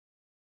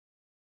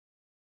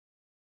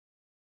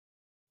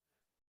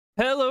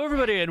Hello,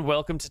 everybody, and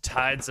welcome to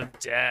Tides of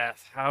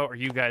Death. How are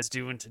you guys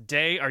doing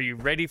today? Are you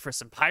ready for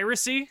some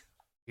piracy?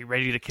 Are you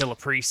ready to kill a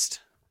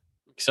priest?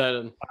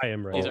 Excited. I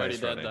am ready. He's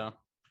Always already dead,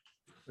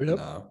 ready. though.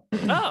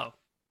 Yep. No. Oh,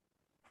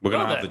 We're Well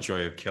gonna have then. the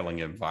joy of killing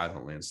him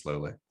violently and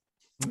slowly.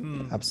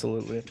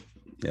 Absolutely.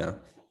 Yeah.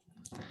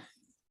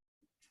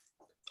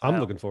 I'm Wow.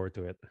 looking forward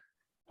to it.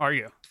 Are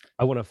you?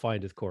 I want to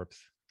find his corpse.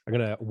 I'm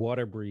going to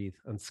water breathe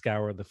and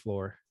scour the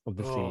floor of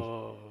the sea.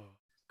 Oh,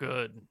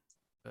 good.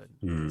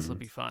 Hmm. This will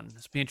be fun.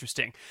 This will be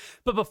interesting.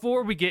 But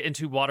before we get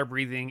into water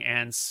breathing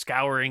and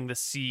scouring the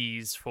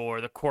seas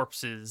for the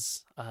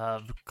corpses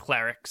of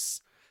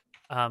clerics,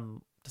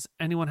 does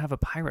anyone have a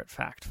pirate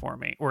fact for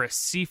me? Or a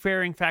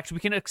seafaring fact? We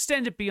can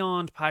extend it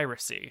beyond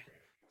piracy.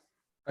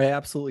 I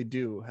absolutely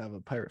do have a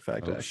pirate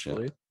fact, Oh, shit.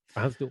 actually.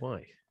 As do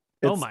I.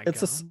 Oh my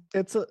It's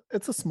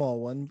a small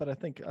one, but I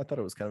thought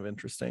it was kind of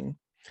interesting.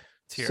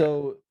 Let's hear it.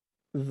 So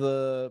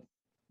the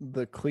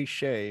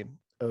cliche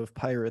of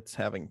pirates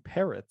having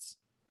parrots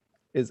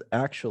is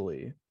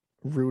actually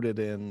rooted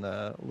in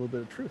a little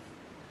bit of truth.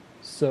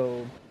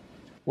 So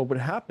what would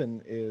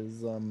happen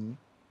is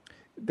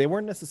they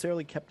weren't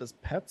necessarily kept as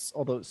pets,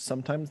 although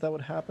sometimes that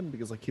would happen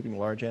because like keeping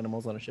large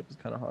animals on a ship is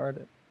kind of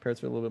hard.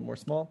 Parrots are a little bit more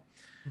small.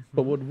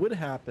 But what would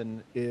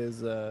happen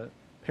is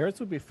parrots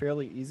would be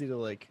fairly easy to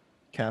like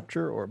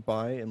capture or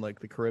buy in like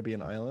the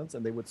Caribbean islands,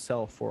 and they would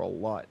sell for a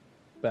lot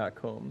back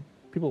home.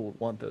 People would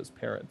want those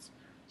parrots.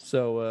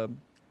 So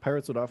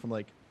pirates would often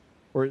like,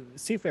 or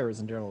seafarers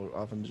in general would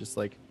often just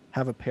like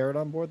have a parrot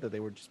on board that they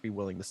would just be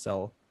willing to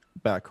sell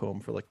back home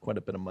for like quite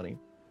a bit of money.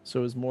 So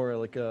it was more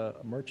like a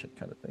merchant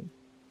kind of thing.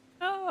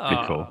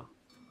 Pretty cool.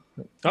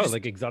 Oh,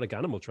 like exotic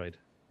animal trade.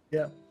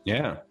 Yeah.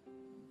 Yeah.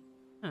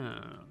 Oh,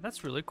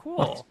 that's really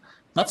cool.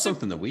 That's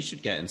something that we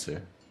should get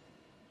into.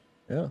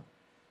 Yeah.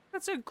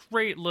 That's a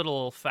great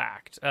little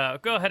fact.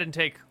 Go ahead and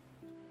take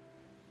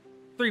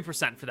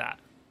 3% for that.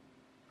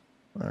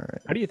 All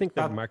right. How do you think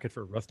the market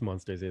for rust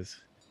monsters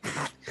is?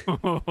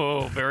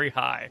 Oh, very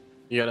high.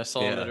 You gotta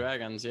sell him Yeah. the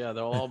dragons. Yeah,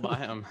 they'll all buy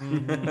him.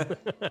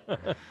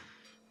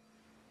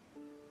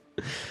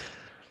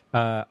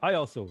 I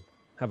also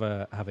have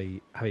a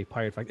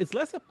pirate fact. It's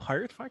less a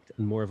pirate fact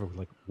and more of a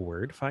like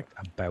word fact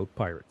about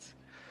pirates.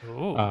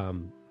 Oh.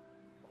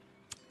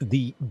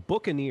 The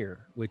buccaneer,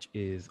 which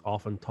is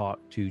often thought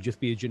to just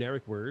be a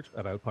generic word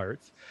about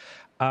pirates,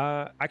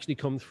 actually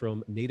comes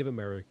from Native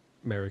American,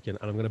 and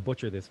I'm going to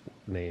butcher this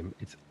name.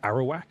 It's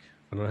Arawak.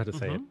 I don't know how to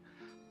say it.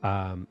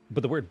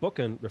 But the word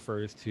buccan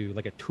refers to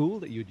like a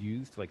tool that you'd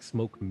use to like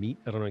smoke meat.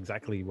 I don't know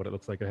exactly what it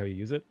looks like or how you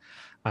use it.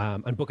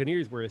 And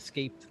buccaneers were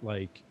escaped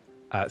like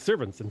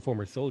servants and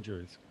former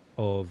soldiers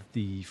of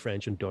the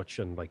French and Dutch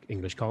and like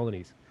English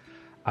colonies.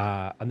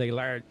 And they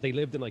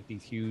lived in like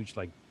these huge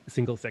like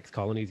single sex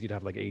colonies. You'd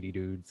have like 80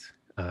 dudes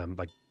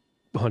like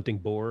hunting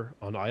boar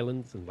on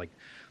islands, and like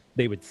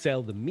they would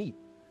sell the meat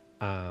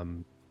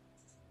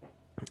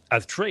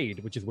as trade,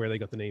 which is where they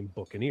got the name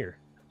buccaneer,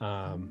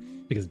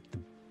 because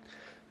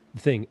the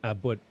thing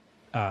but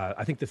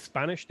I think the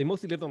Spanish, they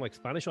mostly lived on like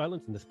Spanish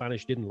islands, and the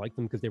Spanish didn't like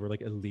them because they were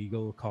like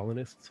illegal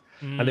colonists,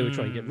 and they would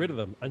try and get rid of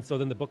them. And so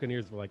then the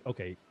buccaneers were like,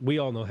 okay, we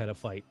all know how to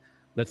fight,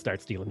 let's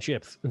start stealing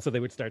ships. And so they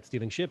would start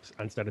stealing ships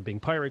and started being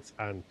pirates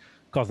and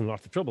causing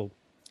lots of trouble.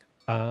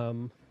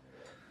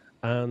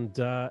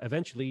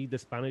 Eventually the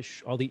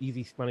Spanish, all the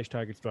easy Spanish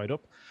targets dried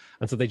up,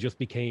 and so they just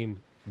became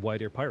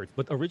wider pirates.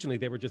 But originally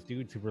they were just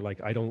dudes who were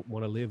like, I don't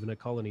want to live in a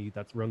colony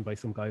that's run by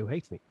some guy who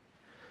hates me.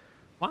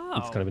 Wow.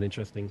 It's kind of an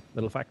interesting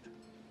little fact.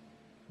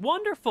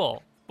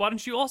 Wonderful. Why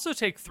don't you also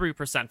take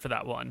 3% for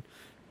that one?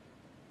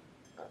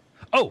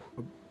 Oh,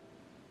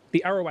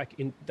 the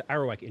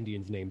Arawak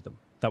Indians named them.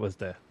 That was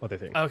the other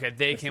thing. Okay,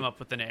 they came up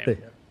with the name.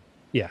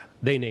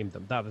 They named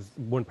them. That was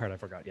one part I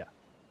forgot. Yeah,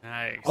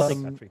 Nice. I'll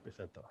take that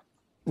 3% though.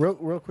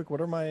 Real quick,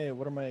 what are my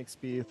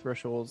XP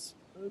thresholds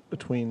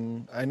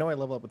between? I know I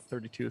level up with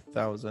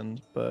 32,000,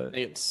 I but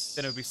think it's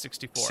Then it would be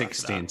 64. after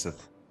 16 that. to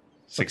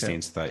 16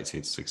 to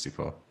 32 to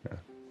 64.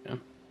 Yeah.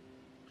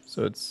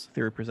 so it's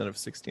 3% of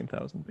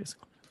 16,000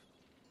 basically.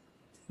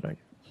 That I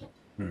get.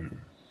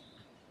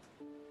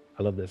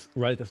 I love this.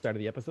 Right at the start of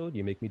the episode,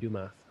 you make me do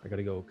math. I got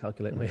to go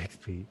calculate my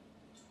XP.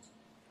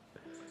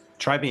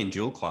 Try being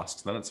dual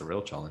classed, then it's a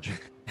real challenge.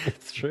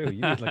 It's true.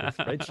 You need like a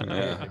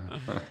spreadsheet.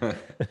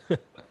 Yeah.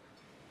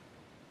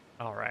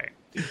 All right.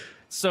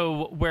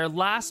 So, where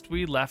last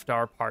we left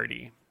our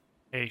party,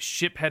 a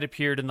ship had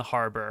appeared in the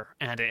harbor,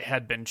 and it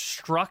had been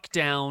struck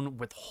down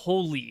with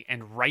holy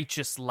and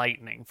righteous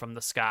lightning from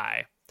the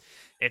sky.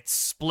 It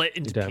split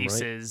into You're damn right.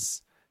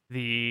 pieces.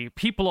 The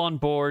people on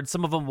board,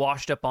 some of them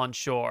washed up on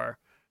shore,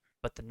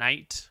 but the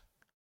knight,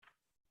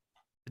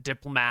 the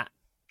diplomat,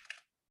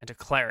 and a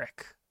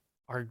cleric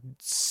are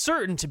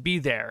certain to be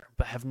there,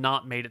 but have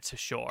not made it to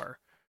shore.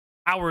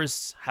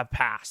 Hours have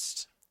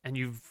passed, and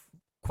you've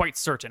quite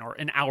certain, or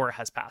an hour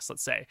has passed,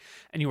 let's say,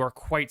 and you are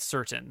quite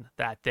certain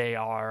that they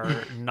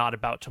are not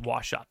about to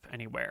wash up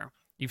anywhere.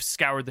 You've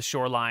scoured the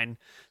shoreline.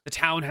 The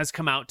town has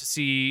come out to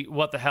see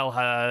what the hell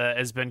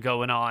has been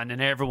going on,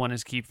 and everyone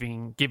is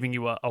giving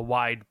you a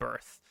wide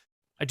berth.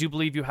 I do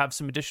believe you have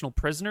some additional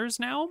prisoners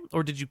now,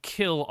 or did you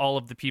kill all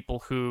of the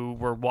people who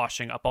were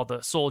washing up, all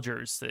the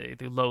soldiers, the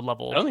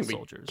low-level I don't think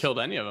soldiers? we killed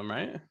any of them,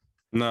 right?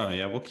 No,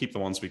 yeah, we'll keep the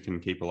ones we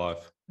can keep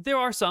alive. There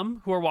are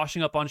some who are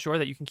washing up on shore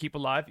that you can keep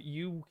alive.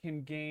 You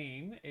can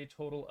gain a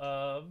total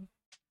of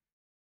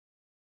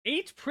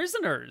 8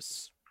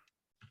 prisoners.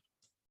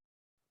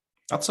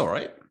 That's all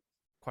right.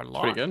 Quite a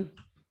lot. Pretty good.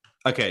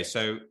 Okay,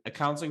 so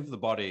accounting for the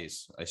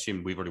bodies, I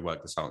assume we've already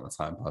worked this out in the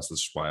time pass.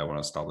 That's why I want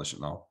to establish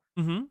it now.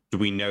 Mm-hmm. Do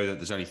we know that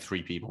there's only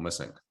 3 people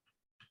missing?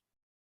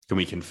 Can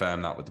we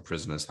confirm that with the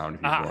prisoners? How many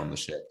people are on the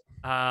ship?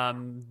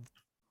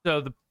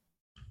 So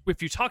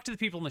if you talk to the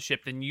people on the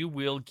ship, then you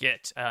will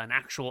get an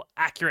actual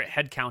accurate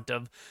head count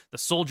of the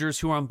soldiers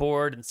who are on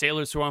board and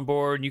sailors who are on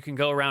board. And you can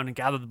go around and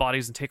gather the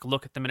bodies and take a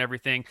look at them and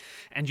everything.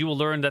 And you will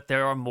learn that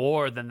there are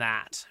more than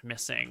that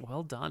missing.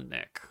 Well done,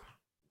 Nick.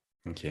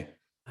 Thank you.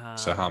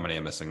 So how many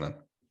are missing then?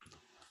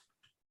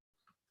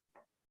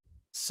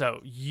 So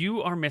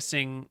you are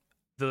missing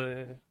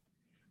the...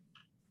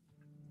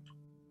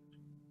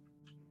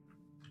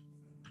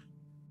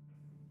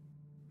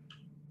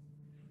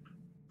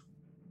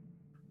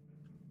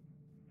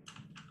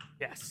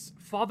 Yes,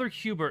 Father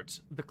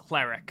Hubert, the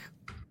cleric,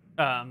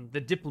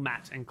 the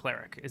diplomat and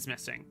cleric, is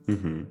missing.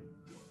 Mm-hmm.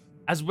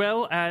 As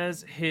well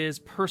as his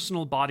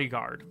personal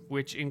bodyguard,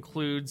 which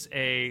includes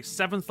a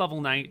 7th level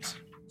knight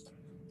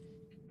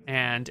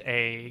and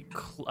a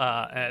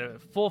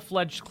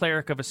full-fledged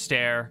cleric of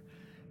Astaire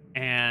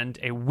and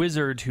a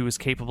wizard who is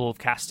capable of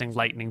casting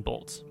lightning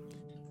bolts.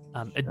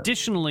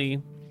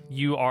 Additionally,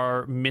 you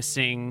are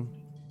missing...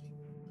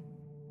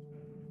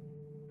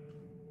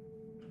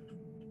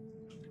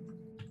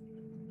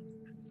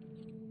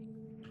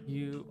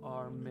 You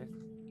are missing...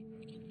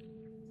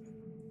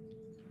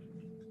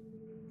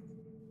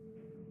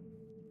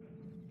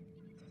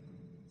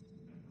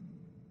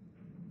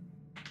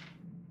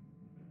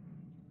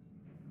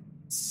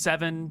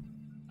 seven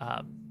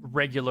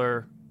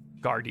regular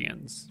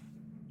guardians.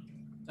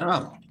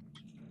 Oh.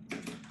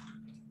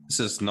 This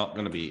is not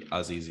going to be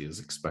as easy as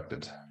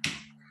expected.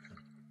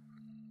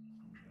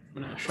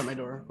 I'm gonna shut my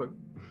door real quick.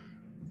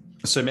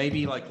 So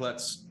maybe like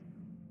let's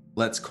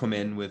come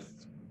in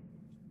with,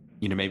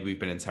 you know, maybe we've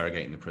been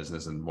interrogating the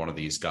prisoners and one of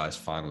these guys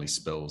finally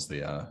spills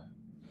the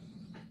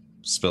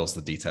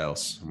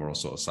details and we're all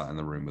sort of sat in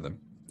the room with him.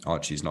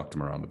 Archie's knocked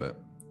him around a bit.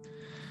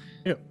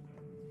 Yep.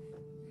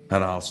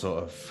 And I'll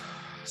sort of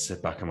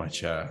sit back in my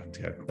chair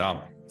and go,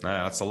 damn,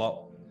 that's a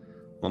lot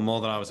more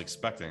than I was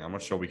expecting. I'm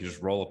not sure we could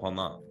just roll upon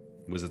that.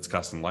 Wizards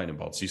casting lightning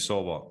bolts. You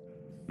saw what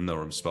no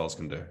room spells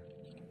can do.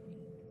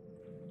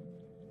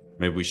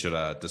 Maybe we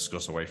should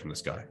discuss away from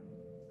this guy.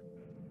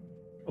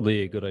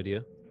 Probably a good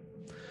idea.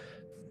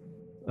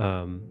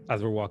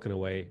 As we're walking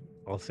away,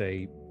 I'll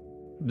say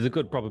there's a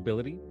good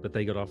probability that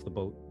they got off the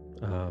boat.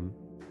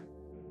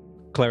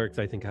 Clerics,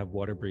 I think, have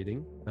water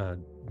breathing.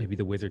 Maybe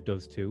the wizard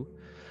does too.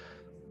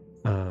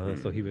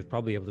 So he was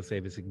probably able to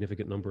save a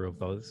significant number of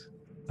those.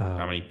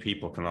 How many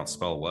people can that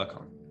spell work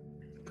on?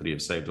 Could he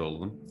have saved all of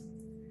them?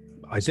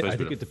 I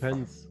think it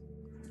depends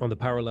on the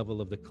power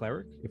level of the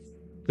cleric. If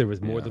there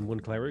was more than one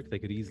cleric, they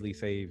could easily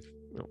save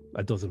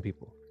a dozen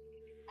people.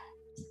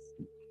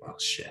 Oh,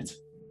 shit.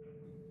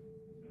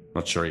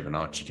 Not sure even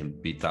Archie can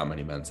beat that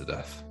many men to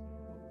death.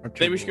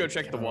 Maybe we should go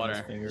check the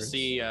water.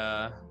 See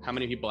how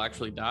many people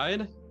actually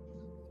died.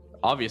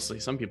 Obviously,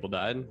 some people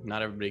died.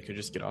 Not everybody could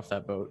just get off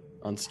that boat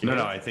unscathed.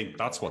 No, I think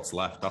that's what's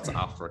left. That's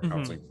after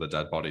accounting for the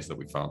dead bodies that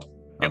we found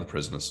and the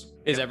prisoners.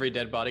 Is every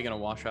dead body going to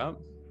wash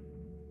up?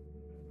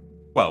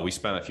 Well, we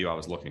spent a few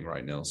hours looking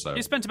right now, so...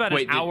 You spent about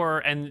an hour,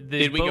 and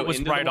the boat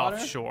was right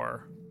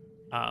offshore.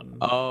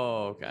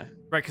 Okay.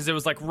 Right, because it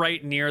was like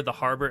right near the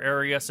harbor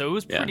area, so it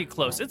was pretty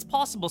close. It's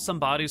possible some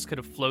bodies could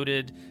have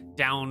floated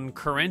down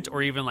current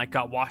or even like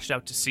got washed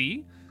out to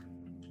sea.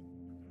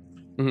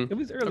 It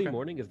was early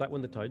morning. Is that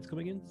when the tide's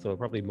coming in? So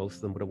probably most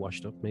of them would have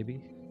washed up,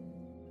 maybe.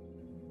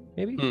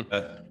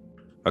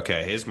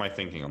 Okay, here's my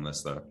thinking on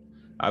this, though.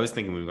 I was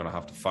thinking we were going to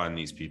have to find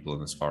these people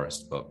in this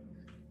forest, but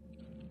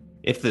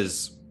if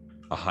there's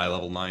a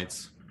high-level knight,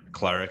 a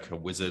cleric, a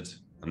wizard,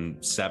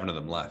 and 7 of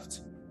them left,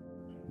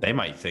 they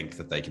might think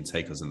that they can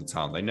take us into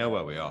town. They know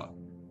where we are.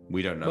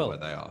 We don't know where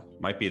they are.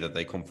 Might be that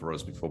they come for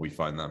us before we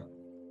find them.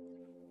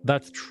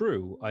 That's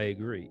true. I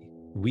agree.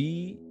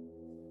 We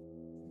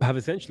have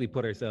essentially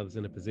put ourselves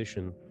in a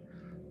position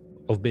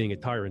of being a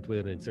tyrant with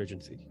an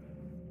insurgency.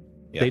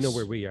 Yes. They know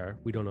where we are.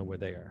 We don't know where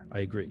they are. I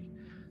agree.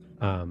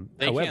 They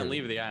however, can't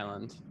leave the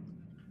island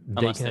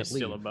unless they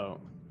steal leave. a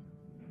boat.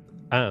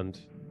 And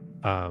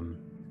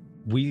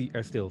we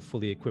are still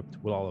fully equipped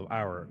with all of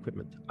our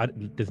equipment.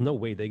 There's no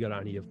way they got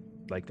any of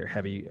like their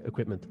heavy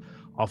equipment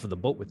off of the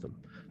boat with them.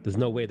 There's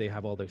no way they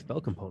have all their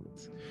spell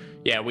components.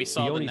 Yeah, we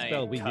saw the only knight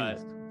spell we cut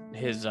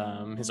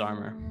used. his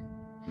armor.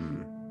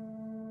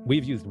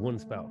 We've used one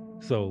spell,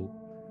 so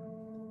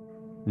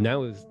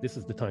this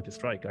is the time to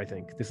strike. I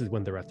think this is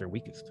when they're at their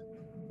weakest.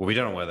 Well, we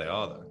don't know where they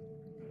are, though.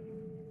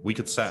 We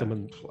could set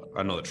Someone-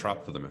 another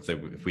trap for them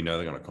if we know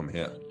they're going to come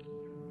here.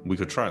 We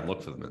could try and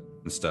look for them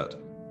instead.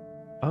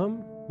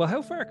 Well,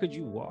 how far could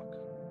you walk?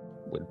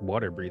 with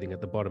water breathing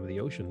at the bottom of the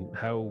ocean,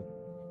 how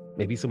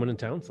maybe someone in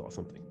town saw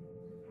something.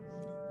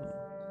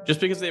 Just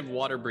because they have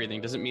water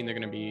breathing doesn't mean they're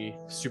going to be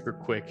super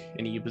quick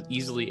and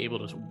easily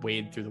able to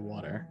wade through the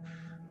water.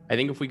 I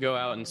think if we go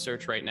out and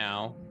search right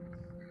now,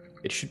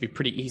 it should be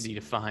pretty easy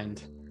to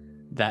find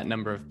that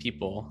number of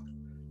people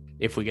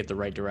if we get the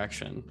right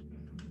direction.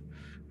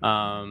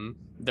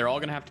 They're all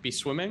going to have to be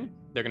swimming.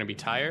 They're going to be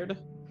tired.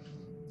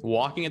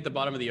 Walking at the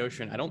bottom of the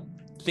ocean, I don't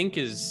think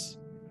is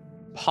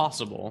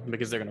possible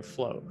because they're going to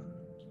float.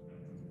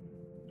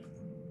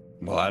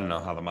 Well, I don't know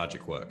how the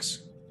magic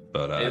works,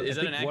 but Is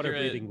that an accurate... water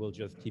breathing will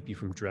just keep you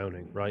from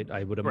drowning, right?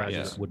 I would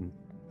imagine it wouldn't.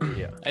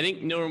 Yeah. I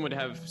think Nilram would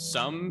have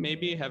some,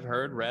 maybe, have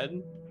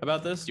read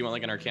about this. Do you want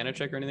like an Arcana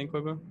check or anything,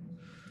 Quibo?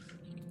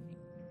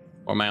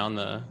 Or am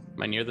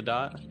I near the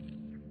dot?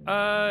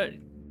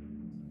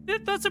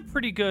 That's a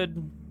pretty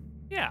good...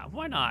 Yeah,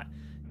 why not?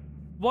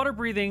 Water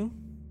breathing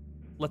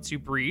lets you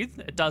breathe.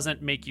 It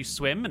doesn't make you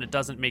swim, and it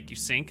doesn't make you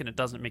sink, and it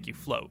doesn't make you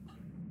float.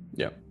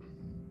 Yeah.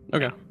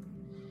 Okay.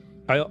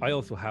 I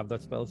also have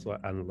that spell,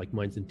 and like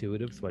mine's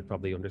intuitive, so I'd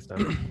probably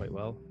understand it quite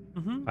well.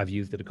 Mm-hmm. I've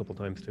used it a couple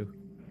times too.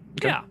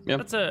 Okay. Yeah,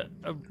 that's a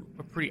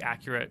pretty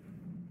accurate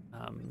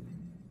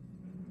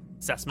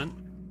assessment.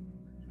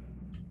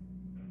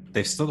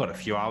 they've still got a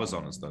few hours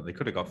on us, though. They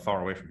could have got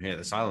far away from here.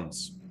 This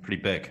island's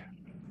pretty big.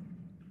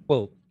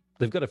 Well,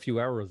 they've got a few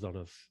hours on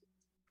us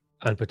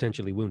and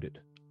potentially wounded,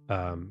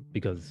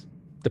 because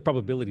the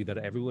probability that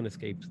everyone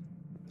escapes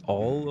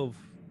all of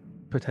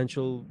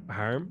potential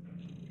harm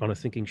on a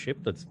sinking ship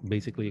that's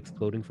basically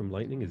exploding from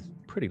lightning is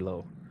pretty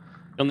low.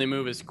 Only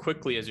move as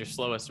quickly as your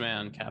slowest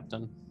man,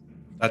 Captain.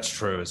 That's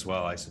true as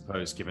well, I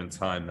suppose. Given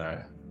time,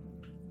 their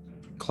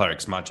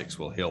cleric's magics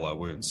will heal our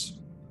wounds.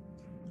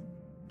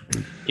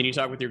 Can you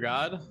talk with your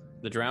god,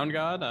 the drowned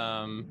god?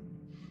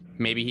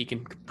 Maybe he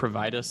can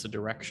provide us a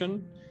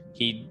direction.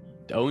 He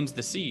owns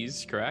the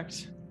seas,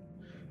 correct?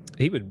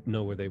 He would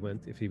know where they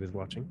went if he was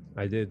watching.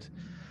 I did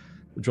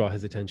draw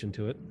his attention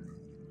to it.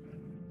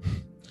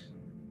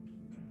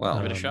 Well,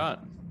 give it a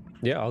shot.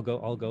 Yeah, I'll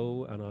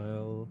go and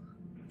I'll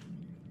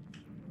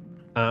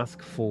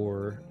ask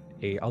for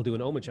I'll do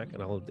an omen check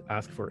and I'll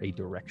ask for a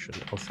direction.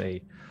 I'll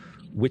say,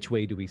 which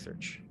way do we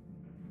search?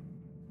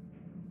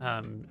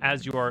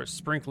 As you are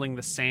sprinkling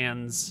the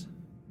sands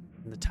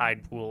in the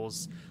tide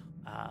pools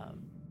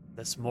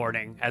this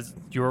morning, as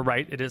you were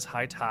right, it is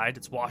high tide.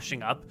 It's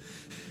washing up.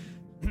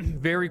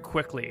 Very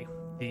quickly,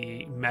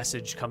 the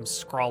message comes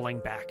scrawling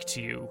back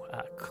to you,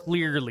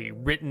 clearly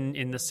written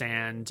in the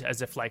sand,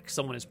 as if like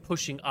someone is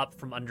pushing up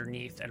from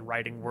underneath and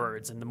writing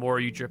words. And the more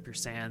you drip your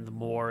sand, the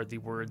more the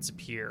words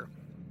appear.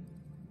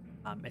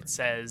 It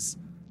says,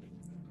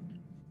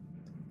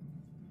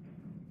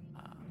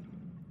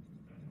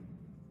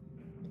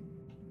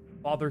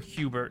 Father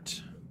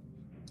Hubert,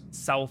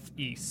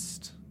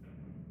 southeast,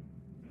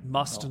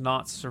 must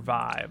not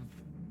survive.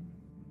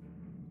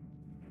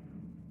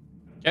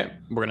 Okay,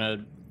 we're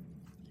gonna.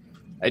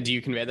 Do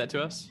you convey that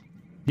to us?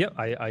 Yeah,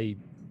 I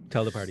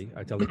tell the party.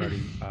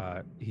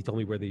 He told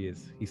me where he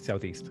is. He's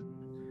southeast.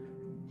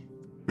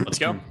 Let's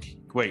go.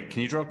 Wait,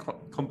 can you draw a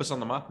compass on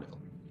the map, Neil?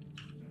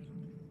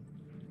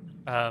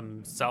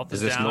 South is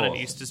this down north? and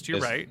east is to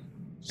your right.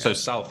 So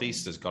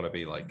southeast has got to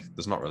be like.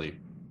 There's not really.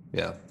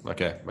 Yeah.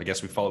 Okay. I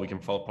guess we can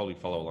probably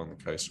follow along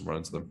the coast and run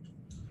into them.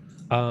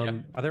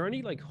 Are there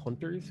any like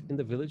hunters in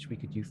the village we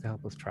could use to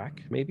help us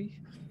track? Maybe.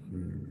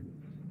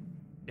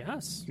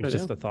 Yes,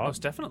 Just a thought.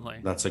 most definitely.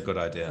 That's a good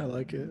I idea.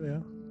 like it, yeah.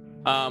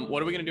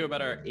 What are we gonna do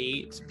about our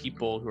 8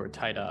 people who are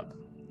tied up?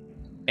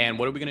 And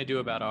what are we gonna do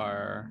about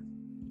our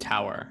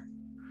tower?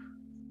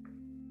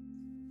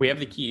 We have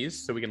the keys,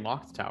 so we can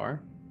lock the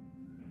tower.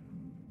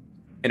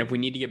 And if we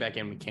need to get back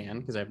in, we can,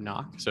 because I have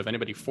knock. So if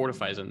anybody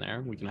fortifies in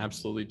there, we can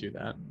absolutely do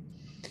that.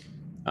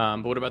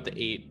 But what about the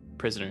 8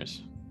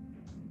 prisoners?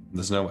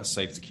 There's nowhere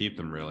safe to keep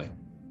them, really.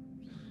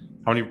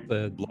 How many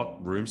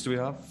locked rooms do we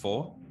have?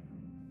 4?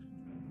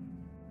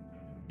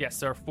 Yes,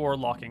 there are 4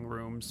 locking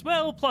rooms.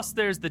 Well, plus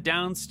there's the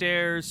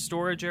downstairs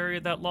storage area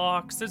that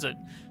locks. There's a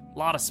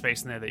lot of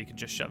space in there that you can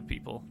just shove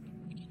people.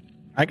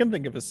 I can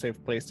think of a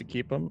safe place to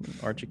keep them.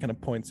 Archie kind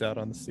of points out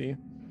on the sea.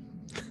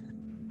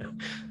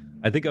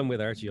 I think I'm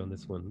with Archie on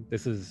this one.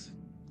 This is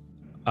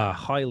a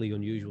highly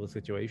unusual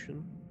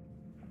situation.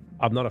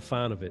 I'm not a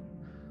fan of it,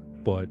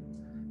 but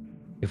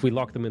if we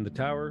lock them in the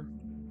tower,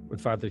 when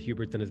Father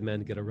Hubert and his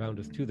men get around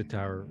us to the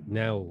tower,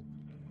 now We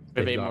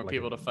have they've 8 got, more like,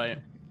 people to fight.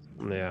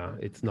 Yeah,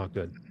 it's not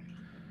good.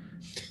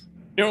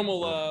 Neuron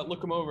will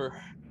look them over.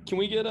 Can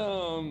we get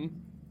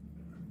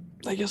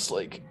I guess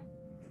like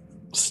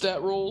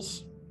stat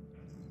rolls?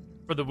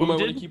 For the We might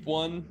want wounded, to keep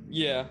 1.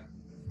 Yeah.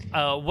 what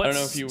I don't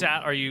know if you-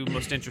 stat are you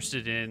most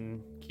interested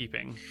in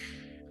keeping?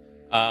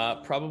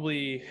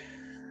 Probably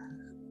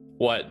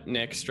what,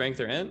 Nick? Strength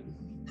or int?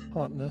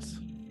 Hotness.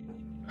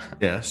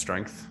 Yeah,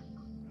 strength.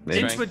 Int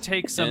Strength, would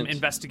take some int.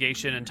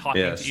 investigation and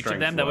talking Yeah, to each of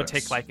strength them. That would works.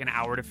 take like an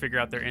hour to figure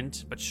out their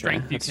int, but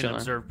strength you that's can similar.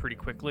 observe pretty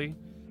quickly.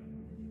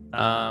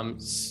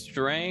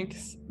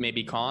 Strength,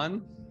 maybe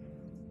con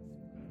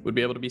would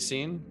be able to be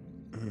seen.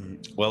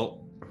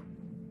 Well,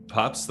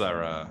 perhaps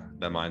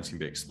their minds can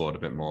be explored a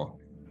bit more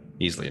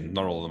easily, and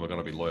not all of them are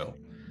going to be loyal.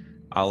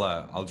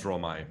 I'll draw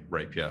my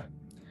rapier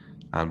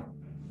and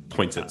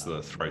point it to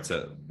the throat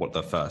at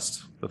the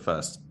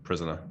first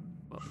prisoner.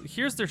 Well,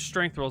 here's their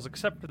strength rolls,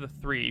 except for the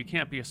 3. You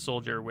can't be a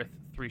soldier with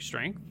 3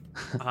 strength.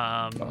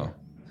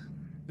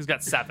 Who's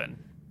got 7?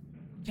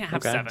 You can't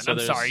have 7. So I'm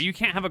sorry, you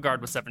can't have a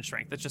guard with 7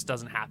 strength. That just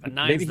doesn't happen.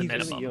 9's Maybe the he's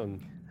minimum. really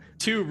young.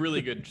 2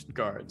 really good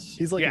guards.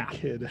 He's like Yeah. a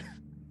kid.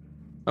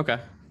 Okay.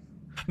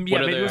 Yeah,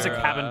 What are maybe it was a their,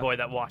 cabin boy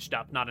that washed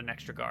up, not an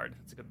extra guard.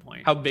 That's a good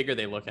point. How big are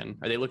they looking?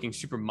 Are they looking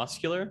super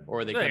muscular, or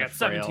are they They kind got of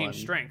frail? 17 and-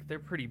 strength. They're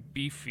pretty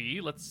beefy.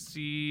 Let's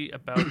see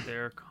about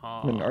their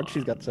con. And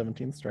Archie's got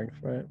 17 strength,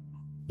 right?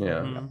 Yeah.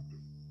 Mhm.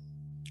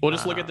 We'll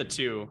just look at the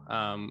 2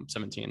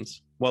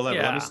 17s. Well, let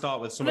Yeah. me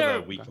start with some They're-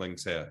 of the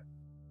weaklings here.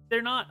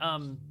 They're not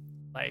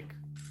like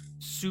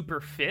super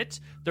fit.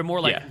 They're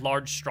more like Yeah.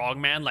 large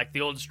strongman, like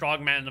the old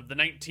strongman of the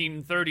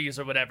 1930s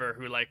or whatever,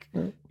 who like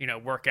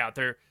work out.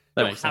 They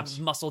That don't makes have sense.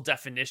 muscle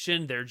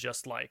definition. They're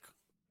just like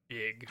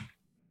big.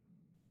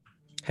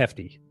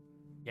 Hefty.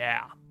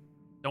 Yeah,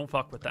 don't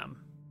fuck with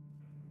them.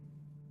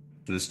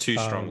 There's 2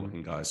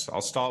 strong-looking guys.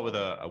 I'll start with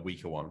a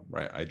weaker one,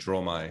 right? I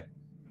draw my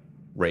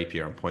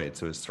rapier and point it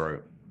to his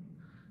throat.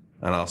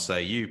 And I'll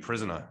say, you,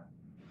 prisoner,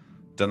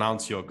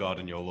 denounce your God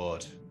and your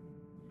Lord,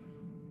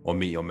 or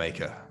meet your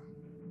maker.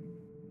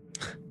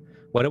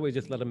 Why don't we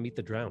just let him meet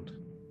the drowned?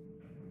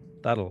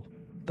 That'll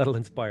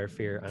inspire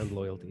fear and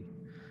loyalty.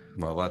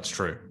 Well, that's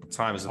true.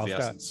 Time is of the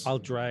essence. I'll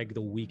drag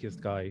the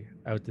weakest guy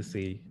out to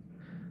sea.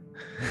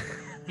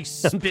 He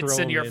spits throw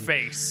in him your in.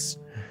 face.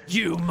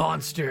 You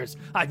monsters!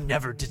 I've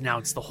never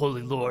denounced the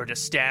Holy Lord,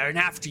 Astaire, and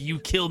after you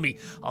kill me,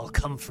 I'll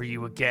come for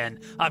you again.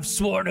 I've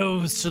sworn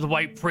oaths to the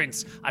White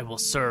Prince. I will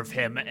serve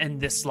him in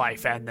this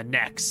life and the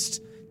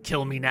next.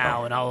 Kill me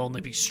now, and I'll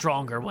only be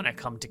stronger when I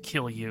come to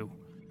kill you.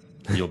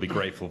 You'll be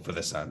grateful for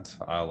this end.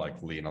 I'll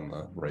lean on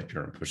the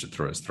rapier and push it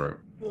through his throat.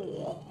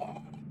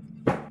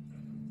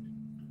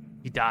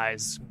 He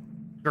dies,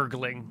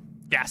 gurgling,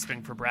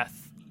 gasping for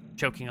breath,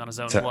 choking on his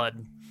own Ta-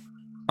 blood.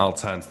 I'll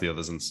turn to the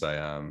others and say,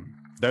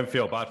 don't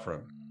feel bad for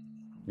him.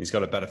 He's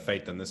got a better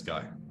fate than this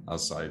guy.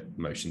 As I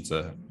motion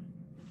to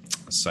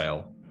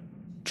sail,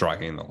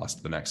 dragging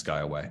the next guy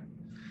away.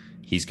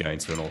 He's going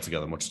to an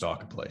altogether much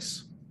darker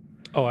place.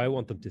 Oh, I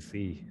want them to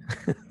see.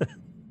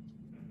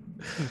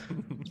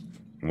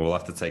 We'll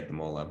have to take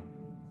them all then.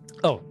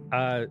 Oh,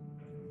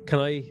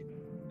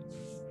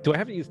 do I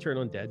have to use turn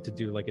undead to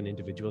do like an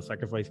individual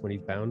sacrifice when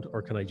he's bound,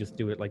 or can I just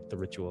do it like the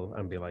ritual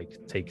and be like,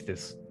 take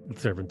this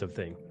servant of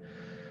thing?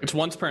 It's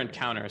once per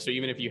encounter, so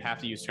even if you have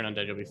to use turn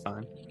undead, you'll be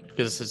fine.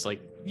 Because this is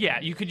like Yeah,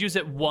 you could use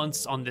it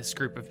once on this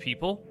group of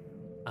people,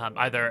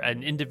 either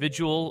an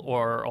individual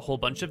or a whole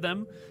bunch of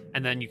them,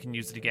 and then you can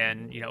use it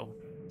again,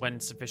 when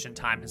sufficient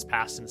time has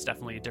passed, and it's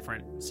definitely a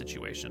different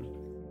situation.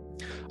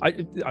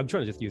 I'm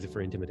trying to just use it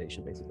for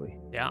intimidation, basically.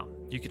 Yeah,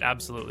 you could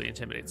absolutely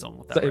intimidate someone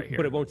with that So right here.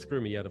 but it won't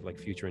screw me out of like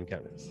future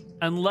encounters.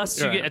 Unless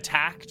you Yeah. get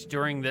attacked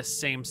during this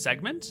same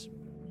segment,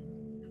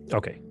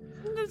 Okay.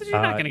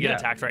 you're not going to get yeah.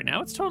 attacked right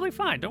now. It's totally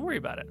fine. Don't worry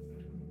about it.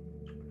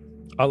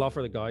 I'll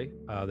offer the guy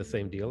the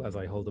same deal as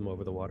I hold him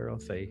over the water. I'll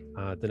say,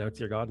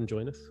 denounce your God and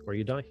join us, or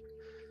you die.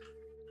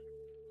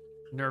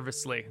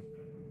 Nervously,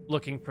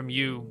 looking from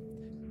you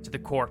to the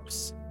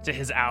corpse to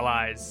his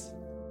allies.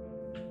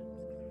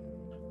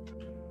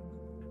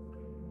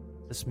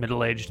 This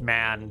middle-aged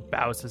man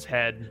bows his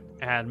head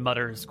and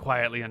mutters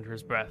quietly under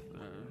his breath,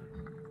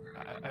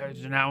 I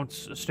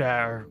denounce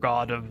Astaire,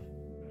 god of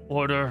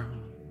order,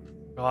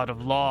 god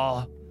of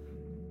law,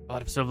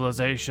 god of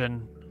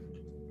civilization.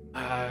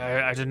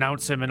 I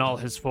denounce him in all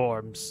his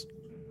forms,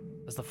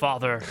 as the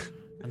father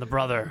and the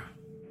brother.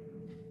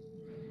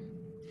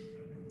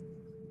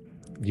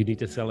 You need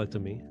to sell it to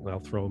me, and I'll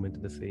throw him into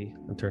the sea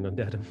and turn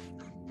undead him.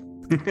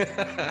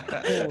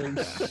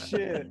 Holy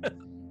shit.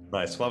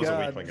 Nice. Well, that was a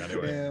God weakling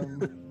anyway.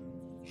 damn.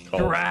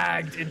 Cold.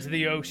 Dragged into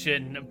the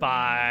ocean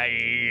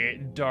by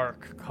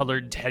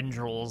dark-colored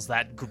tendrils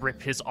that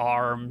grip his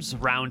arms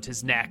round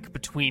his neck,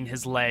 between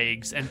his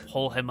legs, and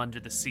pull him under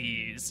the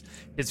seas.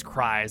 His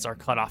cries are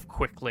cut off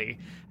quickly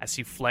as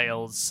he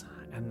flails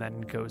and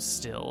then goes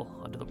still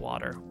under the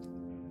water.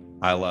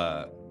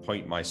 I'll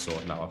point my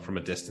sword now from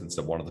a distance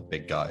at one of the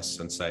big guys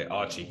and say,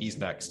 Archie, he's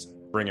next.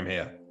 Bring him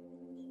here.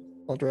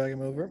 I'll drag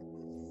him over.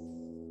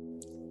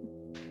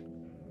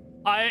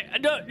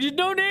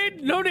 No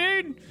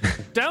need.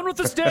 Down with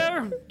the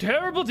stare.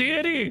 Terrible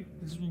deity.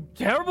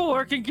 Terrible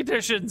working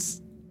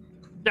conditions.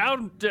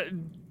 Down.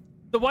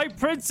 The White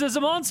Prince is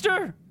a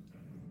monster.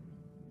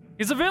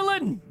 He's a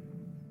villain.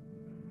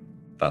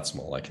 That's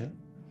more like it.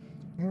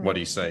 What do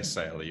you say,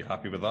 Sale? Are you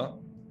happy with that?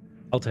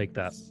 I'll take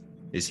that.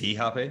 Is he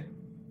happy?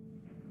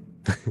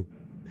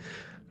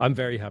 I'm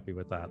very happy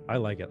with that. I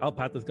like it. I'll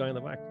pat this guy on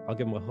the back. I'll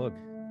give him a hug.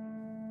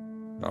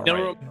 All Now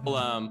right.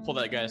 we'll pull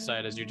that guy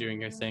aside as you're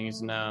doing your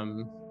things and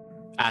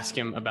ask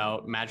him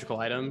about magical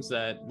items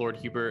that Lord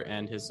Hubert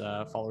and his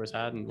followers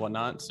had and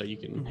whatnot. So you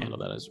can handle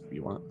that as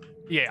you want.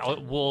 Yeah,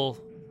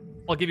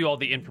 I'll give you all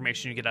the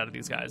information you get out of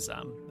these guys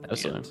at the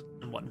Absolutely.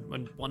 end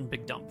in one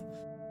big dump.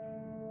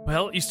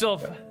 Well, you still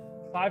have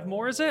 5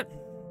 more, is it?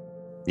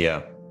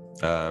 Yeah.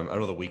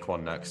 Another weak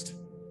one next.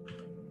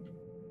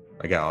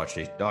 I got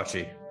Archie.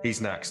 Archie,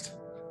 he's next.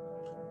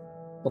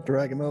 I'll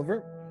drag him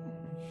over.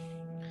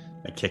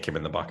 I kick him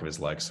in the back of his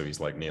leg so he's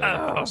like kneeling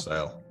up on a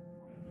sail.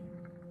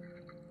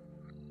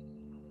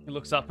 He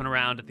looks up and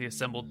around at the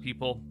assembled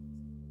people.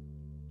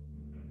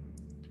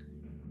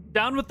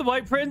 Down with the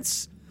White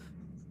Prince,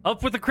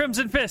 up with the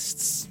Crimson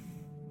Fists.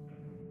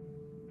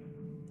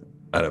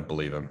 I don't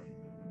believe him.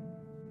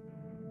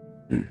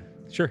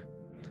 Sure.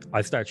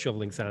 I start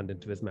shoveling sand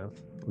into his mouth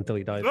until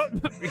he dies.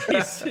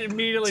 He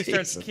immediately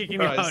starts Jesus kicking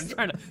Christ. around,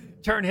 trying to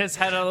turn his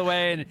head out of the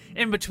way, and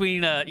in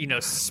between,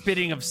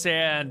 spitting of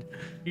sand,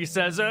 he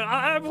says,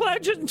 I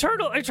pledge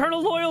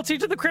eternal loyalty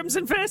to the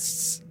Crimson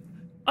Fists!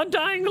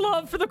 Undying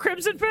love for the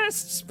Crimson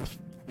Fists!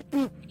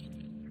 All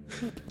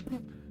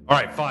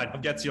right, fine.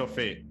 Get to your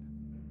feet.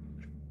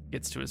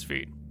 Gets to his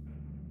feet.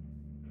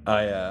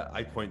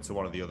 I point to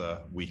one of the other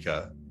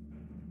weaker,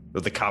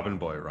 the cabin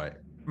boy, right?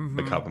 Mm-hmm.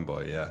 The cabin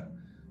boy, yeah.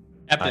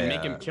 Captain,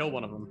 make him kill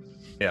one of them.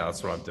 Yeah,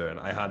 that's what I'm doing.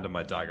 I hand him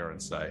my dagger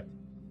and say,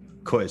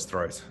 cut his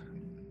throat.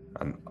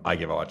 And I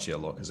give Archie a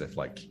look as if,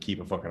 like,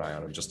 keep a fucking eye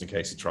on him just in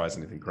case he tries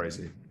anything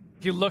crazy.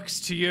 He looks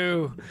to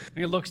you, and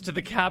he looks to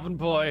the cabin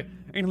boy,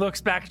 and he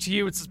looks back to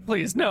you and says,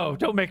 please, no,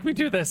 don't make me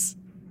do this.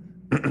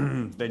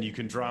 Then you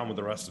can drown with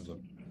the rest of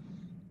them.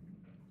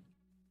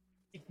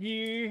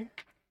 He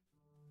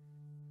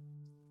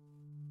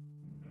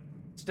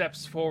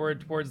steps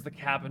forward towards the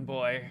cabin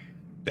boy,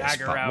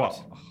 dagger out.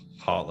 What?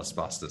 Heartless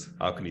bastard.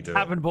 How can he do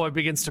Cabin boy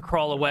begins to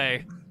crawl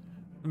away.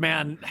 The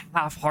man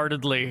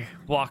half-heartedly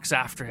walks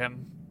after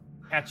him,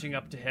 catching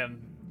up to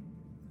him.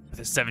 With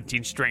his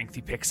 17 strength,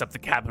 he picks up the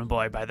cabin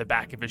boy by the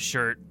back of his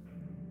shirt.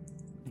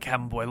 The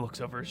cabin boy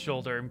looks over his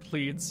shoulder and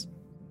pleads,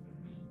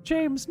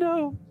 James,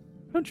 no.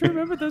 Don't you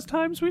remember those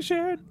times we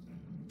shared?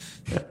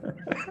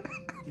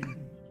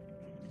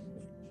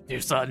 Dear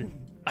son,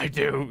 I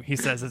do, he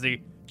says as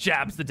he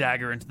jabs the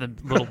dagger into the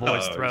little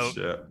boy's throat,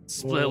 Shit.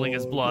 spilling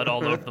his blood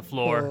all over the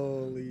floor,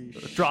 Holy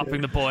dropping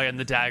shit. the boy and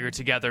the dagger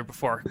together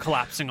before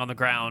collapsing on the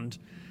ground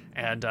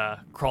and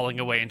crawling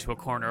away into a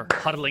corner,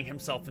 huddling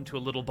himself into a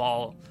little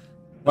ball.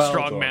 The Well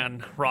strong done.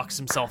 man rocks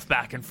himself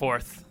back and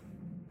forth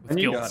with And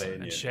you guilt got it in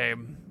and you.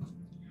 shame.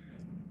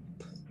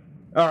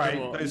 All right,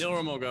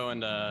 Nilrim will go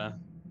and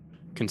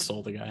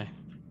console the guy.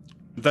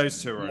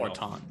 those two are More enough.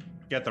 taunt.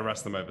 Get the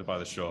rest of them over by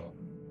the shore.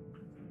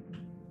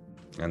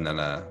 And then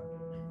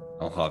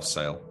I'll half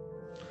sail.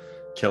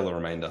 Kill the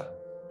remainder.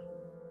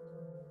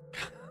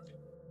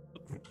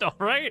 All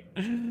right.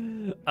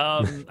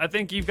 I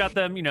think you've got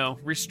them,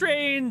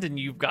 restrained, and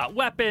you've got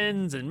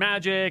weapons and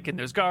magic, and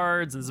there's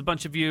guards, and there's a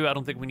bunch of you. I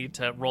don't think we need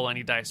to roll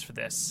any dice for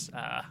this.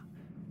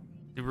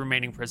 The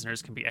remaining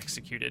prisoners can be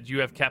executed. You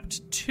have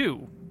kept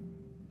 2.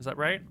 Is that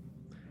right?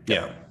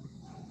 Yeah.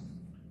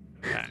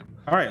 Okay.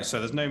 All right, so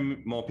there's no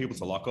more people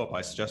to lock up.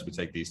 I suggest we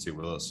take these 2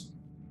 with us.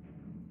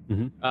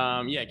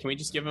 Yeah, can we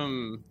just give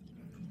them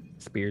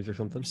Spears or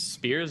something.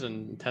 spears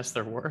and test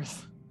their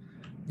worth?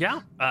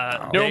 Yeah.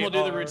 Nilrim will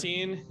do the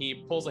routine. He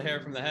pulls a hair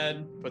from the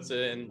head, puts it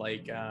in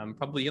he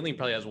only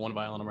probably has 1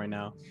 vial on him right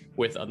now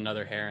with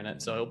another hair in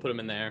it. So he'll put him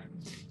in there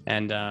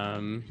and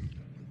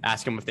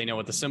ask them if they know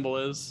what the symbol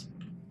is.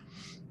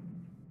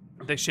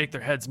 They shake their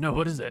heads. No,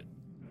 what is it?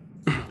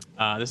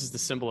 This is the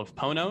symbol of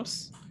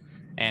Ponos.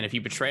 And if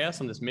you betray us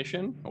on this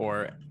mission,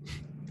 or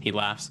he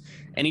laughs,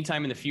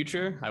 anytime in the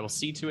future, I will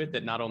see to it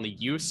that not only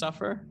you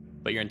suffer,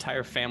 but your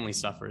entire family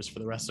suffers for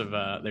the rest of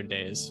their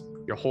days.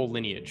 Your whole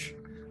lineage.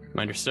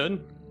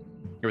 Understood?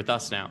 You're with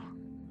us now.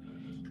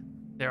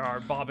 There are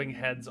bobbing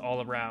heads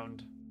all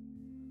around.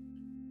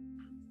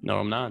 No,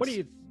 I'm not. What do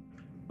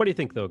you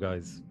think, though,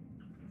 guys?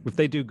 If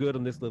they do good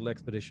on this little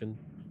expedition,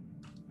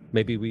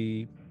 maybe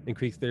we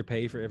increase their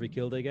pay for every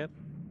kill they get?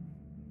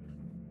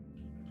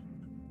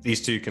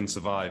 These 2 can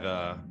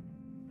survive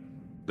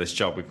this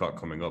job we've got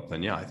coming up,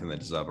 then yeah, I think they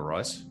deserve a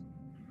rise.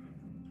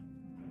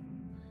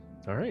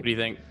 All right. What do you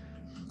think?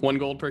 1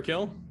 gold per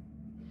kill?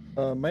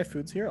 My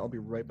food's here. I'll be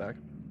right back.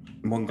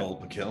 1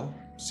 gold per kill.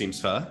 Seems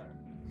fair.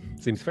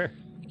 Seems fair.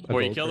 The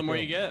more you kill, the more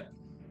you get.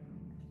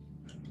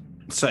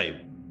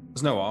 Say,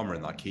 there's no armor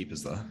in that keep,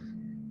 is there?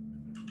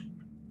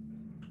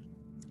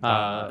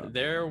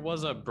 There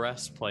was a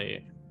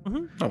breastplate.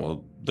 Oh,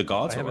 well, the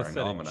guards I are have a wearing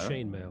set armor of now.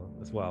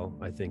 chainmail as well,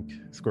 I think,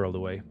 squirreled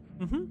away.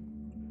 Yeah,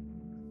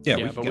 Yeah,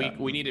 we but can get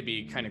we need to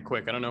be kind of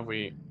quick. I don't know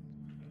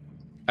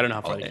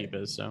how far the Okay. keep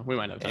is, so we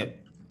might have time.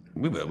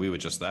 We were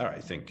just there, I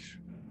think.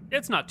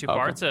 It's not too Okay.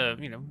 far. It's a,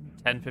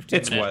 10, 15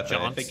 It's minute worth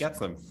jaunt. it. If it gets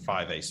them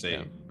 5 AC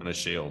Yeah. and a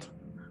shield.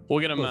 We'll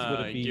get them Cool, so would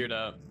it be- geared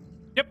up.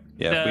 Yep.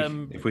 Yeah,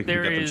 if we can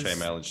there get them is-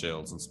 chainmail and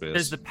shields and spears.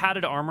 There's the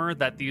padded armor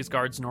that these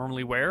guards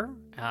normally wear,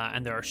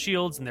 and there are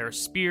shields and there are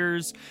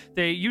spears.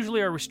 They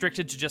usually are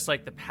restricted to just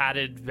like the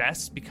padded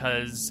vest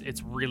because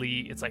it's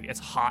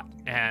hot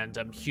and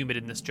humid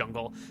in this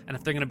jungle. And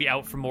if they're going to be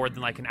out for more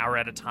than like an hour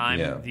at a time,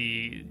 Yeah.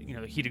 the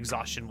heat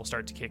exhaustion will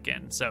start to kick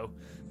in. So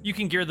you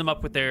can gear them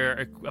up with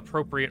their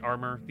appropriate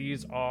armor.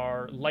 These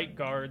are light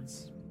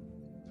guards.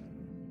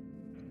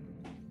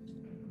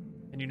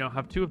 And you now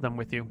have 2 of them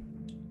with you.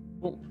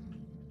 Cool.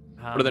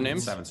 What are their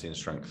names? 17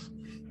 strength.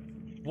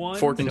 One,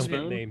 Fork They and don't get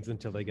spoon? names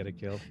until they get a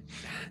kill.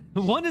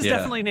 one is Yeah.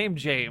 definitely named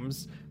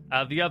James.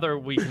 The other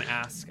we can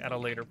ask at a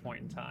later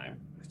point in time.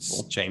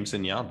 It's James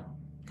and Jan.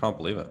 Can't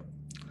believe it.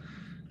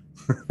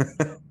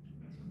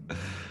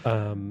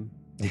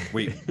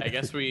 We I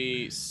guess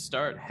we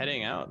start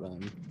heading out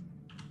then.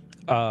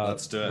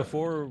 Let's do it.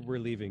 Before we're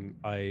leaving,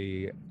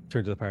 I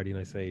turn to the party and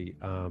I say,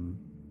 do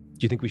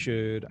you think we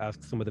should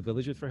ask some of the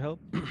villagers for help?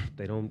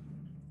 They don't.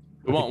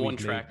 We I want think one we've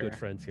made tracker. Good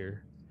friends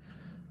here.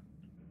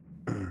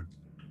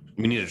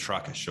 we need a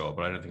tracker, sure,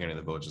 but I don't think any of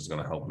the villagers are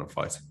going to help in a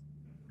fight.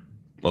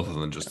 Other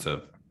than just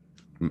to,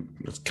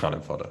 it's kind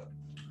of fodder.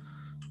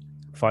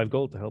 5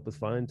 gold to help us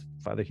find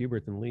Father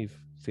Hubert and leave.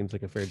 Seems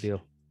like a fair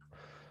deal.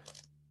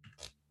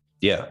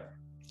 Yeah.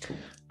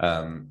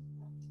 All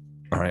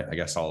right, I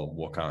guess I'll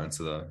walk out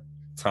into the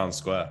town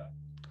square.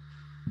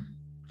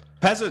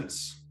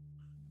 Peasants,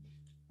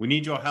 we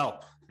need your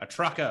help. A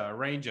tracker, a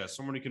ranger,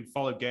 someone who can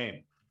follow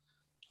game.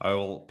 I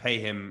will pay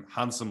him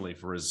handsomely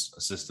for his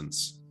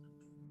assistance.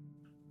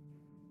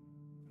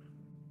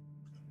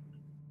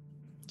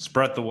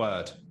 Spread the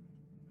word.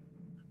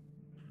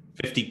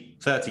 30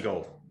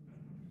 gold.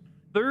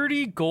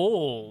 30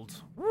 gold.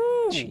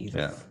 Woo!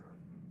 Jesus.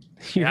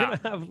 Yeah.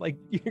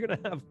 You're gonna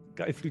have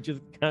guys who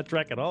just can't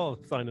track at all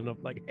signing up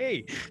like,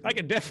 hey, I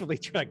can definitely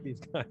track these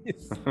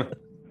guys.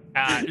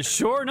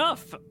 Sure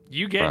enough,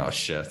 you get Oh,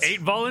 shit.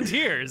 8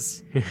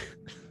 volunteers.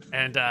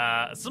 And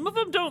some of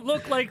them don't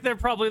look like they're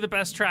probably the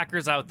best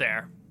trackers out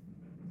there.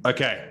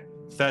 Okay,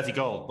 30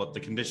 gold, but the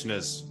condition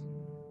is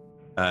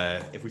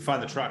if we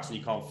find the tracks and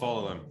you can't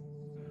follow them,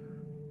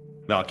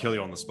 no, I'll kill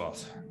you on the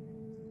spot.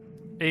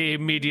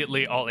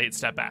 Immediately, all 8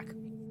 step back.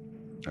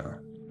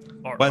 Or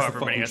Where's the however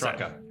many fucking I said.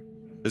 tracker?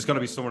 There's got to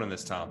be someone in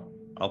this town.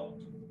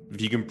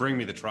 If you can bring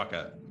me the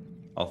tracker,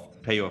 I'll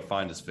pay you a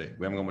finder's fee.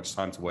 We haven't got much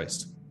time to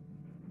waste.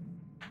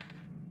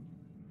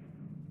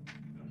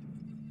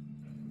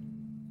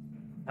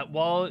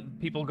 While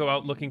people go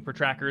out looking for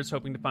trackers,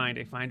 hoping to find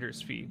a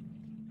finder's fee,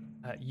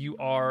 you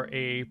are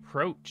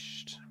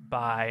approached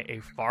by a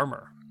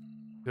farmer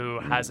who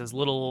has his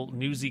little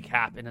newsy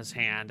cap in his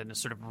hand and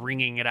is sort of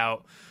wringing it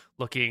out,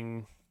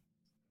 looking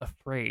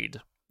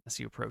afraid as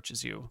he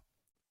approaches you.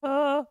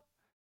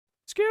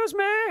 Excuse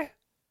me?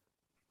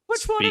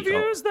 Which one of Speak you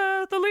up. is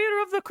the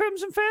leader of the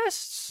Crimson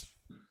Fists?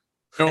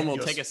 Norm will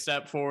Yes. take a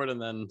step forward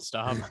and then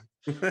stop.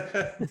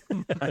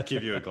 I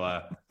give you a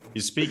glare.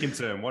 You're speaking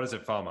to him. What is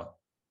it, farmer?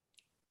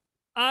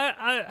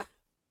 Good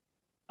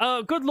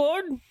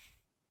lord,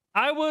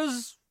 I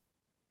was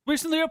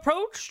recently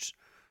approached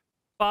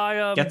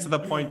by Get to the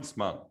point,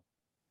 man.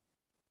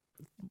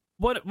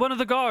 one of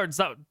the guards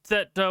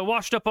that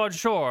washed up on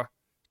shore,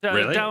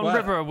 Really? down Where?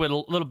 river a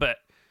little bit,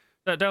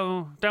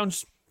 down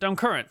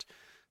current.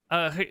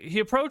 He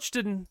approached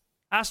and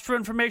asked for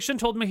information.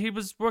 Told me he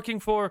was working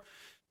for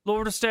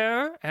Lord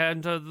Astaire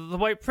and the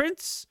White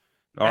Prince,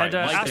 All right,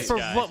 and like asked this for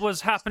guy. what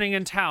was happening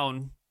in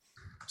town.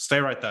 stay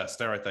right there.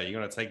 Stay right there. You're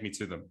going to take me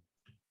to them.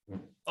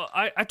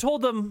 I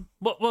told them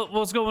what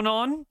was going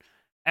on,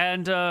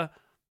 and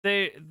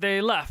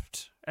they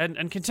left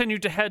and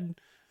continued to head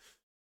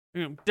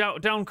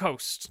down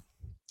coast.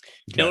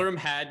 Ilrim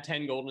had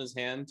 10 gold in his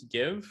hand to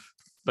give,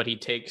 but he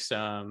takes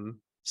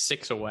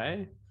 6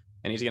 away,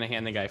 and he's going to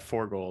hand the guy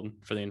 4 gold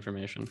for the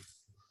information.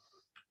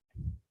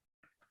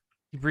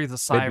 He breathes a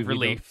sigh Maybe of we don't-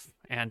 relief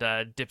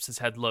and dips his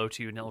head low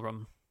to you,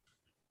 Nilram.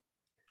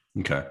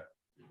 Okay.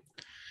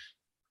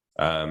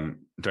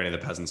 Do any of the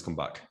peasants come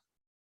back?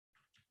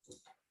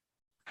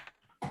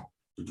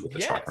 With the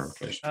tracker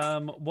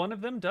information. One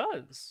of them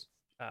does,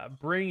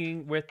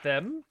 bringing with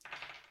them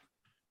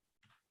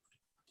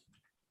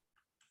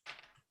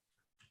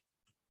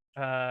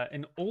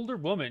an older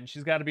woman.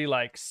 She's got to be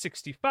like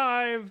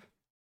 65.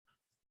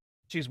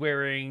 She's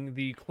wearing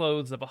the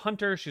clothes of a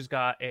hunter. She's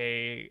got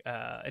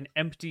an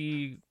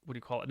empty, what do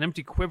you call it? An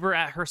empty quiver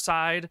at her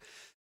side,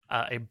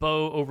 a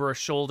bow over her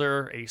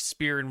shoulder, a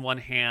spear in one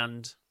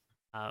hand,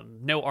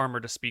 no armor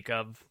to speak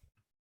of.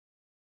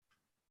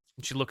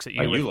 And she looks at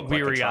you Oh, you with look like a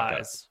weary tracker.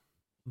 eyes.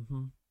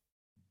 Mm-hmm.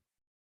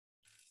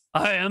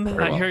 I am.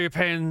 Very I well. hear you're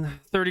paying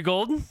 30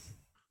 gold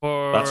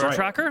for That's a right.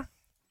 tracker.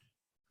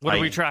 What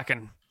are we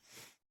tracking?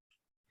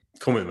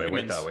 Come with me. Wait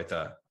Women's. there. Wait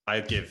there.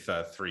 I give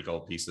 3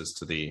 gold pieces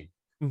to the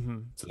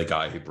Mm-hmm.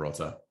 guy who brought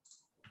her.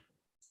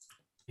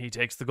 He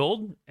takes the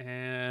gold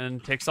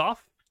and takes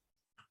off.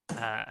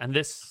 And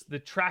the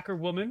tracker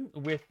woman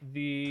with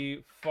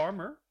the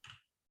farmer,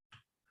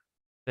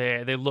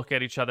 they look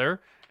at each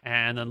other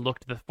and then look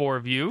to the 4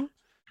 of you,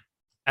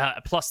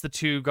 plus the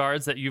 2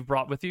 guards that you've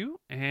brought with you,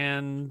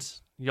 and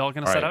y'all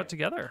gonna All set right. out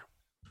together.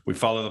 We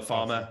follow the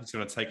farmer. He's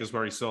going to take us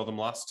where he saw them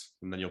last,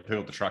 and then you'll pick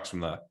up the tracks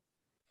from there.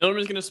 Ilrim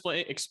is going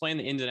to explain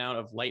the ins and out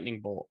of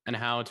lightning bolt and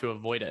how to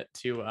avoid it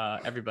to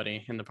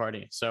everybody in the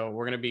party. So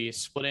we're going to be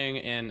splitting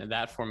in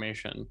that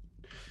formation.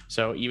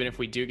 So even if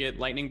we do get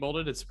lightning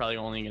bolted, it's probably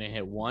only going to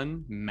hit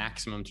 1,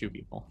 maximum 2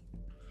 people.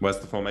 Where's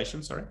the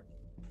formation? Sorry.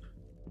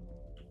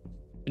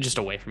 Just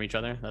away from each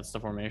other. That's the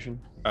formation.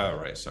 Oh,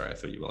 right. Sorry. I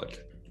thought you were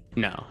like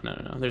No.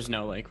 There's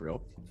no like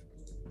real.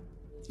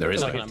 There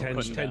is Like Like I'm a 10,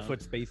 putting 10 down.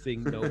 foot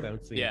spacing, no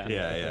bouncing. Yeah.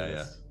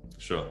 Yeah.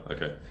 Sure.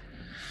 Okay.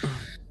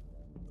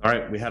 All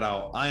right, we head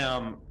out. I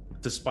am,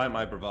 despite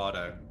my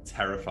bravado,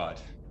 terrified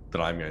that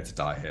I'm going to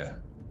die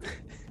here.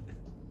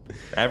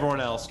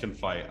 Everyone else can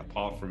fight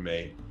apart from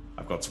me.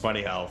 I've got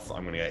 20 health.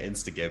 I'm going to get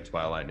insta-gibbed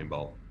by a lightning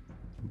bolt.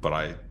 But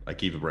I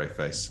keep a brave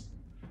face.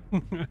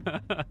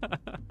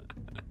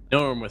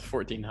 Norm with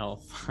 14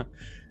 health.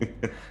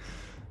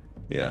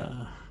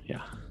 Yeah.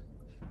 Yeah.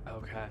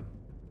 Okay.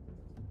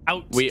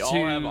 Out. We to...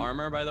 all have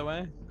armor, by the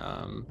way.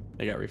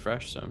 They got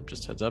refreshed, so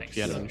just heads up if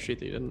you had it on your sheet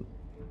that you didn't.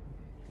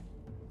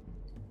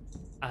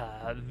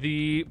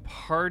 The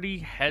party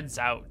heads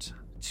out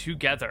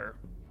together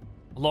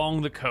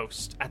along the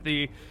coast at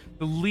the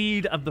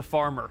lead of the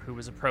farmer who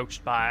was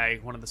approached by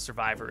one of the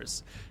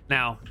survivors.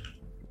 Now,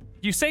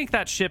 you sank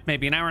that ship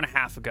maybe an hour and a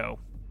half ago,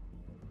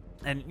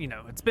 and you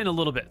know it's been a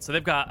little bit, so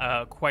they've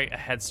got quite a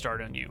head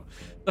start on you.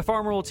 The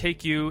farmer will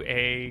take you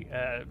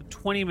a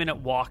 20-minute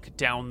walk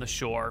down the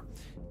shore,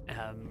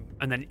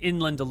 and then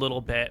inland a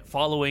little bit,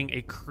 following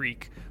a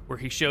creek where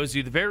he shows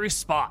you the very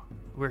spot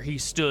where he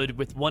stood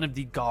with one of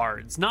the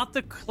guards. Not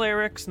the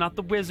clerics, not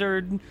the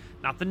wizard,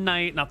 not the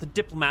knight, not the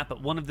diplomat,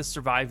 but one of the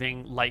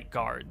surviving light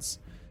guards.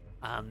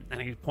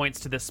 And he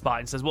points to this spot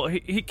and says, well,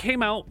 he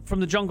came out from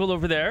the jungle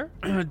over there,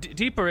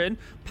 deeper in,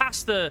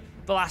 past the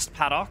last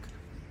paddock,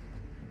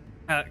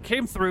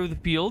 came through the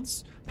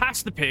fields,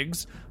 past the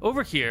pigs,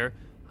 over here,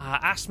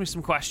 asked me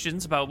some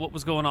questions about what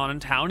was going on in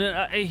town.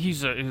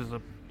 He's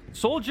a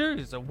soldier,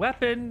 he's a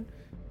weapon,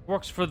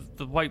 works for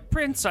the White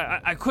Prince.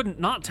 I couldn't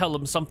not tell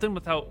him something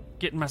without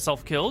getting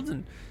myself killed,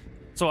 and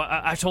so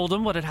I told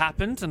him what had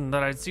happened and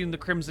that I'd seen the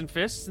Crimson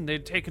Fists and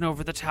they'd taken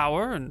over the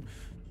tower, and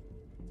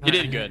You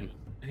did good. and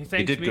he You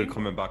thanked did me, good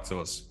coming back to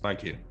us.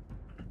 Thank you.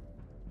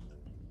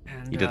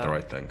 and, You did the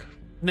right thing.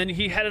 And then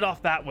he headed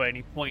off that way, and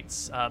he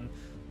points a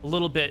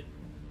little bit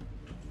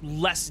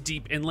less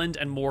deep inland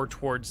and more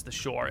towards the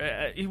shore.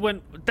 He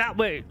went that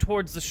way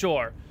towards the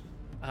shore,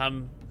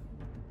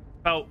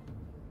 about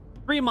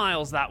 3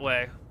 miles that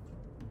way,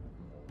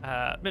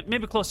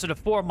 maybe closer to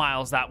 4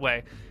 miles that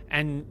way,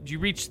 and you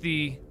reach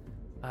the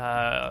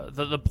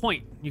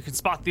point. You can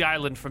spot the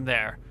island from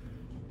there.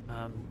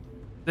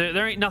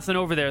 There ain't nothing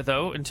over there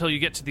though until you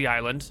get to the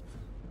island.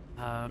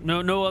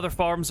 No other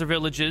farms or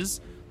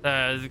villages.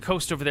 The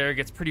coast over there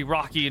gets pretty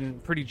rocky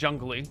and pretty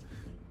jungly,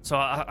 so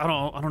I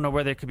don't know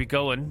where they could be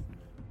going.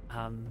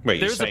 Wait,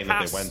 you're there's a saying that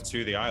pass- they went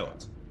to the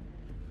island?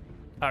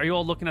 Are you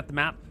all looking at the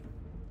map?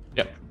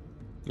 Yep.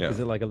 Yeah. Is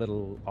it like a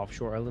little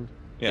offshore island?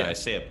 Yeah, I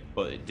see it,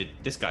 but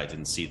this guy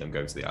didn't see them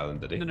go to the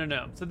island, did he?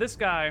 No. So this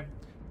guy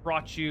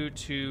brought you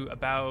to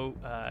about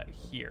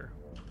here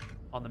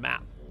on the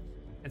map,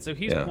 and so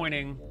he's Yeah.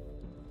 pointing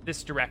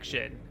this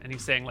direction, and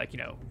he's saying, like,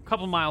 a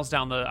couple miles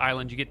down the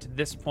island, you get to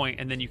this point,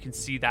 and then you can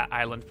see that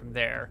island from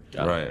there.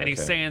 Right, And he's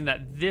okay. saying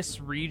that this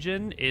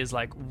region is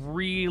like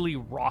really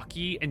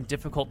rocky and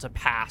difficult to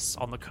pass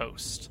on the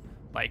coast.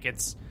 Like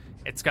it's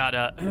got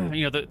a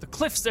the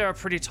cliffs there are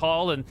pretty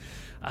tall, and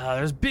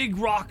there's big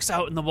rocks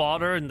out in the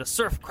water, and the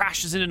surf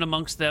crashes in and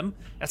amongst them.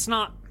 That's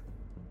not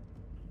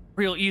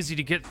real easy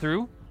to get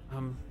through.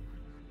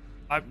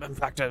 In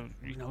fact,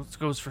 it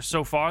goes for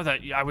so far that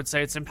I would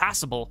say it's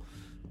impassable.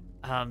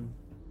 And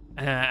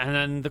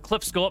then the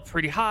cliffs go up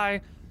pretty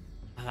high,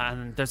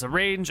 and there's a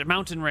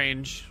mountain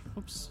range.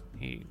 Oops,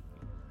 he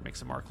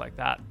makes a mark like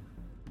that.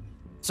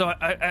 So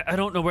I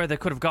don't know where they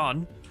could have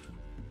gone.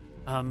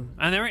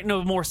 And there ain't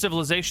no more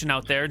civilization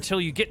out there until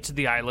you get to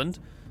the island.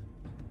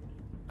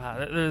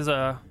 There's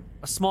a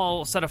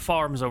small set of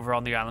farms over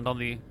on the island, on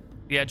the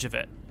edge of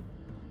it.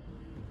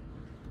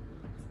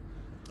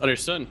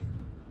 Understood.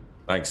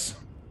 Thanks.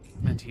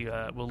 And he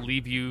will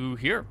leave you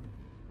here.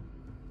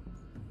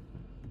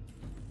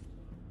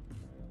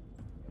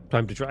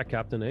 Time to track,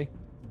 Captain, eh?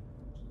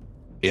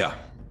 Yeah.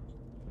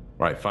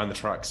 Right, find the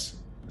tracks.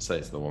 I say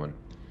it to the woman.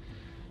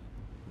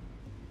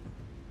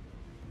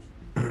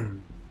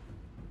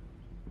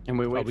 And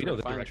we wait we for know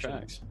the the final direction.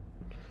 tracks.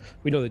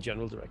 We know the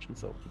general direction,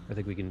 so I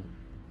think we can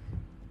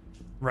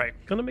Right.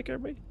 kind of make our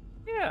way.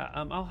 Yeah,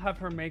 I'll have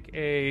her make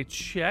a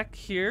check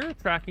here,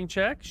 tracking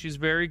check. She's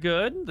very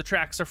good. The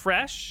tracks are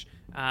fresh,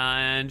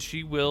 and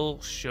she will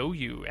show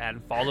you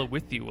and follow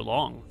with you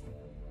along.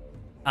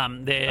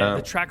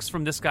 The tracks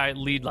from this guy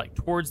lead like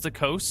towards the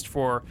coast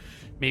for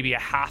maybe a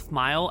half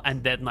mile,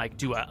 and then like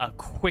do a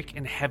quick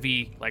and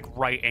heavy like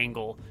right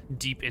angle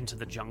deep into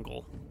the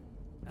jungle.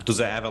 Does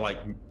it ever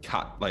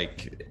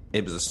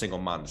it was a single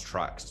man's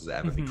tracks? Does it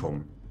ever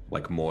become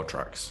like more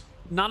tracks?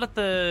 Not at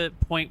the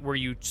point where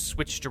you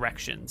switch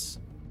directions.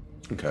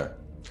 Okay.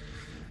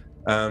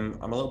 I'm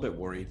a little bit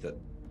worried that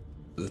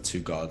the two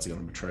guards are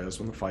going to betray us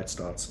when the fight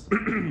starts.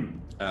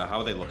 How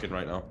are they looking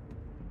right now?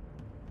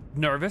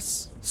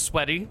 Nervous,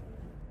 sweaty.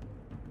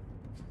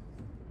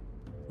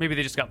 Maybe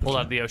they just got pulled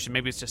out of the ocean.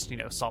 Maybe it's just,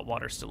 salt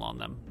water still on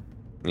them.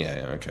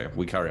 Yeah, okay.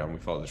 We carry on. We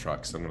follow the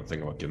tracks. I'm going to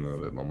think about giving them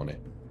a bit more money.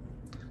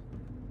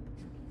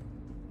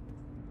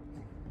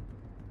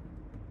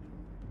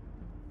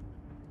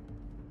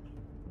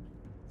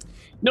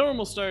 Norm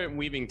will start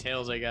weaving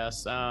tales, I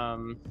guess.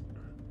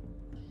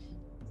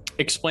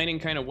 Explaining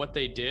kind of what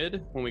they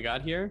did when we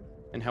got here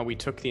and how we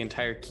took the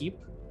entire keep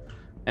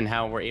and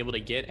how we're able to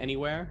get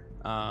anywhere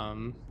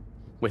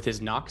with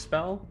his knock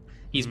spell.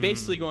 He's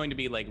basically going to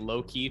be like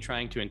low-key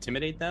trying to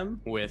intimidate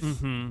them with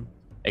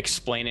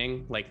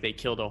explaining like they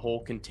killed a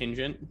whole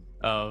contingent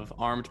of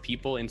armed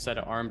people inside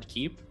an armed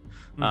keep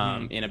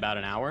in about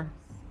an hour.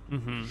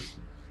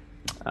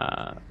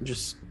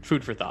 Just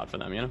food for thought for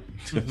them, you know?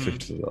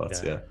 Food for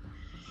thought, yeah.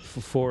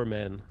 4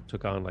 men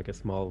took on like a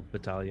small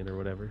battalion or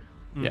whatever.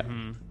 Yeah.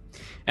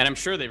 And I'm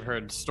sure they've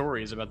heard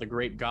stories about the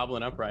Great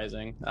Goblin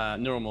Uprising.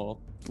 Norm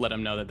will let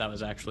them know that that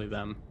was actually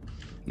them,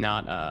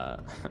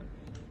 not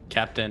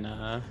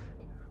Captain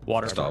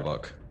Water.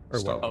 Starbuck.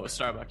 Oh,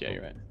 Starbuck. Yeah,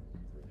 you're right.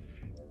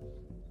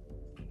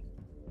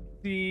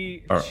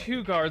 The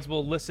 2 guards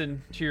will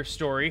listen to your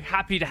story,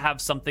 happy to have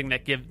something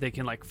that they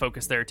can like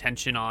focus their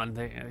attention on.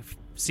 They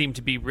seem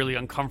to be really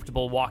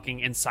uncomfortable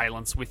walking in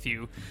silence with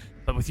you,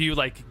 but with you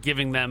like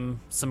giving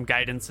them some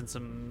guidance and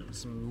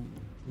some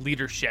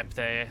leadership,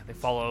 they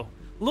follow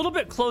a little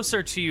bit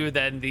closer to you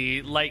than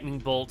the lightning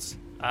bolt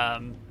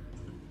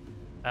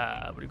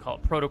what do you call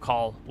it,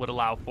 protocol would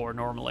allow for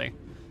normally,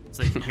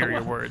 so they can hear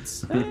your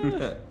words.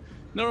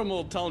 Norm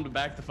will tell him to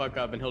back the fuck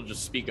up and he'll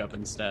just speak up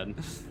instead.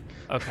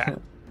 Okay.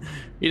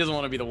 He doesn't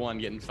want to be the one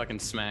getting fucking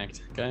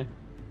smacked, okay?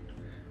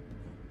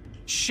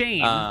 Shane,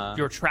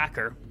 your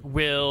tracker,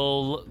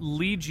 will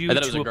lead you I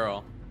thought to it was a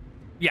girl.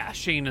 Yeah,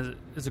 Shane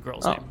is a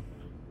girl's name.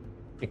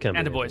 It can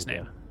And be a boy's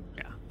anything,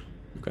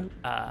 name.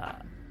 Okay.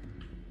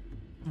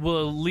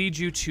 Will lead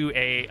you to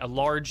a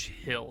large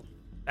hill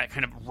that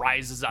kind of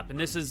rises up, and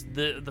this is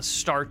the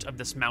start of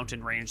this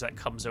mountain range that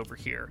comes over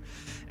here.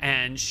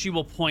 And she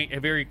will point a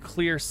very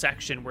clear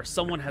section where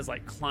someone has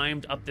like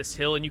climbed up this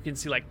hill, and you can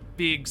see like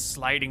big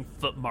sliding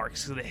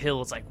footmarks, so the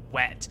hill is like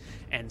wet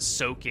and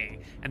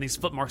soaking, and these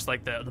footmarks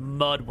like the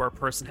mud where a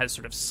person has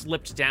sort of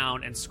slipped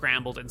down and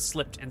scrambled and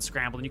slipped and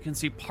scrambled. And you can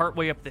see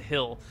partway up the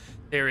hill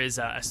there is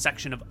a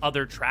section of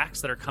other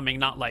tracks that are coming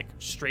not like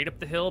straight up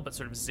the hill but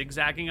sort of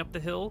zigzagging up the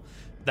hill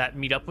that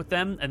meet up with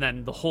them, and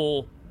then the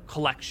whole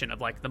collection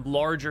of like the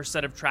larger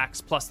set of tracks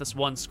plus this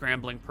one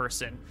scrambling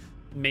person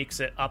makes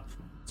it up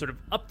sort of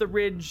up the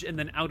ridge and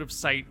then out of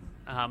sight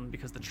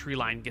because the tree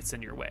line gets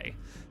in your way.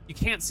 You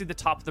can't see the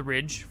top of the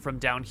ridge from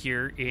down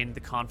here in the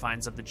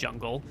confines of the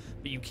jungle,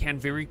 but you can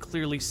very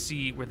clearly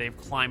see where they've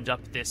climbed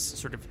up this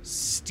sort of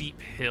steep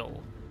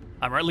hill,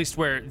 or at least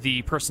where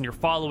the person you're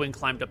following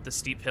climbed up the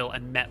steep hill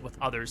and met with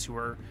others who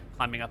were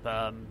climbing up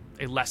a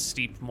less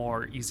steep,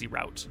 more easy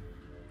route.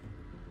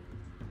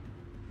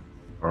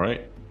 All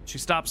right. She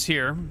stops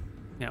here,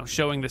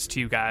 showing this to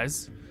you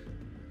guys,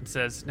 and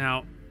says,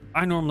 "Now,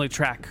 I normally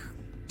track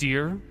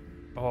deer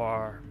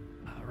or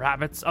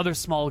rabbits, other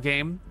small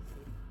game.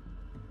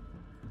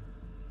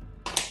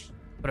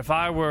 But if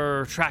I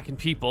were tracking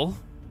people,"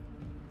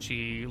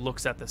 she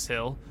looks at this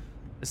hill,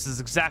 "this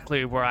is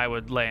exactly where I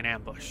would lay an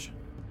ambush."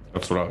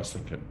 That's what I was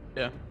thinking.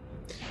 Yeah.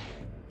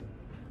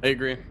 I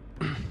agree.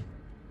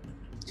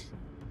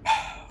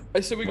 I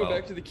said we go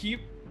back to the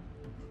keep.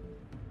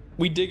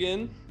 We dig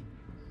in.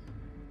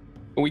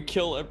 And we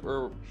kill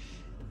or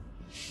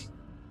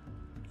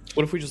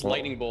what if we just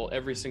lightning bolt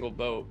every single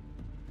boat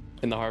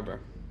in the harbor?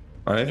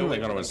 I think No way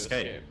they're going for to them to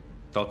escape. escape.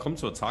 They'll come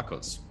to attack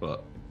us,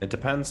 but it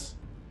depends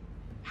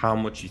how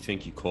much you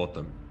think you caught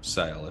them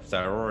sail. If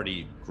they're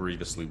already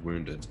grievously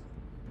wounded,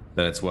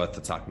 then it's worth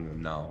attacking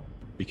them now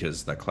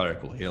because their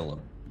cleric will heal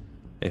them.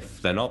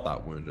 If they're not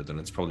that wounded, then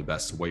it's probably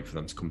best to wait for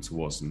them to come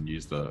to us and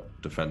use the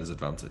defender's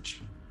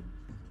advantage.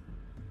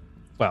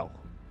 Well,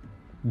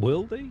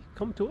 will they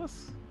come to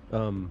us?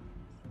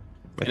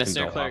 I Can a think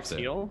they'll have cleric's to.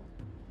 heal?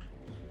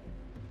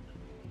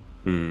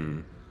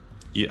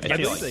 Yeah, I feel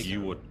believe like they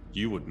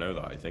you would know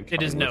that. I think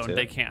It is having lived known here.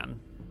 they can.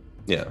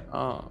 Yeah.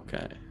 Oh,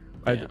 okay.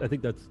 I Yeah.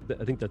 think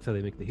that's how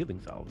they make the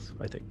healing salves.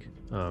 I think.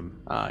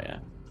 Yeah.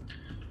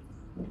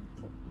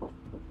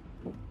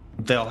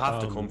 They'll have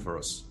to come for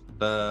us.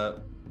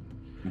 The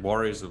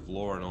warriors of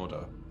law and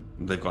order.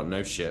 They've got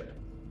no ship.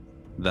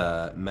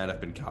 Their men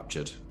have been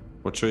captured.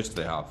 What choice do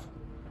they have?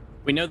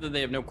 We know that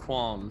they have no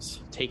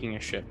qualms taking a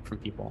ship from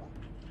people.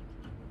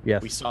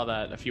 Yes. We saw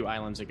that a few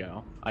islands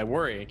ago. I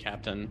worry,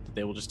 Captain, that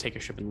they will just take a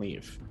ship and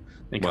leave,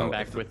 and come Well,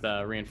 back if- with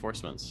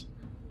reinforcements.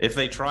 If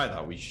they try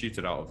that, we shoot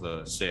it out of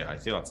the sea. I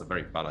feel that's a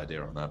very bad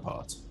idea on their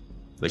part. Do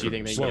you could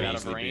think they so get out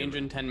of easily be range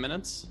in 10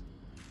 minutes?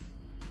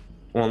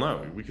 Well,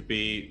 no. We could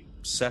be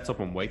set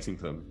up and waiting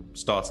for them,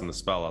 starting the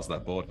spell as they're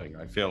boarding.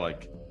 I feel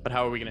like But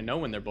how are we going to know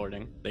when they're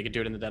boarding? They could do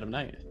it in the dead of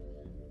night.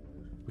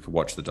 we could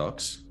watch the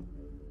docks.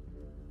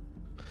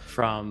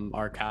 From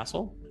our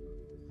castle?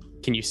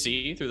 Can you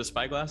see through the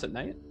spyglass at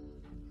night?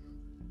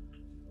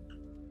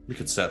 We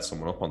could set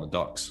someone up on the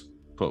docks,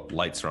 put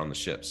lights around the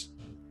ships.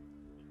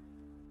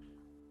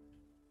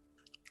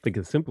 I think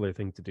a simpler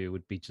thing to do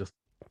would be just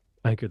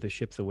anchor the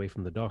ships away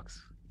from the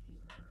docks.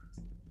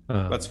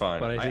 That's fine.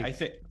 But I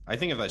think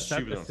if they're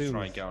stupid enough to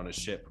try assumes- and get on a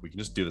ship, we can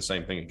just do the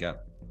same thing again.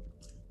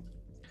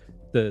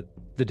 The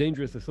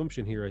dangerous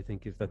assumption here, I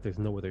think, is that there's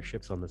no other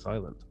ships on this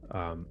island.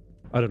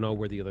 I don't know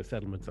where the other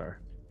settlements are.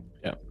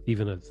 Yeah.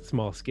 Even a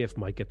small skiff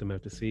might get them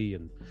out to sea,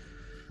 and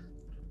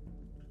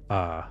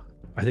I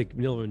think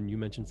Nilvan, you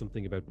mentioned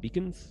something about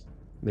beacons.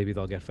 Maybe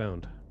they'll get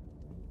found.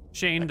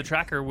 Shane, the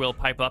tracker, will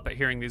pipe up at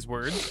hearing these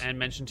words and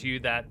mention to you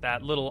that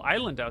that little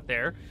island out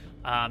there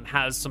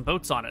has some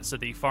boats on it, so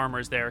the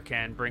farmers there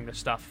can bring the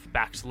stuff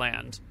back to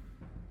land,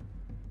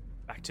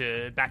 back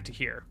to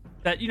here.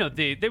 That, you know,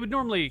 they would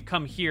normally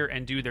come here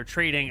and do their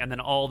trading, and then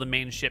all the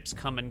main ships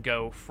come and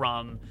go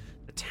from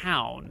the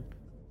town.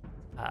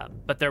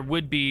 But there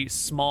would be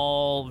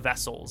small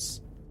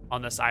vessels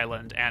on this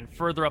island, and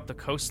further up the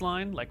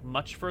coastline, like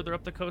much further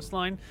up the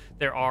coastline,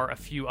 there are a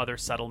few other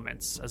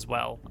settlements as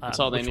well, That's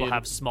all they which will need.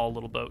 have small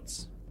little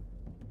boats.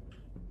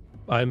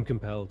 I'm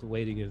compelled.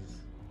 Waiting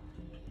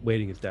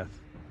is death.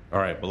 All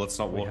right, but let's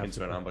not walk have into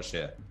to an go. ambush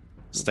here.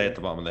 Stay at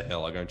the bottom of the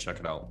hill. I'll go and check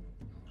it out.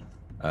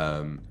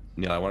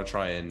 Neil, I want to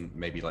try and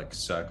maybe like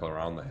circle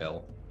around the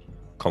hill,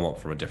 come up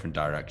from a different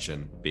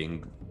direction,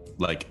 being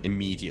like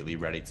immediately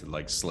ready to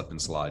like slip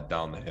and slide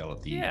down the hill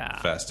at the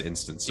first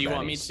instance. Do you of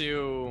want any me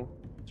to?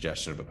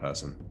 suggestion of a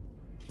person?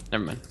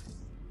 Never mind.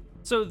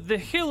 So the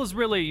hill is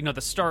really, you know, the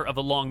start of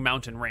a long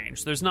mountain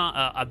range. There's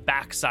not a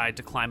backside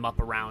to climb up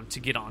around to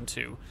get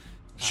onto.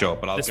 Sure,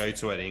 but I'll go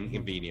to an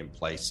inconvenient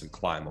place and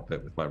climb up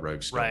it with my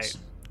rogue skills.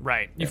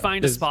 Right. You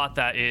find a spot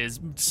that is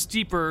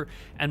steeper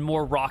and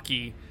more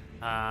rocky,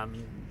 a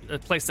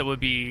place that would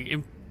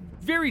be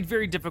very,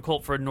 very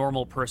difficult for a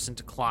normal person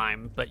to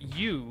climb. But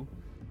you,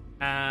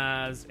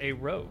 as a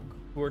rogue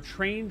who are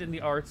trained in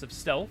the arts of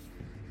stealth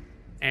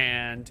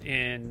and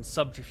in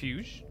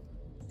subterfuge,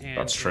 and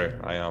That's true.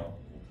 I am.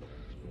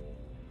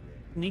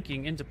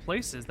 sneaking into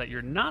places that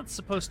you're not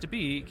supposed to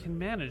be, can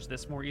manage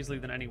this more easily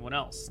than anyone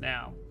else.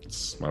 Now,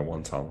 It's my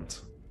one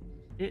talent.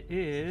 it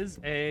is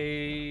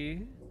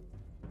a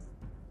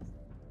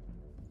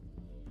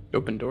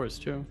Open doors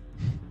too.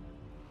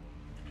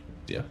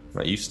 Yeah,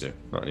 I used to,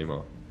 not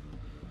anymore.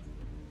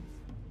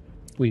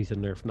 We need to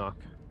nerf knock.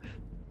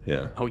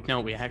 Yeah. Oh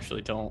no, we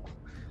actually don't.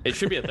 It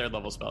should be a third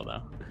level spell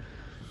though.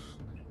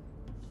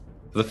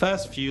 For the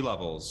first few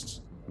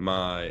levels,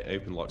 my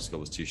open lock skill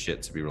was too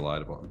shit to be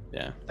relied upon.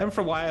 Yeah. And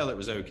for a while it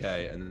was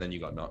okay, and then you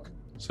got knock.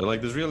 So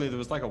like there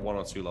was like a 1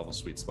 or 2 level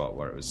sweet spot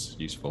where it was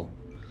useful.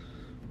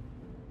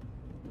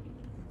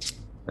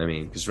 I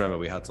mean, because remember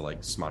we had to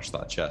like smash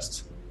that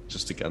chest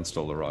just against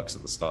all the rocks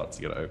at the start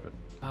to get it open.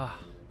 ah.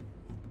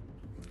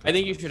 I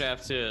think you should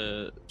have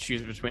to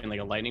choose between like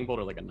a lightning bolt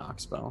or like a knock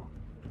spell.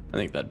 I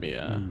think that'd be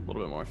a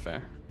little bit more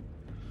fair.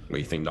 What,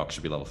 you think knock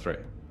should be level 3?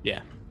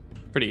 Yeah,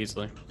 pretty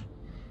easily.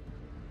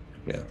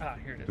 Yeah.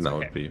 Here it is. And that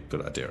Okay. would be a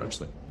good idea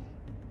actually.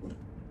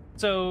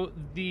 So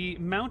the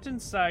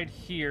mountainside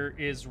here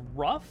is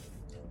rough,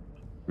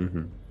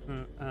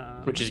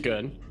 Mm-hmm. Which is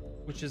good.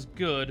 which is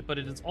good, but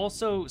it is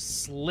also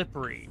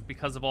slippery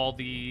because of all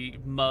the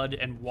mud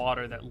and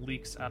water that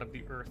leaks out of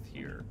the earth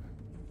here.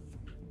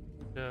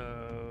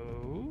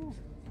 So,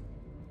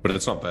 But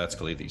it's not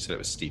vertical either, you said it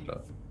was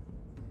steeper.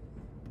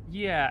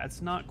 yeah,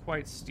 it's not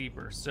quite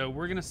steeper. So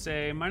we're going to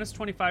say minus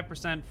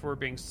 25% for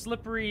being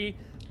slippery,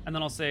 and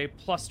then I'll say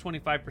plus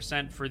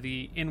 25% for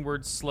the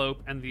inward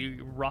slope and the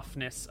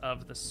roughness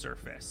of the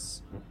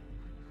surface.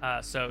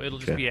 So it'll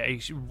just be a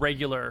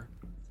regular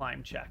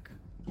climb check.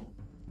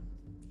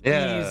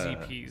 Yeah. Easy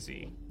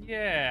peasy.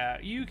 Yeah,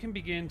 you can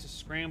begin to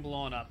scramble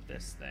on up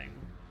this thing.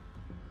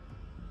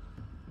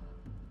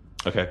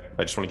 Okay,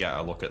 I just want to get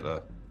a look at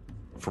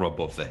from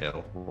above the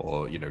hill,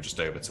 or just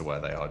over to where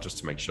they are, just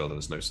to make sure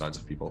there's no signs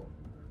of people.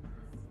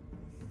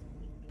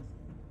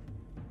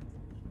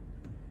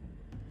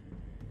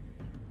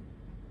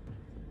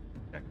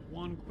 Check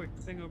one quick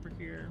thing over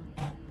here.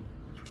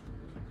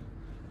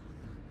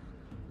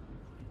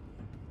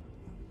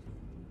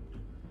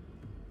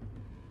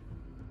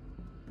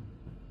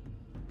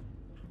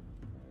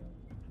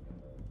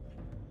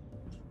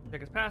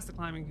 Check is passed. The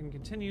climbing can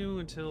continue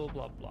until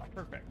blah blah.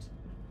 Perfect.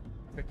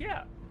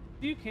 Yeah,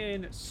 you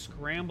can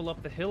scramble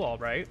up the hill, all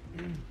right.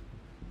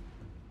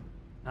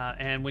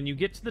 And when you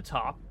get to the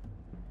top,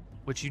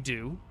 which you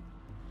do,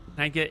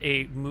 can I get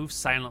a move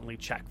silently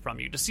check from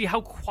you to see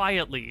how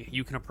quietly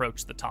you can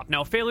approach the top?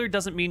 Now, failure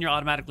doesn't mean you're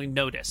automatically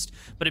noticed,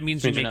 but it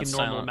means you Means you're make a not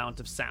normal silent. amount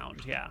of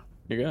sound. Yeah.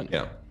 You're good.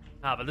 Yeah.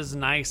 But this is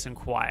nice and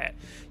quiet.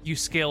 You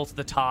scale to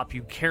the top.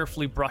 You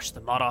carefully brush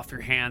the mud off your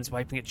hands,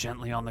 wiping it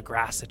gently on the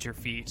grass at your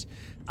feet,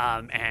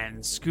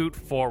 and scoot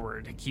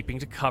forward, keeping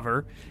to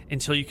cover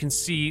until you can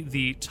see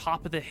the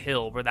top of the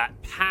hill, where that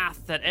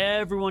path that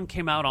everyone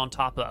came out on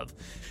top of.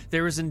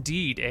 There is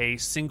indeed a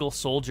single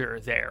soldier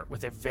there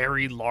with a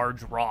very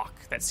large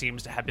rock that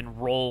seems to have been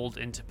rolled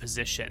into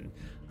position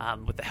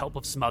with the help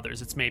of some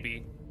others. It's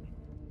maybe,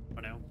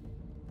 I don't know,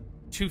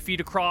 2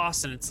 feet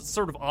across, and it's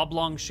sort of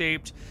oblong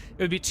shaped.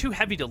 It would be too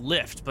heavy to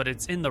lift, but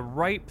it's in the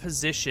right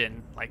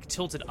position, like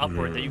tilted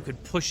upward, that you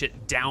could push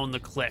it down the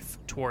cliff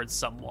towards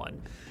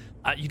someone.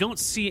 You don't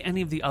see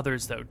any of the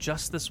others, though,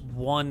 just this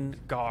one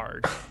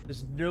guard.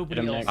 There's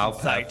nobody else How in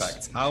sight.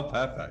 perfect. How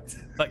perfect.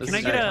 But This can I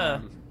is get our a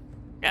time.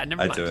 Yeah,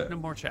 never I mind. do it. No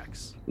more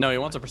checks. No, he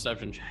wants a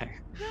perception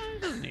check. He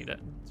doesn't need it.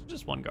 It's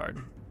just one guard.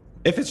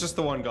 If it's just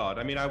the one guard,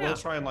 I mean, I Yeah. will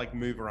try and like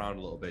move around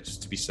a little bit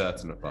just to be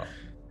certain of that.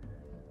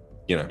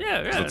 You know,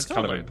 Yeah, 'cause yeah, it's kind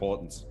of totally.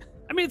 important.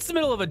 I mean, it's the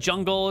middle of a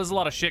jungle. There's a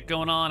lot of shit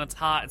going on. It's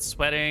hot. It's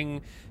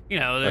sweating. You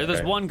know, there's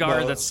Okay. one guard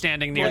Well, that's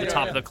standing near the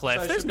top of the cliff.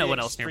 So it There's should no be one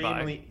else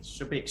nearby. It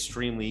should be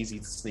extremely easy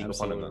to sneak up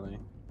on him. Absolutely.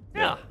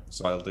 Then. Yeah.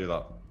 So I'll do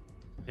that.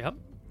 Yep.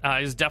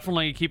 He's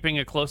definitely keeping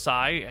a close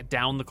eye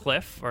down the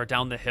cliff or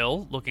down the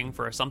hill, looking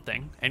for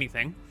something,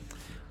 anything.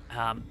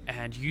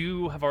 And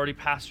you have already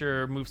passed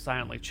your move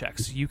silently check,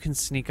 so you can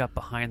sneak up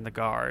behind the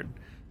guard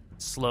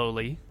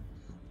slowly,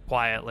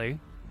 quietly,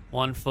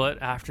 1 foot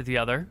after the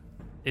other,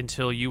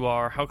 until you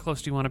are. How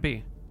close do you want to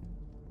be?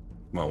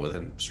 Well,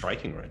 within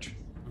striking range.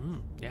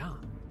 Yeah.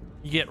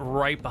 You get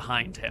right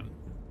behind him.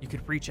 You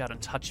could reach out and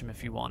touch him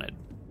if you wanted.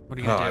 What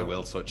are you Oh, gonna I do?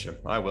 will touch him.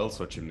 I will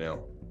touch him,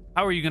 Neil.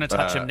 How are you gonna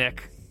touch him,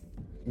 Nick?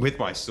 With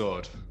my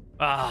sword.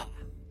 Ah.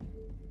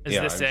 Is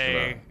Yeah, this I'm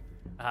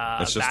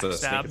a It's just a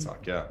backstab? sneak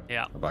attack, yeah.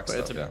 Yeah. A But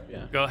it's backstab, a, yeah.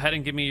 yeah. Go ahead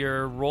and give me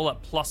your roll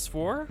at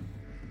 +4.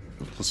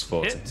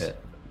 +4 Hit. to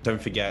hit.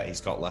 Don't forget,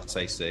 he's got less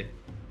AC.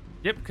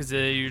 Yep, because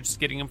you're just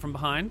getting him from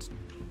behind.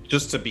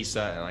 Just to be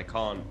certain, I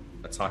can't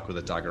attack with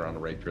a dagger and a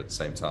rapier at the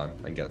same time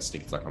and get a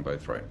sneak attack on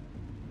both, right?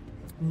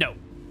 No.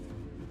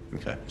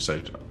 Okay,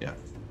 so, yeah.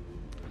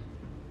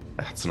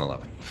 That's an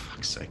 11. For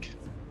fuck's sake.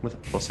 With a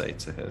 +8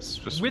 to his.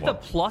 Just With one. a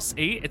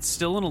 +8, it's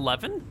still an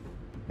 11?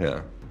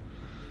 Yeah.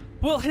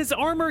 Well, his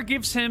armor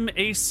gives him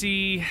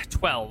AC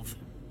 12.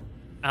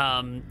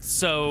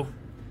 So,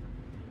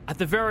 at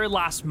the very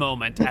last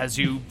moment, as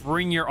you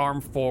bring your arm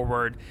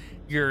forward,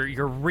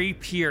 your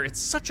rapier, it's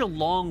such a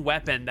long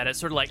weapon that it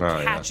sort of like Oh,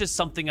 yeah. catches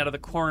something out of the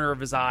corner of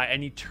his eye,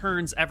 and he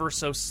turns ever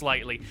so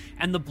slightly.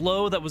 And the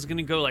blow that was going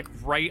to go like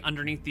right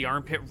underneath the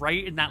armpit,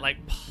 right in that like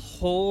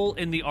hole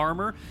in the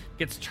armor,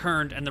 gets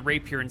turned, and the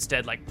rapier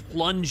instead like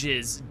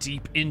plunges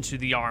deep into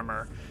the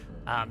armor.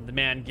 The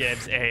man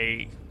gives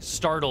a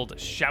startled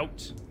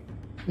shout.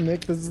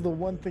 Nick, this is the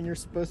one thing you're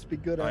supposed to be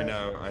good at. I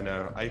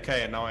know.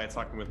 Okay, and now I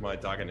attack him with my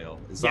dagger, Neil.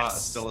 Is that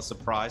Yes. still a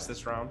surprise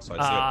this round? So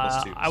I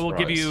see a +2 I will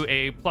give surprise. you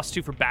a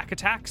 +2 for back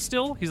attack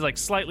still. He's like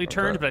slightly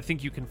turned, Okay. but I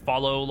think you can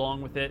follow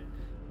along with it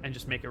and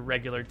just make a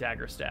regular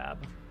dagger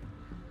stab.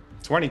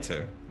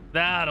 22.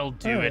 That'll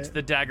do Alright. it.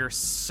 The dagger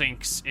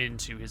sinks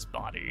into his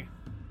body.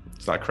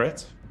 Is that a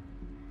crit?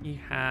 He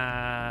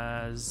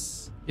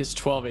has... He's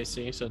 12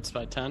 AC, so it's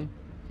by 10.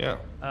 Yeah.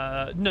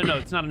 No,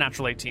 it's not a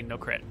natural 18, no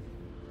crit.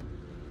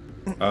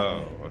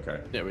 Oh, okay.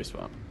 Yeah, we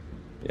swap.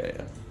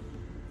 Yeah.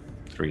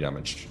 3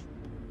 damage.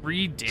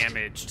 3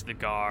 damage to the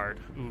guard.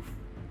 Oof.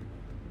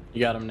 You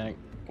got him, Nick.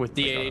 With I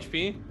got D8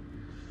 HP,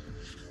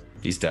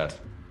 He's dead.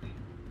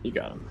 you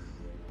got him.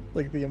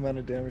 Like the amount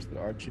of damage that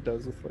Archie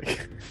does with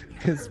like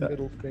his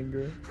middle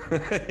finger.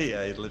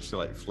 Yeah, he'd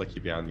literally like flick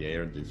you behind the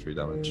ear and do 3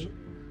 damage.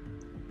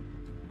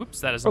 Oops,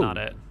 that is Oh. not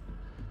it.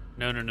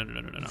 No.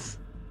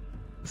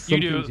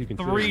 Some You things do can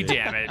 3 do.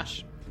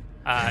 damage.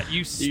 You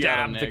him,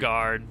 stab the Nick.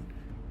 guard,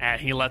 and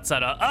he lets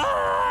out a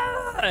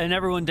ah! And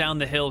everyone down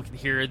the hill can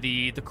hear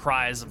the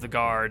cries of the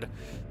guard.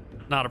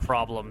 Not a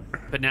problem.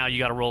 But now you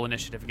got to roll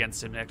initiative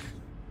against him, Nick.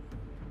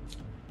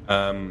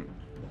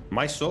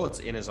 My sword's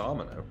in his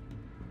armor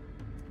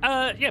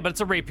now. Yeah, but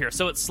it's a rapier,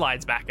 so it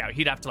slides back out.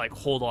 He'd have to like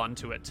hold on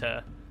to it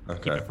to keep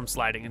Okay. it from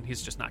sliding, and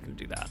he's just not going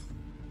to do that.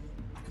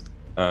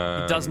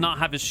 He He does not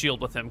have his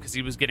shield with him because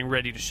he was getting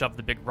ready to shove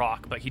the big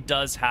rock, but he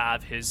does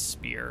have his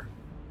spear.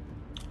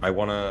 I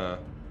don't have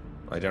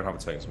a turn,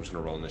 so I'm just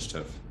gonna roll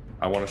initiative.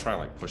 I want to try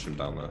and like push him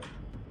down the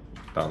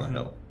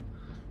hill.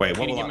 Wait,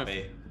 what Can you will give that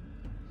him be?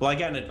 Will I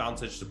get an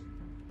advantage to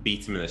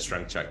beat him in a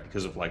strength check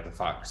because of like the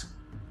fact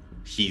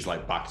he's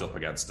like backed up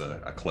against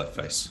a cliff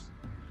face?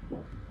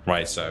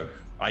 Right, so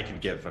I can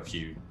give a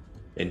few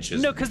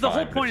inches. No, because the whole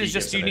fine, but point if is he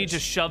just gives you an need inch- to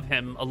shove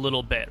him a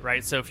little bit,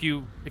 right? So if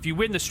you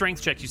win the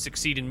strength check, you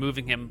succeed in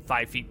moving him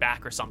 5 feet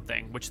back or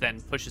something, which then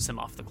pushes him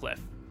off the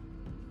cliff.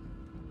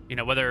 You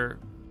know,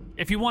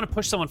 if you want to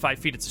push someone 5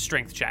 feet, it's a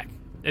strength check.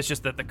 It's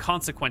just that the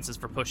consequences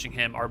for pushing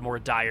him are more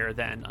dire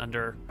than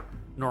under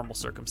normal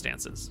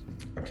circumstances.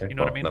 Okay, You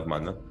know what I mean? Never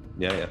mind then.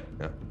 Yeah.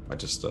 I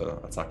just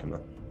attack him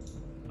then.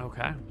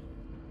 Okay.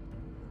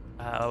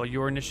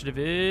 Your initiative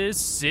is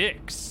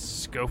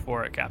 6. Go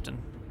for it, Captain.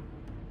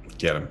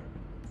 Get him.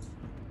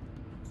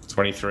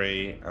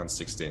 23 and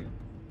 16.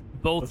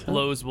 Both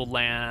blows will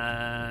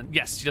land.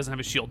 Yes, he doesn't have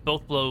a shield.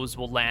 Both blows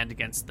will land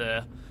against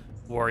the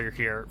warrior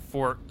here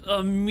for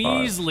a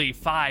measly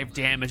 5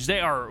 damage. They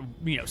are,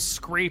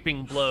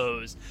 scraping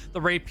blows.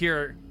 The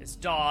rapier is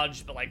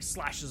dodged, but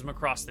slashes him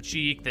across the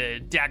cheek. The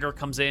dagger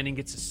comes in and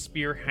gets his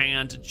spear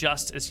hand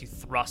just as he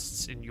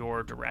thrusts in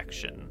your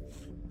direction.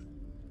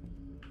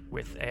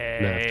 With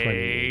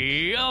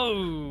a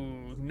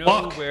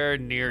nowhere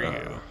near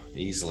you.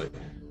 Easily.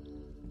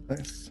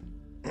 Nice.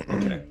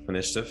 Okay,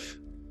 initiative.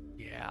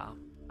 Yeah.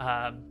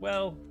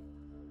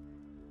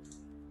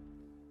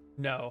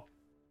 No.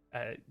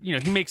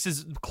 He makes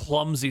his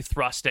clumsy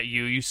thrust at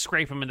you. You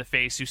scrape him in the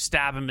face. You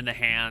stab him in the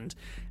hand,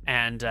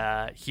 and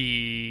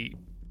he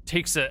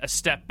takes a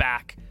step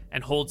back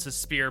and holds his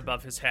spear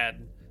above his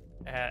head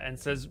and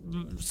says,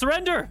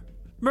 "Surrender!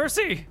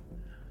 Mercy!"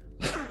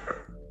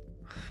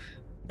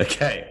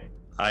 Okay.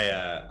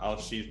 I'll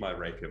sheathe my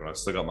rapier, but I've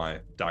still got my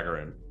dagger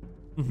in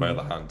my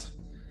other hand.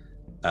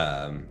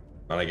 And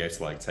I go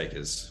to like take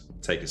his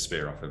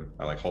spear off him.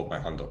 I like hold my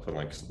hand up and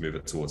like move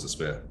it towards the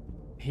spear.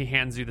 He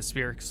hands you the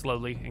spear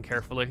slowly and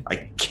carefully.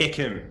 I kick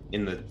him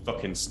in the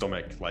fucking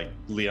stomach like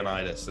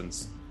Leonidas and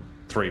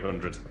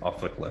 300 off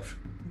the cliff.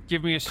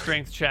 Give me a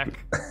strength check.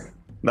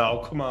 No,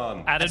 come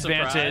on. At A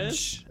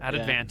advantage. surprise? At Yeah.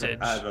 advantage.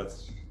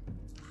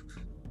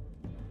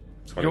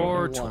 21.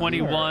 Your 21.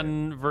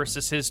 21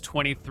 versus his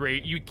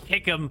 23. You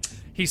kick him.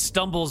 He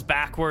stumbles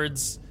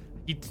backwards.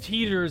 He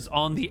teeters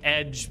on the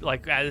edge,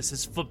 like as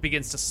his foot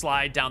begins to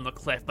slide down the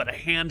cliff. But a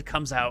hand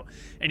comes out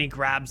and he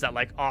grabs that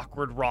like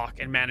awkward rock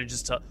and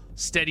manages to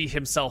steady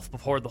himself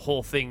before the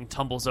whole thing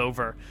tumbles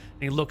over.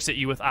 And he looks at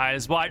you with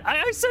eyes wide.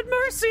 I said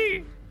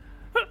mercy.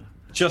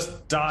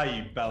 Just die,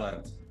 you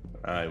bellend.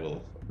 I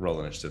will roll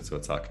initiative to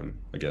attack him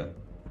again.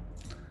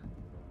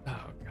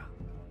 Oh god.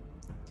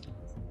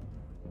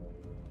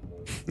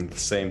 At the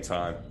same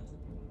time.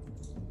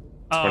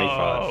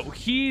 Oh, 25.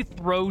 he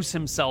throws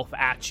himself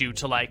at you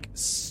to like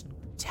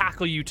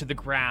tackle you to the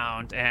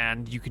ground,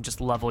 and you can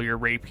just level your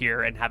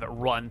rapier and have it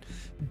run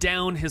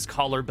down his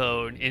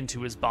collarbone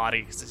into his body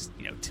because it's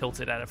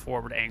tilted at a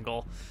forward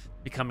angle,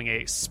 becoming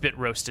a spit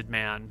roasted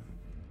man.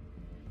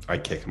 I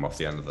kick him off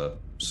the end of the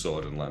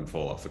sword and let him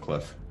fall off the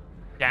cliff.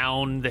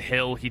 Down the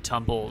hill he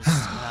tumbles.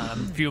 A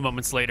few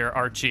moments later,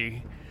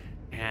 Archie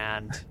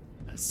and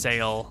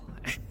Sail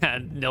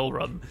and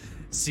Nilram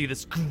see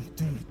this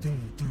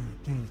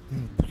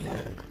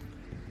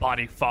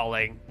body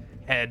falling,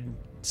 head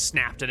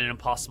snapped at an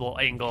impossible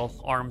angle,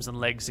 arms and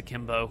legs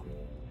akimbo.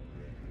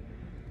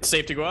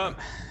 Safe to go up,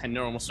 and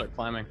Neuron will start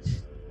climbing.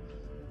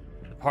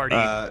 The party.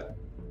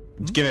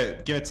 Give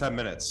it 10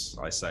 minutes,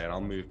 I say, and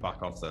I'll move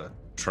back off the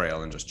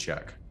trail and just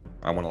check.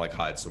 I want to like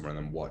hide somewhere and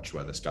then watch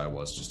where this guy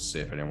was just to see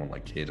if anyone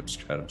like heard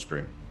him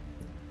scream.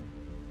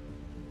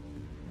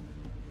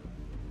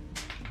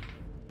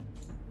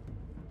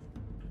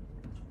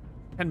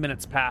 Ten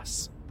minutes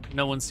pass.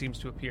 No one seems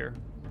to appear.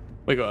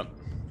 We go up.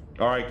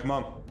 All right, come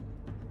on.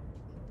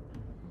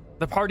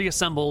 The party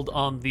assembled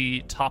on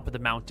the top of the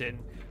mountain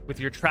with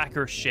your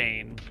tracker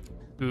Shane,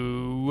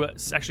 who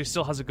actually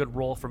still has a good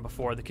roll from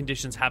before. The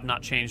conditions have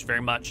not changed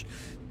very much.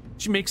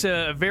 She makes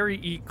a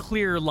very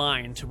clear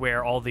line to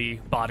where all the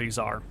bodies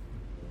are.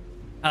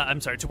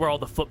 To where all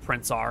the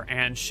footprints are,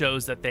 and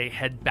shows that they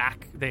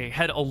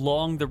head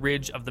along the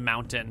ridge of the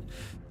mountain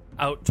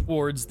out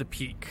towards the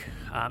peak,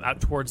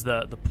 out towards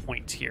the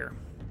point here.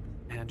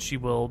 And she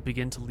will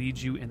begin to lead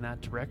you in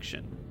that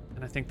direction.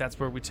 And I think that's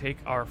where we take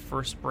our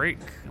first break,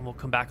 and we'll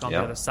come back on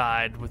the other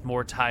side with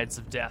more Tides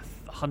of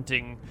Death,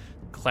 hunting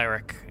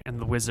cleric and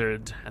the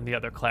wizard and the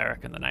other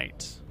cleric and the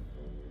knight. See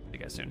you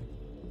guys soon.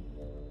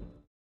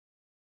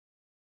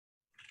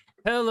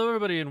 Hello,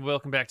 everybody, and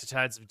welcome back to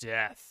Tides of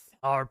Death.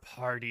 Our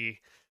party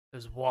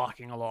is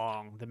walking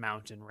along the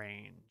mountain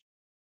range.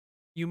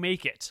 You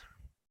make it,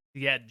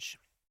 the edge,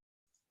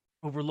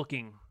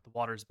 overlooking the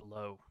waters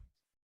below.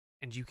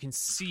 And you can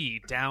see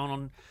down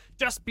on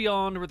just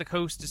beyond where the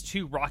coast is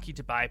too rocky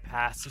to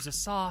bypass, there's a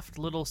soft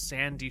little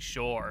sandy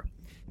shore.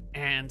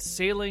 And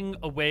sailing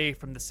away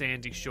from the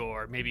sandy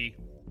shore, maybe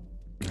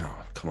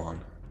Oh, come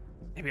on.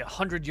 maybe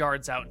 100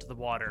 yards out into the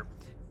water,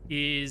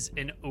 is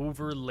an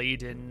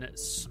overladen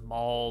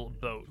small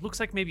boat. Looks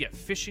like maybe a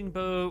fishing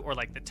boat or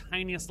like the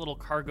tiniest little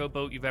cargo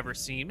boat you've ever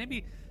seen.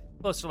 Maybe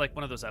close to like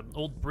one of those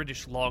old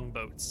British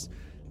longboats.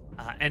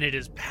 And it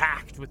is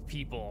packed with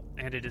people,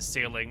 and it is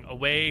sailing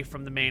away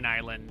from the main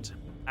island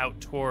out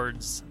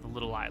towards the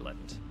little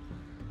island.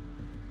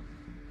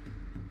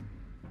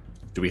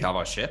 Do we have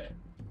our ship?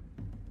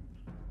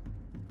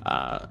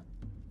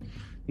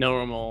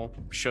 Neuron will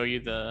show you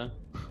the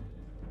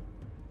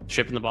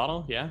ship in the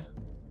bottle, yeah?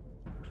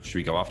 Should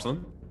we go after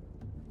them?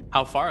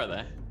 How far are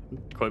they,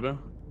 Koibu?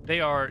 They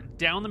are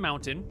down the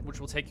mountain, which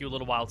will take you a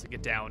little while to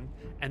get down,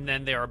 and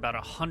then they are about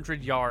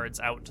 100 yards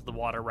out into the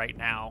water right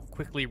now,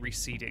 quickly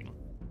receding.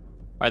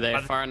 Are they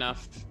far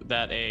enough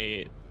that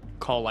a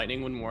call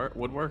lightning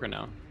would work or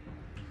no?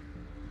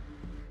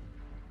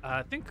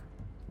 I think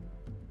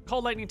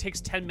Call Lightning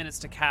takes 10 minutes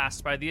to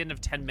cast. By the end of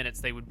 10 minutes,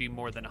 they would be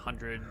more than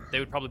 100. They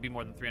would probably be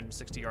more than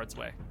 360 yards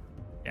away.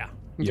 Yeah.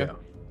 Yeah.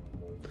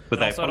 But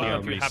they Also, I don't know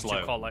if probably you have slow.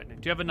 to Call Lightning.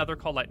 Do you have another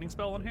Call Lightning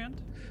spell on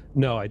hand?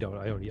 No, I don't.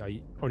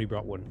 I only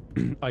brought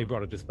one. I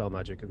brought a Dispel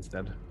Magic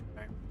instead.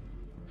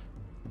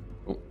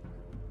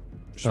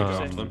 Should we go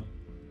Um, after them?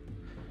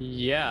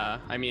 Yeah,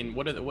 I mean,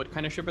 what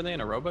kind of ship are they in?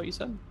 A rowboat, you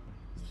said?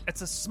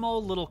 It's a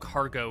small little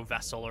cargo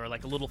vessel, or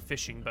like a little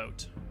fishing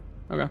boat.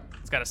 Okay.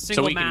 It's got a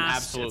single we can mast.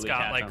 absolutely it's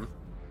got catch like, them.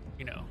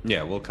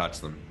 Yeah, we'll catch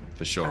them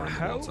for sure in the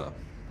How- water.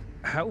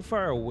 How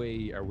far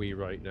away are we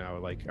right now?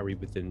 Like, are we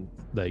within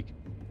like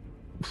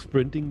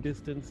sprinting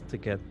distance to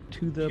get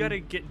to them? You gotta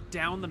get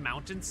down the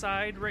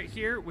mountainside right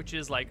here, which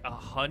is like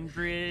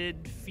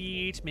 100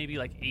 feet, maybe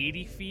like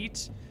 80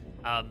 feet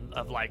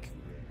of like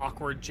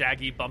awkward,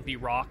 jaggy, bumpy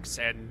rocks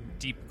and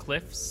deep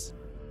cliffs.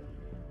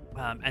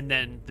 And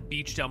then the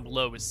beach down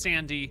below is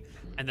sandy,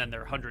 and then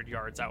they're 100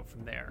 yards out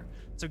from there.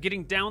 So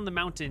getting down the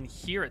mountain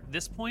here at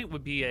this point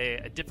would be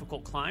a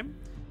difficult climb,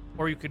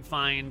 or you could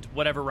find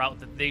whatever route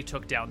that they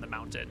took down the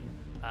mountain,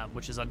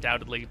 which is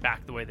undoubtedly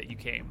back the way that you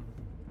came.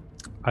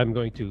 I'm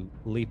going to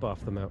leap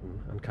off the mountain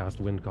and cast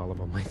Wind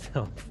Column on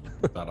myself.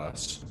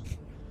 Badass.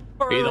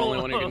 Are you the only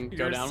one who can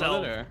go Yourself.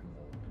 down with it, or?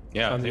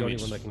 Yeah, I I'm the think we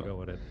only one just- that can go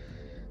with it.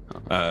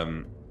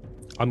 Um,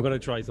 I'm going to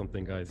try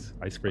something, guys.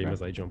 I scream Okay.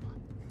 as I jump.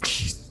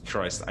 Jesus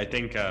Christ, I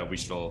think we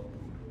should all.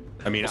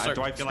 I mean, We'll start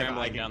do I feel like I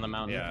scrambling can, down the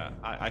mountain. Yeah,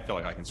 I feel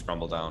like I can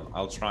scramble down.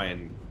 I'll try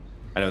and.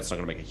 I know it's not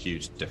going to make a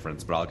huge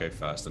difference, but I'll go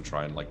first and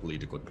try and like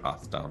lead a good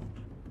path down.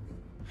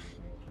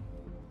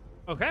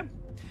 Okay.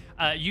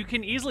 You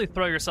can easily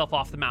throw yourself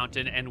off the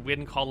mountain and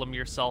wind column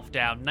yourself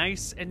down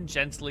nice and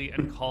gently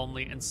and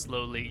calmly and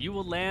slowly. You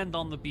will land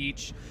on the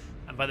beach,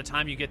 and by the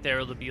time you get there,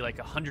 it'll be like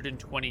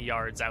 120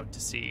 yards out to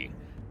sea.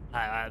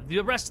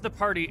 The rest of the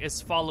party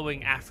is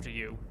following after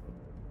you.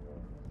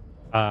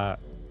 So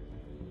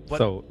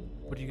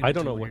What are you gonna I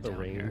don't do know when what the you're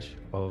down here? range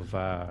of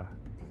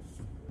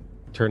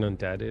Turn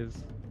Undead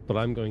is, but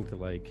I'm going to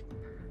like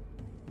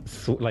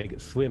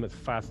swim as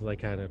fast as I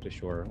can out to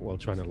shore while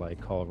trying to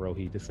like call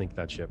Rohi to sink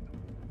that ship.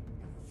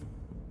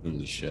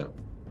 Holy shit,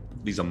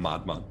 these are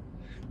madmen.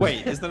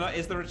 Wait, is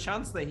there a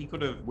chance that he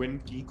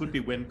could be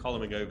wind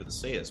columning over the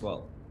sea as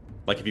well?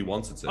 Like if he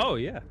wanted to. Oh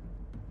yeah,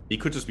 He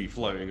could just be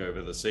floating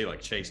over the sea,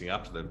 like chasing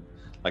after them,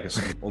 like a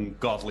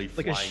ungodly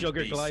like flying a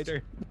sugar beast.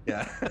 glider.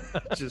 Yeah,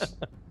 just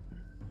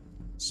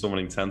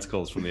summoning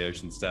tentacles from the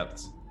ocean's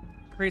depths.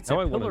 Creates Now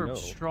I a wanna pillar know. of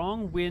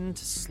strong wind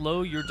to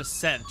slow your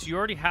descent. You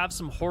already have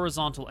some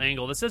horizontal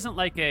angle. This isn't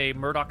like a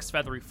Murdoch's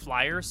feathery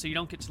flyer, so you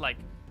don't get to like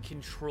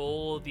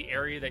control the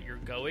area that you're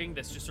going.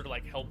 This just sort of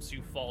like helps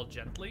you fall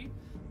gently.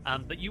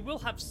 But you will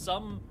have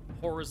some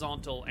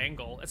horizontal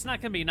angle. It's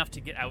not going to be enough to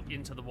get out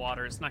into the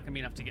water. It's not going to be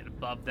enough to get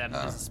above them.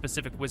 There's a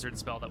specific wizard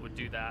spell that would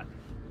do that.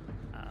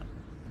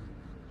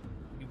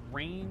 The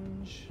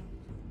range,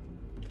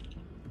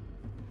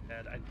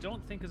 that I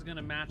don't think is going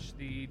to match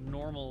the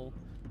normal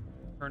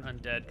Turn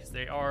Undead because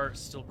they are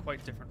still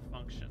quite different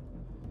function.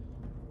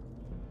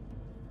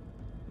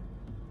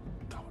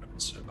 That would have been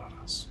so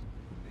badass.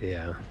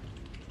 Yeah.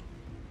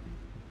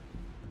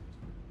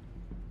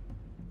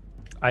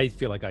 I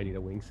feel like I need a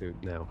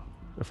wingsuit now.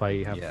 If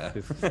I have Yeah.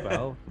 this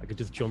spell, I could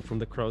just jump from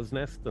the crow's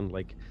nest and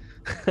like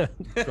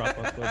drop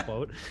onto a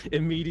boat,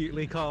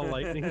 immediately call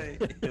lightning. Yeah,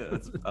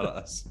 that's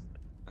badass.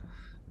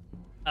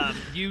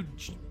 You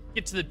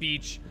get to the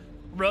beach,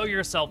 row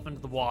yourself into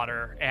the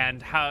water,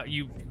 and how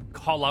you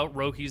call out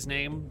Rohi's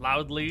name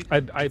loudly. I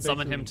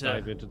summon basically him to.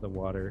 dive into the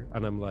water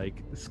and I'm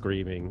like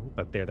screaming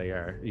that there they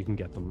are. You can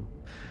get them.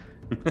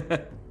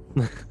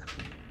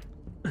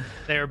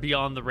 They're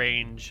beyond the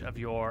range of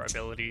your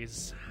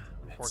abilities,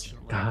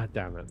 unfortunately. God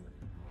damn it.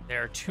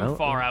 They're too Well,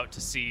 far out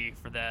to sea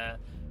for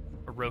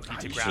Rohi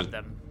to you grab should-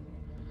 them.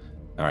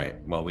 All right.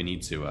 Well, we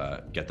need to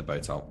get the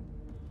boat out.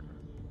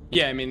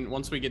 Yeah, I mean,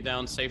 once we get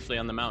down safely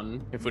on the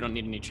mountain, if we don't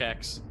need any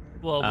checks.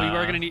 Well, we are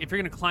Uh, gonna need. If you're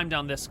gonna climb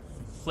down this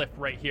cliff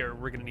right here,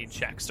 we're gonna need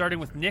checks. Starting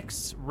with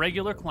Nick's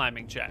regular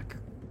climbing check.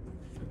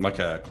 Like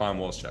a climb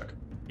walls check.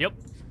 Yep.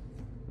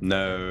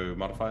 No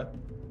modifier.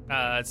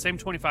 Same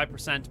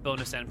 25%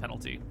 bonus and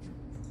penalty.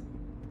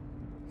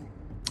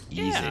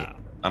 Easy. Yeah,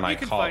 And I you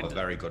can carve find- a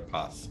very good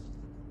path.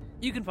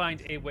 You can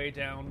find a way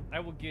down.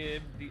 I will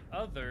give the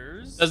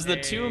others. Does the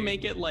two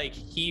make it like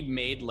he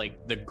made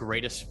like the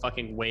greatest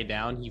fucking way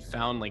down? He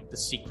found like the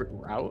secret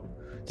route.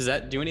 Does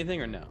that do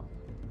anything or no?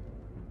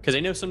 Because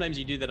I know sometimes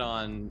you do that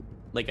on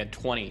like a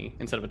 20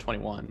 instead of a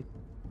 21.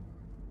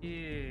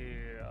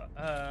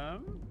 Yeah.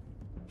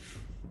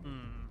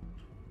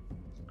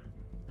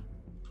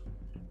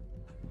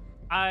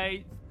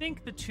 I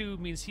think the 2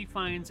 means he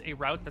finds a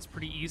route that's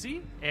pretty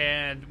easy,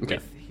 and Okay.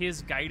 with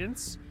his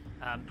guidance,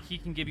 he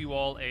can give you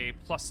all a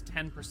plus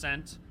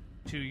 10%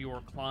 to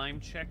your climb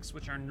checks,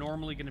 which are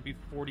normally going to be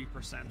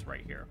 40%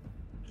 right here.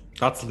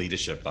 That's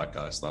leadership, that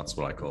guys. That's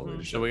what I call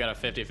leadership. So we got a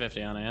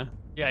 50-50 on it, yeah?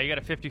 Yeah, you got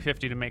a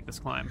 50-50 to make this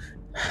climb.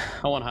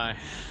 I want high.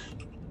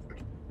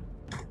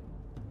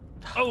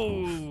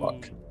 Oh,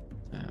 fuck.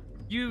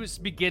 You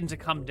begin to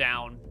come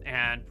down,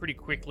 and pretty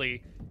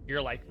quickly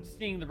you're like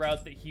seeing the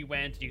route that he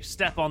went. You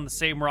step on the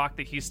same rock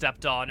that he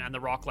stepped on, and the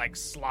rock like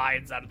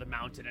slides out of the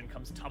mountain and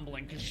comes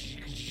tumbling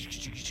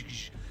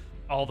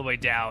all the way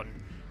down.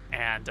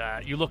 And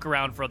you look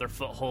around for other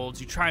footholds.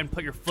 You try and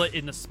put your foot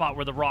in the spot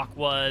where the rock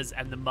was,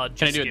 and the mud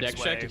Can I just do a gives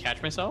dex check way. to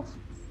catch myself?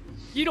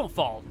 You don't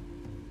fall.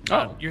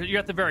 Oh. You're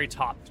at the very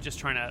top, just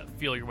trying to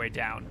feel your way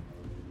down.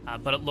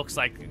 But it looks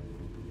like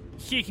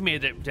he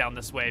made it down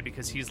this way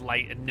because he's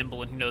light and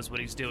nimble and he knows what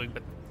he's doing.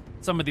 But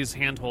some of these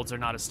handholds are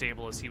not as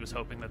stable as he was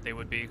hoping that they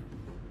would be.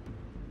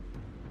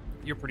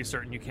 You're pretty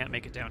certain you can't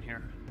make it down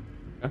here.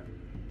 Okay.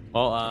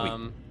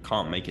 Well,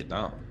 Can't make it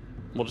down.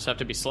 we'll just have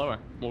to be slower.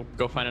 We'll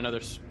go find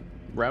another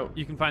route.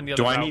 You can find the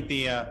other Do I route. need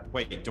the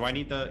wait? Do I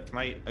need the? Can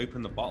I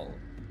open the bottle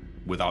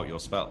without your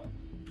spell?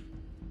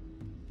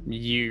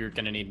 You're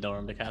gonna need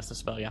Nilrim to cast a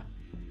spell, yeah.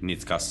 Need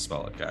to cast a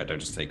spell. Okay, I don't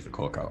just take the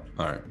cork out.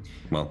 All right.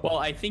 Well,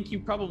 I think you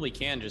probably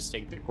can just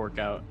take the cork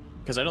out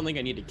because I don't think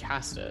I need to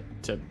cast it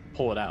to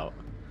pull it out.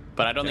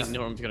 But I don't think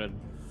Nilrim's gonna.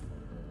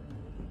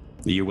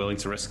 are you willing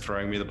to risk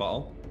throwing me the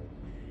bottle?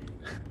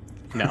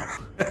 No. All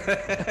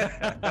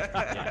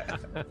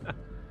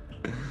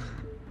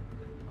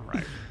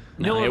right.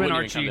 No, Nilrim it and wouldn't even come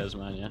Archie to his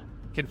mind, yeah.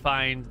 can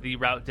find the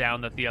route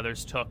down that the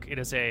others took. It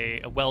is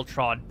a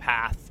well-trod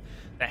path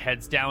that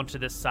heads down to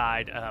this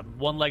side.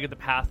 One leg of the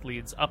path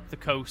leads up the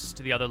coast,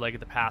 the other leg of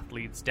the path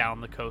leads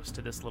down the coast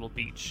to this little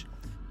beach.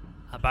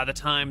 By the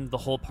time the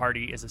whole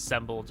party is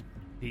assembled,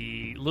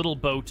 the little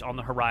boat on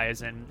the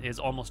horizon is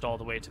almost all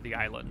the way to the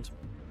island,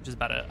 which is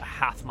about a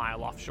half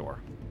mile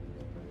offshore.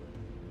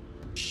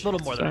 A little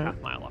more than a half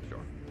mile offshore.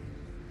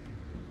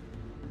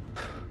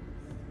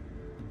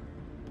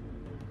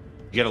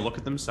 You get a look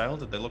at them sail.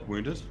 Did they look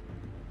wounded?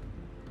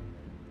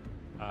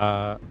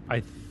 I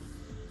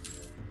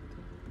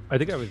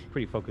think I was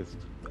pretty focused.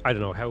 I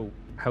don't know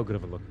how good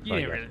of a look. You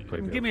didn't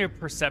really, give me a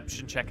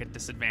perception check at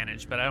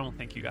disadvantage, but I don't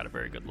think you got a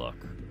very good look.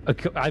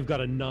 I've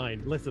got a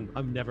 9. Listen,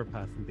 I'm never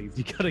passing these.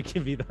 You gotta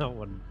give me that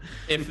one.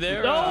 If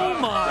they're Oh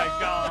my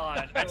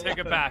god! I take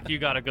it back. You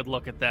got a good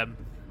look at them.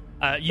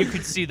 You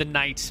could see the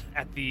knight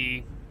at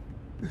the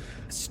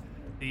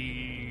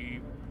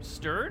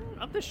stern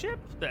of the ship,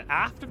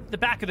 the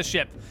back of the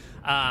ship,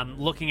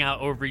 looking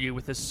out over you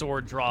with his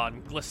sword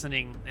drawn,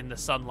 glistening in the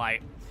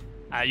sunlight.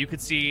 You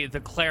could see the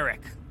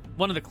cleric,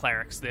 one of the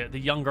clerics, the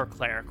younger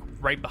cleric,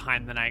 right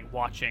behind the knight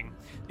watching.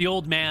 The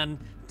old man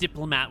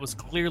diplomat was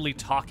clearly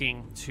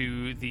talking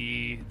to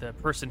the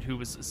person who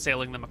was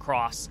sailing them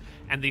across,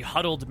 and the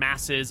huddled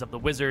masses of the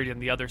wizard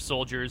and the other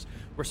soldiers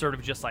were sort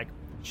of just like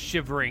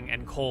shivering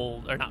and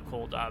cold, or not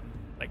cold,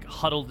 like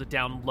huddled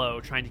down low,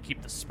 trying to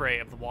keep the spray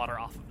of the water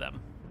off of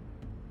them.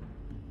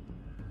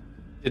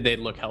 Did they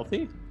look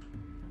healthy?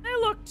 They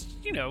looked,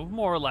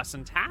 more or less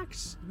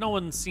intact. No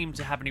one seemed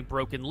to have any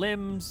broken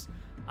limbs.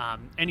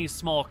 Any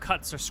small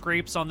cuts or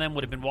scrapes on them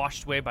would have been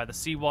washed away by the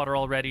seawater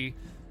already.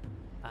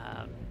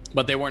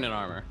 But they weren't in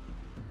armor.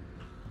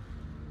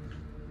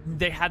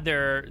 They had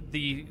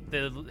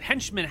the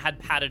henchmen had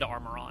padded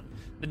armor on.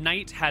 The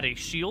knight had a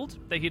shield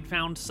that he had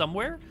found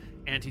somewhere,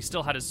 and he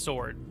still had his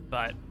sword,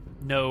 but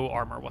no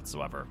armor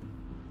whatsoever.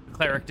 The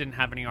cleric didn't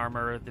have any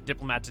armor. The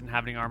diplomat didn't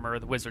have any armor.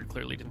 The wizard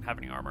clearly didn't have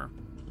any armor.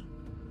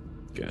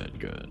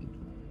 Good.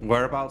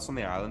 Whereabouts on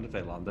the island have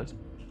they landed?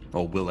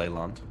 Or will they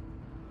land?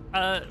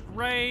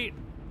 Right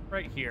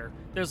here.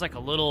 There's like a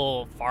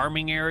little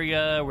farming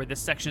area where this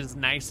section is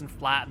nice and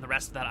flat, and the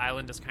rest of that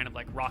island is kind of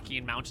like rocky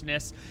and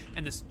mountainous.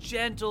 And this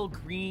gentle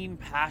green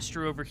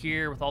pasture over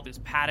here with all these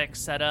paddocks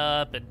set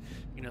up and,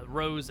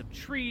 rows of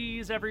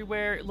trees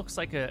everywhere. It looks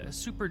like a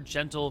super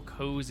gentle,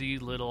 cozy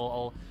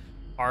little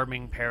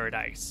farming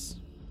paradise.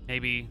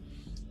 Maybe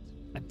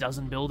a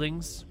dozen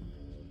buildings.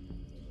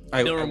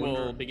 Nilrim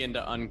will begin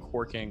to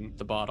uncorking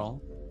the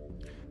bottle.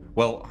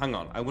 Well, hang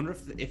on. I wonder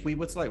if we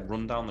were to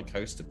run down the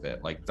coast a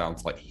bit, down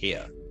to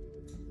here,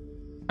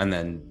 and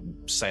then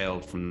sail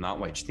from that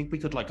way. Do you think we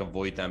could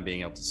avoid them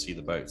being able to see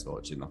the boats,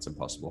 or do you think that's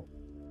impossible?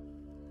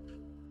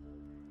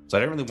 So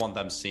I don't really want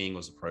them seeing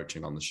us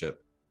approaching on the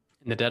ship.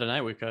 In the dead of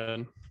night, we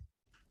could.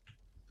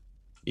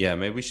 Yeah,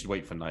 maybe we should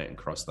wait for night and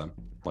cross them,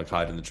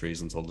 hide in the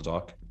trees until the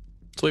dark.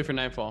 Let's wait for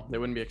nightfall. They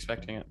wouldn't be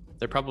expecting it.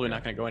 They're probably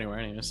not going to go anywhere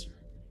anyways.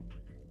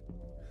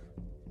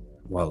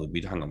 Well,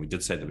 hang on. We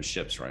did say there were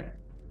ships, right,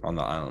 on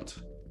the island.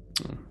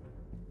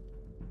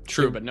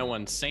 True, but no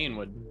one sane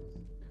would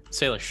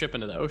sail a ship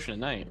into the ocean at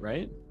night,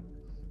 right?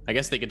 I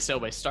guess they could sail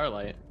by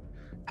starlight.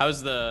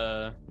 How's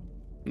the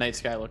night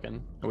sky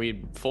looking? Are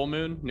we full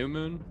moon, new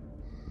moon?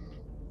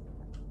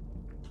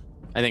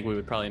 I think we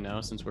would probably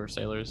know since we're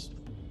sailors.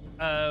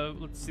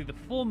 Let's see. The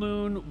full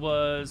moon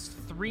was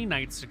 3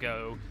 nights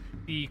ago.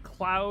 The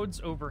clouds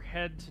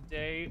overhead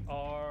today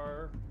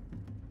are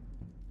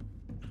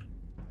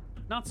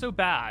not so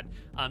bad.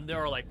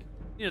 There are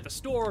the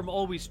storm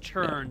always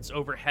churns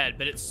overhead,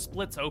 but it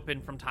splits open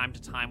from time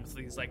to time with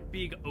these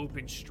big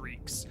open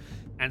streaks.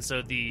 And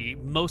so the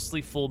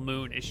mostly full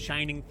moon is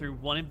shining through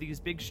one of these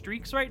big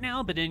streaks right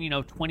now, but in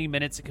 20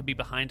 minutes it could be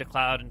behind a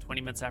cloud, and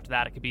 20 minutes after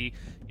that it could be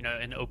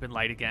an open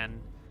light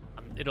again.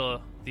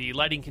 The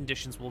lighting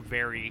conditions will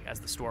vary as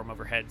the storm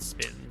overhead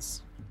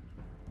spins.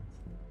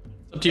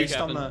 Up to you,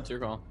 Captain. It's your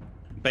call.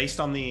 Based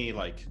on the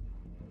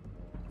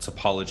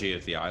topology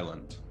of the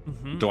island,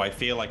 do I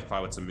feel like if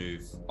I were to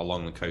move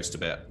along the coast a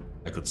bit,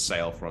 I could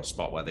sail from a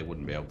spot where they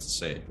wouldn't be able to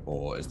see?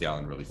 Or is the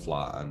island really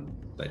flat and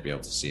they'd be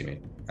able to see me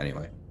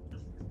anyway?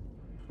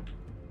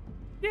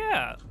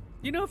 Yeah.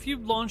 If you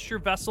launched your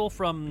vessel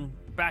from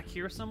back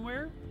here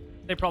somewhere,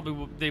 they probably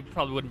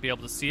wouldn't be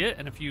able to see it.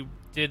 And if you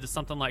did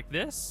something like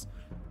this,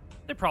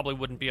 they probably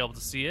wouldn't be able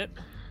to see it.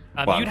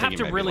 You'd have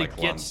to really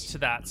get to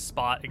that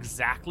spot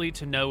exactly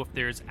to know if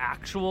there's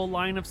actual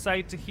line of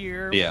sight to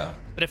here. Yeah.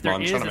 But if there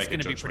is, it's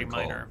going to be pretty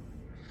minor.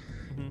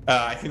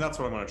 I think that's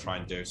what I'm going to try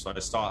and do. So I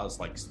start as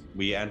like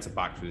we enter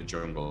back through the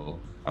jungle.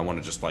 I want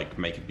to just like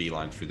make a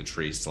beeline through the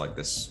trees to like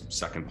this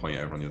second point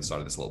over on the other side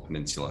of this little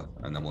peninsula,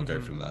 and then we'll go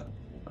from there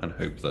and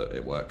hope that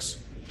it works.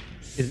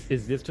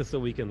 Is this just so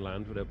we can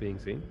land without being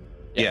seen?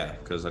 Yeah,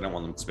 because I don't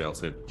want them to be able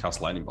to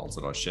cast lightning bolts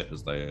at our ship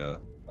as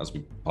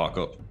we park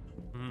up.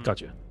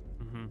 Gotcha.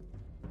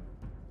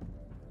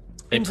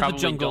 They Into the probably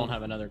jungle. don't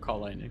have another call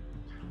lightning.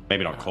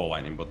 Maybe not call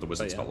lightning, but the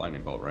wizard's yeah. got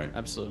lightning bolt, right?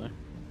 Absolutely.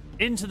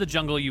 Into the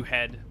jungle you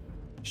head,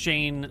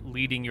 Shane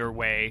leading your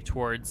way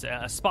towards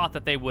a spot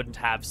that they wouldn't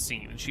have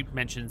seen. She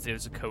mentions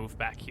there's a cove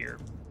back here.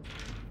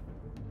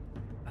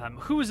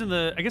 Who is in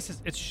the... I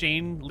guess it's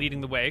Shane leading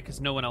the way, because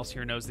no one else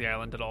here knows the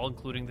island at all,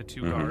 including the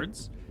two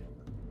guards.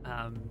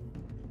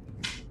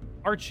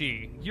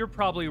 Archie, you're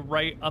probably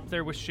right up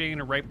there with Shane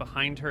or right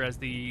behind her as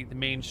the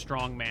main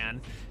strong man.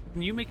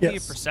 Can you make me a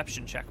Yes.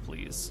 perception check,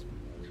 please?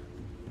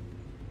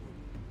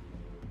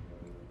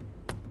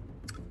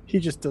 He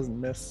just doesn't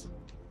miss.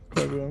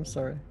 Kobu, I'm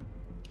sorry.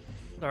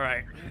 All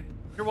right.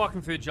 You're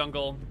walking through the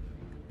jungle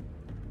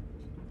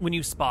when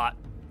you spot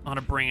on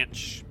a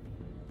branch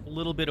a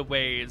little bit of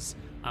ways,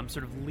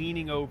 sort of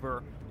leaning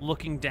over,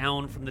 looking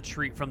down from the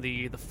tree, from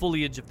the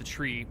foliage of the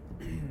tree,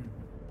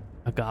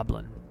 a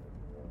goblin.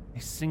 A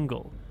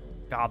single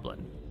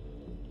goblin.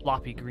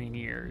 Floppy green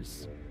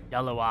ears,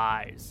 yellow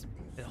eyes.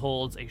 It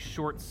holds a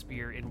short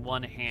spear in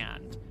one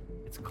hand.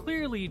 It's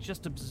clearly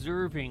just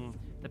observing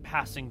the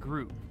passing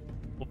group.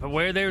 But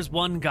where there's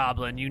one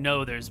goblin, you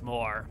know there's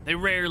more. They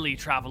rarely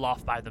travel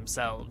off by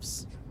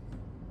themselves.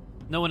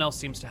 No one else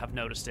seems to have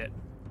noticed it.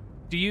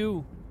 Do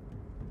you...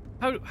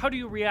 How do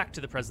you react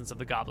to the presence of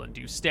the goblin? Do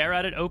you stare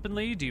at it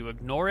openly? Do you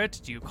ignore it?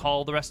 Do you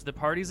call the rest of the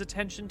party's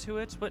attention to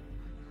it? What...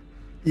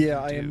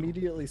 Yeah, I do.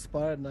 immediately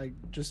spot it and I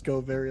just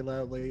go very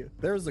loudly,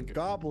 "There's a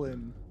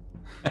goblin!"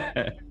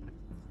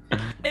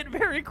 It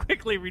very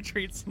quickly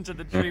retreats into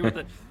the tree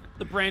with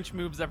the branch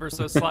moves ever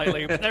so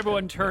slightly.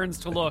 Everyone turns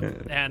to look,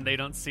 and they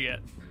don't see it.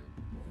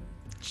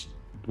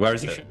 Where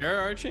is You it? sure,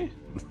 Archie?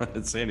 I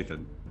didn't see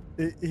anything.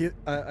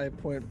 I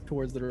point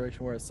towards the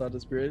direction where I saw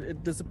the spirit.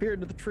 It disappeared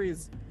into the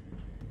trees.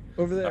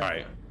 Over there. All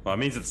right. Well, it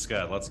means it's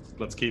scared.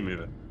 Let's keep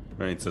moving.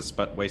 We need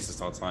to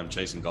waste our time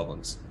chasing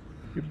goblins.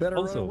 You better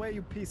run Also- away,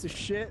 you piece of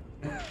shit.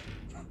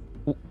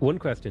 One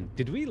question: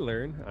 did we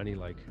learn any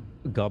like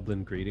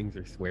goblin greetings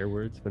or swear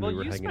words when we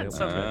were you hanging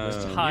spent out?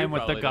 some Uh, time you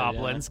with the probably did, yeah.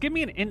 goblins. Give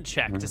me an int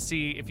check to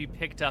see if you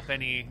picked up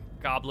any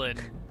goblin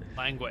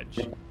language.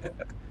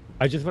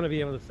 I just want to be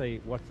able to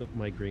say, "What's up,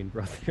 my green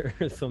brother?"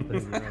 or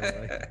something. You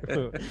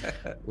know,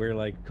 like, we're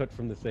like cut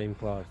from the same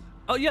cloth.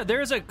 Oh yeah,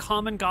 there is a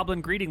common goblin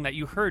greeting that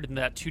you heard in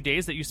that 2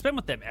 days that you spent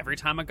with them. Every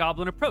time a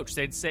goblin approached,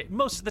 they'd say,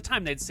 most of the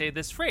time they'd say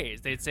this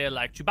phrase. They'd say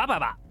like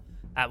 "chubababa"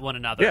 at one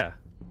another. Yeah.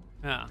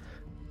 Yeah.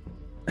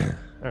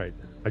 All right.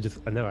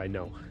 I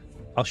know.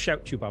 I'll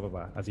shout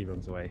 "Chubababa" as he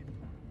runs away.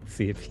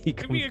 See if he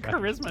comes Give me a back.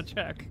 charisma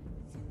check.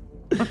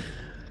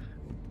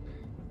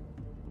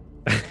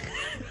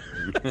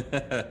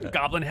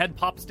 Goblin head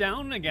pops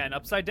down again,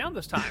 upside down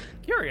this time.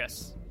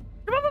 Curious.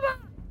 Chubababa.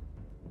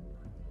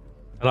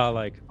 And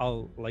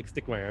I'll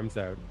stick my arms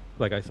out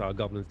like I saw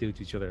goblins do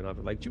to each other, and I'll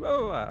be like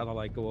 "Chubababa," and I'll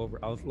like go over.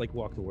 I'll like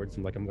walk towards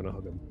him like I'm gonna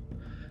hug him.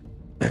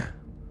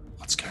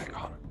 What's going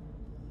on?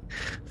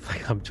 It's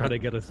like I'm trying to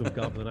get us some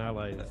goblin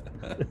allies,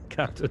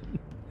 Captain.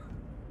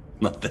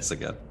 Not this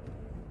again.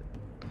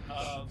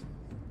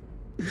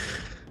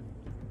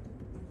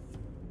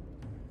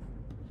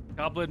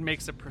 Goblin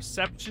makes a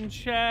perception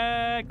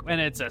check, and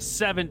it's a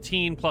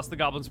 17 plus the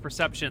goblin's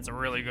perception. It's a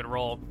really good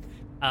roll.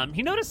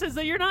 He notices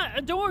that you're not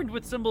adorned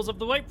with symbols of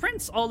the White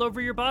Prince all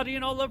over your body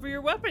and all over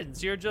your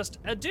weapons. You're just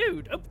a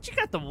dude. Oh, but you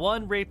got the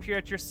one rapier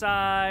at your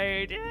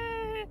side.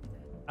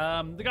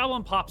 The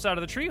goblin pops out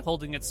of the tree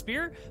holding its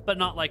spear, but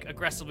not like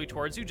aggressively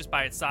towards you, just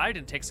by its side,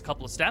 and takes a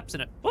couple of steps,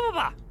 and it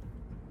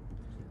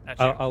at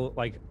you.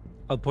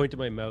 I'll point to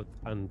my mouth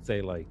and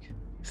say like,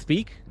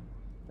 "Speak."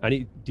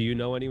 Do you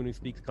know anyone who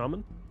speaks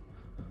common?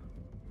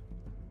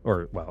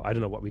 Or well, I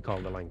don't know what we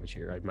call the language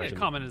here. I Yeah, imagine.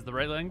 common is the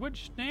right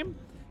language name.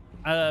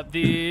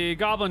 The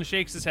goblin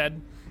shakes his head,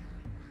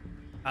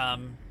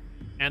 and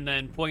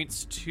then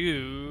points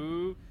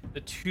to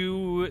the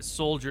two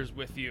soldiers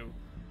with you,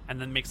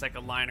 and then makes like a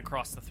line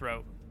across the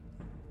throat.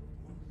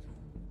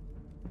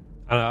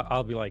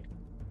 I'll be like,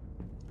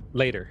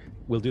 "Later.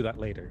 We'll do that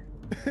later."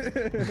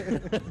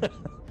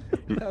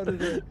 How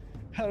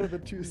do the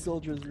two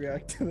soldiers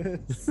react to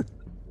this?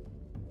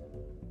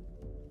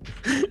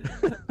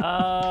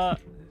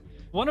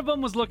 One of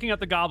them was looking at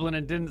the goblin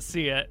and didn't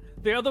see it.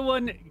 The other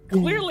one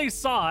clearly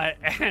saw it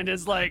and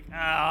is like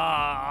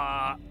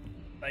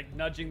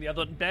nudging the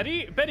other one.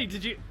 Betty,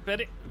 did you?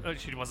 Betty? Oh,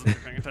 she wasn't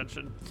paying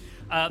attention.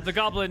 The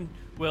goblin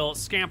will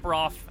scamper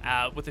off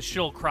with a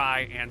shrill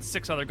cry, and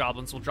 6 other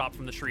goblins will drop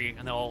from the tree,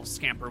 and they'll all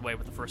scamper away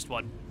with the first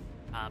one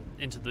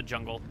into the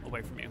jungle,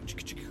 away from you.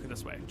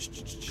 This way.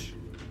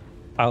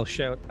 I'll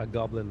shout a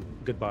goblin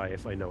goodbye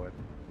if I know it,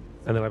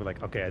 and then I'll be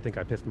like, "Okay, I think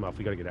I pissed him off.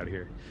 We gotta get out of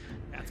here."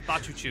 That's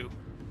Bachuchu.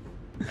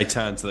 I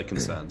turn to the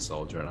concerned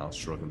soldier and I'll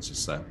shrug and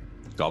just say,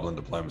 "Goblin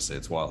diplomacy,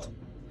 it's wild."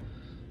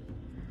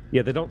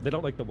 Yeah, they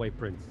don't like the White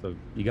Prince, so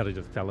you got to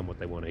just tell them what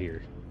they want to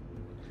hear.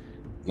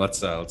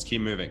 Let's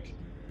keep moving.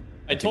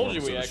 I told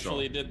you think we we're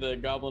actually did the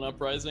Goblin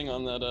Uprising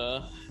on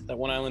that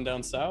one island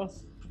down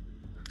south.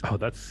 Oh,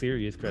 that's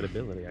serious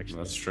credibility, actually.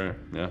 That's true.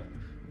 Yeah.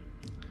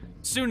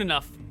 Soon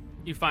enough,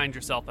 you find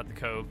yourself at the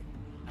cove.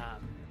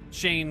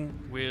 Shane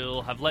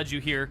will have led you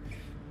here.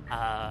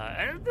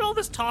 And all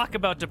this talk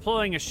about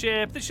deploying a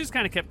ship that she's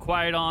kind of kept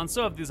quiet on.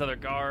 So have these other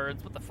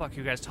guards. What the fuck are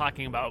you guys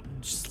talking about?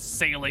 Just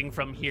sailing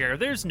from here.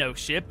 There's no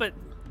ship, but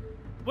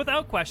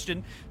without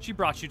question, she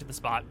brought you to the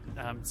spot.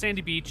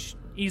 Sandy Beach,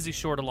 easy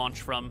shore to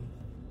launch from.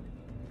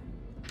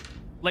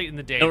 Late in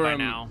the day by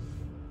now.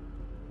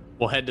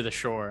 We'll head to the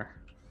shore,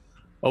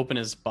 open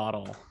his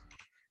bottle,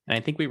 and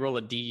I think we roll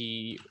a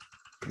 1d5,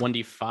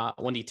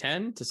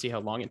 1d10 to see how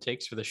long it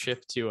takes for the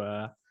ship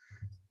to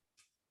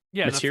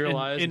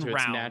materialize in into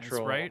rounds, its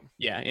natural, right?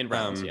 Yeah, in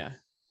rounds, yeah.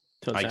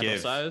 To its I natural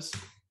give- size.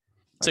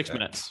 6 Okay.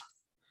 minutes.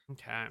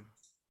 Okay.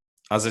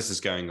 As this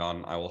is going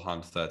on, I will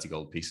hand 30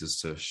 gold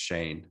pieces to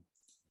Shane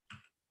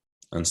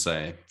and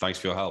say, thanks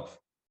for your help.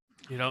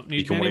 You don't You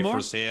need can any wait more? for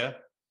us here.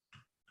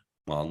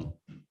 Well,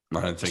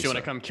 I don't If think you so. want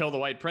to come kill the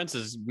White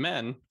Prince's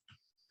men,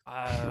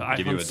 I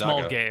give you hunt a small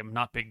dagger. game,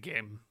 not big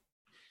game.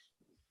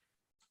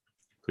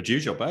 Could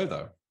use your bow,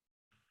 though.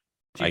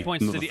 She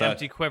points to another the 30.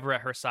 empty quiver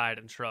at her side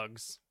and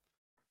shrugs.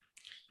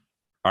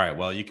 All right,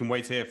 well, you can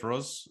wait here for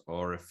us,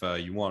 or if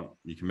you want,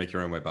 you can make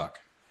your own way back.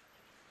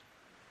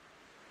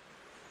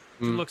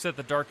 She looks at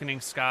the darkening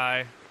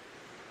sky.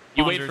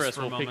 you wait ponders for us.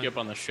 a We'll pick moment. you up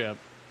on the ship.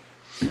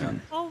 Yeah.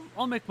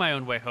 I'll make my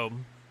own way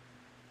home.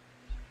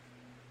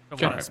 Don't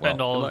Sure. want to spend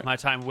Well, all good of luck. my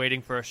time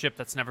waiting for a ship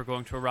that's never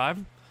going to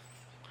arrive.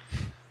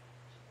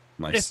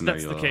 Nice If to know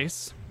that's the you're-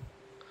 case.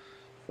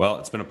 Well,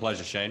 it's been a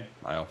pleasure, Shane.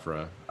 I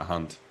offer a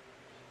hand.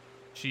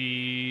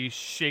 She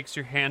shakes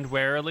your hand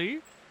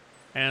warily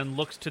and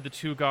looks to the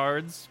two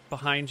guards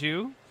behind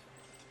you.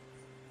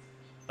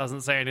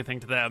 Doesn't say anything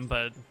to them,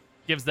 but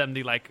gives them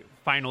the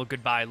final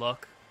goodbye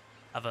look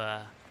of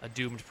a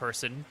doomed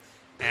person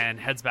and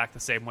heads back the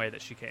same way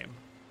that she came.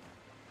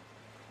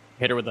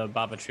 Hit her with a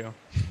babachu.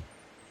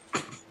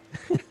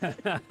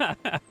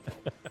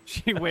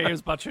 She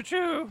waves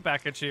 "Bachu-choo"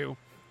 back at you.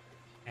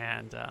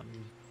 And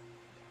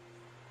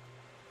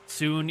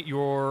soon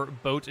your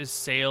boat is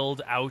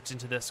sailed out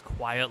into this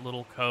quiet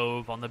little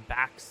cove on the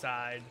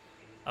backside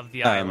of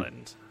the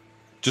island.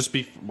 Just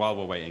while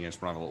we're waiting, I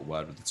just want to have a little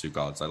word with the two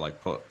guards. I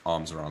put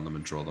arms around them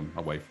and draw them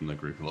away from the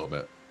group a little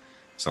bit.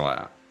 So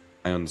I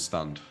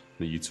understand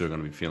that you two are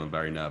going to be feeling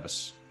very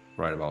nervous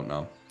right about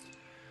now.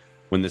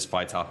 When this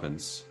fight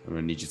happens, I'm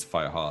going to need you to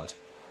fight hard.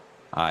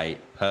 I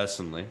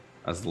personally,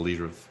 as the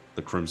leader of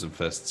the Crimson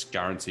Fists,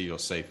 guarantee your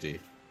safety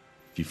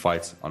if you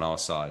fight on our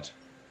side,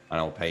 and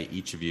I'll pay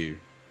each of you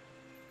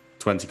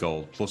 20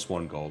 gold plus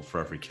 1 gold for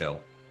every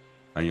kill,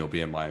 and you'll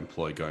be in my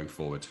employ going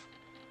forward.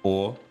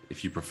 Or,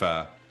 if you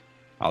prefer,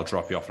 I'll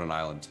drop you off on an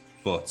island.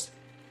 But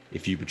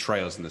if you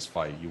betray us in this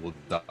fight, you will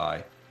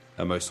die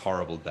a most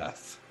horrible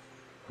death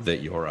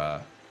that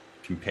your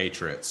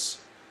compatriots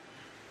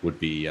would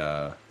be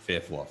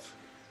fearful of.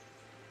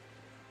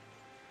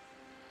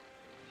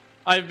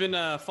 I've been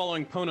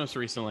following Ponos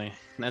recently,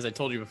 and as I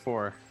told you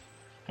before,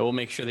 I will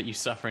make sure that you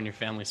suffer and your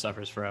family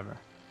suffers forever.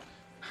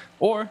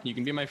 Or you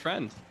can be my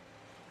friend.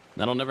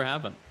 That'll never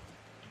happen.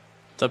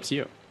 It's up to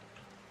you.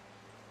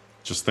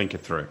 Just think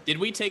it through. Did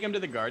we take him to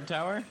the guard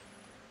tower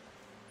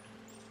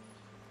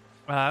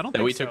I don't that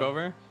think we so. took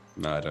over?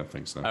 No, I don't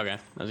think so. Okay,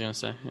 I was gonna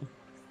say. Yeah.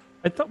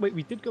 I thought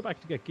we did go back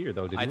to get gear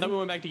though, didn't I we? thought we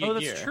went back to get Oh,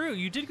 that's gear. true.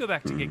 You did go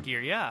back to get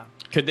gear, yeah.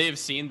 Could they have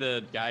seen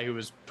the guy who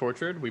was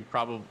tortured?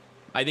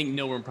 I think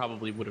no one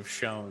probably would have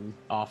shown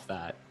off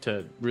that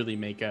to really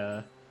make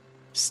a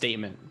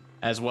statement,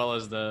 as well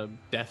as the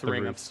death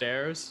ring roof.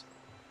 upstairs.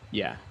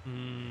 Yeah.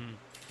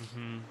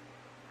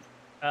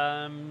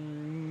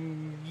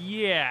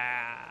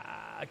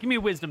 Yeah. Give me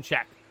a wisdom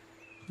check.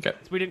 Okay.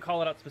 We didn't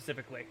call it out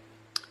specifically.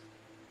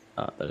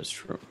 That is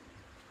true.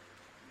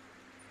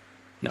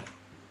 No,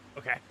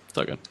 Okay. it's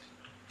all good.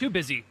 Too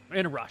busy.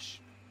 In a rush.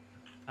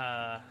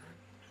 All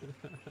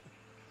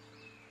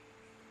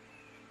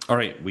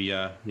right, we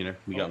get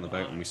on the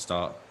boat and we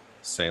start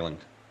sailing.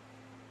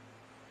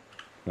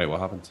 Wait,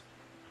 what happened?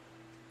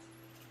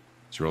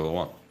 Did you roll a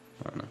 1?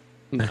 I don't know.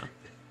 No.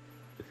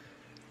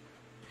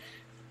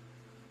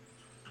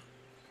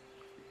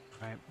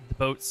 All right. The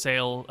boat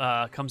sail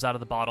comes out of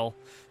the bottle.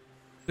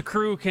 The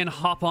crew can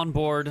hop on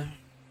board.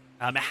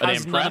 It they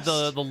has none of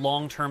impressed? the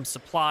long-term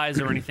supplies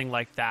or anything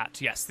like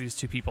that. Yes, these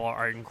two people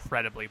are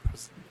incredibly...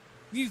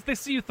 They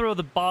see you throw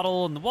the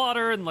bottle in the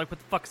water and what the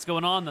fuck's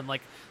going on? Then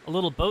a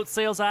little boat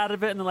sails out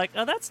of it and they're like,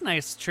 oh, that's a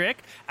nice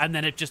trick. And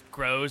then it just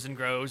grows and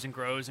grows and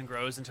grows and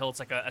grows until it's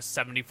like a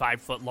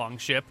 75-foot long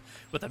ship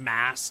with a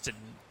mast and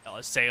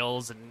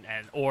sails and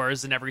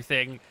oars and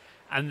everything.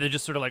 And they're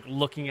just sort of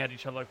looking at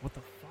each other like, what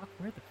the fuck?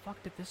 Where the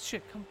fuck did this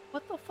shit come?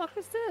 What the fuck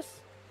is this?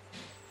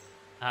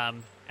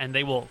 And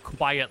they will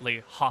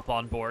quietly hop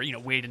on board,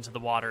 wade into the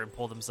water and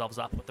pull themselves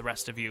up with the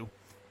rest of you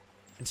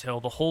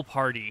until the whole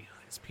party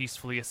is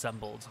peacefully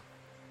assembled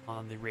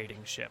on the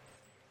raiding ship.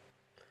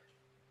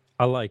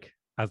 I'll like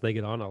as they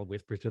get on, I'll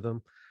whisper to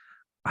them.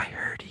 I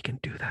heard he can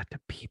do that to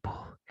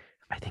people.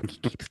 I think he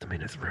keeps them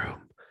in his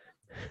room.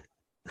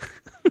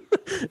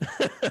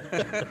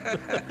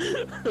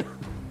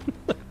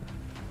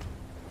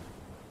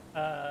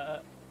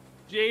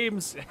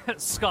 James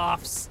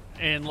scoffs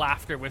in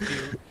laughter with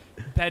you.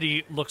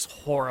 Betty looks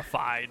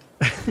horrified.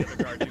 The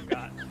other guard you've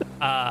got.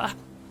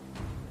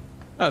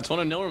 Oh, it's one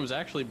of Nilrum's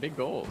actually big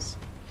goals.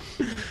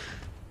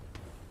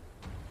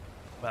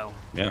 Well,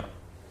 Yeah.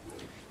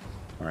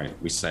 All right,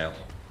 we sail.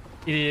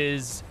 it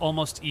is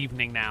almost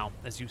evening now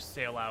as you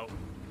sail out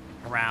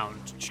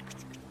around.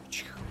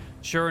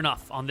 Sure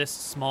enough, on this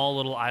small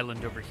little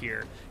island over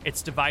here,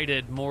 it's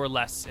divided more or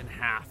less in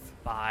half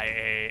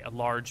by a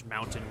large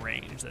mountain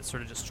range that's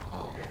sort of just,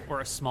 or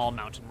a small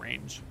mountain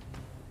range.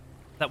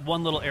 That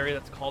one little area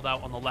that's called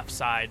out on the left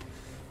side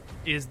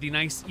is the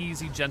nice,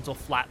 easy, gentle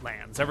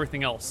flatlands.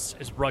 Everything else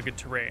is rugged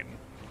terrain.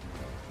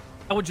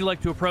 How would you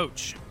like to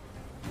approach,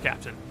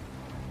 Captain?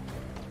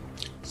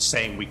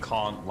 Saying we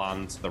can't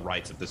land to the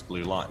right of this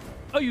blue line.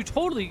 Oh, you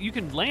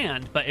can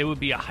land, but it would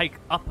be a hike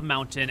up a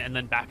mountain and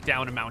then back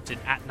down a mountain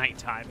at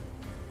nighttime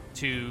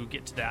to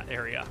get to that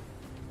area.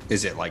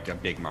 Is it like a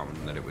big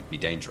mountain that it would be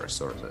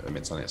dangerous, or is it? I mean,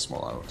 it's only a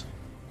small island.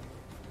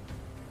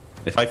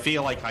 If I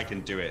feel like I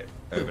can do it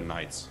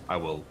overnight, I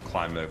will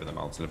climb over the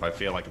mountain. If I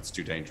feel like it's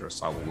too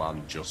dangerous, I will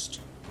land just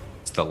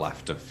to the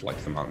left of like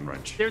the mountain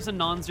range. There's a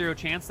non-zero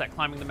chance that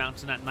climbing the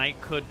mountain at night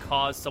could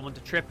cause someone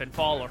to trip and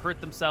fall or hurt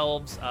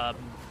themselves,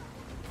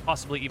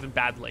 possibly even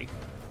badly.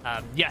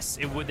 Yes,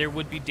 there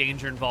would be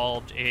danger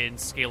involved in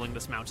scaling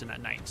this mountain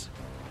at night.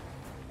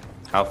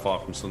 How far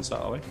from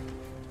sunset are we?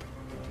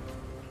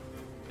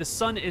 The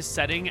sun is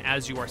setting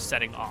as you are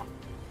setting off.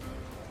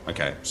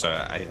 Okay, so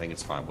I think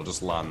it's fine. We'll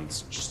just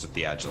land just at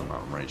the edge of the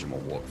mountain range and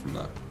we'll walk from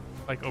there.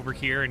 Like over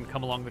here and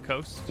come along the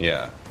coast?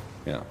 Yeah.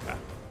 Okay.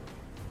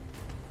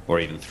 Or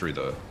even through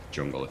the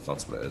jungle if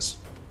that's what it is.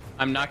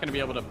 I'm not going to be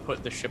able to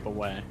put the ship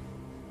away.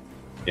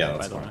 Yeah, By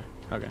that's the fine. way.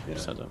 Okay. Yeah.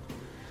 Just heads up.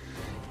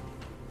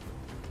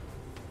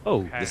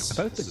 Oh, Okay. This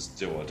is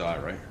do or die,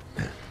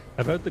 right?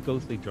 about the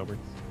ghostly drummers.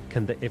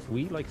 Can they, if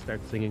we like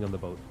start singing on the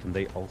boat, can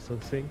they also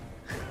sing?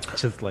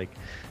 Just like,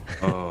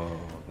 Oh,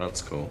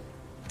 that's cool.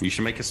 You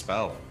should make a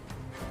spell.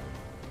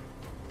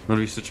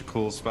 That'd be such a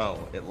cool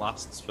spell. It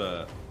lasts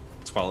for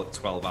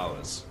 12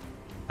 hours.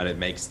 And it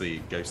makes the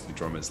ghostly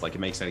drummers, like it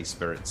makes any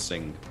spirits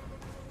sing.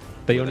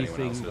 they with only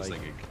anyone else sing who's like,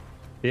 singing.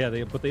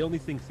 yeah, but they only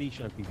sing sea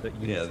shanties that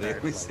you. Yeah, start, they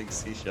only like, sing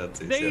sea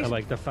shanties. They- yeah. and,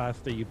 like the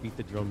faster you beat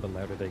the drum, the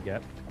louder they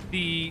get.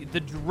 The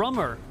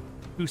drummer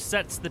who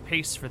sets the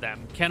pace for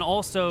them can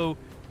also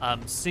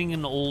sing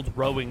an old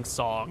rowing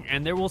song,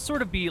 and there will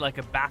sort of be like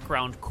a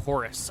background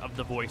chorus of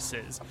the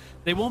voices.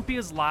 They won't be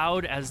as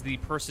loud as the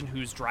person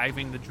who's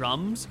driving the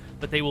drums,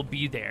 but they will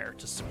be there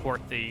to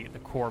support the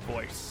core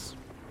voice.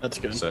 That's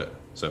good.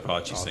 So if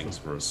Archie sings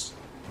for us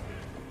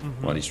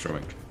while he's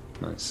drumming.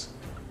 Nice.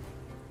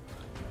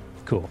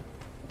 Cool.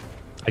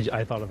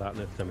 I thought of that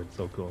and it sounded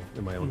so cool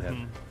in my own head.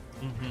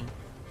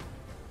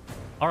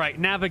 All right,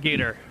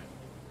 navigator.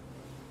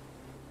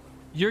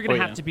 You're going to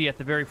Oh, have yeah. to be at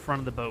the very front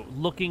of the boat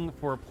looking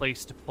for a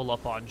place to pull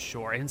up on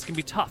shore. And it's going to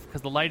be tough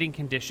because the lighting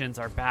conditions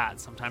are bad.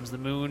 Sometimes the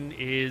moon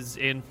is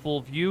in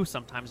full view,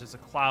 sometimes there's a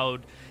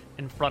cloud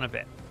in front of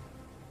it.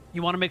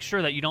 You want to make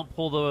sure that you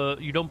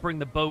don't bring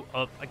the boat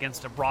up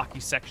against a rocky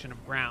section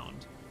of ground.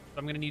 So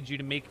I'm going to need you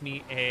to make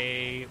me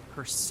a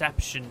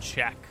perception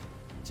check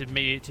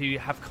to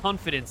have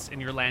confidence in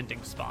your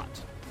landing spot.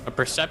 A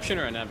perception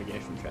or a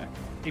navigation check?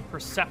 A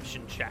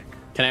perception check.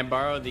 Can I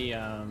borrow the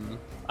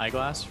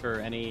eyeglass for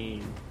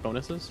any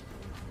bonuses?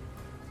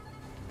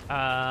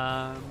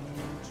 I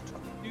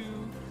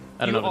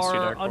don't know if it's too You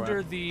are dark for under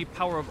it. the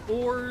power of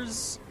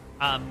oars,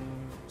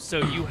 so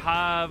you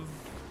have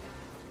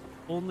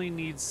only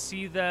need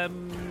see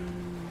them.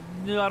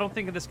 No, I don't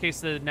think in this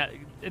case the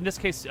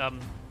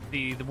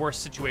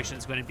worst situation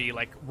is going to be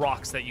like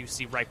rocks that you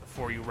see right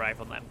before you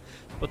arrive on them.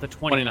 But the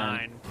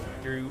 29,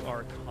 you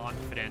are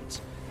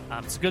confident.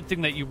 It's a good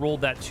thing that you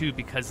rolled that too,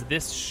 because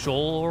this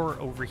shore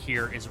over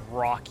here is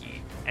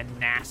rocky and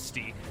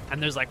nasty,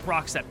 and there's like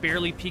rocks that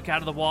barely peek out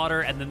of the water,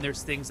 and then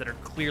there's things that are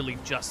clearly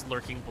just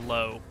lurking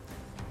below.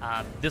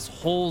 This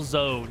whole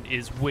zone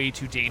is way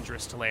too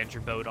dangerous to land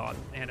your boat on,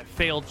 and a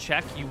failed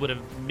check, you would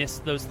have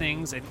missed those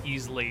things and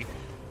easily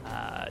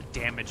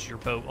damaged your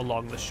boat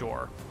along the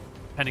shore.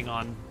 Depending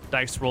on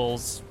dice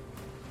rolls,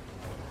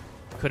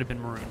 could have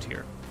been marooned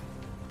here.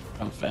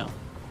 Don't fail.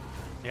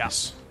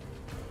 Yes.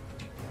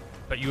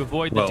 But you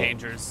avoid the Well,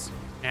 dangers,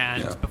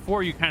 and yeah.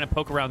 before you kind of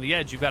poke around the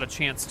edge, you've got a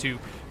chance to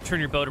turn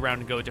your boat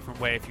around and go a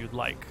different way if you'd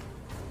like.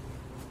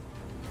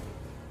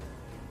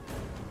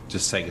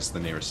 Just take us to the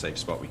nearest safe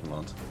spot we can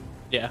land.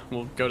 Yeah,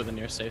 we'll go to the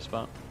nearest safe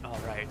spot. All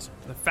right.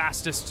 The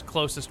fastest,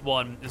 closest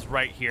one is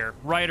right here,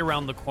 right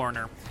around the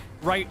corner,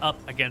 right up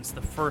against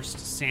the first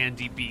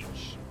sandy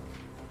beach.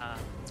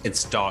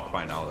 It's dark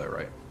by now, though,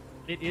 right?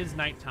 It is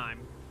nighttime.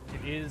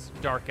 It is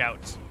dark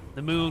out.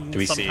 The moon Do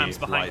we sometimes see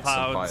behind lights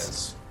and clouds,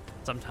 fires?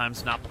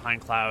 sometimes not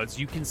behind clouds.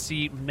 You can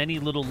see many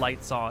little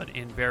lights on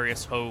in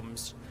various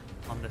homes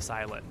on this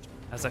island.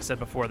 As I said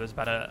before, there's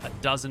about a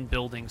dozen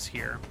buildings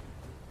here.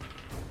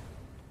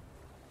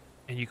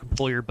 And you can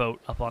pull your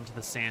boat up onto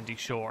the sandy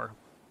shore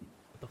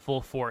with the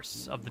full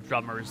force of the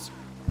drummers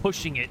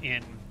pushing it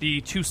in.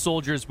 The 2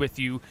 soldiers with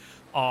you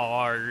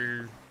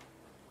are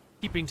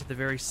keeping to the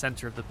very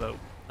center of the boat,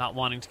 not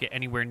wanting to get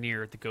anywhere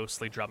near the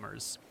ghostly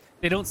drummers.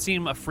 They don't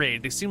seem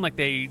afraid. They seem like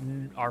they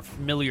are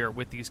familiar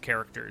with these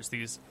characters,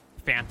 these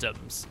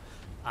phantoms,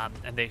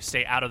 and they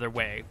stay out of their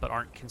way, but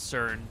aren't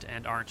concerned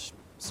and aren't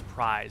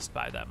surprised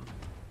by them.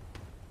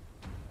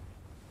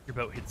 Your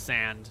boat hits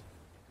sand.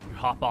 You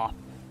hop off,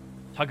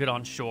 tug it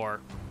on shore.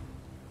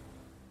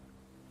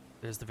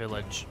 There's the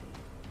village.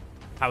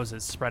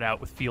 Houses spread out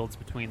with fields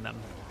between them.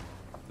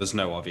 There's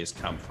no obvious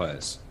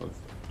campfires of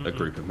a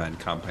group of men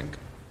camping.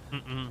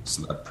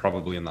 So they're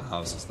probably in the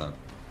houses then.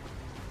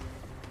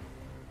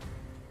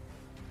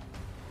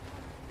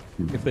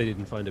 If they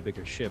didn't find a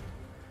bigger ship,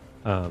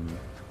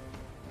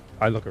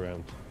 I look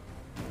around.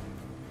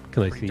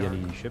 Can I Pretty see dark.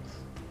 any ships?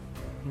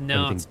 No,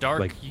 Anything, it's dark.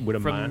 like, with a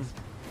mast?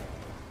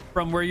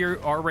 From where you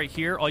are right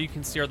here, all you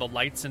can see are the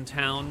lights in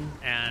town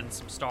and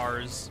some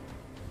stars.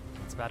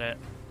 That's about it.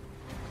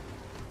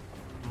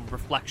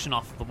 Reflection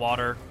off of the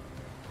water.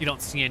 You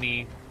don't see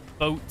any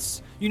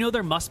boats. You know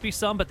there must be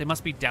some, but they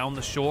must be down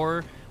the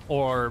shore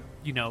or,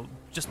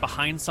 just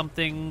behind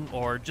something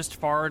or just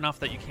far enough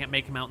that you can't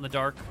make them out in the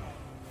dark.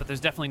 But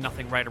there's definitely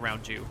nothing right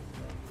around you.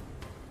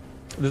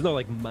 There's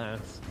no,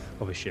 mast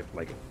of a ship,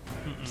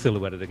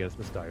 silhouetted against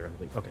the sky or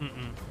anything. Okay.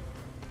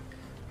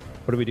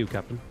 What do we do,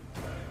 Captain?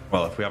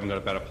 Well, if we haven't got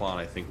a better plan,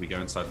 I think we go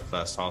inside the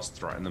first house,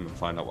 threaten them, and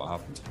find out what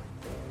happened.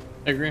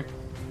 I agree.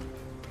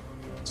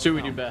 Let's do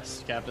what we do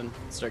best, Captain.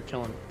 Start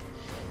killing.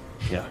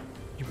 Yeah.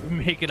 You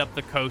make it up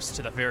the coast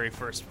to the very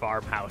first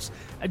farmhouse.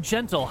 A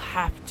gentle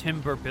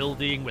half-timber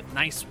building with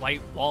nice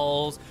white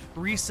walls,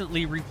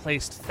 recently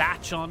replaced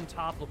thatch on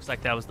top. Looks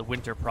like that was the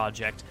winter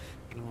project,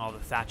 getting all the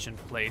thatch in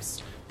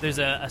place. There's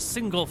a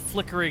single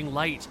flickering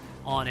light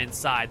on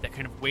inside that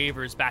kind of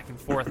wavers back and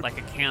forth like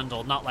a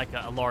candle, not like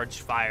a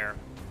large fire.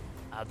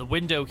 The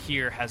window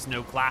here has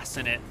no glass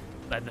in it,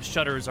 and the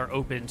shutters are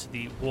open to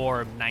the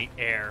warm night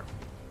air.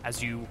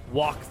 As you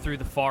walk through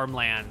the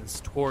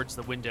farmlands towards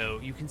the window,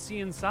 you can see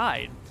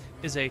inside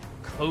is a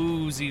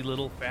cozy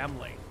little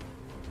family.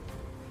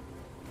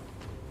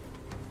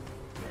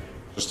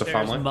 Just a There's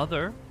family?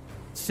 mother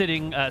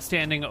standing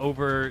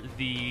over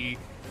the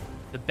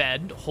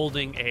bed,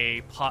 holding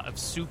a pot of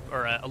soup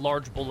or a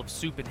large bowl of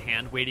soup in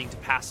hand, waiting to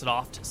pass it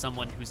off to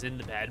someone who's in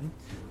the bed.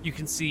 You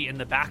can see in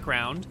the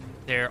background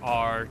there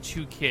are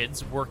 2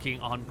 kids working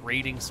on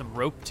braiding some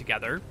rope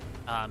together,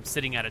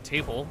 sitting at a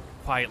table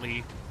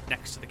quietly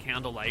next to the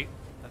candlelight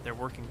that they're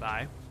working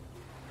by.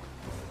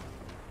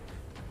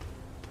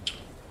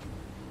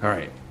 All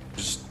right.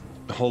 Just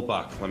hold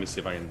back. Let me see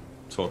if I can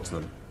talk to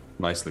them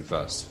nicely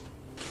first.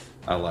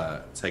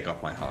 I'll take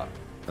off my hat.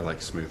 I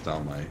smooth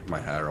down my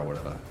hair or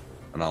whatever.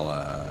 And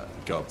I'll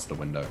go up to the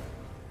window,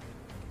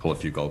 pull a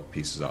few gold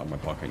pieces out of my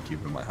pocket and keep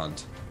them in my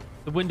hand.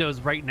 The window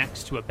is right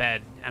next to a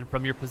bed, and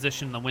from your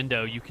position in the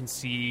window, you can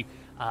see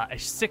a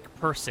sick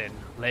person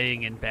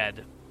laying in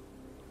bed.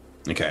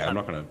 Okay, I'm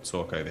not going to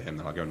talk over him,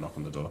 then I'll go knock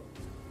on the door.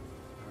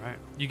 All right.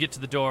 You get to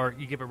the door,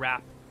 you give a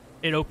rap.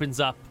 It opens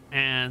up,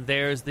 and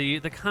there's the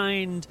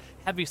kind,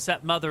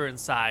 heavy-set mother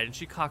inside, and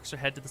she cocks her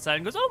head to the side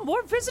and goes, "Oh,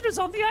 more visitors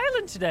on the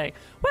island today.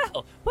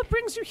 Well, what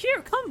brings you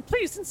here? Come,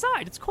 please,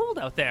 inside. It's cold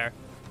out there."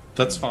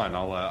 That's fine.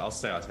 I'll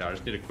stay out here. I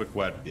just need a quick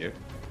word with you.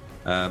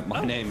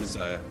 My name is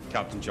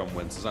Captain John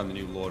Winters. I'm the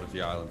new lord of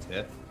the island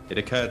here. It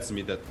occurred to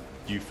me that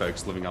you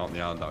folks living out on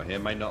the island out here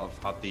may not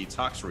have had the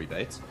tax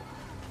rebate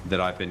that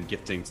I've been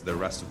gifting to the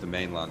rest of the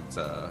mainland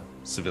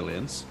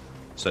civilians.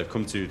 So I've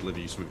come to deliver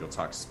you some of your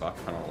taxes back,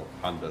 and I'll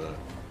hand the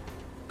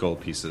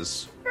gold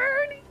pieces.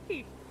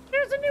 Bernie!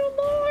 There's a new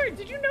lord!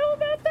 Did you know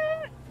about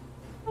that?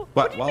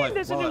 What do you mean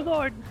there's a new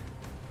lord?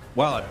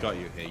 Well, I've got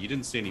you here. You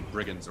didn't see any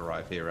brigands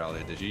arrive here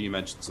earlier, did you? You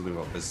mentioned something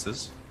about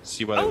visitors.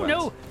 See where they went?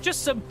 Oh, no.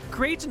 Just some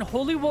great and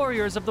holy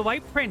warriors of the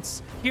White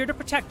Prince here to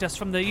protect us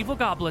from the evil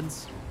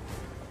goblins.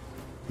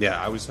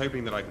 Yeah, I was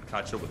hoping that I could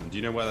catch up with them. Do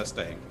you know where they're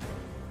staying?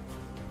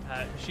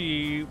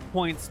 She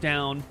points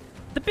down.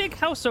 The big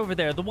house over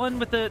there, the one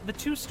with the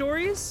 2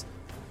 stories?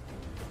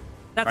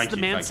 That's the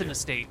Manson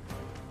estate.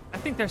 I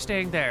think they're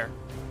staying there.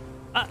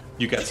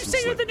 You get did you some say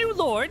sleep. you're the new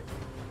lord?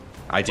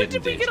 I did When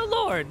did we indeed. get a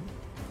lord?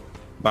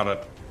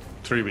 About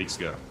 3 weeks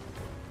ago.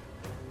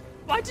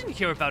 I didn't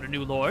hear about a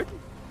new lord.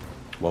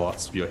 Well,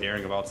 you're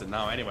hearing about it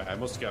now. Anyway, I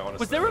must go. Honestly,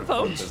 Was there a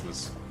vote?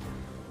 Business.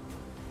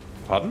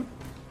 Pardon?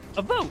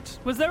 A vote.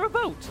 Was there a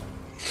vote?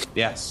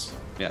 Yes.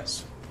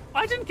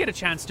 I didn't get a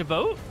chance to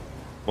vote.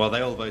 Well,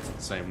 they all voted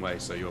the same way,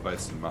 so your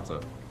votes didn't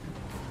matter.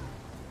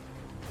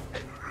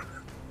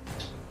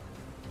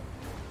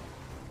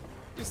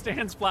 He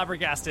stands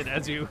flabbergasted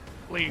as you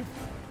leave.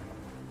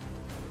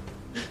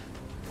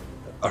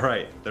 All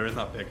right, they're in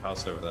that big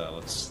house over there.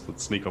 Let's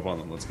sneak up on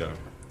them. Let's go.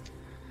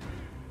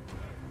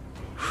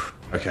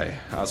 Okay,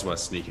 as we're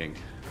sneaking.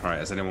 All right,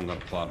 has anyone got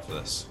a plan for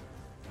this?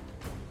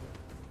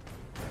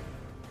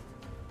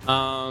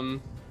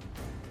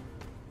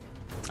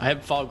 I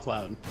have fog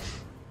cloud.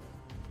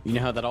 You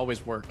know how that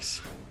always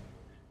works.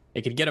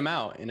 It could get them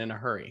out and in a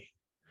hurry.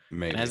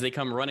 Maybe. And as they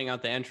come running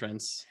out the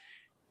entrance,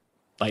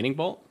 lightning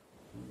bolt.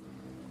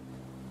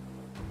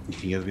 You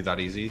think it'll be that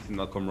easy? You think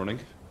they'll come running?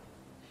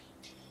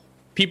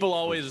 People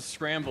always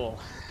scramble.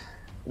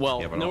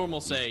 Well, Yeah, but no one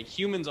will say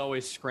humans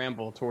always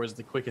scramble towards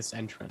the quickest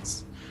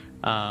entrance.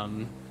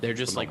 They're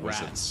just But like not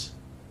wizards. rats.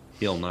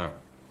 He'll know.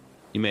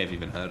 You may have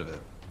even heard of it.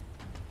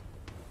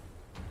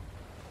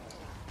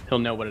 He'll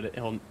know what it.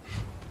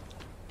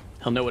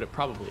 He'll know what it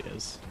probably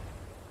is,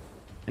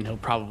 and he'll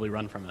probably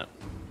run from it.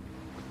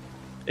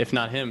 If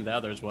not him, the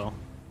others will.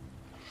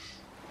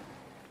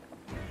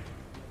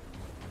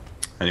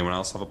 Anyone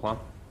else have a plan?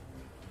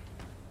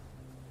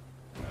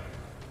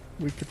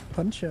 We could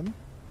punch him,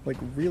 like,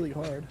 really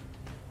hard.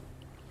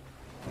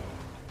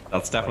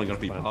 That's definitely going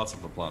to be Fine. part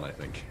of the plan, I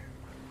think.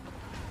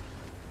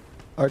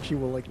 Archie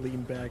will, like,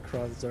 lean back,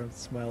 cross his arms,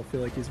 smile, feel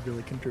like he's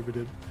really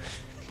contributed.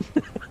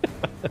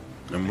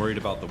 I'm worried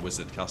about the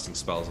wizard casting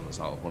spells on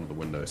us out of one of the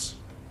windows.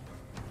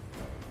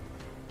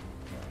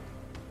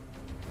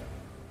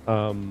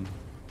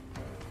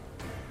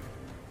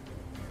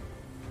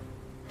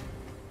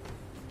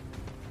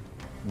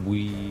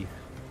 We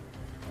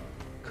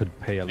could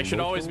pay a I should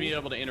always local- be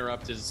able to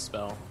interrupt his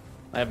spell.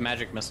 I have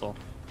magic missile.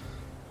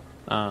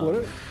 What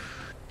if,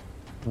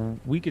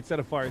 We could set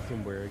a fire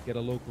somewhere, get a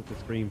local to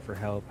scream for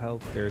help.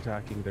 Help! They're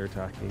attacking! They're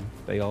attacking!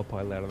 They all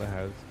pile out of the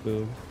house.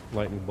 Boom!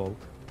 Lightning bolt.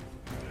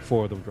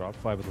 4 of them drop.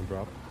 5 of them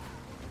drop.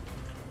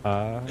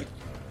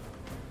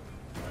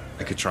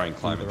 I could try and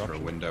climb Either in through a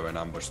option. window and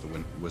ambush the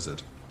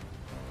wizard.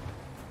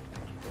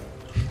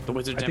 The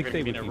wizard's I never think going to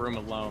they be in a would room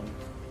alone.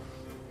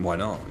 Why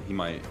not? He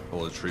might.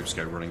 All the troops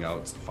go running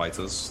out to fight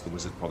us. The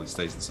wizard probably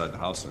stays inside the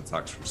house and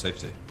attacks from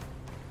safety.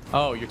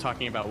 Oh, you're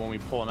talking about when we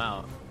pull him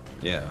out.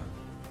 Yeah.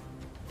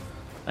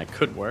 That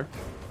could work.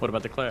 What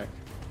about the cleric?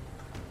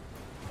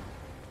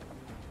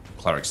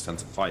 Clerics tend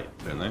to fight,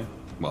 don't they?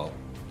 Well,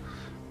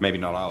 maybe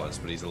not ours,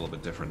 but he's a little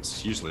bit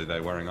different. Usually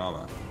they're wearing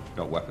armor,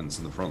 got weapons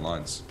in the front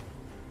lines.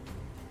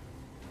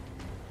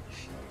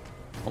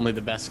 Only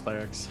the best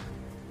clerics.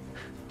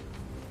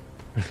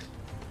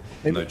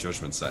 maybe No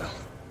judgment sale.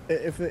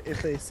 if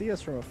they see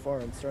us from afar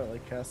and start,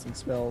 like, casting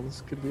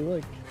spells, could we,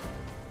 like,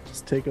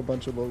 just take a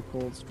bunch of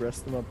locals, dress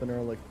them up in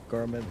our, like,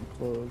 garment and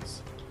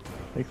clothes,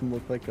 make them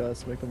look like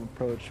us, make them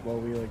approach while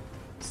we, like,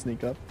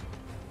 sneak up?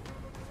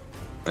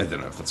 I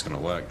don't know if that's going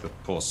to work. The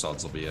poor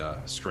sods will be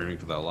screaming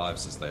for their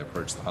lives as they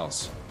approach the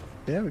house.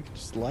 Yeah, we could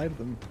just lie to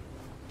them.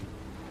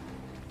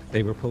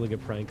 They were pulling a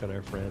prank on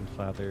our friend,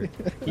 Father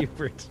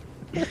Hubert.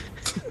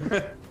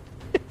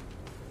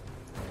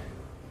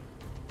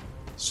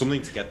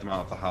 Something to get them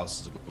out of the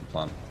house is a good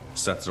plan.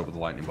 Set it up with a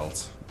lightning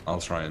bolt. I'll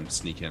try and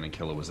sneak in and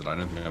kill a wizard. I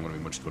don't think I'm going to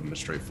be much good in a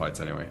straight fight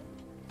anyway.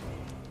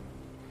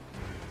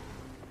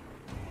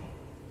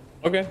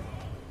 Okay.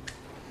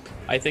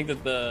 I think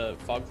that the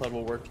fog cloud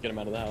will work to get him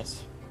out of the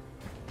house.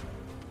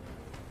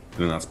 I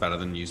think that's better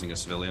than using a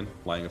civilian,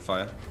 lighting a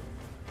fire.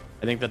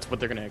 I think that's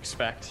what they're going to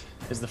expect,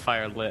 is the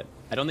fire lit.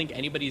 I don't think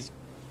anybody's...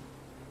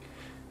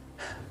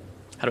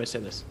 How do I say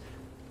this?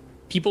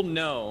 People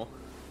know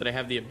that I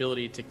have the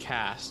ability to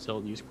cast,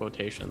 I'll use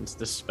quotations,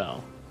 this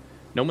spell.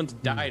 No one's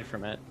died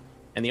from it,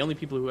 and the only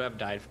people who have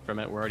died from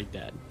it were already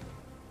dead.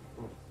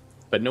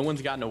 But no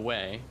one's gotten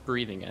away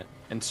breathing it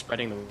and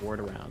spreading the word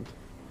around.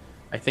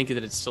 I think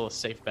that it's still a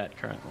safe bet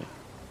currently.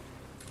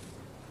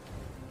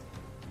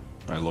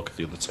 I look at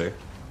the other two.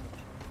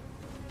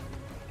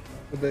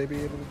 Would they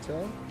be able to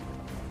tell?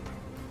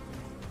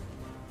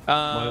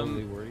 My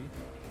only worry.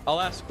 I'll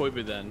ask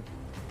Koibu then.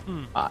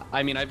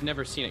 I mean, I've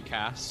never seen it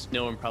cast.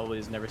 No one probably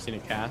has never seen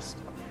it cast,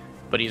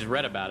 but he's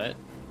read about it,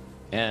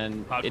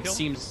 and Cloud it kill?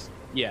 seems,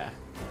 yeah.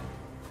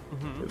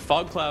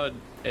 Fog cloud.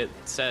 It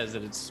says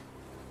that it's.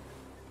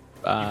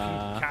 You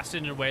can cast it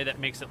in a way that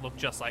makes it look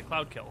just like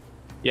Cloud Kill.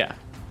 Yeah.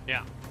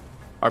 Yeah.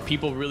 Are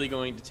people really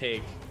going to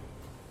take?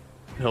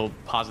 He'll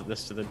posit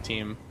this to the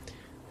team.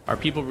 Are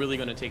people really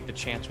going to take the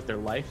chance with their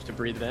life to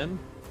breathe it in?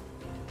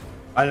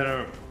 I don't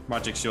know.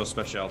 Magic's your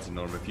specialty,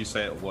 Norm. If you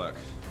say it'll work,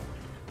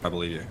 I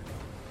believe you.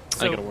 I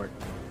think it'll work.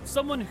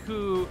 Someone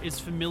who is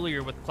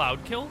familiar with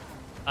Cloud Kill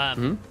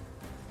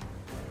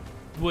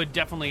would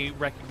definitely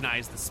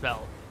recognize the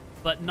spell,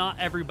 but not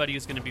everybody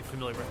is going to be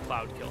familiar with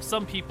Cloud Kill.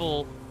 Some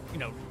people,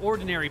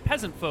 ordinary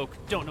peasant folk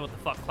don't know what the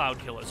fuck Cloud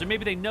Kill is, or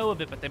maybe they know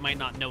of it, but they might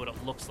not know what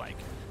it looks like.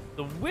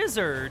 The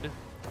wizard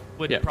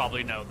would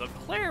probably know. The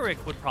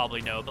cleric would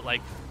probably know, but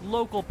like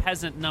local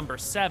peasant number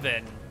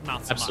 7,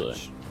 not so Absolutely.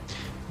 much.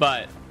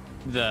 But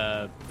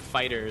the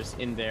fighters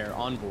in their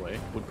envoy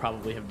would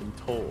probably have been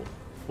told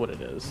what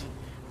it is.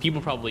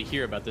 People probably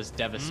hear about this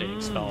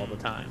devastating spell all the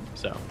time.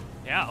 So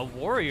Yeah, a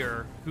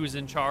warrior who's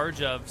in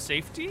charge of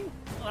safety?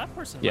 Well, that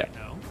person might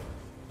know.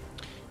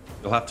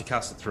 You'll have to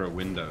cast it through a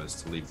window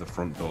as to leave the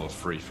front door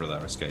free for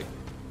their escape.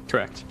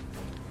 correct.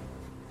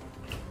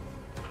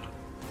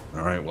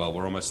 All right, well,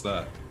 we're almost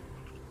there.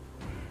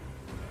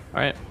 All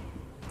right.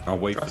 I'll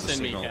wait Trust for the in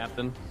me, signal.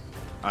 Captain.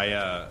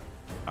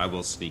 I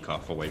will sneak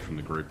off away from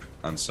the group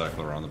and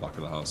circle around the back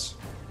of the house.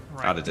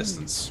 Right. at a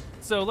distance.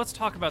 So let's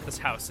talk about this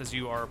house as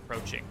you are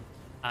approaching.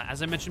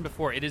 As I mentioned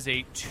before, it is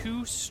a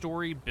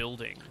 2-story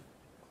building.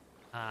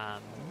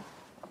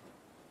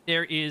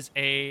 There is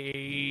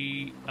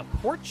a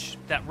porch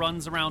that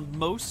runs around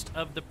most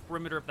of the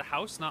perimeter of the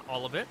house, not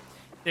all of it.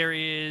 There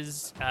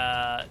is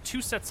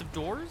 2 sets of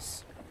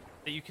doors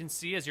that you can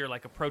see as you're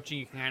like approaching.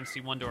 You can kind of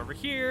see one door over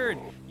here,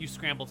 and you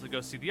scramble to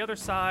go see the other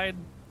side.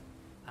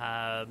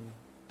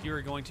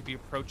 You're going to be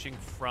approaching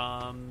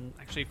from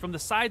the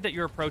side that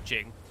you're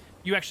approaching.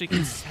 You actually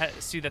can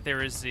see that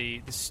there is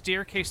the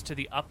staircase to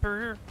the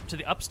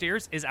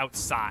upstairs is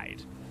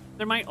outside.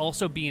 There might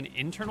also be an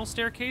internal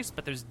staircase,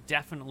 but there's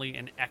definitely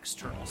an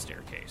external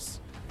staircase.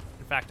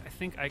 In fact, I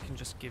think I can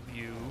just give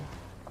you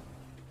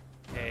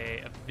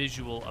a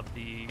visual of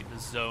the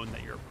zone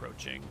that you're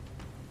approaching.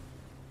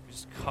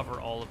 Just cover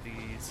all of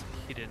these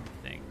hidden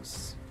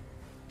things.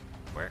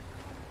 Where?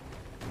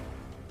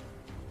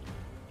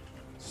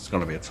 It's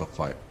going to be a tough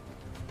fight.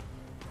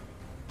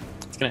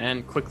 It's going to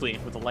end quickly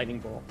with a lightning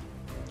bolt.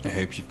 I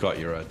hope you've got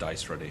your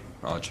dice ready,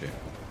 aren't you?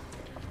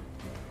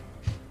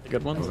 The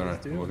good ones?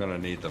 We're gonna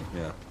need them,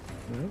 yeah.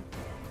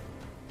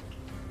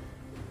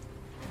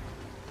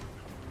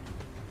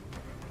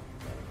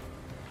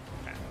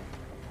 Okay.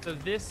 So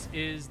this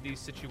is the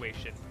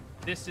situation.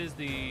 This is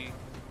the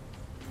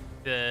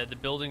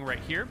building right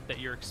here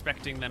that you're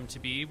expecting them to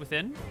be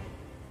within.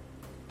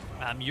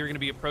 You're going to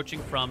be approaching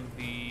from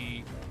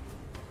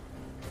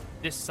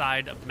this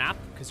side of the map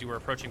because you were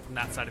approaching from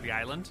that side of the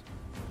island.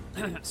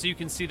 So you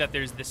can see that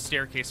there's this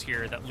staircase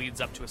here that leads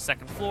up to a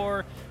second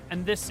floor,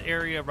 and this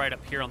area right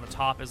up here on the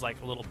top is like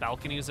a little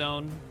balcony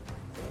zone,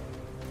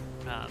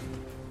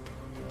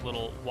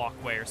 little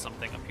walkway or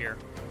something up here.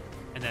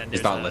 And then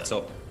Is that lit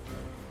up?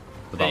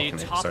 The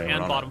balcony. top Sorry,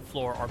 and bottom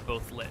floor are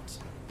both lit.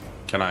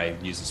 Can I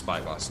use the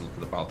spyglass and look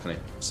at the balcony,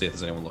 see if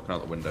there's anyone looking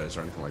out the windows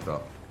or anything like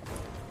that?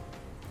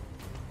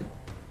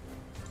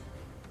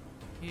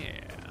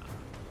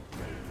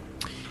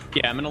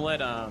 Yeah, I'm gonna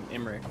let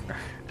Emmerich,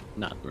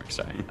 not Emmerich,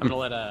 sorry. I'm gonna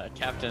let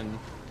Captain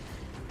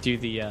do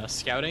the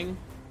scouting,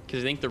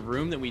 because I think the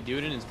room that we do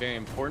it in is very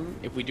important.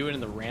 If we do it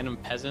in the random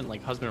peasant,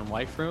 like husband and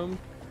wife room,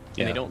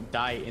 and they don't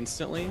die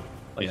instantly,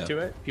 to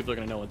it, people are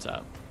gonna know what's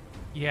up.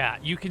 Yeah,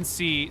 you can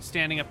see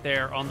standing up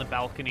there on the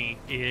balcony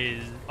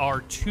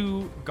are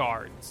 2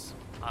 guards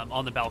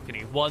on the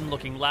balcony. One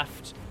looking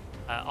left,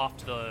 off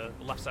to the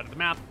left side of the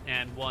map,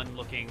 and one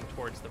looking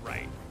towards the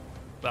right.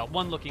 Well,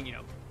 one looking,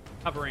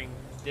 covering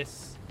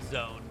this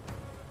zone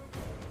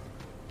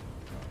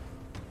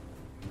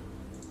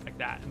like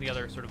that, and the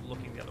other sort of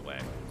looking the other way.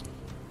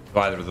 Do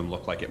either of them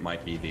look like it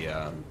might be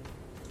the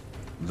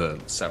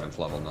 7th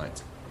level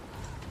knight?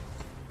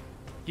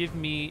 Give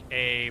me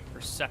a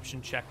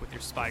perception check with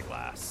your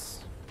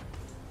spyglass.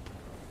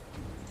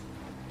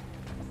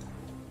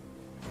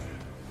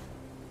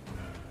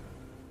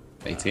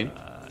 Uh, 18?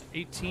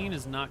 18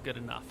 is not good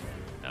enough.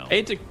 No. I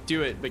hate to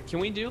do it, but can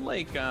we do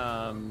like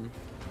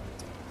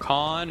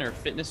con or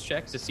fitness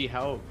checks to see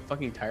how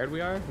fucking tired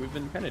we are? We've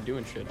been kind of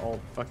doing shit all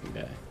fucking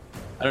day.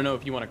 I don't know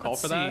if you want to call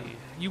Let's for that. see.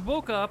 You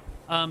woke up,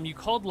 you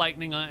called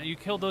lightning, you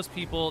killed those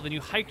people, then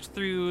you hiked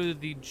through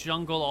the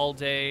jungle all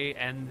day,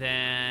 and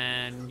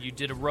then you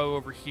did a row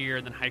over here,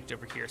 and then hiked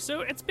over here.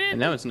 So it's been... And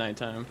now it's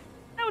nighttime.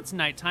 Now it's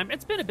nighttime.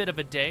 It's been a bit of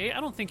a day. I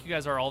don't think you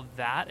guys are all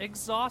that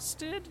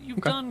exhausted.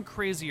 You've done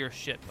crazier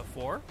shit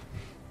before.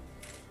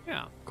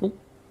 Yeah. Cool.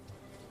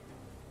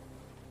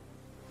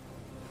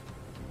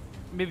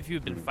 Maybe if you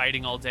had been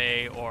fighting all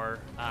day, or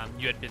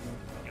you had been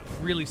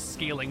really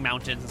scaling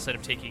mountains instead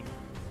of taking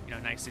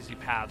nice easy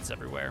paths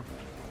everywhere.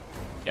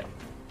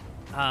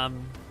 Yeah.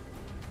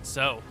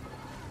 So,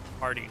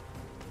 party.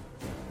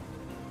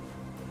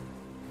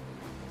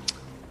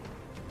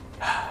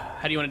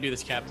 How do you want to do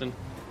this, Captain?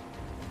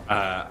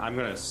 I'm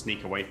going to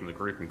sneak away from the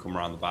group and come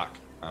around the back,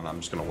 and I'm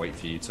just going to wait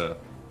for you to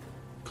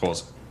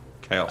cause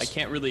chaos. I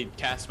can't really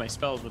cast my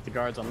spells with the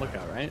guards on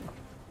lookout, right?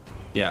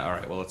 Yeah,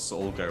 alright, well, let's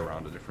all go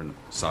around a different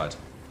side.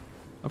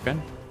 Okay.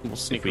 We'll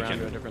sneak we around can-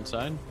 to a different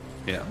side.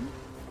 Yeah.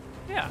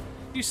 Yeah.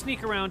 You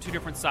sneak around to a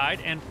different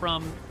side, and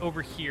from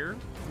over here,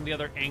 from the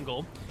other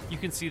angle, you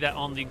can see that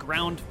on the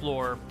ground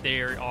floor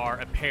there are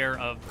a pair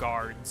of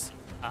guards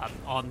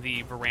on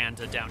the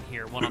veranda down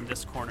here. One on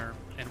this corner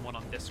and one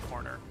on this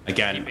corner.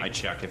 Again, Keeping- I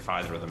check if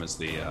either of them is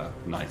the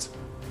knight.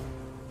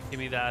 Give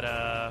me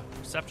that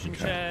perception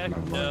Okay, check.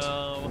 never mind.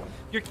 No.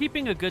 You're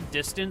keeping a good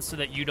distance so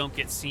that you don't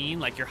get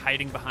seen. Like, you're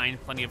hiding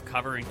behind plenty of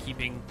cover and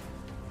keeping,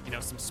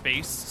 some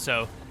space.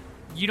 So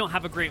you don't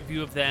have a great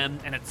view of them,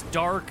 and it's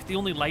dark. The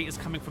only light is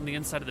coming from the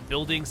inside of the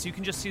building, so you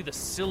can just see the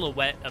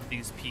silhouette of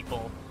these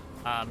people.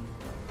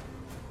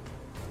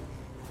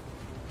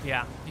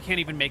 Yeah, you can't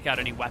even make out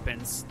any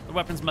weapons. The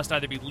weapons must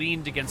either be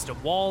leaned against a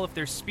wall if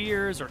they're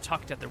spears, or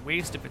tucked at their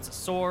waist if it's a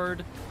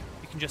sword.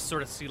 You can just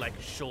sort of see, like,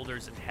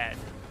 shoulders and head.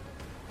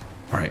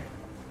 Alright,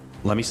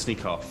 let me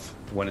sneak off.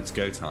 When it's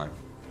go time,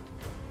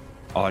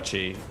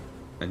 Archie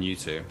and you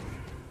two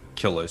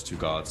kill those 2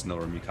 guards, and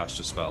they'll you cast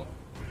your spell.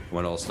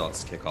 When it all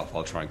starts to kick off,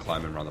 I'll try and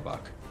climb in around the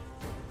back.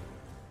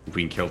 If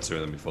we can kill 2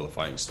 of them before the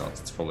fighting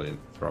starts, it's probably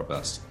for our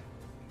best.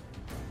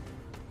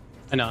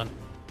 I nod.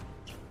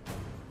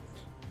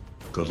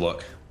 Good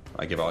luck.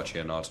 I give Archie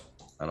a nod,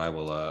 and I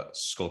will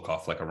skulk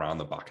off like around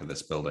the back of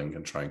this building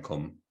and try and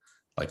come,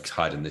 like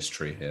hide in this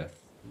tree here.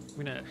 I'm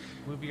gonna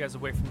move you guys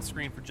away from the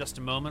screen for just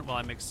a moment while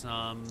I make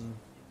some.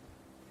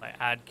 I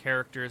add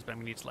characters, but I'm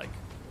gonna need to like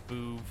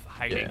move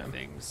hiding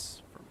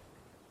things.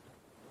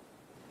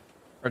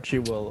 Archie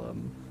will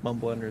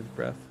mumble under his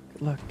breath,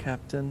 "Good luck,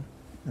 Captain,"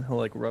 and he'll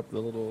like rub the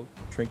little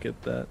trinket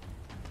that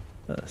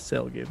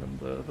Sale gave him,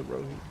 the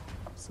Rohi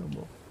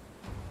symbol.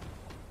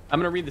 I'm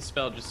going to read the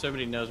spell just so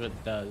everybody knows what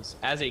it does.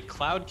 As a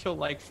cloud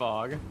kill-like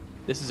fog,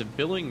 this is a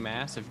billowing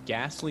mass of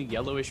ghastly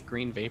yellowish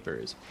green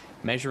vapors,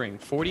 measuring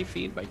 40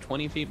 feet by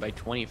 20 feet by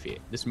 20 feet.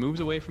 This moves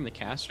away from the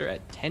caster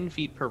at 10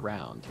 feet per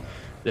round.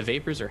 The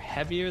vapors are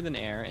heavier than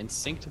air and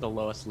sink to the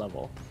lowest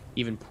level,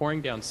 even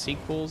pouring down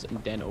sinkholes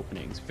and den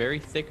openings. Very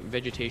thick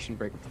vegetation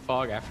break up the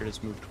fog after it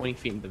has moved 20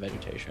 feet into the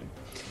vegetation.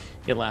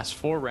 It lasts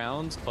 4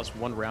 rounds plus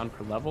 1 round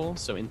per level,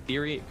 so in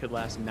theory it could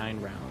last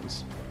 9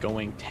 rounds,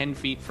 going 10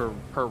 feet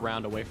per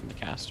round away from the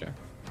caster.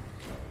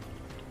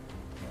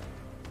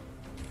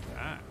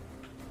 Ah.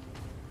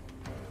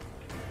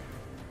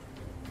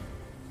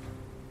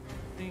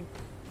 I think.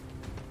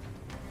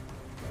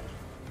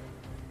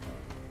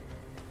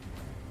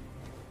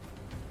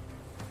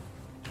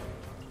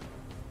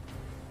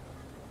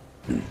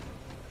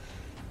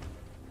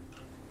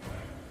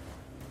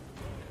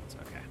 It's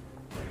okay.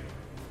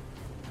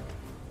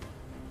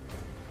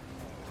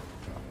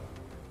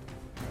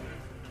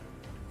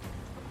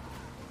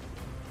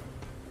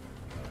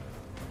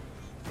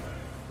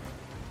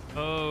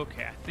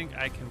 Okay, I think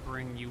I can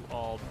bring you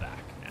all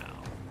back now.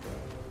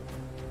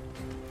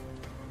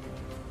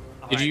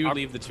 Did Alright, you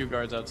leave the 2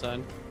 guards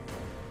outside?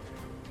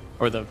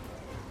 Or the...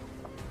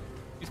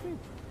 Excuse me?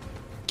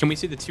 Can we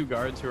see the 2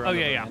 guards who are Oh on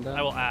the yeah. veranda?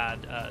 I will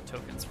add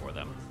tokens for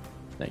them.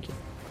 Thank you.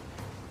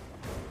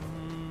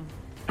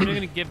 I'm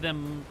going to give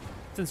them,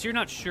 since you're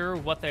not sure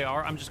what they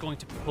are, I'm just going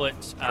to put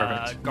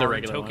Perfect. The guard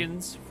regular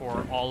tokens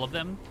for all of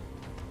them.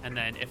 And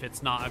then if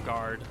it's not a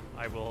guard,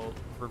 I will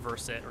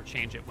reverse it or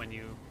change it when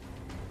you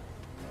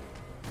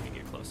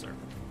get closer.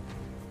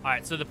 All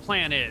right, so the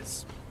plan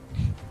is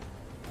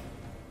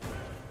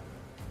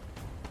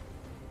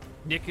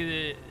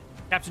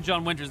Captain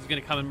John Winters is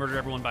going to come and murder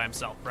everyone by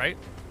himself, right?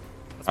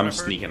 That's what I'm I've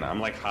heard? sneaking. I'm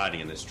like hiding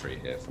in this tree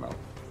here for now.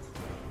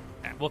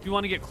 Okay, well, if you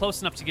want to get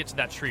close enough to get to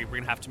that tree, we're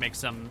going to have to make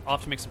some. I'll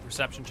have to make some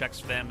perception checks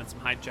for them and some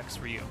hide checks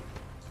for you.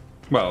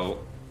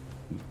 Well,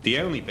 the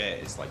only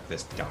bit is like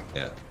this gap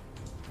here.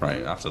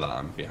 Right, after that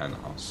I'm behind the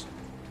house.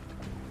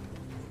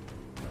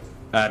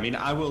 I mean,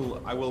 I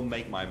will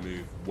make my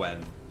move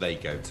when they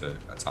go to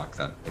attack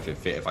then.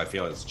 If I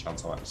feel there's a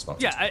chance I might be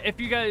spotted. Yeah, if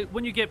you guys,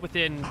 when you get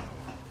within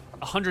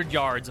 100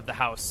 yards of the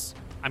house,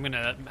 I'm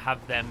gonna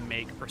have them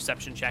make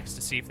perception checks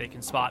to see if they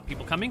can spot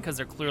people coming because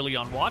they're clearly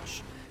on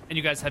watch, and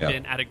you guys have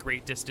been at a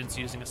great distance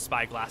using a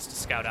spyglass to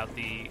scout out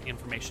the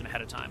information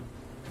ahead of time.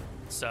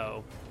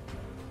 So,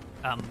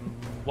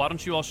 why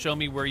don't you all show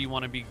me where you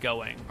want to be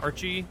going?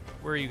 Archie,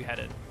 where are you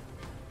headed?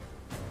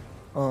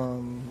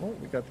 Well,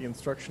 we got the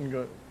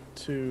instruction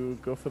to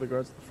go for the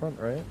guards at the front,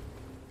 right?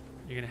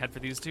 You're gonna head for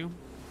these two?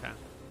 Okay.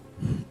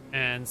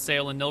 And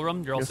Sale and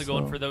Nilram, you're also Guess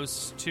going so. for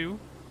those two?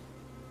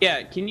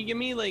 Yeah, can you give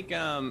me like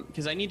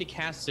because I need to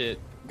cast it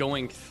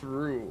going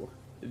through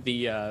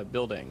the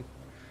building.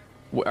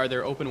 Are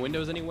there open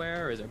windows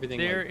anywhere, or is everything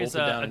There like, is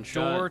bolted down a and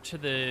door shut? to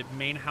the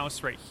main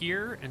house right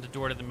here, and a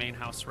door to the main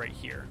house right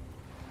here.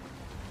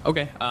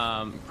 Okay.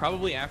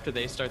 Probably after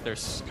they start their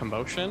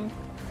commotion,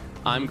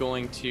 I'm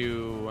going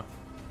to.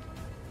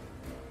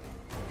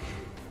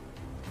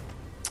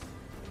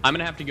 I'm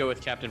gonna have to go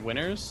with Captain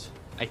Winters,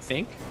 I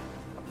think,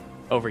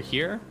 over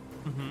here,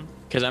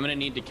 because I'm gonna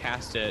need to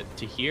cast it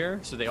to here,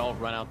 so they all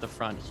run out the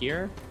front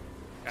here.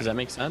 Does that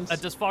make sense?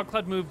 Does Fog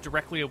Cloud move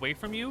directly away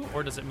from you,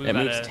 or does it move It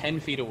at moves a... 10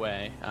 feet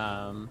away.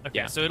 Okay,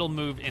 Yeah, so it'll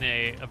move in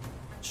a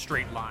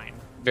straight line.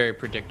 very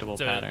predictable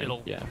So pattern.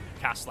 it'll Yeah.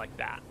 cast like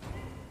that.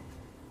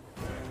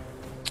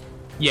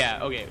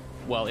 Yeah. Okay.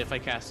 Well, if I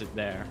cast it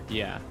there,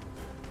 yeah.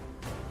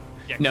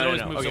 Yeah, 'cause it No.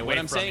 always moves Okay. away What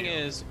I'm from saying you.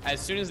 is, as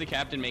soon as the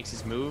captain makes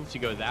his move to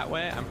go that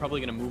way, I'm probably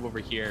gonna move over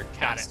here,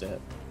 cast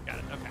it Got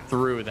it, okay.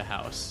 through the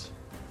house.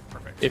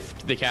 Perfect.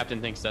 If the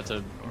captain thinks that's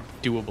a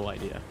doable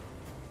idea.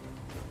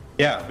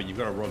 Yeah, but you've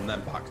got to run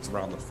them back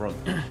around the front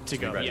To be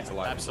go, ready yeah, to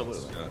light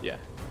absolutely, results, yeah.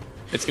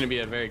 It's gonna be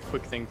a very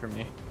quick thing for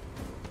me.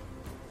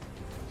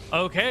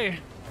 Okay.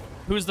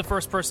 Who's the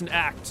first person to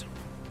act?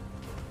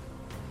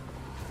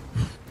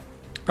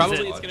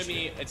 Probably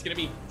it- it's gonna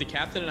be the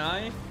captain and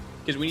I,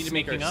 because we need to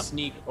make Sneaking our up?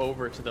 sneak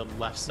over to the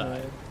left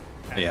side.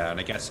 Yeah, and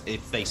I guess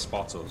if they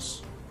spot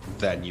us,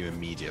 then you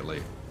immediately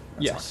attack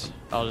Yes, them.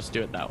 I'll just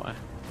do it that way.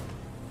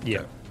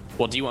 Yeah.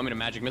 Well, do you want me to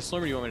magic missile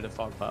him, or do you want me to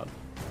fog cloud?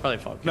 Probably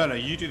fog cloud. No,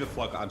 you do the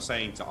flood. I'm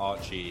saying to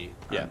Archie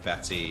and Yeah.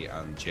 Betty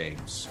and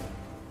James,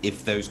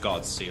 if those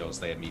guards see us,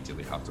 they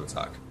immediately have to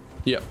attack.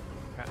 Yep.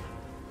 Okay.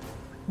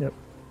 Yep.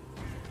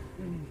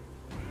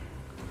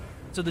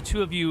 So the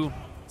two of you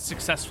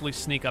successfully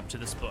sneak up to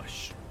this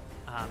bush.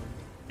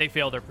 They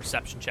fail their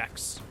perception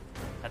checks.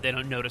 They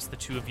don't notice the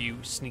two of you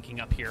sneaking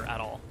up here at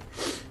all.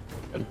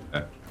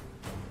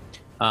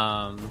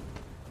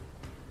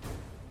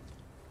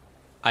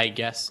 I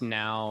guess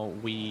now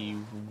we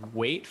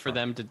wait for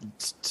them to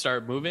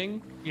start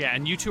moving. Yeah,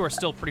 and you two are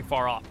still pretty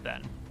far off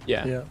then.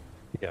 Yeah.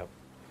 Yeah.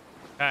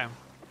 Okay.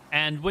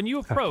 And when you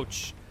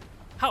approach,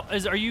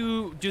 are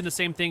you doing the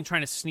same thing,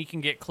 trying to sneak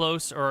and get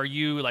close, or are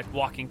you like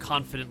walking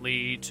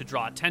confidently to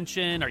draw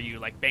attention? Are you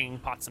like banging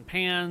pots and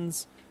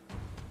pans?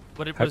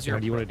 What is your How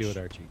do you want to do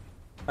approach? it,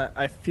 Archie?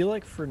 I feel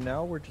like for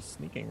now we're just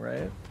sneaking,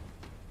 right?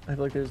 I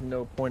feel like there's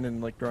no point in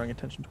like drawing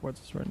attention towards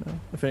us right now.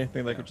 If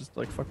anything, they could just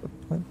like fuck with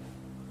the plan.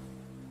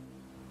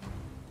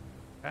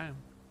 Okay.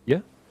 Yeah.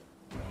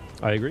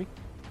 I agree.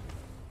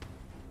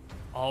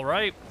 All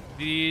right.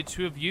 The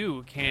two of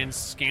you can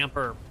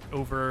scamper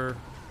over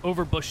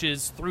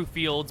bushes, through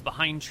fields,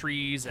 behind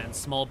trees and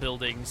small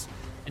buildings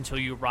until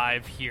you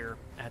arrive here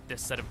at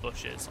this set of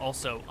bushes,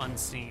 also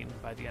unseen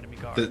by the enemy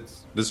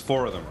guards. There's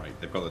 4 of them, right?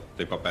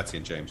 They've got Betsy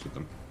and James with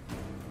them.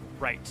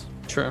 Right.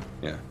 Sure.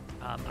 Yeah.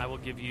 I will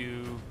give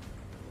you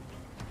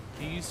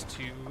these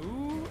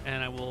two,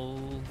 and I will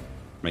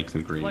Make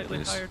them green, slightly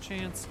please. higher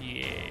chance.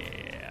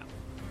 Yeah.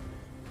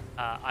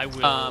 I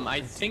will.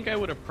 I think I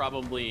would have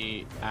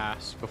probably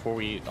asked before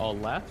we all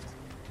left.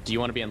 Do you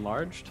want to be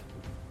enlarged,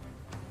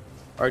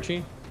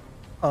 Archie?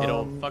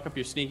 It'll fuck up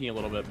your sneaking a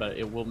little bit, but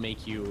it will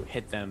make you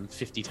hit them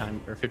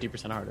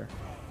 50% harder.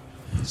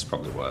 It's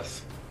probably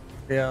worth.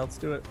 Yeah, let's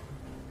do it.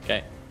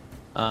 Okay.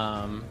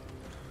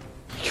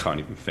 You can't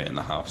even fit in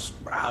the house.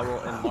 I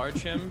will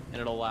enlarge him,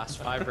 and it'll last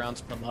 5 rounds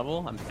per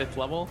level. I'm 5th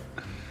level.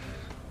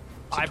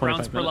 5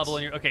 rounds 25 per level minutes.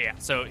 in your. Okay, yeah.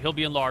 So he'll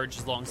be enlarged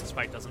as long as this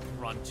fight doesn't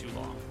run too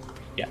long.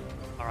 Yeah.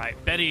 All right,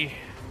 Betty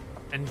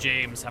and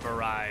James have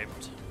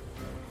arrived.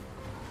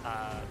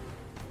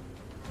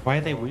 Why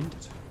are they wounded?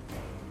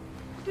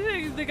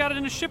 They got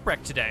in a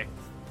shipwreck today.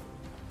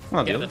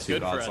 Well, the Yeah, other that's 2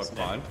 good for guards us, look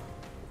Nick.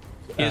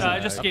 fine. I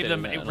just gave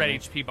them updated that, red I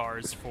don't HP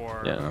bars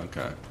for, Yeah.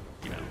 Okay.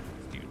 you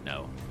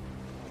know.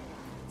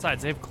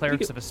 Besides, they have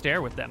clerics of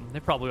Astaire with them.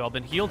 They've probably all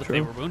been healed if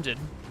they were wounded.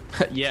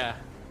 Yeah.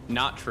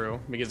 Not true,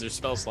 because there's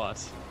spell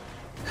slots.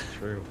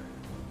 True.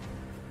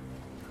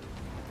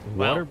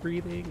 Well- Water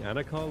breathing,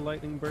 Anacall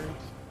lightning burns.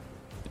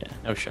 Yeah,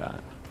 no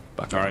shot.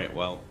 All right.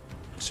 Well,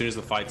 as soon as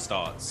the fight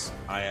starts,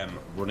 I am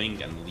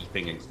running and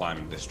leaping and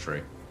climbing this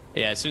tree.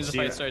 Yeah, as soon as the See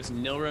fight ya. starts,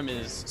 Nilrim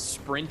is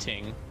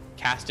sprinting,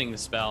 casting the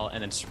spell,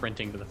 and then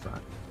sprinting to the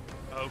front.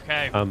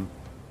 Okay,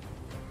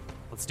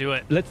 let's do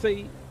it. Let's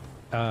say, me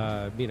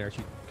and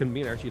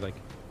Archie like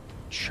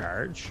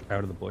charge out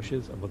of the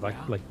bushes, and would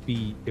like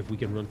be if we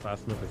can run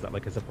fast enough? Is that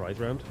like a surprise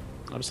round?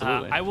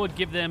 Absolutely. I would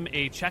give them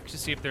a check to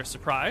see if they're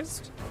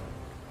surprised.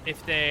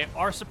 If they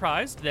are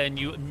surprised, then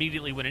you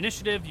immediately win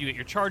initiative, you get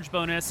your charge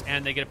bonus,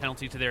 and they get a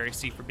penalty to their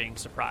AC for being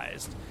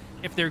surprised.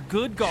 If they're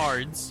good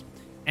guards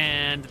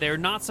and they're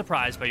not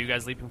surprised by you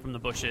guys leaping from the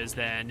bushes,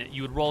 then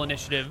you would roll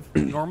initiative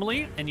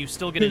normally, and you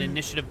still get an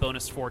initiative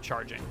bonus for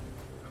charging.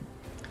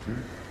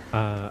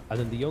 And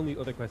then the only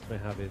other question I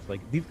have is like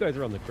these guys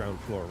are on the ground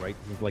floor, right?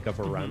 This is like a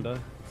veranda.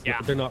 It's Yeah.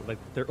 not- they're not like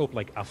they're up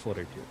like a foot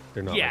or two.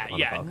 They're not. Yeah, like, on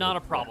yeah, balcony. not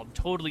a problem.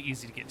 Totally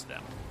easy to get to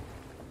them.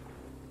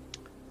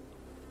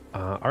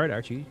 All right,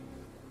 Archie.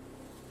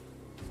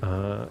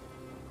 Time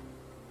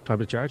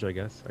to charge, I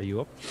guess. Are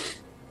you up?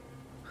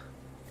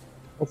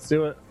 Let's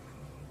do it.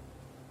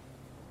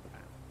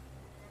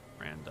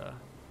 Miranda,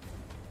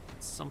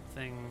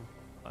 something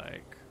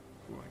like,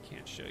 ooh, I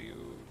can't show you,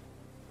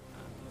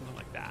 something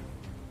like that.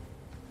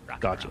 Wrap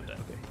Gotcha. around it.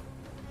 Okay.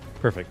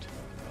 Perfect.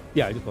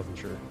 Yeah, I just wasn't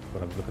sure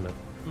what I was looking at.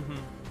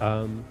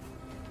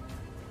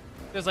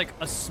 There's like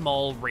a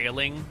small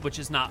railing, which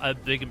is not a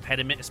big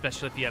impediment,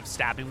 especially if you have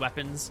stabbing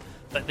weapons,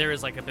 but there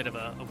is like a bit of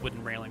a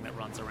wooden railing that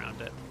runs around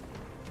it.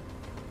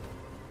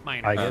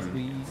 Minor. I guess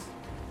we.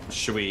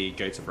 Should we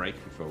go to break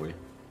before we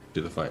do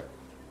the fight?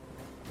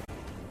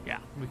 Yeah,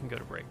 we can go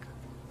to break.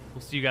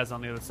 We'll see you guys on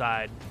the other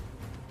side.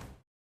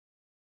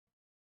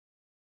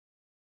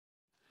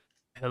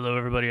 Hello,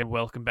 everybody, and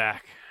welcome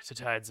back to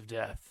Tides of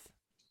Death.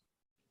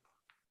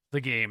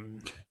 The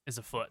game is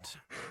afoot.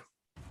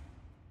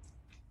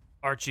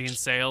 Archie and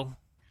Sale,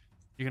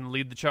 you're going to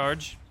lead the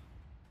charge?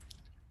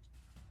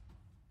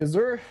 Is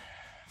there?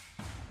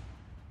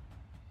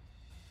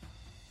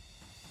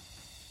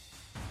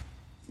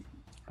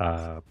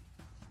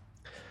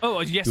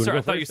 Oh, yes, You wanna sir. go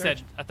I thought you first,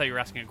 said. I thought you were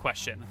asking a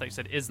question. I thought you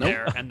said, "Is Nope.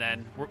 there?" and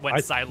then went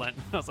I- silent.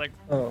 I was like,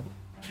 Oh,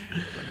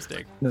 "My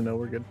mistake." no,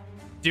 we're good.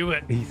 Do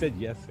it. He said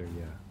yes or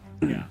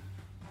yeah. Yeah.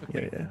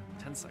 Yeah, yeah.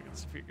 10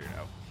 seconds to figure it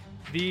out.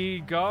 The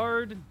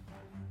guard.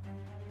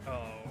 Oh,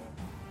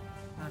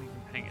 not even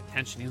paying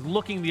attention. He's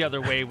looking the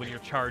other way when your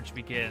charge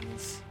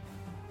begins.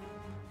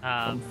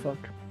 Fuck.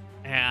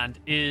 And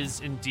is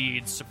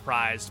indeed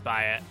surprised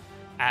by it.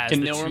 As Can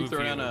the two Nilrim of throw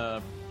you- down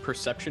a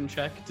perception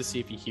check to see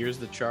if he hears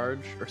the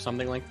charge or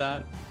something like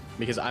that?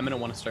 Because I'm going to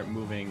want to start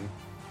moving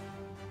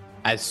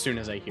as soon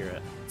as I hear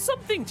it.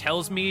 Something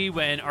tells me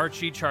when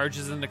Archie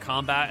charges into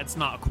combat, it's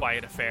not a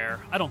quiet affair.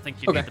 I don't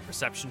think you Okay. need the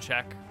perception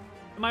check.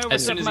 Am I As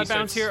soon overstepping as my he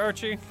bounds starts- here,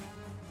 Archie?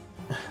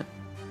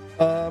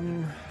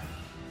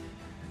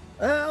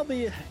 I'll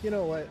be. You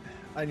know what?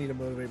 I need to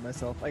motivate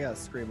myself. I gotta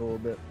scream a little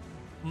bit.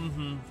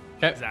 Mm-hmm.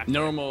 Okay. Exactly.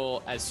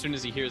 Normal, as soon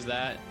as he hears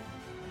that,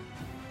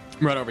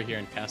 run over here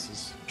and cast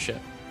his shit.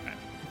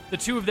 The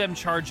two of them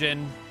charge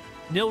in.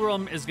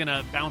 Nilrum is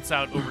gonna bounce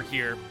out over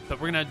here, but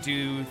we're gonna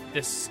do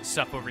this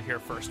stuff over here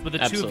first. But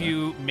the Absolutely.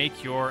 two of you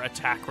make your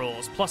attack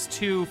rolls.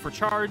 +2 for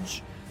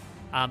charge,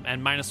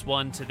 and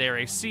 -1 to their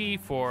AC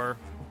for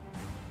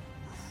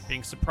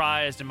being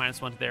surprised, and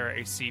 -1 to their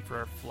AC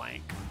for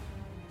flank.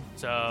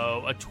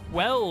 So a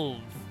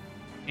 12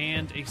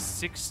 and a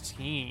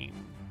 16.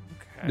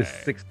 Okay. The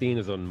 16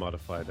 is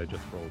unmodified. I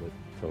just rolled it,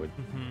 so it.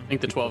 I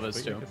think the 12 is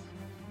I too. guess.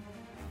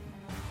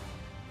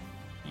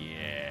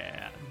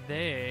 Yeah,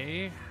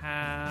 they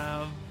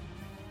have.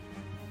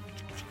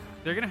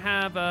 They're gonna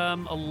have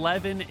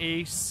 11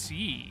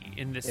 AC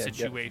in this Yeah, get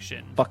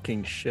situation.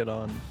 Fucking shit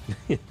on.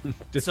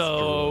 Destroy.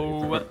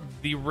 So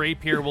the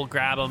rapier will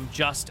grab him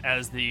just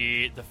as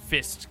the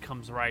fist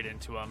comes right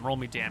into him. Roll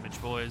me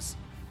damage, boys.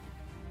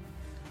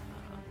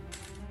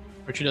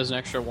 Richie does an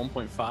extra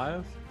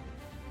 1.5.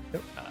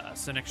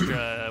 So an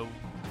extra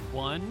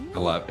 1.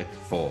 11,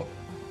 4.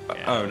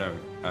 Yeah. Oh no,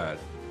 an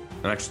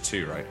extra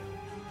 2, right?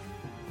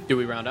 Do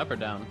we round up or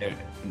down? It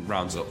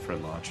rounds up for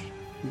enlarge.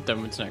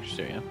 Then it's an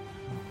extra 2,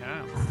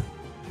 yeah. Okay.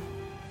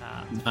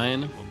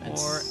 9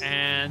 More,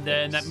 and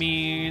then that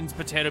means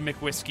Potato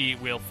McWhiskey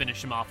will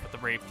finish him off with the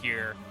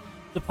rapier.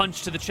 The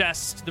punch to the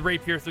chest, the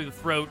rapier through the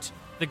throat.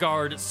 The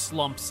guard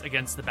slumps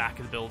against the back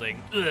of the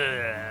building.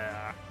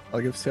 Ugh.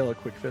 I'll give Sale a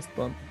quick fist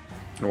bump.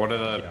 And what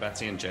are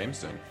Betty and James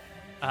doing?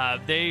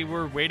 They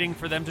were waiting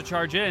for them to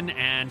charge in,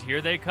 and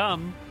here they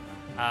come.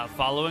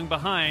 Following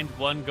behind,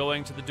 one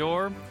going to the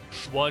door,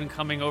 one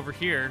coming over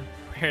here,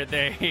 where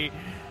they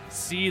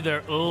see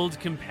their old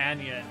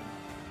companion,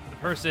 the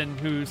person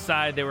whose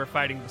side they were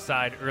fighting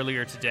beside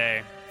earlier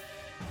today.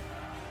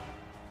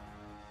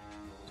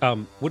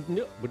 Would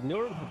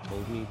Nilrum have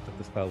told me that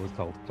the spell was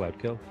called Cloud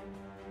Kill?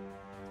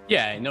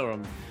 Yeah,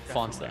 Nilrum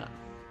flaunts that.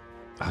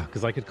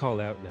 Because I could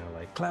call out now,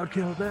 like Cloud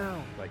Kill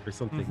now, like or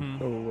something.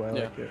 Mhm. Oh, I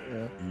Yeah. like it.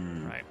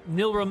 Yeah. Right.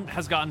 Nilrum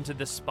has gotten to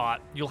this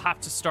spot. You'll have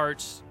to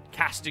start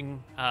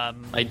casting. I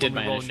did when we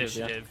my roll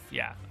initiative,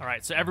 Yeah. All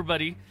right. So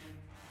everybody,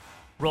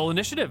 roll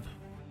initiative.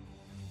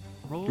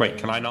 Roll. Wait,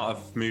 can I not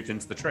have moved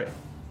into the tree?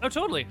 Oh,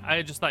 totally.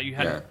 I just thought you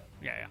had.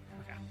 Yeah. Yeah.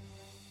 Okay.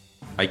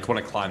 I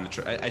want to climb the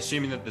tree.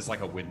 Assuming that there's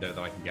like a window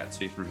that I can get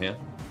to from here.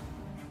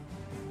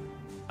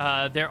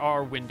 There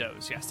are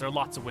windows. Yes, there are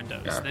lots of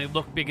windows. Yeah. They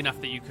look big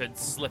enough that you could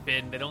slip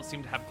in. They don't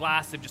seem to have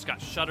glass. They've just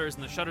got shutters,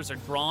 and the shutters are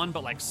drawn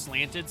but like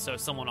slanted, so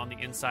someone on the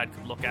inside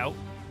could look out.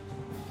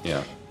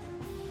 Yeah.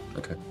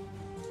 Okay.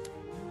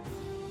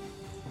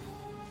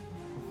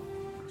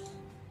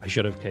 I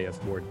should have chaos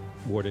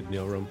warded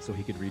Nilrum so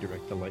he could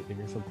redirect the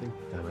lightning or something.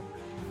 Damn it.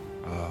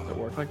 Does it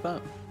work like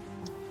that?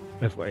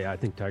 That's why I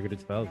think targeted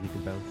spells you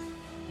can bounce.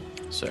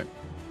 Sir.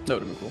 That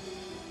would have been cool.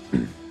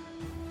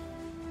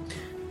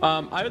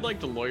 I would like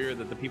to lawyer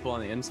that the people on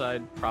the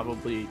inside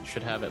probably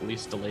should have at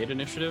least delayed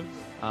initiative.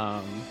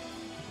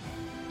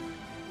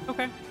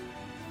 Okay.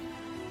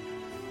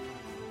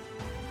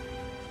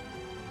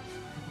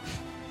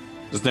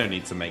 There's no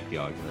need to make the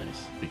argument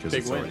because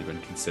Big it's win. already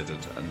been considered.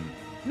 And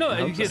No, I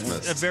hope it's that's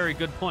a missed. very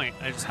good point.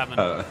 I just haven't.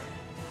 The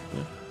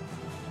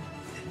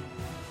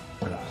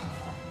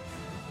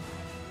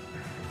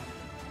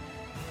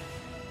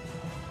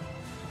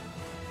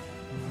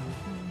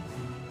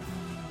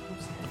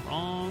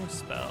wrong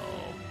spell.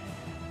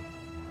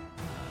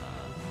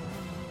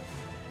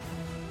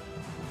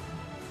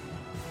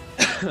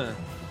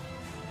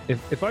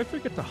 If I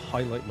forget to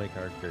highlight my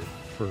character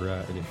for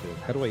initiative,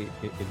 how do I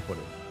input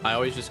it? I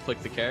always just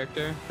click the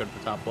character, go to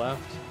the top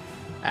left,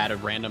 add a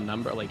random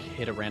number, like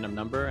hit a random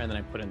number, and then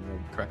I put in the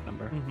correct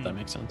number. Mhm. If that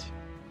makes sense.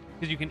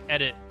 Because you can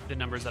edit the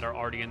numbers that are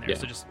already in there. Yeah.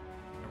 So just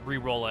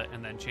re-roll it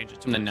and then change it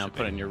to. And then what it now should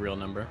put be. in your real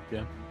number.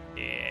 Yeah.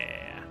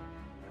 Yeah.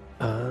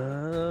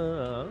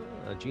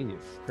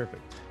 Genius.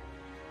 Perfect.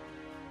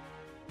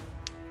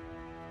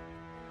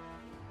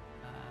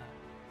 I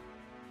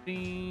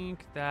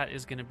think that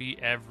is going to be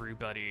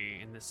everybody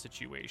in this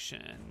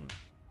situation.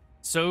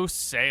 So,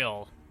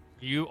 Sail,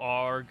 you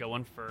are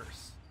going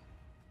first.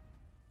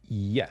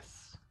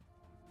 Yes.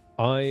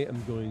 I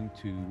am going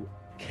to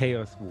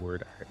chaos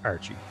ward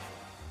Archie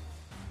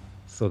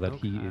so that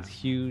he Okay. is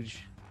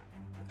huge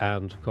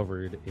and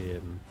covered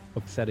in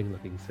upsetting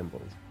looking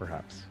symbols,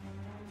 perhaps.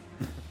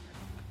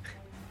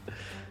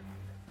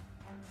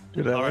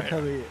 Dude, I All like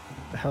right.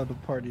 how the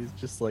party is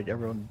just like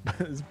everyone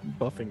is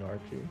buffing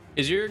Archie.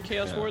 Is your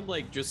chaos Yeah. ward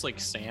like just like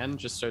sand,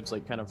 just starts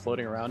like kind of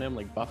floating around him,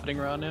 like buffeting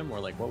around him,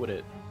 or like what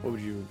would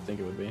you think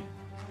it would be?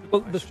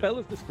 Well, the spell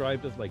is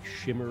described as like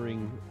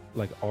shimmering,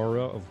 like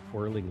aura of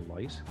whirling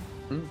light.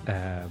 Hmm.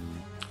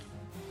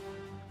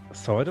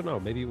 So I don't know.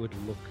 Maybe it would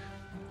look.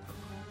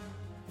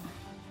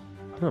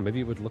 I don't know. Maybe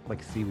it would look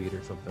like seaweed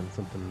or something.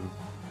 Something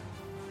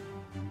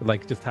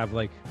like just have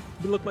like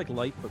it would look like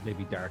light, but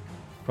maybe dark.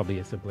 Probably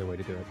a simpler way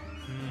to do it.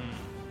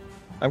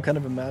 I'm kind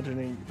of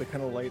imagining the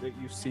kind of light that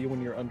you see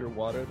when you're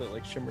underwater that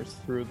like shimmers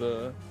through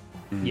the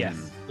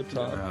Yes. the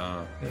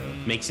top.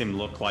 Makes him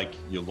look like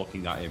you're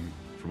looking at him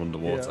from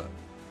underwater.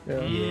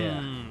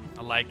 Yeah.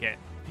 I like it.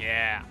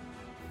 Yeah.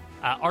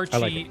 Archie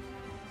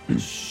like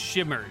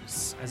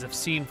shimmers as if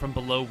seen from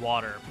below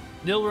water.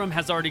 Nilrum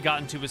has already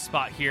gotten to his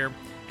spot here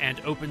and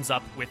opens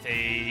up with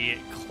a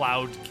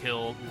cloud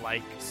kill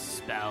like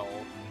spell.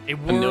 A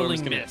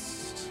whirling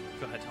mist.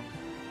 Go ahead,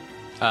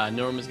 Tom.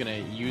 Norm is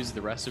gonna use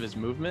the rest of his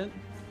movement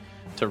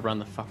to run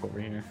the fuck over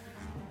here.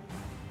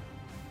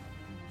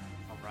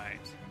 All right.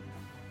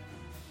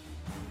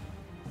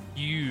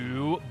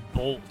 You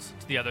bolt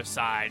to the other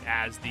side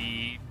as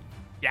the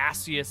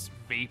gaseous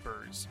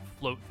vapors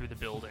float through the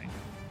building.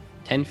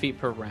 10 feet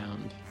per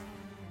round.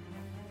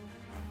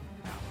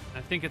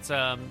 I think it's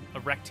a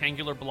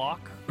rectangular block,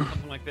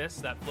 something like this,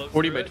 that floats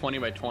 40 through by it. 20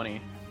 by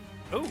 20.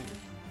 Oh.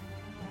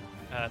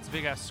 It's a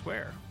big-ass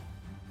square.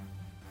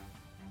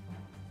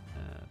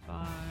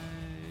 5...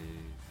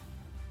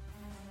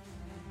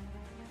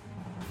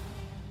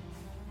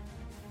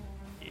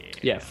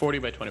 Yeah, 40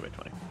 by 20 by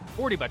 20.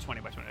 40 by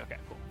 20 by 20. Okay,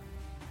 cool.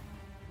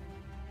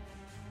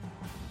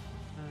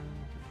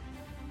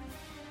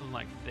 Something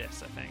like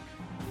this, I think.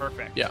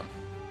 Perfect. Yeah.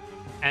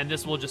 And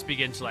this will just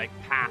begin to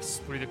pass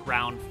through the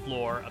ground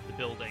floor of the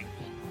building.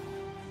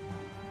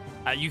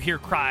 You hear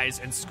cries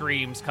and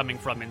screams coming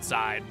from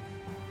inside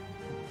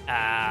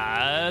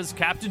as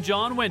Captain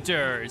John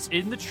Winters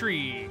in the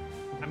tree.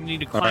 I'm gonna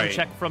need a climb Alright.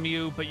 check from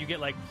you, but you get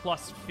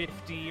plus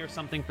 50 or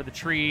something for the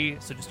tree,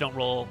 so just don't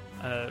roll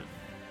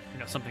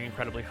something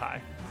incredibly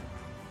high.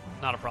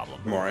 Not a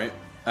problem. All right.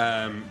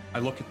 I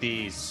look at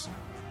these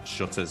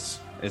shutters.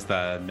 Is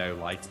there no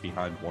light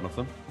behind one of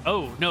them?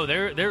 Oh, no,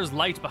 there's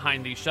light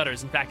behind these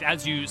shutters. In fact,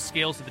 as you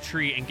scale to the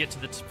tree and get to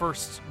the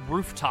first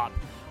rooftop,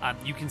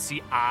 you can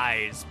see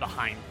eyes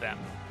behind them.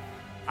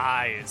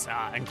 Eyes,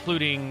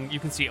 including, you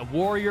can see a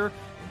warrior,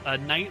 a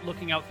knight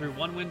looking out through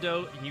one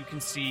window, and you can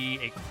see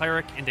a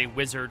cleric and a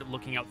wizard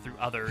looking out through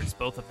others,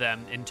 both of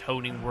them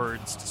intoning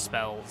words to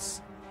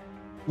spells.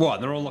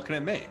 What? They're all looking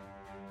at me.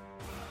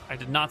 I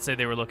did not say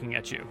they were looking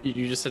at you.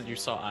 You just said you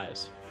saw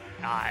eyes.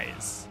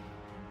 Eyes.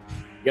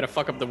 You gotta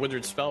fuck up the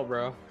wizard spell,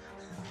 bro.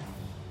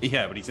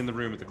 Yeah, but he's in the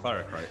room with the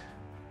cleric, right?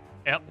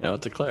 Yep. No,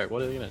 it's a cleric.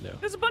 What are they gonna do?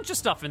 There's a bunch of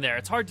stuff in there.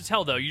 It's hard to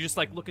tell, though. You're just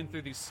looking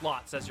through these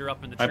slots as you're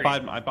up in the tree.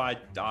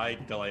 I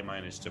delay my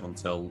initiative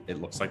until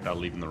it looks like they're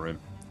leaving the room.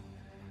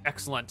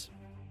 Excellent.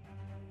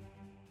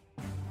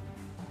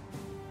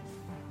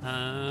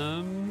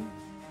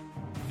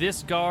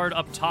 This guard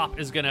up top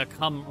is gonna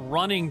come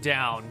running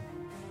down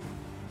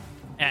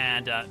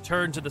and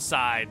turn to the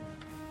side,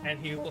 and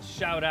he will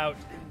shout out,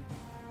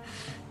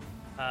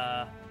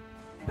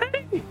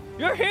 "Hey,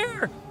 you're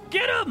here!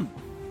 Get him!"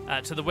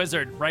 To the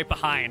wizard right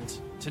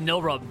behind, to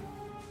Nilrum.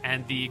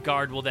 And the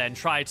guard will then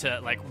try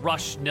to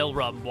rush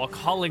Nilrum while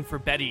calling for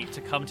Betty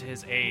to come to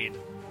his aid.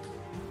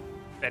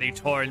 Betty,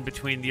 torn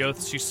between the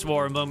oaths she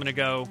swore a moment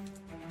ago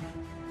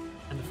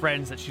and the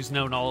friends that she's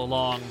known all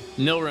along.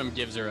 Nilrim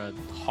gives her a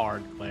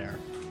hard glare.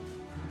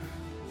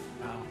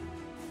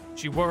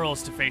 She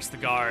whirls to face the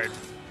guard.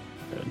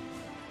 Good.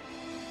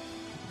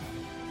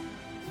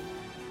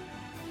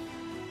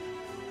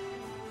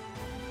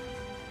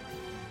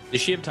 Does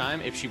she have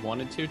time, if she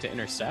wanted to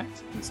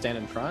intersect and stand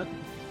in front?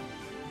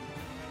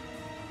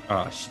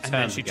 And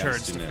then she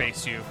turns to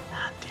face you.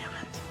 God damn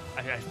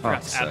it. I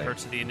forgot to add her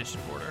to the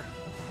initiative order.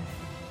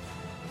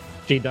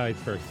 She dies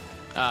first.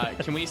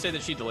 Can we say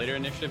that she delayed her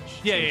initiative?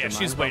 Yeah,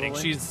 she's waiting.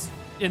 She's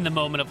in the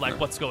moment of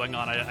what's going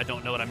on? I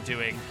don't know what I'm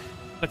doing.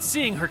 But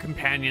seeing her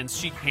companions,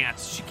 she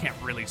can't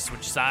really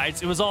switch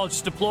sides. It was all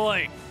just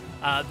deploy.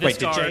 Wait, did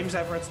guard, James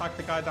ever attack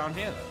the guy down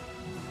here,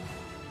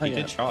 though? He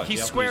did charge. He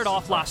squared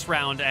off last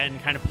round and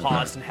kind of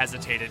paused and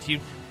hesitated.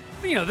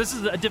 This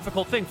is a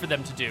difficult thing for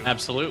them to do.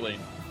 Absolutely.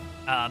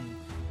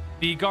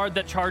 The guard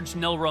that charged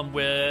Nilrum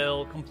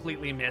will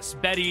completely miss.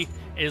 Betty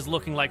is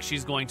looking like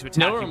she's going to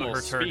attack Nilrum you, but will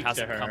her turn speak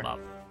hasn't to her. come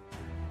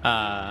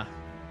up.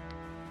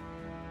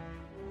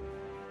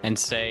 And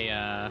say,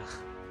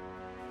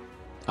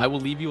 I will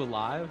leave you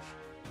alive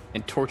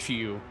and torture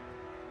you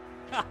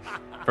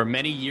for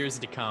many years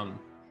to come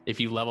if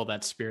you level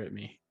that spear at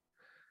me.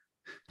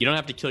 You don't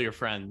have to kill your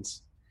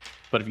friends,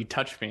 but if you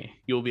touch me,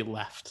 you will be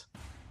left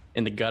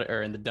in the gut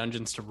or in the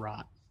dungeons to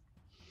rot.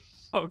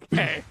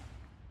 Okay.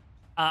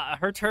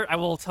 Her turn. I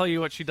will tell you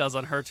what she does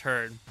on her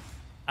turn.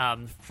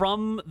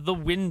 From the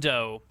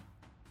window,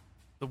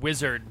 the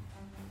wizard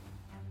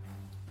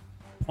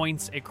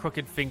points a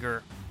crooked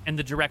finger in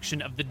the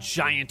direction of the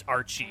giant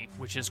Archie,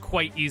 which is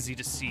quite easy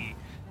to see,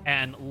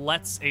 and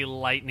lets a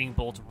lightning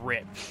bolt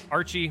rip.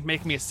 Archie,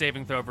 make me a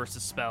saving throw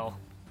versus spell.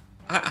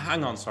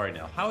 Hang on, sorry,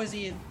 Neil. How is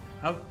he in...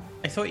 I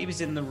thought he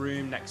was in the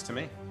room next to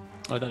me.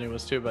 I thought it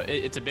was too, but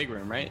it's a big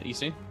room, right? You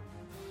see?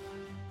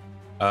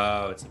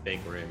 Oh, it's a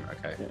big room.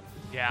 Okay.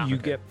 Yeah. You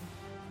get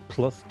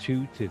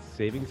 +2 to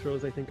saving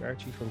throws, I think,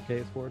 Archie, from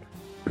Chaos Board.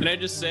 Can I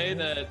just say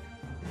that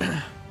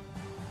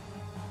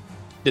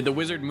Did the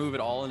wizard move at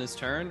all in his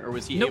turn, or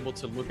was he Nope. able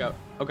to look out?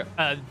 Okay.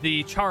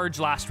 The charge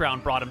last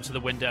round brought him to the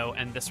window,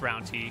 and this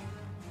round he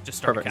just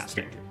started Perfect.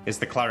 casting. Is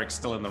the cleric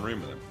still in the room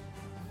with him?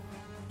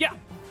 Yeah,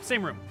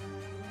 same room.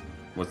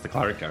 What's the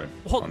cleric going?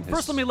 Hold, on first,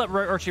 his- let me let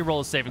Archie roll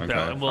a saving throw,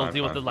 Okay, and we'll fine,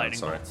 deal with fine, the fine, lightning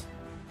sorry. bolts.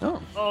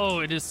 Oh. Oh,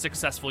 it is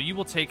successful. You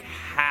will take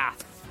half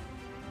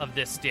of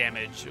this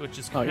damage, which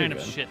is Oh, you're kind of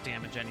good. shit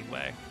damage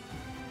anyway.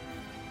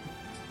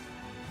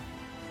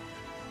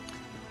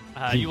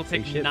 You will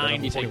take Say shit, but 9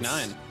 I'm You take points.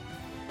 9.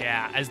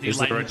 Yeah, as the Is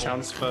there lightning a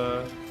chance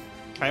for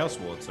Chaos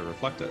Ward to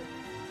reflect it?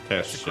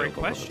 Chaos That's a great Shield,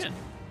 or whatever. question.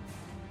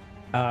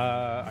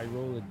 I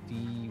roll a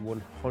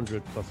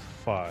D100 plus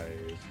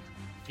 5.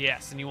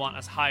 Yes, and you want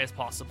as high as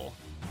possible.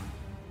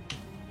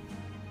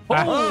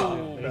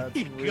 Oh, That's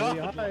he really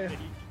got high. it.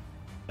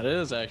 That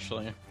is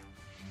actually.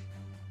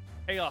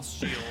 Chaos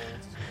Shield.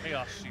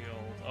 Chaos Shield.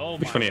 Oh It'd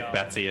be my funny god. if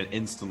Betsy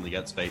instantly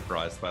gets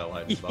vaporized by a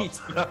lightning bolt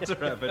after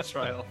her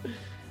betrayal.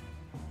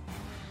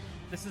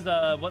 This is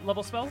a what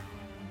level spell?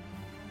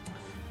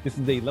 This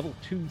is a level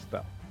 2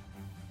 spell.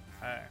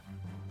 Okay.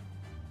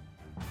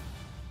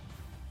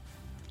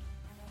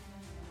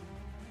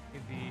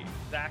 The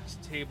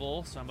exact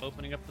table, so I'm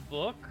opening up the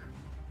book.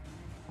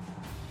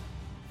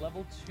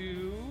 Level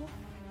 2.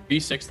 Are you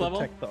 6th level?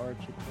 Protect the Archie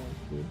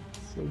point, dude.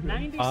 So good.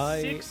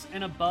 96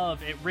 and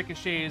above, it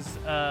ricochets.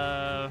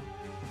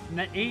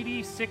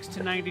 86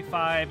 to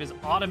 95 is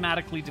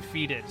automatically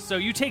defeated. So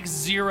you take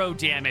 0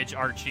 damage,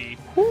 Archie.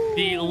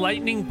 The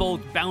lightning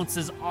bolt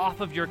bounces off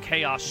of your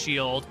chaos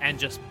shield and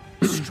just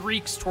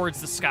streaks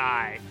towards the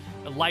sky,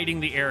 lighting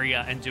the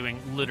area and doing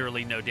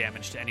literally no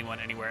damage to anyone,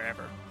 anywhere,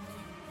 ever.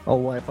 I'll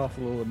wipe off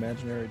a little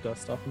imaginary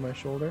dust off of my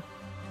shoulder.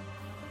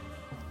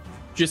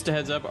 Just a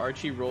heads up,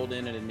 Archie rolled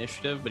in an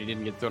initiative, but he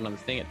didn't get thrown on the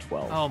thing at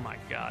 12. Oh my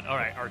god. All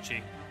right,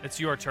 Archie. It's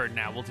your turn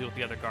now. We'll deal with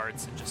the other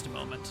guards in just a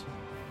moment.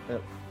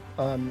 Yep.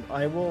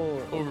 I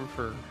will. Over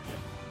for.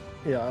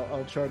 Yeah,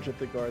 I'll charge at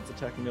the guards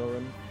attacking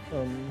Ilrin.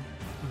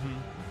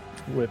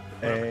 With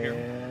Right over here.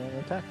 an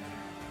attack.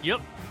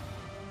 Yep.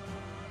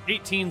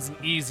 18's an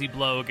easy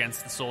blow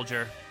against the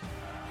soldier.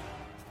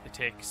 They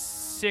take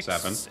 6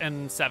 7.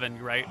 and 7,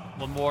 you're right?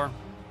 One more.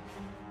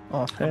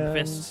 Offhand.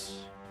 Fist.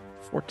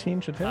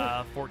 14 should hit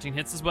 14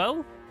 hits as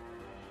well.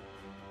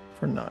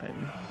 for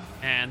 9.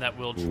 And that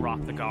will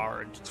drop the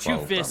guard. 2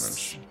 12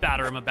 fists damage.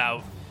 batter him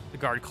about. The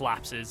guard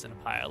collapses in a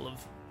pile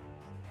of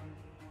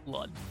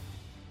blood.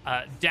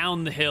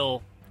 Down the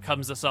hill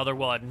comes this other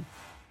one,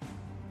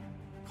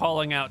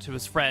 calling out to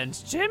his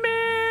friends,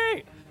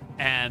 Jimmy!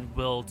 And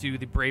will do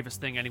the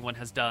bravest thing anyone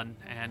has done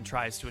and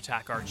tries to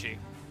attack Archie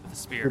with a Your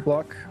spear.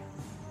 block.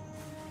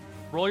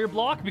 Roll your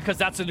block because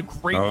that's a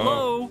great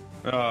Oh.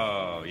 blow.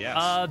 Oh,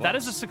 yes. That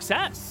is a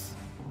success.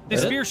 The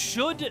Is it? spear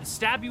should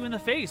stab you in the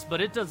face, but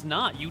it does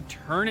not. You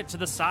turn it to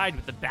the side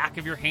with the back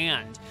of your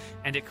hand,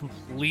 and it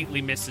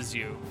completely misses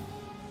you.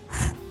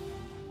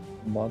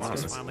 Monster.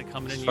 It's finally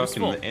coming in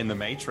fucking useful. in the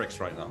Matrix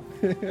right now.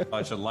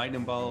 Bunch of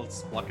lightning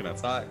bolts, blocking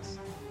attacks.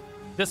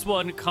 This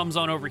one comes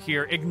on over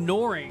here,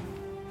 ignoring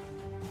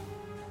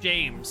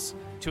James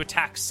to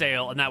attack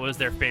Sale, and that was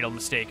their fatal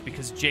mistake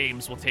because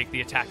James will take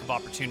the attack of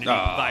opportunity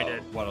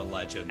provided what a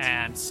legend.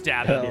 and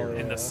stab Hell him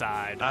in yeah. the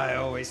side. I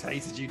always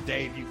hated you,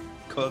 Dave, you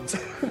cunt.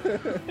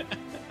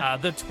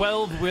 The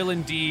 12 will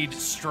indeed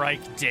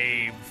strike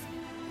Dave.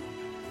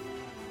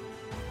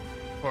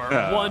 For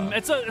one,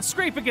 it's a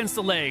scrape against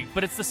the leg,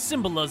 but it's the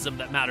symbolism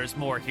that matters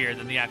more here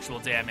than the actual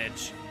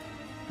damage.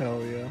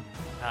 Hell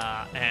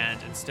yeah. And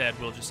instead,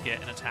 we'll just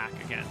get an attack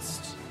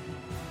against.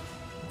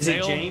 Is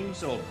it Sale.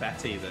 James or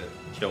Betty that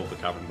killed the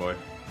cabin boy?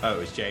 Oh, it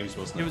was James,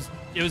 wasn't it?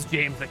 It was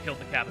James that killed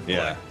the cabin boy.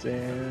 Yeah.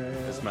 Damn.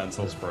 His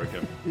mental's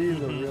broken. He's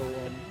a real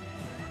one.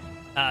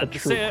 A The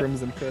true Sa-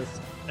 Crimson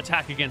Fist.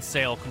 attack against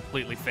Sale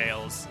completely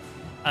fails.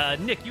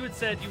 Nick, you had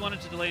said you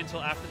wanted to delay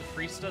until after the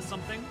priest does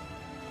something.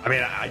 I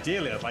mean,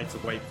 ideally, I'd like to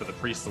wait for the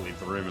priest to leave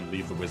the room and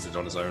leave the wizard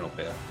on his own up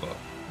here. But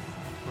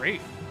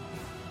Great.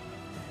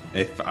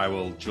 if I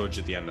will judge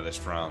at the end of this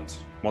round,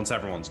 once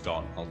everyone's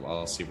gone,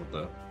 I'll see what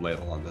the lay of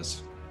the land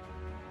is.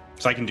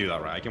 So I can do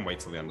that, right? I can wait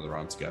till the end of the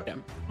round to go.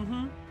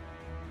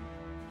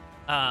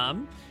 Yeah.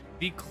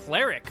 The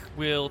cleric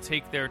will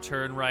take their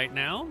turn right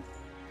now.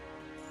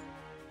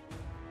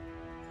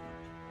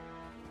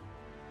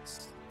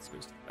 Let's go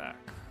to the back.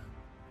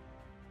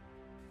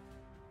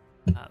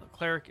 The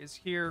cleric is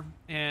here,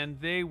 and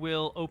they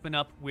will open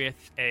up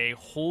with a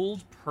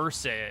hold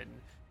person,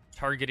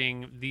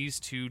 targeting these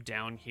two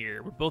down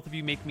here. Would both of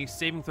you make me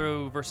saving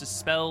throw versus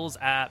spells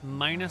at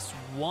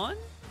 -1?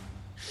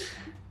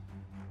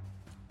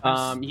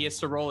 He has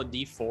to roll a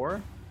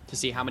d4 to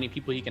see how many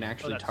people he can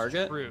actually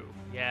target. True.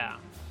 Yeah.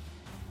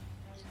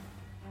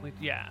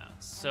 Yeah.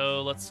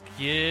 So let's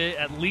get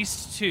at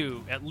least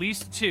two. At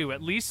least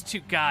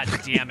two. God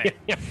damn it.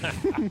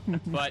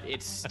 But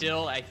it's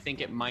still, I think,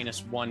 at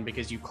 -1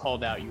 because you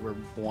called out you were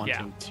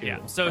wanting to.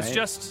 Yeah. So right?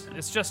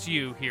 it's just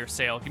you here,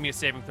 Sale. Give me a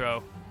saving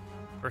throw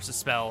versus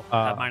spell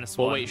at -1.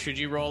 Well, wait. Should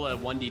you roll a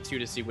 1d2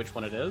 to see which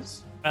one it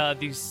is?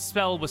 The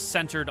spell was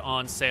centered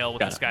on Sale, with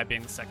Got this it. guy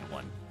being the second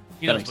one.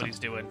 He That knows makes what he's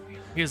doing.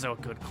 He's a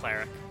good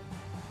cleric.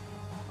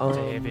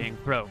 Saving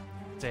throw.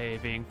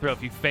 Saving throw.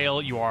 If you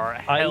fail, you are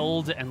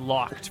held and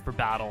locked for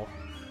battle.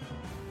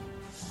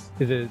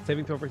 Is it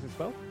saving throw versus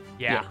spell?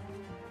 Yeah.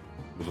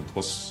 With a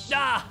plus. You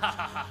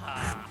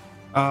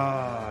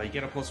You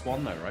get a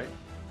 +1 though, right?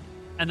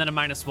 And then a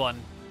 -1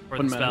 for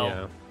the Wouldn't spell.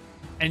 matter. Yeah.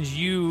 And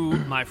you,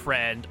 my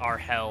friend, are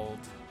held.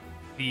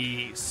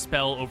 The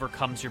spell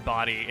overcomes your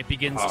body. It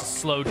begins to Fuck.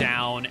 slow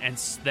down and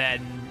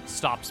then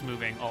stops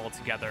moving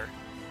altogether.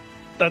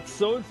 That's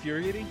so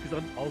infuriating because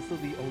I'm also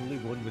the only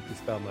one with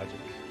dispel magic.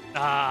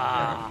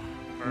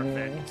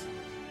 Perfect.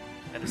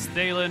 That is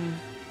Thalen,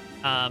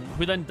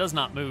 who then does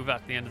not move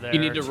at the end of their You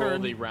need to roll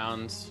turn. the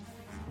rounds.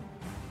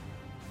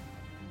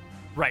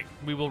 Right,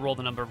 we will roll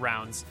the number of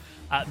rounds.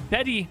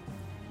 Betty,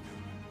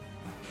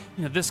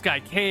 this guy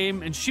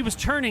came and she was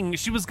turning.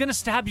 She was going to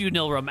stab you,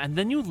 Nilram, and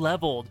then you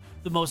leveled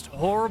the most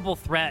horrible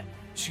threat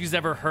she's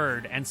ever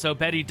heard. And so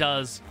Betty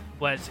does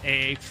what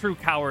a true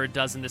coward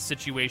does in this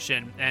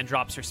situation and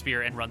drops her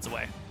spear and runs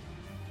away.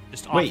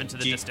 Just off Wait, into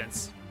the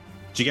distance.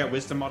 Do you get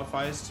wisdom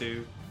modifiers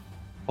to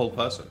whole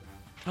person?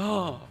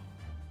 Oh,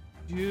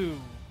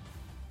 you.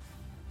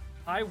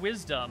 High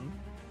wisdom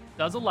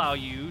does allow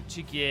you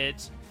to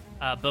get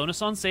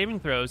bonus on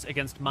saving throws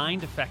against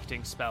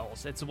mind-affecting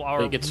spells. It's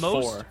our It gets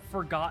most 4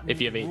 forgotten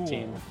if you have rule.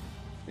 18.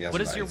 Yeah,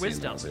 What it's is your 18,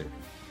 wisdom? that's it.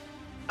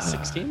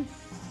 16?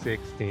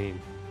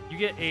 16. You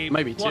get a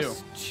Might be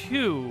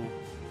 +2.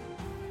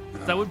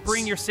 That would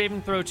bring your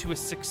saving throw to a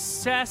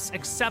success,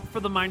 except for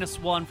the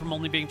 -1 from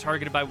only being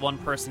targeted by one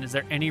person. Is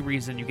there any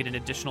reason you get an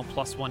additional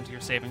 +1 to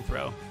your saving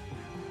throw?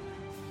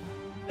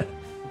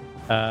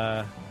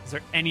 Is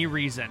there any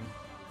reason?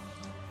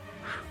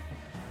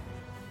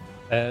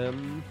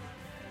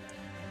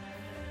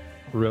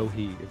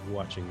 Rohi is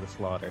watching the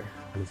slaughter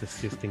and is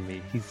assisting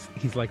me.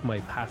 He's like my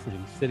passenger.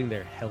 He's sitting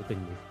there helping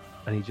me.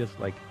 And he just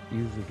like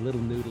uses his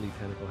little noodly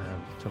tentacle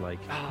hand to like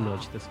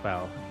nudge the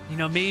spell.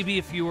 Maybe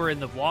if you were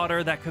in the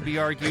water, that could be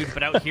argued,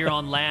 but out here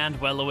on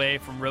land, well away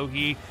from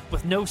Rohi,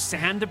 with no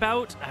sand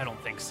about, I don't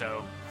think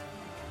so.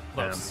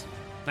 Close.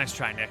 Nice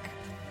try, Nick.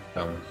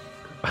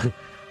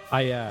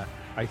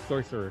 I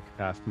sorcerer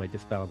cast my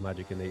dispel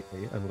magic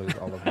innately and lose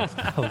all of my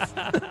spells.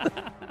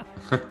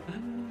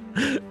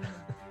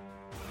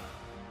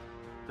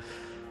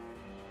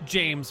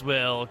 James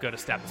will go to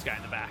stab this guy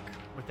in the back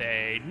with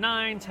a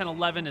 9, 10,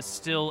 11 is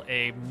still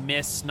a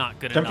miss, not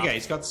good Don't enough. forget,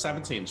 he's got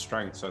 17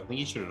 strength, so I think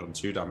he should have done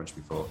 2 damage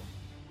before.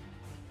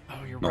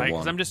 Oh, you're Not right, because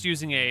one. I'm just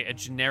using a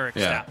generic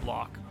Yeah. stat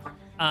block.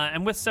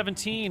 And with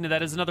 17,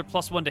 that is another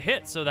 +1 to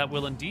hit, so that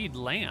will indeed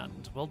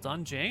land. Well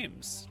done,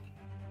 James.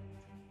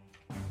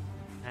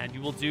 And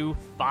you will do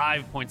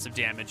 5 points of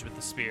damage with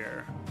the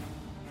spear.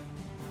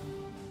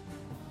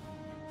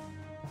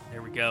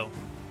 There we go.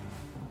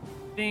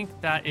 I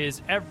think that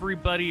is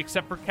everybody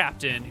except for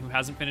Captain, who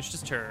hasn't finished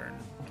his turn.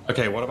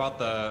 Okay, what about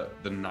the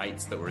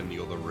knights that were in the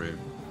other room?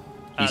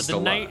 He's The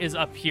still knight there. is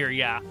up here,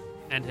 yeah,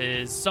 and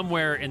is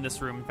somewhere in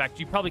this room. In fact,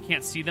 you probably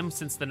can't see them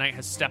since the knight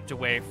has stepped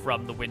away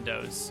from the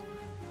windows.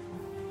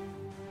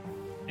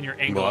 And your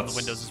angle Well, on the that's-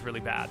 windows is really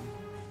bad.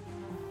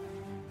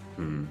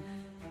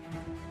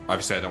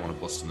 Obviously, I don't want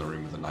to bust in the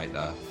room with the knight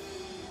there.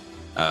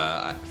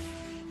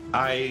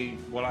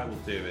 What I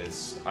will do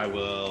is I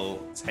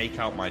will take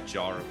out my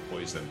jar of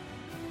poison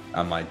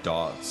and my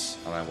darts,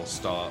 and I will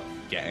start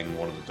getting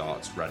one of the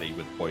darts ready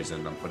with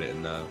poison and put it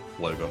in the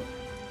blowgun.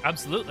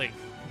 Absolutely.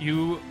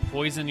 You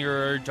poison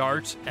your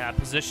dart,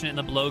 position it in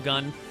the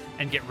blowgun,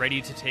 and get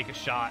ready to take a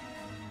shot.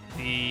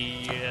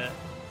 The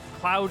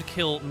cloud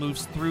kill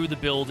moves through the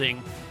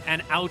building,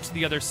 and out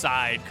the other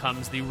side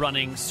comes the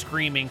running,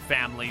 screaming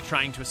family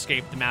trying to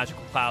escape the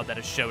magical cloud that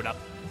has showed up.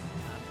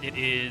 It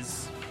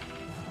is...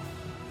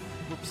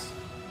 Whoops.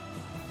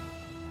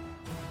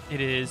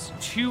 It is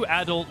 2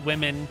 adult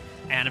women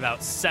and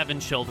about 7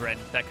 children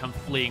that come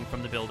fleeing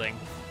from the building.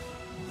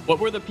 What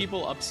were the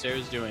people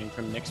upstairs doing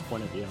from Nick's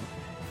point of view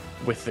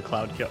with the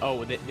cloud kill?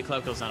 Oh, the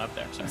cloud kill's not up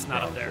there. Sorry. It's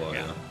not up there. Well,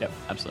 Yeah. Yep,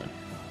 absolutely.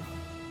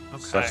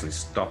 It's Okay. actually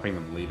stopping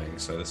them leaving,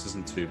 so this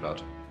isn't too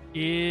bad.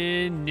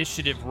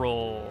 Initiative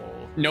roll.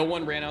 No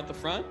one ran out the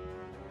front?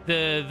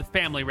 The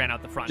family ran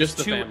out the front. Just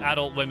the 2 family.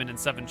 adult women and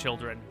 7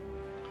 children.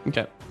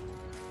 Okay.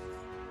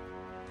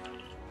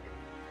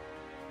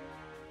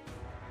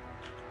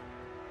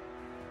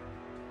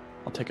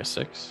 I'll take a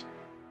 6.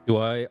 Do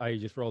I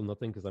just roll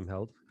nothing because I'm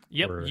held?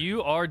 Yep, Or-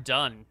 you are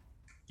done.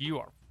 You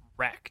are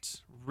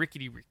wrecked.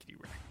 Rickety wrecked.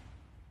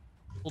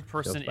 Old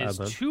person bad, is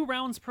man. 2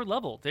 rounds per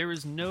level. There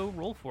is no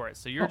roll for it,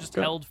 so you're Oh, just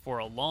good. held for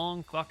a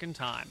long fucking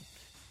time.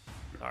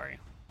 Sorry.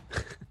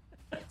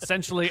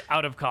 Essentially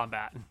out of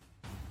combat.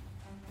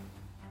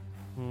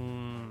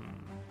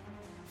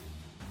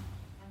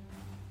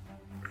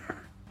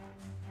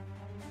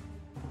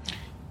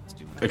 Let's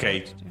do my Okay.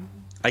 best.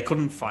 I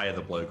couldn't fire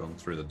the blowgun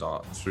through the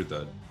dart through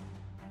the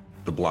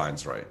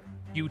blinds, right?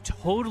 You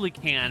totally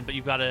can, but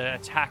you've got an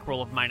attack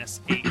roll of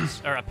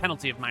 -8, or a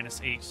penalty of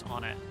 -8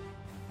 on it.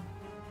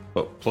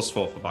 But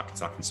 +4 for back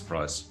attack and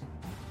surprise.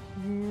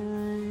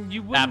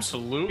 You wouldn't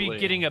Absolutely. be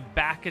getting a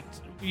back at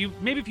you.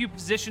 Maybe if you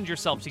positioned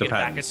yourself to get a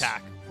back Depends.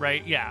 attack,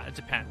 right? Yeah, it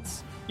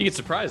depends. You get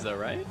surprised though,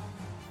 right?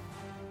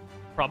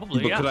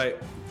 Probably, But yeah.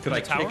 could I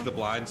the tower? kick the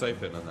blinds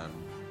open and then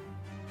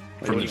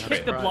From You the kick the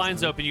surprise,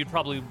 blinds then. open, you'd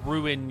probably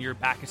ruin your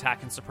back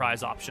attack and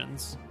surprise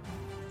options.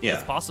 yeah?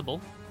 It's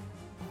possible.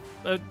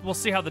 We'll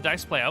see how the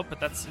dice play out, but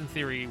that's in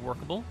theory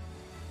workable.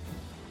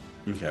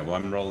 Okay, well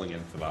I'm rolling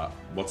in for that.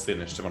 What's the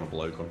initiative on a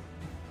blow gun?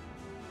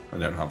 I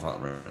don't have that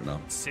right now.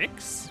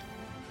 6?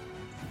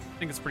 I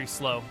think it's pretty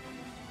slow.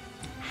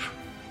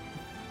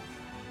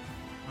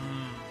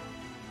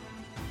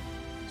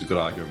 It's a good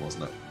argument,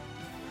 wasn't it?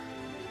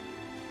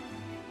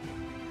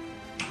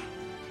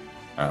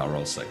 I'll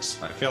roll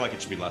 6. I feel like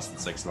it should be less than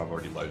 6 and I've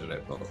already loaded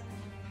it, but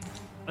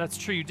That's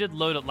true. You did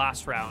load it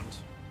last round.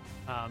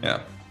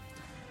 yeah.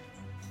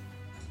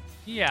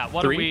 Yeah,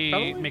 why don't 3, we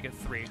probably? make it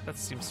 3? That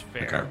seems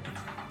fair. Okay.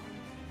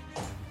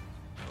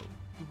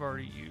 You've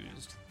already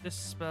used this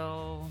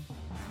spell.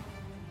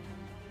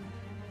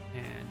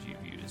 And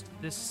you've used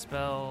this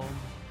spell.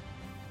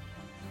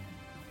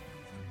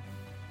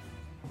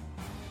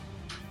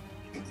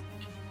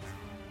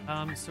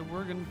 So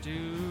we're gonna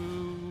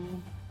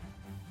do...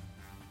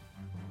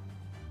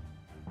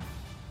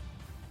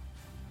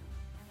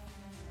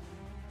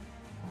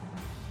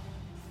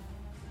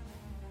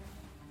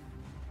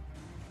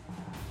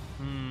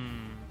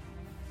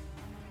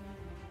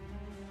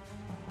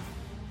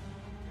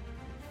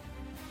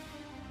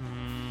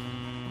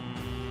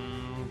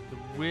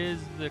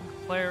 The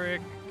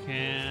cleric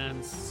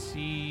can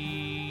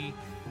see.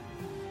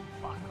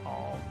 Fuck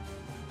all.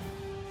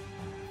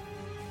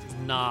 It's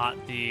not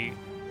the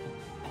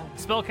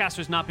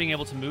spellcasters not being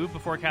able to move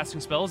before casting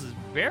spells is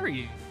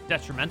very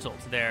detrimental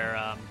to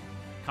their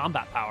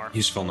combat power.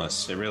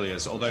 Usefulness, it really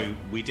is. Although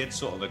we did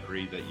sort of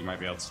agree that you might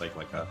be able to take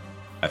like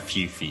a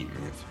few feet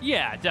move.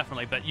 Yeah,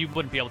 definitely, but you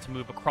wouldn't be able to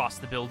move across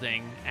the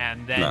building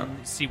and then No.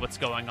 see what's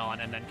going on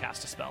and then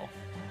cast a spell.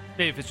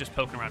 Maybe if it's just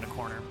poking around a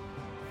corner.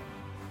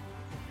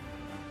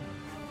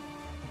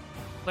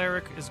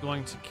 Cleric is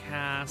going to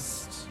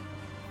cast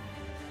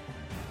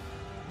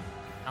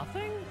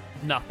nothing.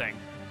 Nothing.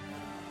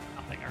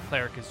 Our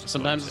cleric is just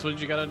Sometimes going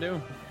that's what you gotta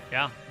do.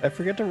 yeah. I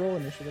forget to roll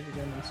initiative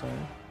again. I'm sorry.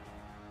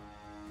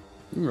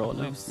 You can roll it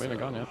now. Believe We haven't so.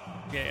 gone yet.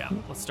 Yeah.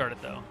 Let's start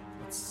it though.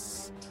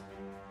 Let's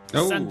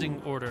Oh.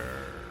 ascending order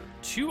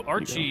to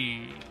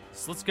Archie.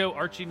 So let's go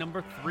Archie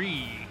number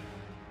 3.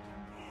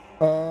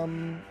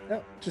 Yeah,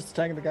 just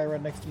attacking the guy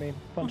right next to me,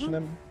 punching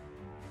him.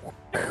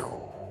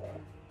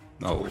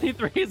 Oh,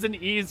 23 is an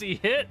easy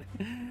hit.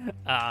 Is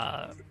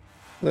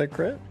that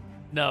crit?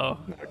 No.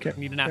 Okay.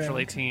 Need a natural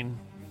Yeah. 18.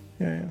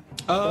 Yeah.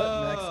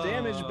 But max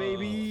damage,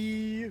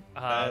 baby.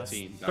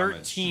 13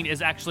 13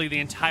 is actually the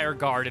entire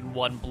guard in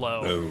one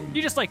blow. Boom.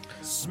 You just like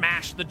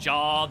smash the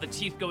jaw, the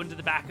teeth go into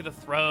the back of the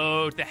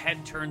throat, the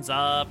head turns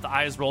up, the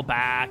eyes roll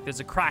back, there's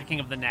a cracking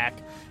of the neck,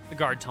 the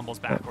guard tumbles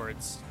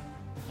backwards.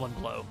 One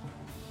blow.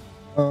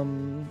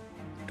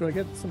 Do I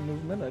get some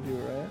movement? I do,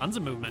 right? Tons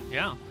of movement,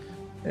 yeah.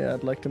 Yeah,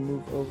 I'd like to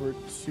move over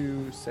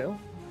to Sail.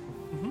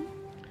 Mhm.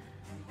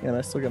 And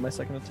I still get my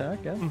second attack,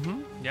 yeah?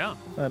 Mm-hmm. Yeah.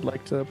 I'd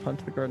like to punch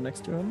the guard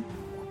next to him.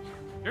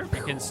 Sure.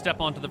 You can step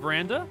onto the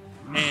veranda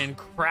and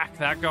crack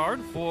that guard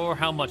for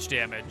how much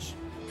damage?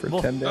 For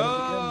Well- 10 damage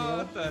Oh,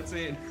 again,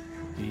 13.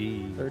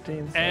 yeah?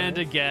 13. sorry. And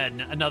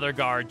again, another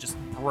guard just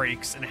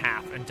breaks in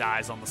half and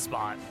dies on the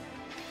spot.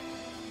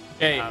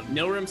 Hey, Um,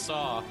 Nilrim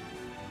saw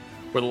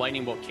where the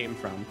lightning bolt came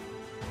from.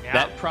 Yeah.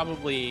 That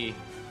probably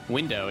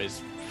window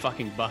is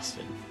fucking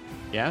busted.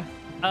 Yeah?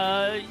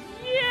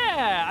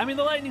 Yeah. I mean,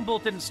 the lightning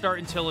bolt didn't start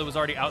until it was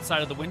already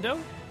outside of the window,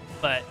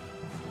 but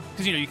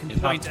because you can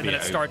It'd have point to and then be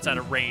it starts at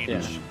a open. range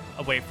Yeah.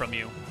 away from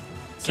you.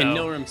 Can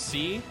So, Nilrim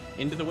see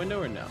into the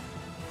window or no?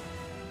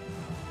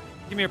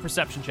 give me a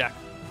perception check.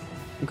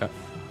 Okay.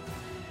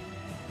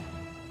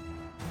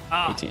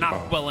 Ah, 18. not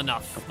Oh. well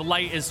enough. The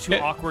light is too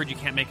Okay. awkward. You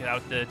can't make it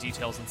out the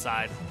details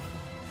inside.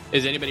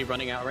 Is anybody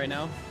running out right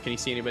now? Can you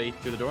see anybody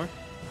through the door?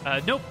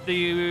 Nope.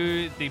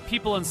 The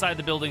people inside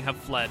the building have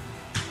fled.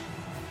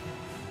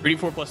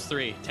 3d4 plus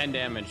 3, 10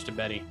 damage to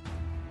Betty.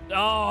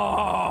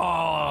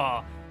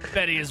 Oh,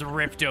 Betty is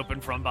ripped open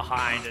from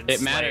behind. And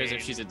It matters slain.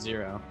 if she's at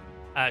 0.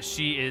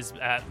 She is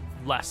at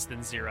less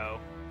than 0.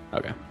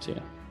 Okay, see ya.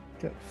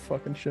 Get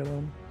fucking shit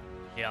on.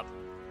 Yep.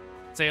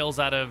 Sails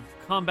out of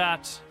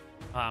combat.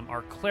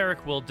 Our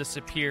cleric will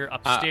disappear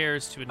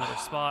upstairs to another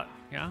spot.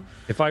 Yeah?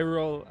 If I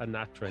roll a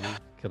nat 20,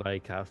 could I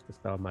cast the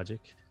spell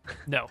magic?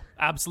 No,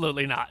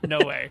 absolutely not. No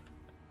way.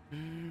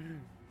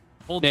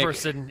 Old Nick.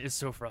 person is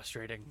so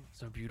frustrating.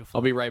 So beautiful.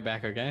 I'll be right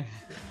back, okay?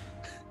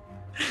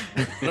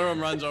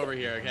 Nilrim runs over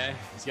here, okay?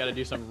 He's got to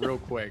do something real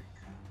quick.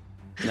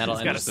 And that'll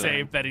He's end got to the story.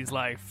 save Betty's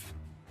life.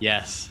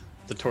 Yes,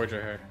 to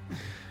torture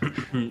her.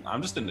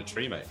 I'm just in the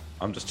tree, mate.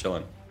 I'm just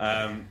chilling.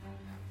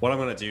 What I'm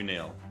gonna do,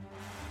 Neil?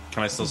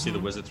 Can I still see the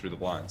wizard through the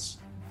blinds?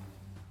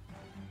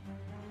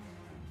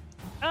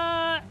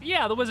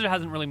 Yeah, the wizard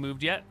hasn't really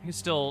moved yet. He's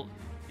still,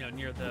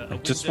 near the. I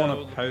just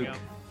want to poke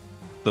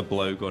the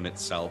blowgun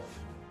itself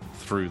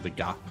through the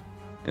gap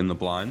in the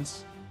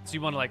blinds. So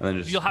you want to And then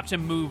just- you'll have to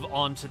move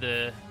onto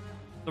the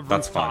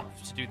That's fine.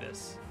 rooftop to do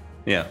this.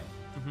 Yeah.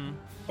 Mm-hmm.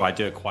 But I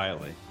do it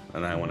quietly,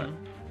 and I want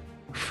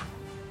to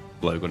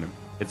blowgun him.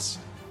 It's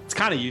It's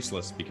kind of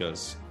useless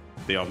because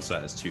the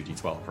onset is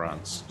 2d12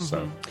 rounds.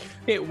 So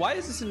Hey, why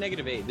is this a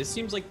 -8? This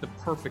seems like the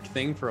perfect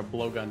thing for a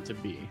blowgun to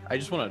be. I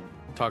just want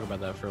to talk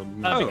about that for a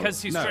minute.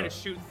 Because he's no. trying to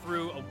shoot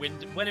through a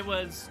window. When it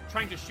was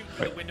trying to shoot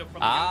through a window from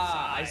the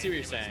Ah, outside. I see what you're it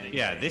was saying. negative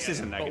yeah, this eight. is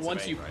a negative. But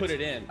once you eight, put right?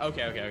 it in,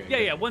 okay.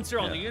 Yeah. Once you're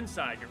on Yeah. the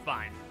inside, you're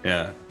fine.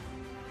 Yeah.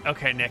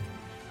 Okay, Nick.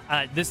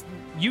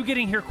 You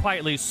getting here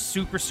quietly is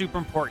super, super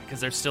important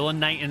because there's still a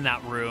knight in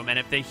that room, and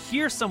if they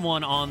hear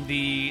someone on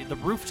the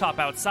rooftop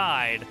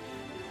outside,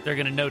 they're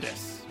gonna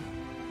notice.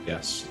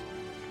 Yes.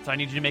 So I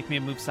need you to make me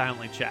a move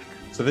silently check.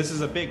 So this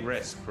is a big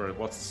risk for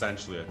what's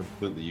essentially a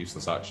completely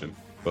useless action,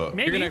 but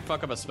Maybe You're gonna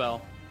fuck up a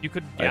spell. you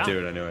could. Yeah. I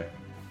do it anyway.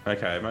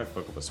 Okay, I might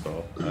fuck up a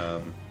spell.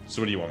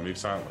 So what do you want? Move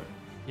silently?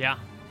 Yeah.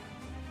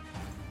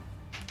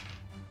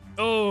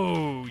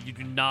 Oh, you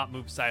do not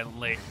move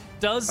silently.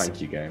 Does Thank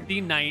you, game.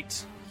 the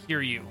knight hear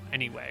you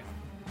anyway?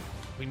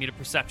 We need a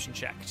perception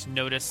check to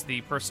notice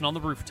the person on the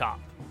rooftop.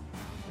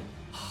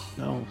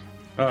 No.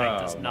 Knight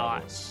does not.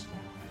 marvelous.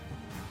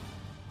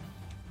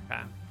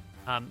 Okay.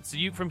 So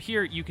you from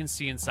here you can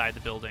see inside the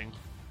building.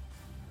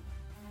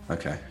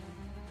 Okay.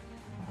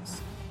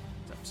 Except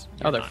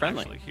Oh, you're they're not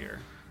friendly. actually here.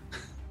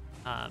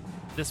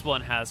 This one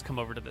has come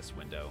over to this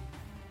window.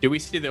 Do we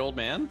see the old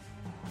man?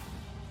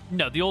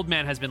 No, the old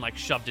man has been like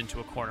shoved into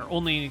a corner.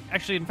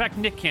 Actually, in fact,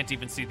 Nick can't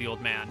even see the old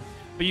man,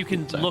 but you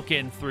can Sorry. look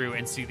in through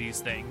and see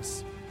these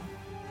things.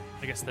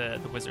 I guess the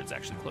wizard's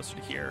actually closer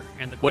to here,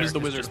 and the What is the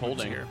cleric wizard just moved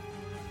to holding?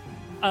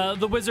 here.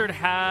 The wizard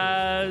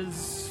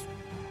has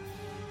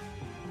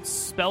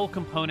spell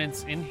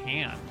components in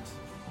hand.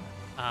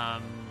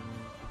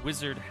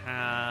 Wizard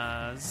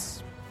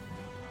has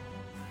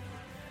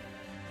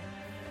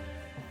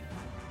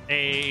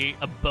a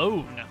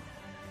bone.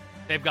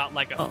 They've got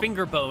like a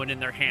finger bone in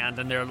their hand,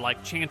 and they're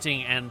like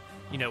chanting and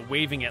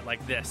waving it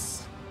like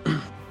this. I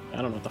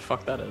don't know what the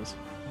fuck that is.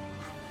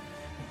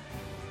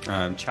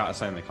 Chat is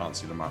saying they can't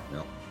see the map,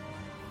 Neil.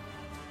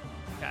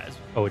 Guys,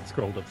 Oh, it's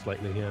scrolled up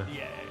slightly, yeah.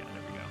 yeah,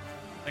 there we go.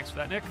 Thanks for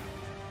that, Nick.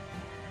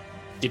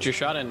 Get your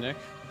shot in, Nick.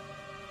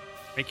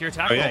 Make your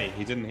attack Oh roll. yeah,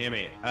 he didn't hear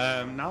me.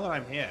 Now that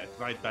I'm here,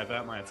 can I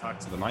divert my attack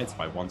to the knight if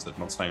I wanted?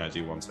 Not saying I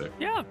do want to.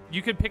 Yeah,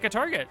 you could pick a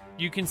target.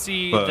 You can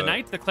see But- the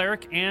knight, the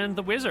cleric, and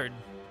the wizard.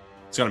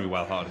 It's gonna be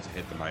well harder to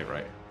hit the knight,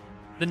 right?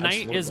 The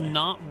knight is Absolutely.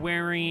 not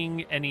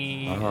wearing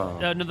any. Oh.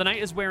 No, the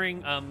knight is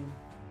wearing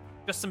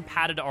just some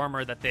padded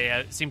armor that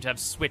they seem to have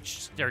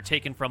switched or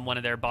taken from one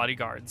of their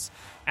bodyguards.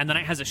 And the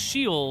knight has a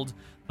shield,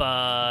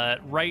 but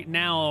right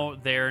now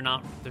they're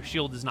not. Their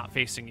shield is not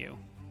facing you.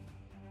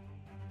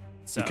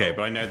 So, Okay,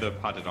 but I know the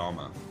padded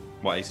armor.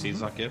 What AC does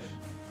that give?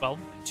 well,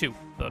 2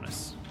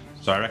 bonus.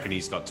 So I reckon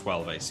he's got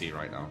 12 AC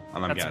right now,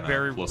 and I'm That's getting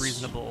very a plus,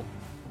 reasonable.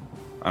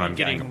 and I'm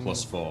getting a getting-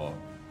 +4.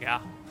 Yeah.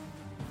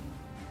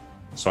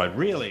 So I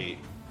really,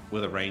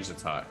 with a ranged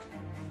attack,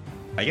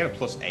 I get a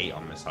 +8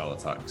 on missile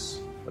attacks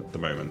at the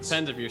moment.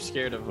 Depends if you're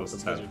scared of what Plus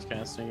the 10. wizard's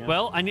casting. Yeah.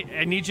 Well, I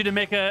need you to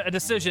make a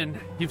decision.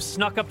 You've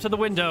snuck up to the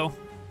window.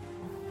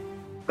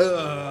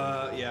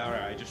 Yeah,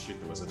 alright, I just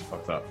shoot the wizard.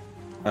 Fuck that.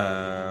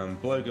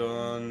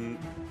 Blowgun.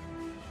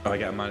 Oh, I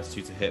get a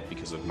 -2 to hit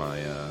because of my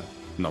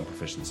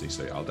non-proficiency,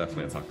 so I'll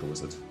definitely attack the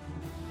wizard.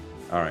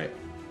 Alright,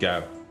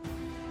 go.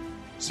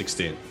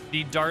 16.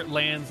 The dart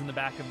lands in the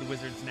back of the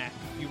wizard's neck.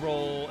 You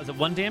roll, is it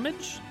 1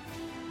 damage?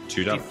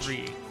 2 damage.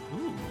 3.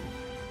 Ooh.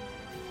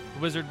 The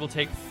wizard will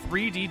take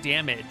 3d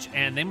damage,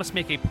 and they must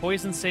make a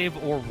poison save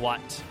or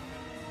what?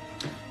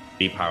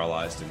 Be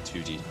paralyzed in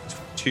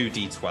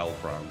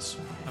 2d12 rounds.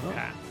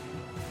 Okay.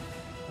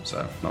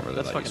 So, not really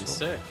That's that fucking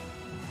useful. sick.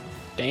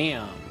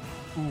 Damn.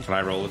 Can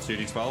I roll a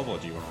 2d12 or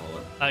do you want to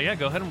roll it? Yeah,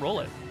 go ahead and roll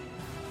it.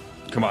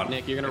 Come on.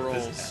 Nick, you're gonna roll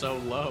This is- so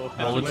low. Roll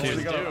I'm a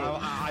literally 2. gonna-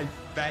 I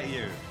bet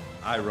you.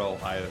 I roll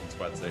higher than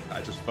 20.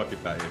 I just fucking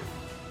bet you.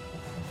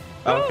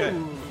 Okay.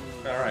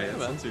 Alright, that's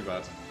not too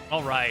bad.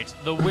 All right.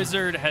 The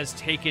wizard has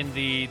taken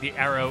the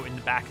arrow in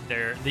the back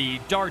of the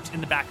dart in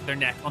the back of their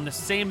neck on the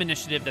same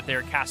initiative that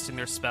they're casting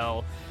their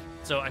spell.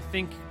 So I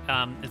think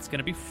it's going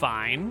to be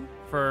fine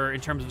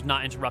in terms of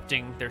not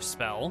interrupting their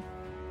spell.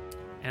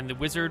 And the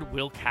wizard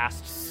will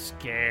cast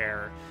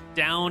Scare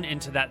down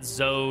into that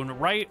zone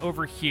right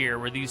over here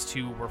where these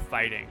two were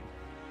fighting.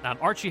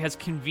 Archie has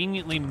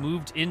conveniently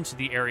moved into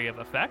the area of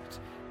effect.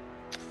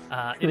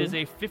 It is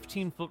a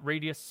 15-foot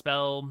radius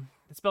spell.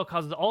 The spell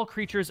causes all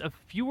creatures of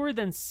fewer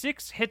than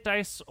 6 hit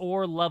dice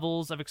or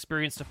levels of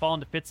experience to fall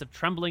into fits of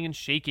trembling and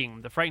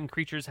shaking. The frightened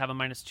creatures have a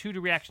 -2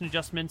 to reaction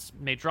adjustments,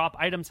 may drop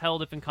items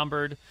held if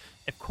encumbered.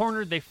 If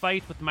cornered, they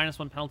fight with the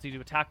 -1 penalty to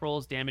attack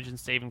rolls, damage, and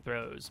saving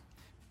throws.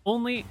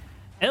 Only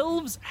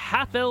elves,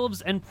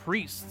 half-elves, and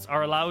priests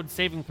are allowed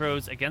saving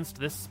throws against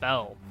this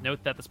spell.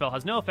 Note that the spell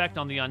has no effect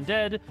on the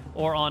undead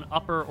or on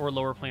upper or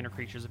lower planar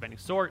creatures of any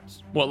sort.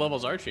 What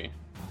level's Archie?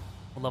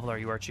 What level are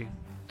you, Archie?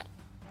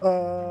 I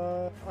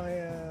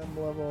am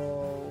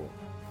level.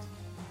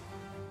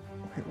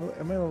 Wait,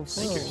 am I level I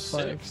think 4?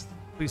 you're sixth.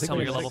 Please think tell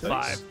me we're you're level six.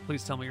 5.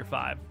 Please tell me you're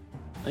 5.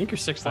 I think you're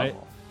sixth I-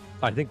 level.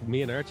 I think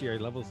me and Archie are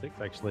level 6,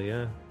 actually,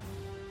 yeah.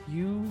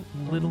 You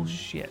little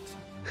shit.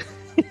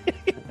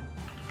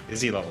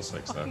 Is he level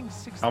 6 though? Fucking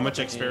 6 How much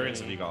level. experience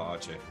have you got,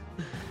 Archie?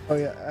 Oh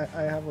yeah,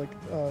 I have like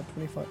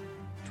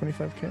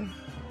 25k.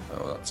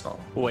 Oh, that's not.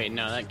 Wait,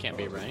 no, that can't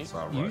be right. That's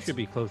not You right. should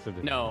be closer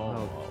to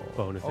No.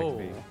 bonus Oh,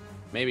 XP.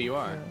 maybe you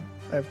are. Yeah,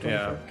 I have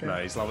Yeah, 25k. no,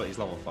 he's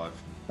level 5.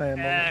 I am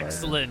level 5.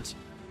 Excellent.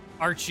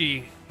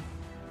 Archie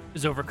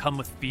is overcome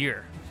with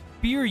fear.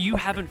 Fear you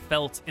haven't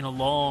felt in a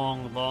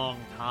long, long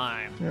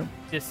time. Yep.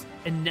 This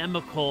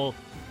inimical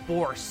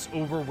force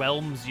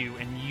overwhelms you,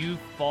 and you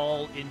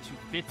fall into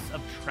fits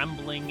of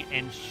trembling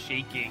and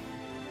shaking.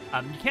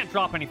 You can't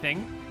drop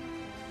anything.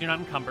 You're not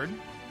encumbered.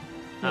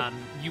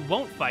 You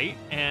won't fight,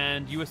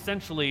 and you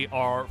essentially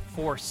are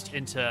forced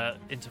into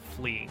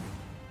fleeing.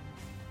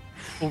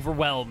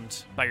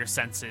 Overwhelmed by your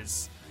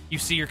senses. You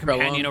see your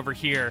companion over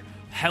here,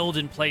 held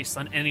in place,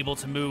 unable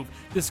to move.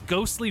 This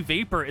ghostly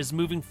vapor is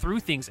moving through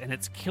things, and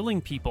it's killing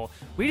people.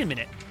 Wait a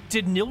minute.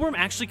 Did Nilworm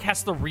actually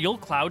cast the real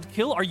Cloud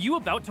Kill? Are you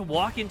about to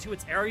walk into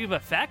its area of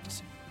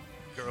effect?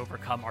 You're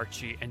overcome,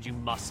 Archie, and you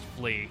must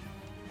flee.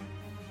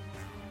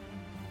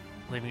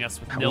 Leaving us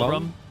with How Nilworm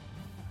long?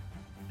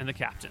 and the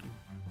captain.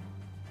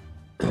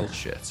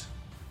 Bullshit.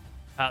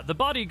 The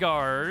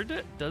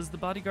bodyguard. Does the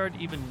bodyguard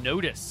even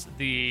notice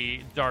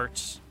the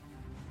dart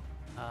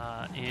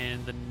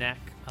in the neck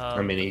of...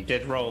 I mean, he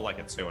did roll like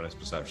a 2 on his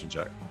perception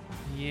check.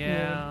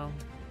 Yeah.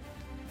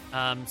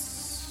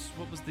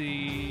 What was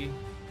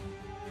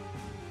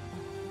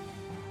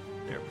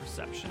their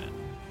perception?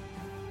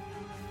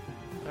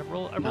 I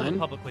rolled it 9?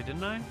 publicly,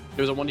 didn't I?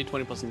 It was a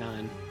 1d20 plus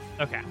 9.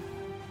 Okay.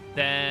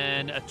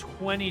 Then a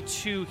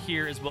 22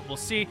 here is what we'll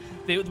see.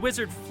 The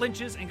wizard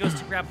flinches and goes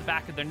to grab the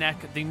back of their neck.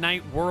 The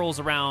knight whirls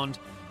around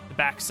the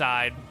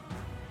backside,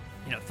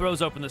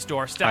 throws open this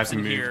door, steps I've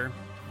in moved. here.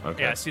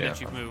 Okay. Yeah, I see that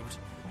you've moved.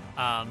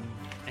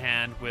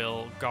 And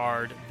will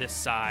guard this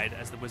side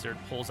as the wizard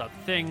pulls out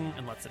the thing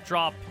and lets it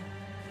drop.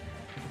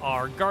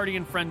 Our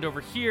guardian friend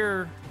over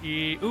here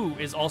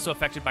is also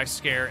affected by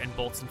scare and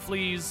bolts and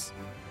flees.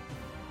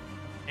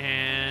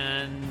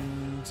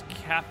 And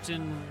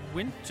Captain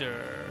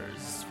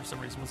Winters, for some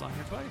reason, was on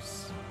here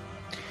twice.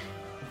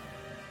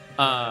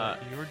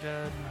 You're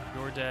dead.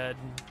 You're dead.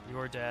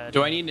 You're dead.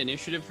 Do I need an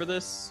initiative for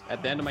this?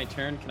 At the end of my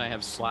turn, can I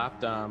have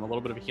slapped a little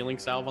bit of a healing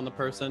salve on the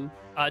person?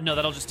 No,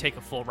 that'll just take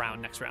a full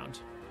round next round.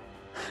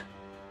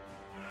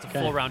 It's a Okay.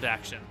 full round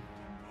action.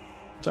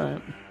 It's all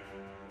right.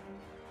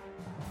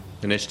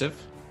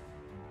 Initiative?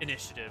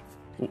 Initiative.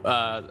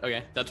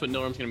 Okay, that's what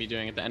Nilrum's going to be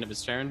doing at the end of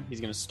his turn.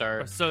 He's going to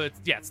start... So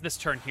it's this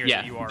turn here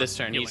Yeah, that you are. this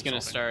turn. He's healing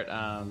going to solving.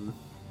 start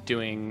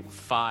doing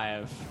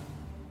 5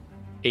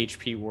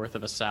 HP worth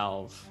of a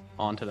salve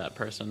onto that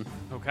person.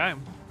 Okay.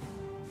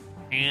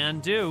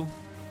 And do.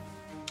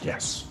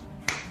 Yes.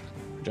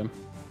 Jim.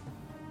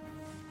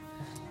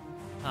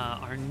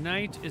 Our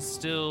knight is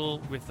still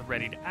with the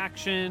ready to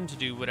action to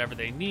do whatever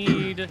they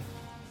need.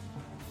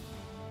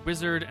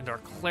 Wizard and our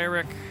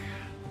cleric.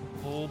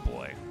 Oh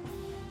boy.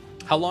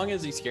 How long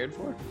is he scared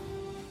for?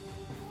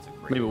 That's a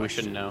great Maybe we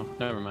question. shouldn't know.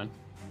 Never mind.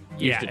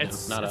 You Yeah, should know,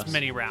 it's not us.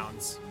 many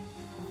rounds.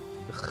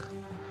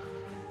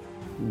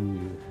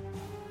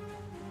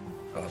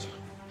 God.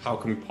 How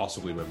can we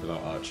possibly live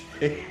without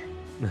Archie?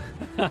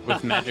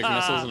 With magic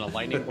missiles and a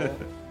lightning bolt.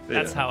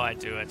 That's how I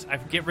do it. I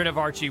get rid of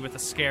Archie with a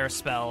scare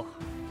spell,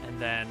 and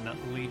then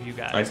leave you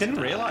guys. I didn't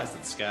to die. realize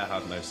that Scare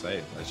had no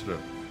save. I should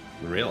have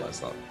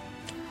realized that.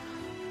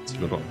 It's a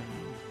good one.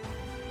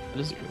 That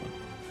is a good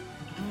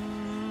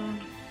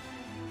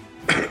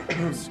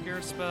one.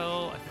 Scare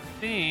spell, I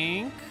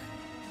think.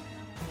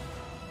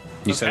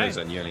 You said Okay. it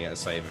was you only get a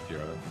save if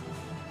you're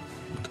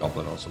a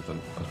goblin or something,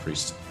 a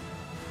priest.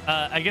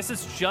 I guess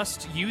it's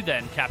just you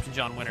then, Captain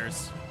John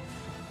Winters.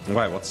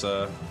 Wait, what's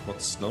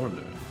Nilrim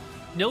doing?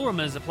 Nilrum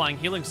is applying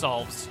healing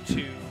salves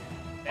to.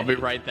 I'll be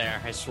right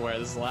there. I swear.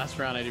 This is the last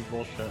round I do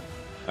bullshit.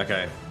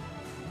 Okay.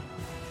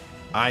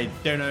 I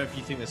don't know if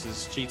you think this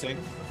is cheating.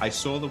 I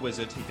saw the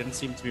wizard. He didn't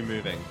seem to be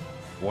moving.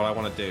 What I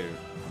want to do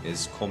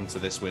is come to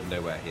this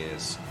window where he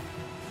is,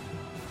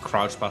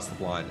 crouch past the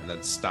blind, and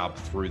then stab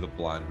through the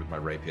blind with my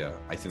rapier.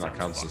 I think that Sounds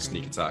counts as a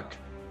fucking- sneak attack.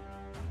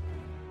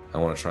 I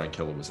want to try and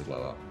kill the wizard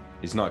like that.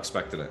 He's not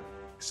expecting it.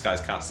 This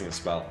guy's casting a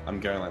spell. I'm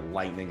going like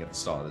lightning at the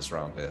start of this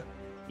round here.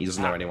 He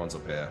doesn't know anyone's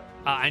up here.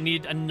 I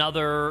need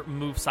another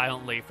move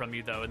silently from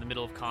you, though, in the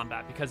middle of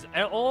combat, because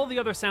all the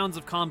other sounds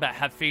of combat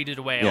have faded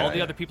away. Yeah, all the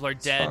yeah. other people are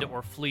It's dead fine.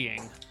 or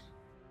fleeing.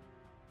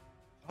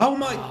 Oh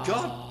my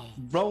god!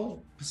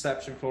 Roll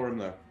perception for him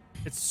though.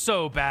 It's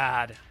so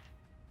bad.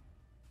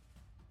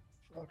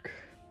 Fuck.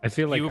 I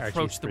feel like You Archie's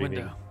approach the breathing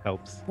window.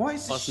 helps. Why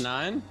is Plus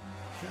 9?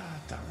 God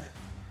damn it!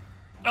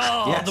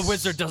 Oh, Yes. the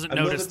wizard doesn't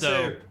Another notice,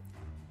 though. two.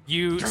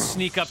 You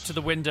sneak up to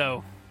the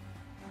window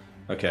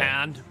Okay.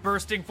 and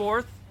bursting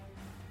forth.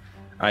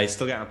 I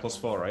still get a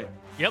 +4, right?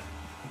 Yep.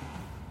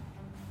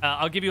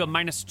 I'll give you a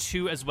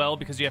 -2 as well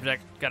because you have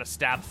got to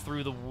stab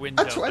through the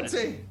window. A but 20 it for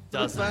the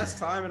doesn't first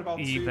time in about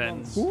 2 even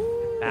months.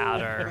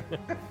 matter.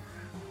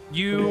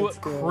 You Let's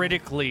go.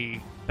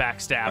 critically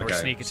backstab or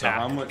sneak So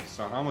how attack. much?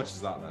 So how much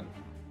is that then?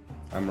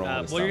 I'm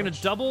rolling. this Well, you're gonna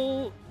damage.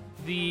 double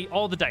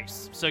all the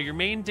dice. So your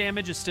main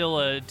damage is still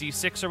a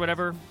d6 or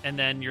whatever, and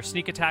then your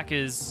sneak attack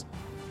is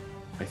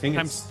I think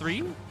times it's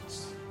 3.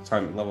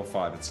 Time level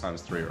 5. It's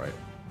times 3, right?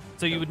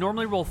 So you would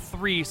normally roll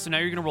 3, so now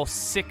you're going to roll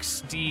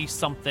 6d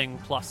something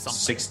plus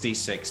something.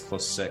 6d6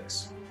 plus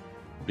 6,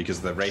 because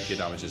the rapier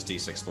damage is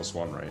d6 plus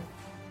 1, right?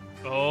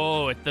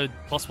 Oh, the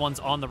plus 1's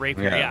on the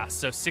rapier. Yeah. Yeah,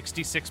 so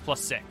 66 plus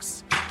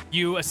 6.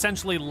 You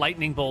essentially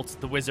lightning bolt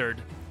the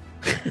wizard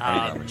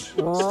Damage.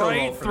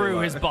 right through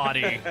his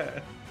body.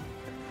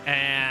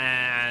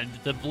 And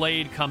the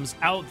blade comes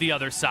out the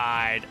other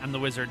side, and the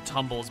wizard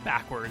tumbles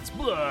backwards.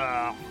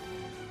 Blah,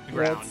 the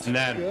ground. Let's And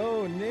then-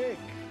 go, Nick.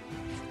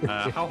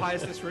 How high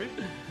is this roof?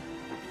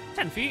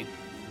 10 feet.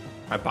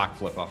 I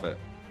backflip off it.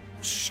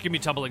 Shh, give me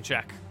a tumbling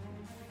check.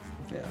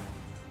 Yeah.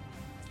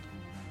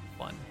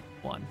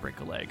 One, break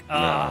a leg. No,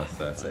 Ah,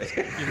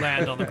 30. you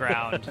land on the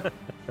ground,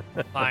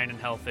 fine and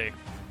healthy.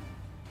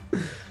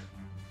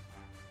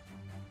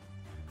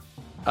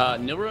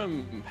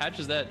 Nilram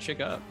patches that chick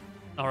up.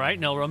 All right,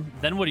 Nilram.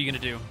 Then what are you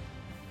gonna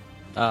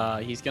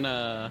do? He's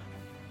gonna.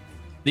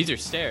 These are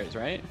stairs,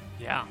 right?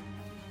 Yeah.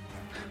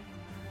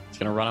 He's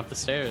gonna run up the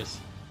stairs.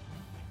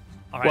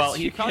 All right. Well, so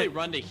he'd you probably can,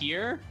 run to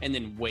here and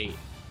then wait.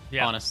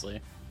 Yeah. Honestly,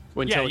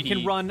 yeah, until you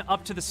can run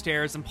up to the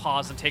stairs and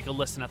pause and take a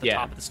listen at the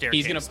top of the staircase.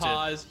 He's gonna to-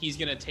 pause. He's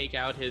gonna take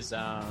out his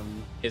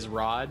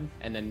rod,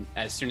 and then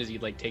as soon as he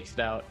like takes it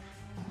out,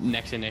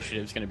 next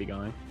initiative's gonna be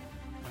going.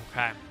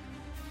 Okay.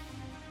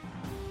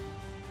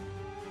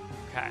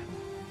 Okay.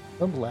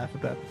 Don't laugh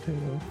at that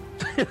potato.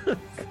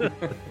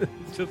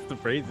 It's just the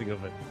phrasing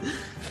of it,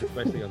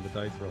 especially on the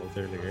dice rolls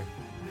earlier.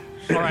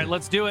 All right,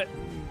 let's do it.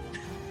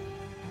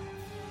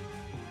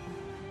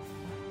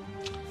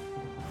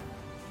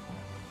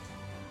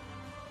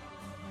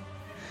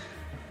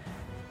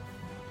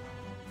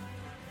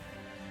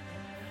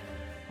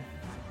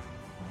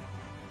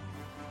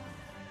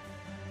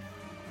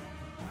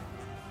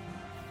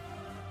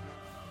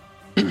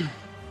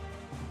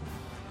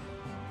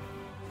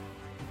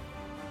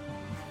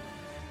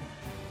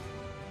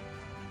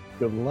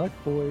 Good luck,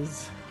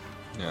 boys.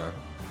 Yeah.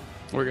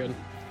 We're good.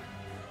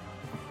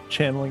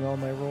 Channeling all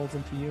my rolls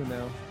into you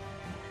now.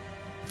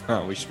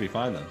 Oh, we should be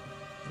fine then.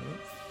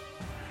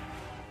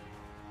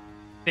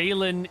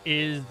 Balin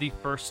is the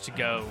first to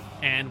go,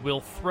 and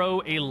will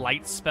throw a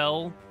light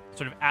spell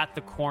sort of at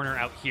the corner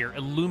out here,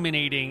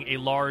 illuminating a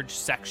large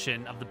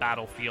section of the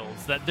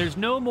battlefields. That there's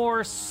no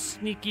more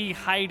sneaky,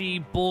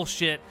 hidey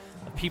bullshit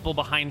of people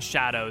behind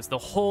shadows. The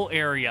whole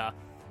area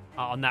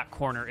on that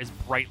corner is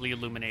brightly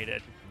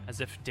illuminated,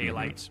 as if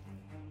daylight.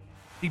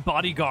 The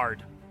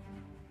bodyguard.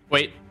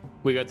 Wait,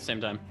 we go at the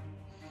same time.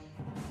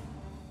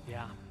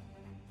 Yeah.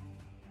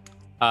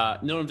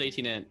 Nilram's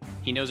 18 in.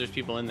 He knows there's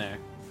people in there.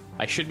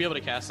 I should be able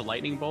to cast a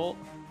lightning bolt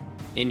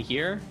in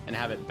here and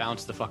have it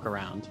bounce the fuck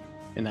around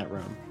in that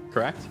room.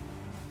 Correct?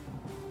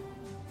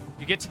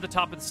 You get to the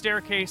top of the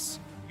staircase,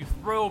 you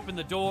throw open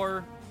the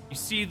door, you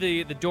see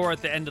the door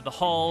at the end of the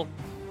hall,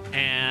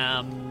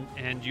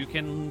 and you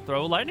can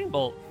throw a lightning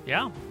bolt.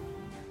 Yeah.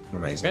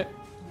 Amazing. Okay.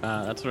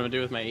 That's what I'm gonna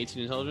do with my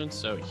 18 intelligence.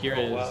 So here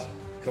is.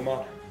 Come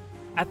on.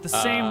 At the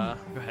same... Uh,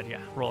 go ahead,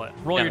 yeah. Roll it.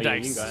 Roll Yeah, your you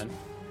can dice. go ahead.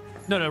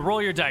 No,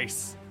 roll your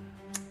dice.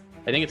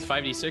 I think it's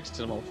 5d6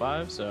 to level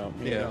 5, so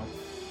here you Yeah.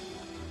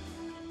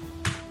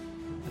 go.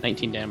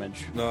 19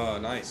 damage. No,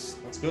 nice.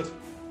 That's good.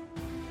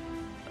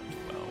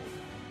 12.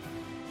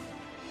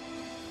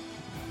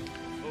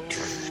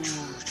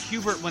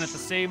 Hubert went at the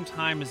same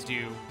time as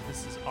you.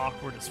 This is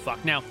awkward as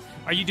fuck. Now,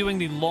 are you doing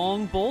the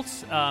long bolt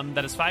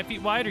that is 5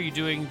 feet wide, or are you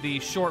doing the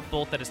short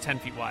bolt that is 10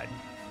 feet wide?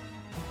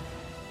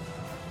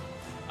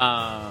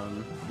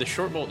 The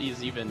short bolt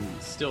is even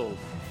still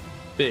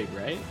big,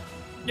 right?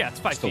 Yeah, it's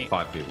 5 Still feet.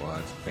 5 feet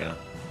wide. Yeah.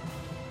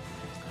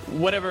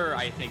 Whatever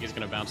I think is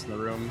gonna bounce in the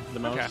room the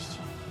most. Okay.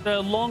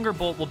 The longer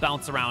bolt will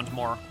bounce around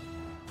more.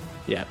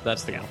 Yeah,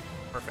 that's the goal.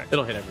 Perfect.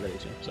 It'll hit everybody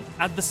too. So.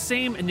 At the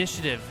same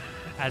initiative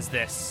as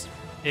this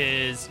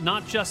is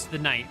not just the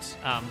knight,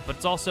 but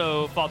it's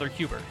also Father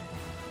Hubert,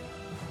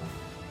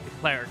 the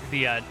cleric,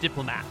 the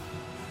diplomat,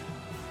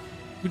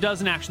 who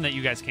does an action that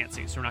you guys can't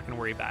see, so we're not going to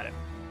worry about it.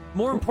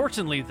 More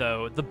importantly,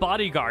 though, the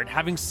bodyguard,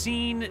 having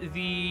seen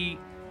the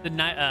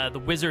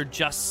wizard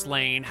just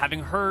slain, having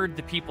heard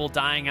the people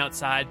dying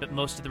outside, but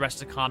most of the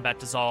rest of the combat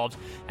dissolved,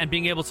 and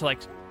being able to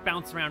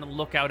bounce around and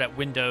look out at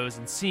windows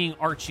and seeing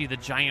Archie the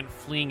giant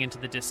fleeing into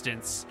the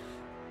distance,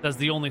 does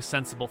the only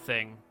sensible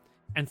thing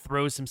and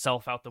throws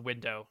himself out the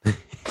window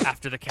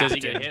after the Does captain. he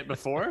get hit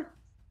before?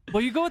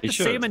 Well, you go with He the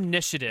should. same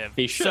initiative.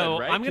 He should, so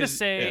right? I'm going to 'Cause-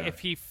 say yeah.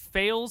 if he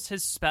fails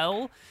his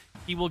spell,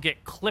 he will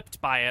get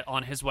clipped by it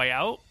on his way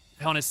out,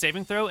 on his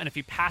saving throw, and if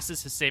he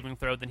passes his saving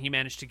throw, then he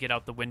managed to get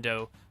out the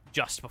window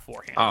just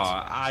beforehand. Oh,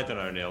 I don't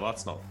know, Neil.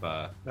 That's not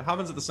fair. It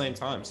happens at the same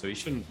time, so he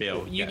shouldn't be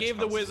able to You get gave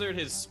the past- wizard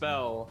his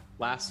spell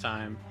last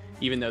time,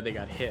 even though they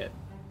got hit,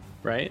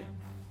 right?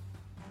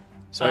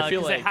 So I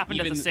feel 'cause like it happened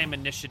at even- the same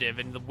initiative,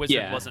 and the wizard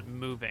Yeah. wasn't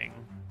moving.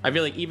 I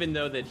feel like even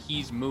though that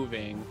he's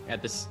moving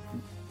at this,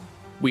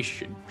 he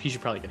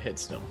should probably get hit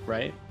still,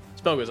 right?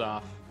 Spell goes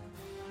off.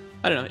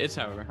 I don't know. It's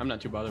however. I'm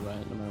not too bothered by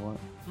it no matter what.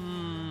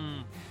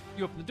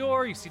 You open the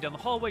door, you see down the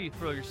hallway, you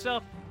throw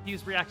yourself.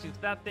 He's reacting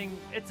to that thing.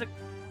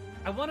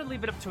 I want to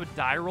leave it up to a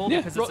die roll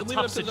because it's a leave it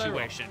tough up to die roll.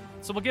 situation.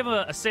 So we'll give him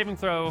a saving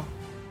throw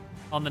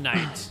on the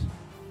knight.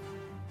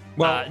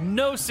 Well,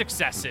 no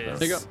successes.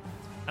 There you go.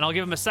 And I'll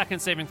give him a second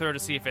saving throw to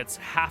see if it's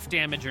half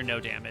damage or no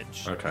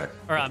damage. Okay.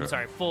 Or I'm okay.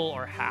 sorry, full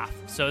or half.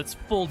 So it's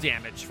full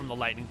damage from the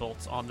lightning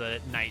bolts on the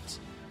knight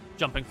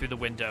jumping through the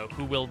window,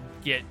 who will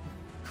get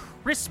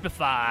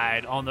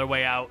crispified on their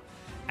way out,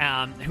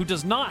 who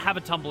does not have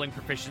a tumbling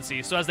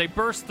proficiency. So as they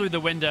burst through the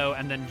window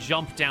and then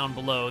jump down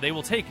below, they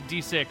will take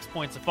D6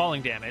 points of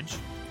falling damage.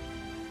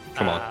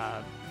 Come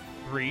on.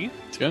 3.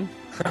 It's good.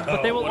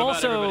 But they will What about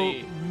also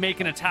everybody- make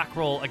an attack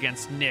roll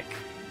against Nick,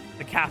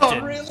 the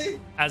captain, Oh, really?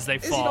 as they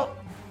Is he fall.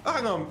 not?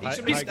 Hang on. He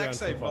should be high deck ground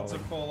save for once I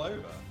falling. fall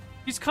over.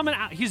 He's coming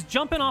out. He's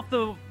jumping off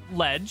the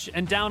ledge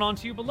and down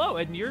onto you below,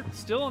 and you're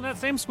still in that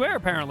same square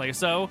apparently.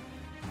 So,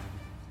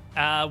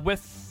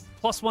 with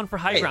 +1 for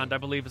high Hey, ground, I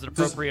believe is an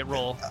appropriate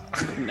roll.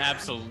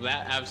 Absolutely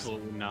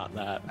not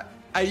that.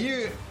 Are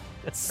you?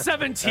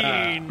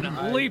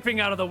 17 leaping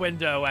out of the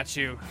window at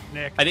you,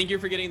 Nick. I think you're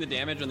forgetting the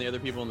damage on the other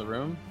people in the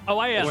room. Oh,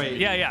 I am. Wait.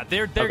 Yeah.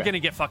 They're Okay. gonna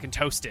get fucking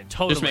toasted.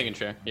 Totally. Just making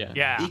sure. Yeah.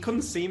 Yeah. He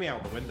couldn't see me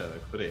out the window, though,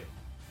 could he?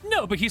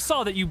 No, but he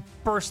saw that you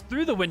burst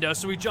through the window,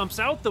 so he jumps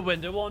out the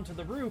window onto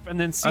the roof and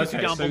then sees you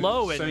down so,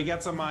 below. And so he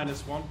gets a -1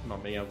 for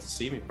not being able to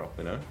see me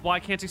properly, no? why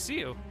can't he see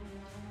you?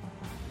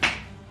 Oh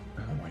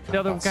my god. The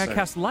other that's guy so-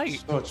 cast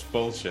light. Such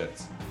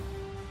bullshit.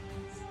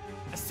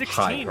 A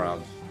 16 High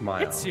ground. My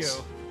hits ass. you.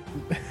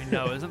 I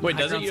know, isn't Wait,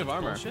 high doesn't ground you have such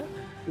armor? bullshit?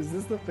 Is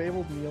this the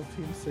fabled Neil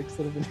Team 6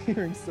 that I've been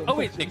hearing so Oh,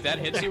 wait, much? Nick, that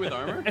hits you with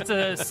armor? It's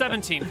a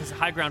 17 because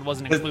high ground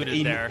wasn't included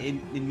He, there. he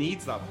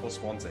needs that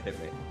 +1 to hit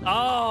me.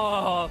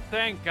 Oh,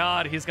 thank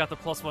God he's got the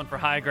 +1 for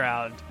high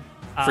ground.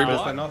 Free Is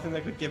block? there nothing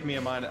that could give me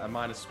a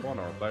 -1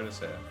 or a bonus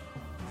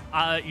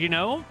here? You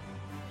know,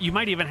 you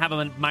might even have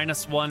a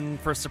 -1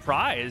 for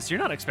surprise.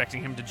 You're not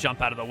expecting him to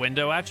jump out of the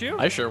window at you.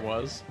 I sure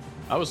was.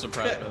 I was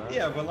surprised by that.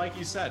 Yeah, but like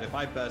you said, if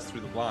I burst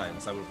through the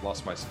blinds, I would have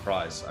lost my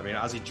surprise. I mean,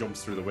 as he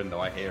jumps through the window,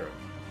 I hear him.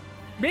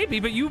 Maybe,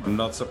 but you I'm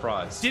not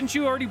surprised. didn't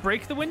you already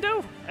break the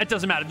window? It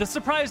doesn't matter. The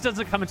surprise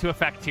doesn't come into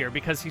effect here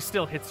because he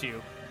still hits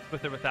you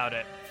with or without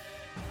it,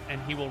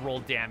 and he will roll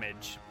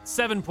damage.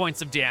 7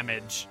 points of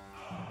damage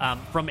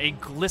from a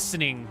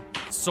glistening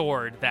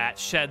sword that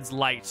sheds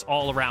light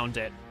all around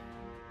it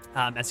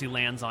as he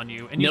lands on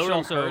you. And you should Nilram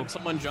also heard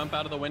someone jump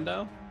out of the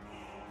window?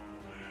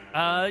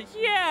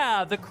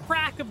 yeah, the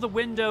crack of the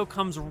window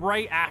comes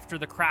right after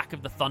the crack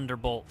of the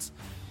thunderbolt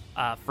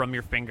from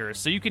your fingers,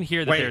 so you can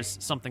hear that Wait, there's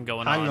something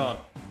going Hang on.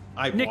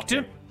 I Nick, block do-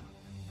 him.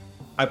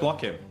 I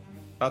block him.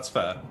 That's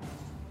fair.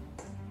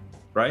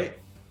 Right?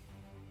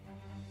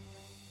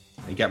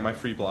 And get my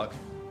free block.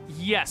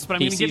 Yes, but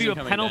I'm He going to give sees you a him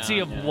coming penalty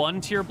down, of yeah.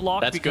 1 to your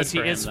block That's because good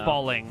he for him, is though.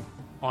 falling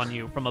on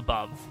you from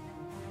above.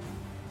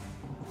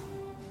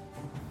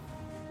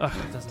 Ugh,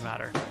 it doesn't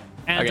matter.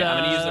 And, Okay,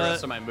 I'm gonna use the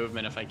rest of my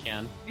movement if I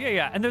can.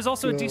 Yeah, and there's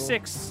also a Go.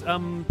 D6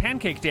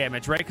 pancake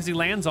damage, right? Because he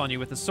lands on you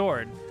with a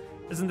sword.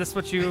 Isn't this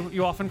what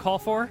you often call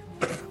for?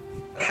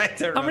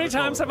 How many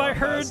times have I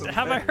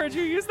heard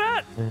you use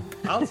that?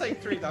 I'll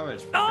take 3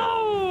 damage.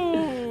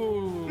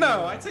 Oh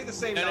No, I take the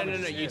same No,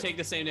 damage. as you him. take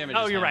the same damage.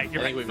 Oh, as you're him. right.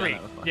 You're I right. think we've 3.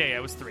 done that before. Yeah,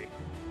 it was 3.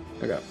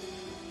 Okay.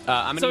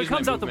 I'm gonna So he use my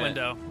comes out the movement.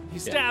 window. He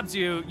stabs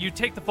you. You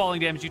take the falling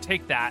damage. You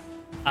take that.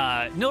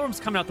 Nilram's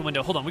coming out the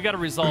window. Hold on. We got to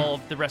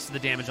resolve the rest of the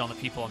damage on the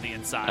people on the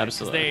inside.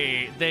 'Cause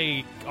Absolutely.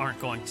 They aren't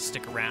going to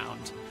stick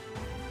around.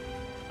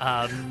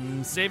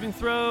 Saving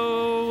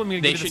throw. I'm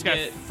going to They give this should guy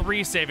get-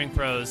 3 saving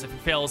throws. If he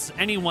fails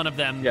any one of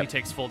them, he Yep.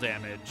 takes full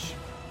damage.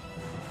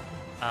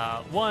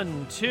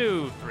 1,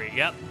 2, 3.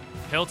 Yep.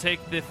 He'll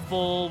take the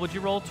full. Would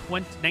you roll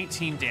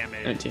 19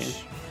 damage? 19.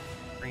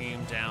 Bring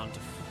him down to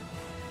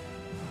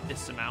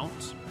this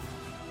amount.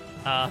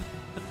 The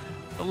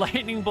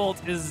lightning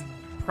bolt is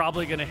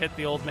probably going to hit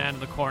the old man in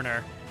the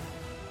corner.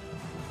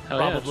 Hell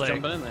yeah, Probably. just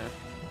jumping in there.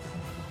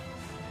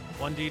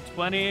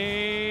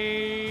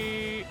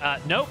 1d20.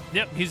 Nope.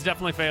 Yep, he's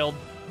definitely failed.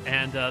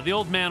 And the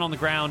old man on the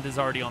ground is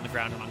already on the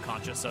ground and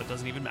unconscious, so it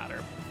doesn't even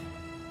matter.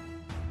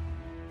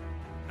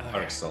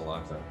 I'm still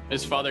alive though.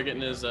 Is Father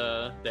getting his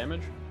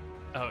damage?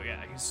 Oh,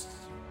 yeah. He's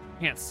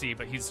can't see,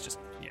 but he's just,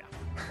 yeah,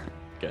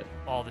 Good.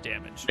 all the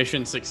damage.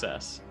 Mission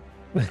success.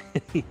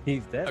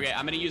 He's dead. Okay,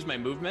 I'm gonna use my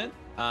movement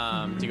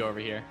to go over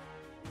here.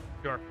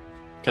 Sure.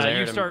 'Cause I You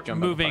heard him start jump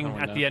out the moving fucking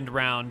at the window. end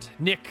round.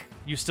 Nick,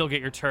 you still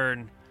get your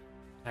turn.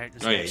 Right,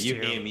 just Oh yeah, next you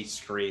to hear me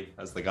scream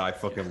as the guy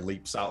fucking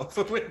leaps out of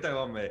the window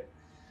on me.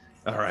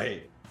 All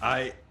right,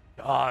 I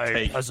Die,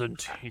 Take-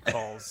 peasant, he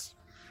calls.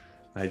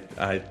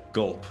 I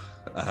gulp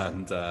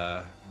and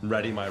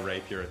ready my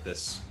rapier at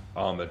this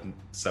armored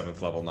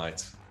 7th level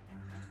knight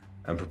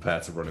and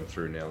prepare to run him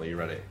through. Neil, are you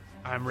ready?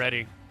 I'm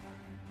ready.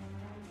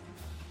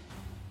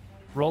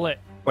 Roll it.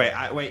 Wait,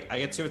 I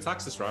get 2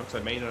 attacks this round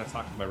because I made an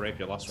attack with my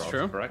rapier last round.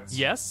 True. Correct?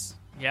 Yes.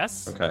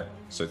 Yes. Okay,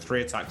 so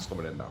 3 attacks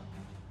coming in now.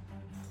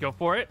 Go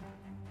for it.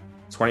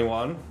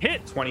 21,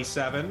 Hit.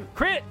 27,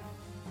 Crit.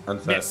 and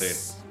 13.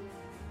 Miss.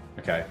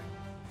 Okay,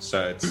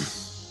 so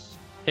it's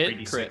Hit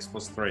 3d6 crit.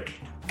 plus 3.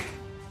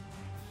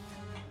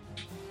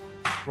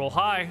 Roll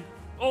high.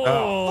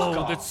 Oh, fuck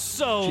off. that's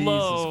so Jesus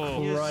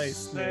low.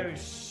 Christ, Nick.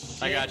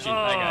 I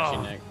got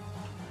you, Nick.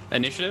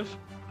 Initiative?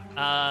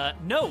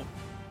 No.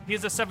 He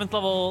is a 7th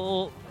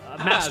level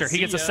master. He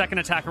gets a see ya. second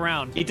attack a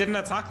round. He didn't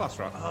attack last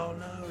round. Oh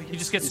no. He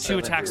just gets 2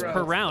 attacks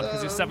per round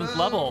because he's 7th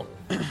level.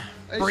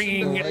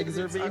 Bringing Legs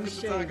are being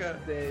shaved,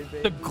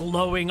 the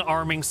glowing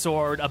arming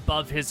sword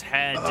above his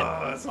head.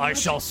 I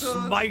shall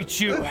smite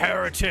you,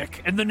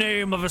 heretic, in the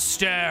name of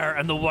Astaire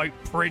and the White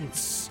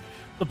Prince.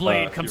 The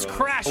blade comes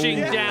crashing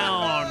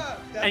down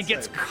and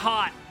gets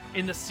caught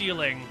in the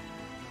ceiling.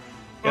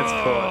 Gets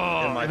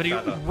caught in my But he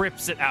feather.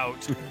 rips it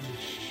out.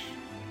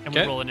 And we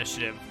Okay. roll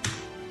initiative.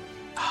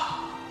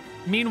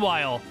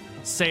 Meanwhile,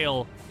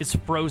 Sail is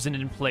frozen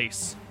in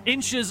place,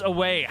 inches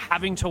away,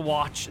 having to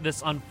watch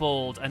this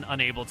unfold and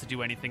unable to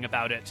do anything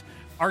about it.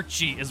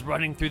 Archie is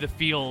running through the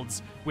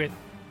fields with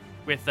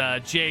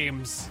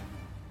James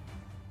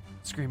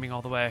screaming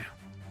all the way.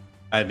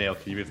 Neil,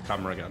 can you move the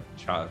camera again?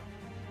 Chat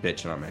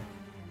bitching at me.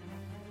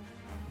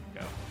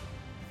 Go.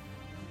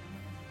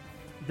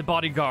 The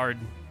bodyguard,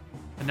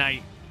 the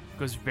knight,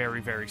 goes very,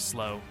 very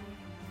slow.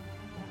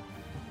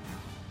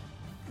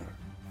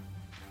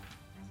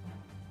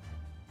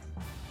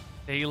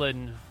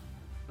 Thalen,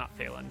 not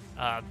Thalen,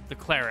 the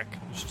cleric.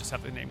 You should just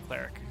have the name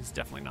cleric. He's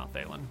definitely not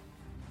Thalen.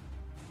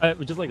 I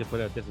would just like to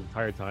put out this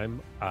entire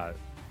time,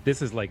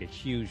 this is like a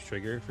huge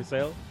trigger for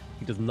Sale.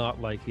 He does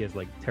not like, he has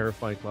like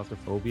terrifying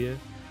claustrophobia.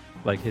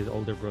 Like his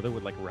older brother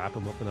would like wrap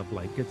him up in a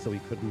blanket so he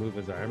couldn't move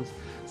his arms.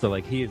 So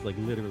like he is like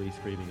literally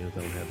screaming in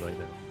his own head right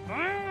now.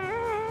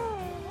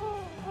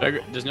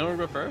 Does no one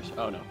go first?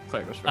 Oh no,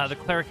 Claire goes first. The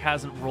cleric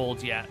hasn't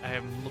rolled yet. I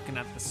am looking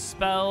at the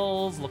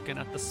spells,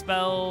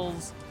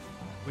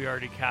 We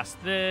already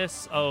cast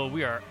this. Oh,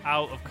 we are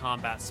out of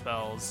combat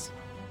spells.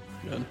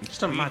 Good.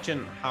 Just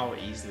imagine how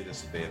easily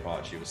this would be if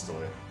Archie was still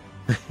here.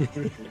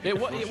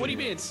 What do you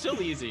mean? It's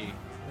still easy.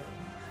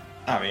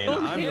 I mean,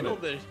 Norm I'm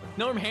handled gonna... this.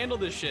 Norm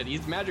handled this shit.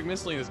 He's magic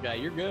missiling this guy.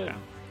 You're good.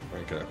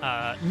 Okay.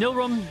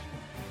 Nilrum,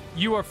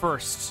 you are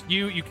first.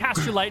 You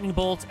cast your lightning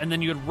bolt, and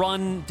then you would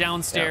run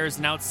downstairs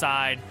and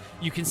outside.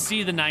 You can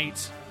see the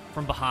knight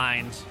from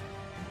behind.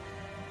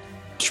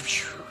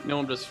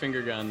 Norm does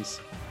finger guns.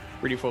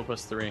 3d4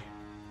 plus 3.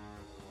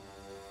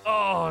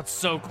 Oh, it's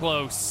so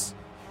close.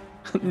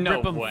 No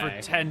Rip him way.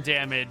 for 10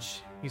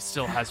 damage. He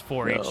still has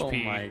 4 Oh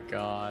HP. my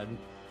god.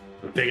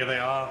 The bigger they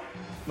are,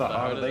 the harder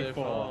harder they they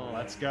fall. fall.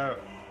 Let's go.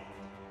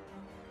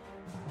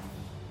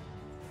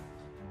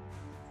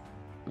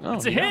 Oh,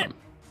 It's a yeah. hit.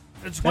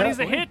 The 20 is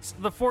a boy. hit.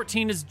 The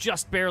 14 is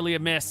just barely a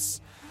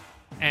miss.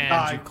 And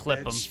I you clip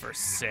him bitch. for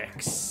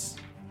 6.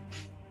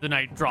 The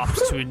knight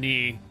drops to a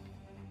knee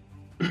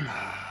and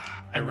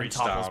then reach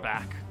topples down.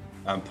 back.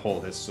 And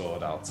pull his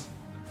sword out.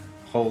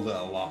 Hold it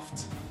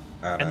aloft.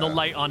 And the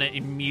light on it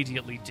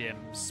immediately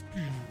dims.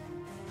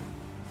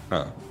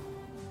 Huh.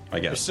 I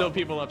guess. There's still that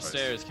people would-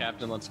 upstairs,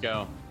 Captain. Let's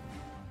go.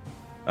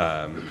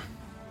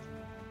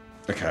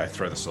 Okay, I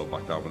throw the sword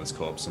back down with his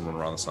corpse and run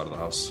around the side of the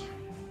house.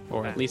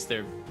 Or at least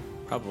there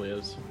probably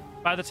is.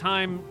 By the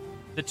time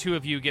the two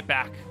of you get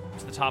back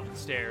to the top of the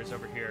stairs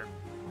over here,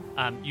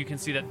 you can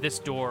see that this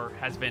door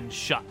has been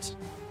shut.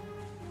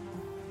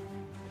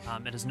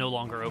 It is no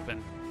longer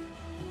open.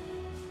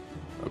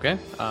 Okay.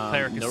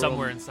 Cleric is no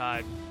somewhere room-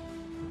 inside.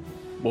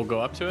 We'll go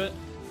up to it.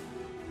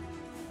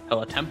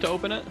 He'll attempt to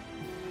open it.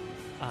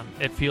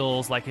 It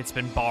feels like it's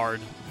been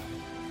barred.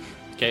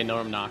 Okay,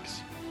 Norm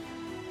knocks.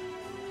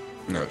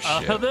 No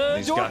shit. The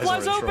These door guys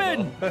flies are in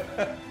open!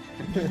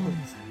 trouble.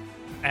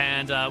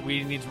 And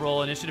we need to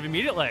roll initiative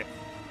immediately.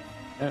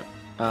 Yeah.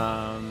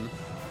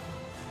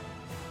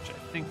 Which I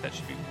think that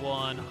should be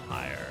 1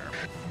 higher.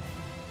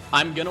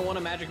 I'm gonna want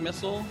a magic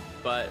missile,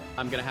 but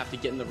I'm gonna have to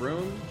get in the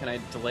room. Can I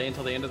delay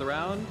until the end of the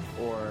round,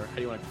 or how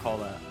do you want to call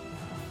that?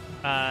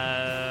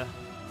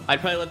 I'd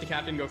probably let the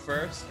captain go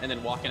first, and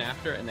then walk in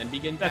after, and then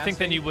begin. I think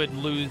then casting. you would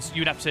lose.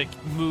 You'd have to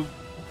move.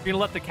 You're gonna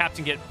let the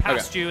captain get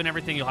past you and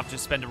everything. You'll have to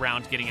spend a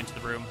round getting into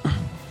the room.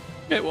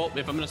 Okay, well,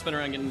 if I'm gonna spin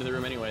around getting into the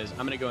room anyways, I'm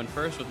gonna go in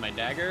first with my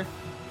dagger.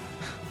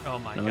 Oh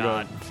my I'm gonna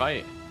god. go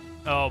fight.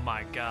 Oh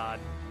my god.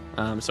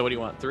 So what do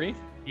you want? 3?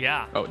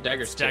 Yeah. Oh,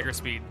 dagger's It's 2. dagger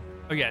speed.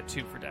 Oh yeah,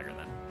 2 for dagger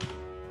then.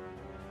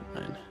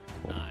 9.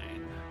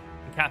 9.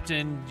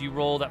 Captain, you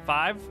rolled at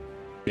 5.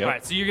 Yep. All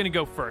right, so you're gonna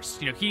go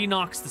first. He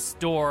knocks this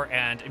door,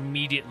 and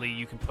immediately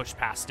you can push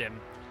past him.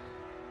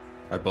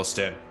 I bust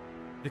in.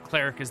 The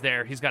cleric is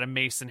there. He's got a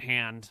mace in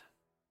hand.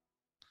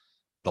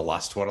 The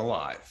last one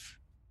alive.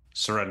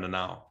 Surrender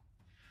now.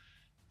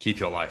 Keep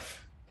your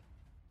life.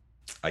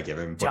 I give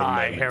him but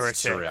Die, a moment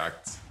to heretic.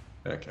 react.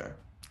 Okay.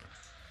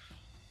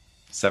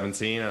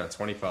 17 and a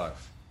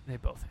 25. They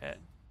both hit.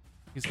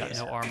 He's got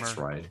no armor. That's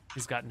right.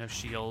 He's got no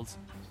shield.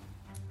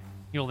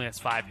 He only has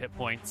 5 hit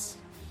points.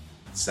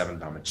 7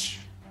 damage.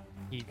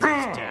 He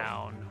goes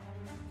down.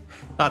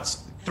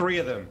 That's 3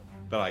 of them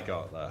that I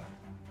got there.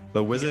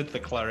 The wizard, the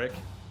cleric,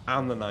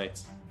 and the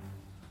knight.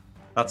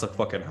 That's a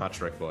fucking hat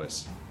trick,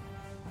 boys.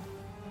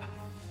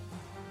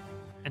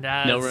 And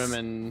as No room,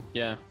 and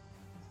yeah.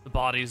 the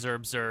bodies are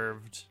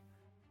observed,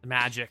 the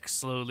magic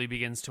slowly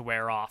begins to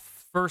wear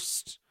off.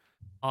 First,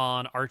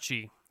 on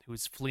Archie, who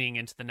is fleeing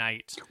into the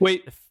night.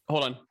 Wait,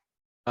 hold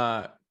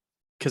on.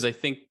 Because I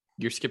think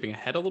you're skipping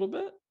ahead a little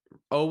bit.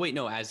 Oh, wait,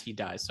 no, as he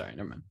dies. Sorry,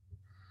 never mind.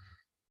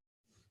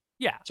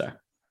 Yeah. Sorry.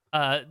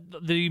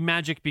 The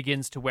magic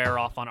begins to wear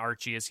off on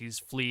Archie as he's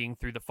fleeing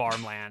through the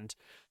farmland,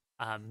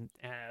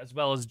 as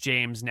well as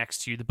James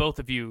next to you. The both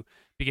of you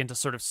begin to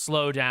sort of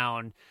slow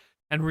down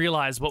and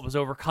realize what was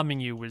overcoming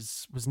you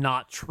was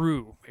not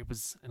true. It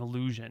was an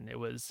illusion. It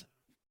was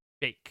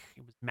fake.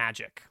 It was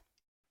magic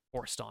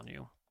forced on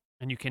you.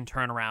 And you can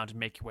turn around and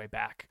make your way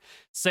back.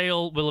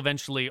 Sale will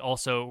eventually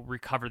also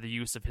recover the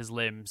use of his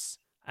limbs,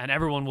 and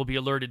everyone will be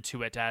alerted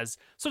to it as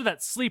sort of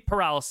that sleep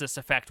paralysis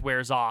effect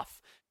wears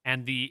off,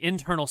 and the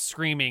internal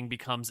screaming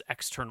becomes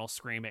external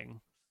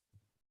screaming.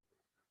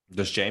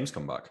 Does James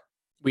come back?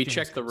 We James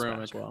checked the comes room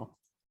back. as well.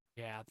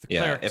 Yeah. The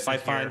Yeah, cleric's if I in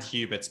find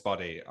here. Hubert's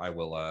body, I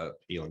will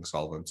healing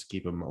solvent to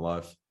keep him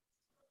alive.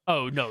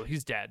 Oh, no,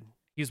 he's dead.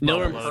 He's well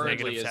Nilrim below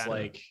hurriedly negative is 10.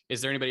 like,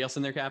 is there anybody else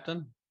in there,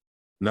 Captain?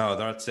 No,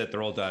 that's it.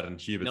 They're all dead, and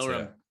Hubert's Nilrim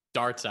here.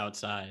 darts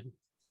outside.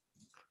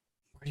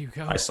 Where do you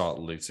go? I start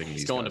looting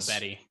He's these going guys. to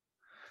Betty.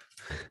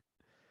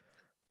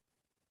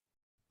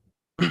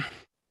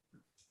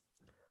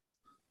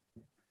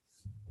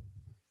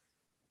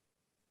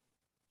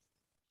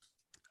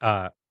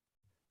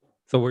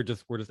 So we're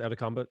just out of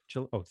combat.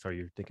 Chill. Oh, sorry,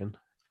 you're thinking.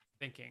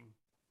 Thinking.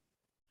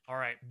 All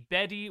right.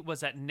 Betty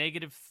was at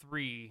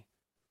 -3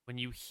 when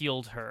you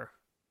healed her.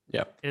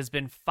 Yep. It has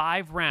been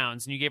 5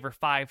 rounds, and you gave her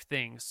 5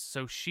 things.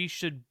 So she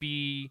should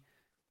be,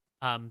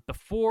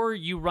 before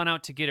you run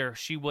out to get her,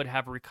 she would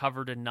have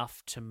recovered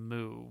enough to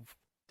move.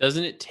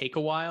 Doesn't it take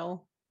a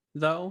while,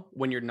 though,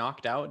 when you're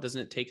knocked out?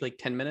 Doesn't it take like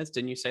 10 minutes?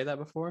 Didn't you say that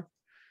before?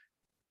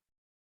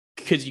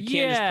 Because you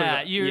can't just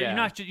put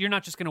it you're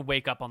not just gonna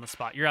wake up on the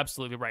spot. You're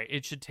absolutely right.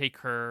 It should take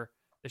her.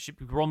 It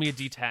should roll me a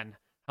d10.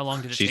 How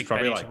long did it She's take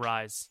probably Betty to like-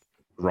 rise?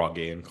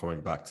 Groggy and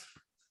coming back.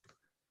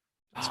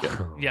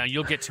 Yeah,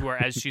 you'll get to her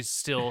as she's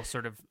still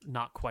sort of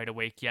not quite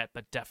awake yet,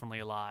 but definitely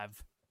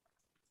alive.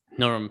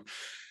 Nilrim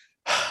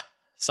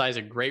sighs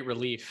a great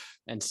relief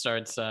and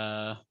starts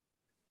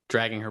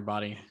dragging her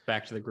body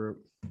back to the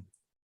group.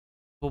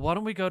 Well, why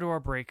don't we go to our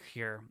break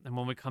here, and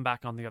when we come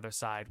back on the other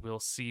side, we'll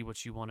see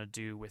what you want to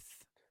do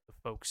with the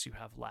folks you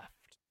have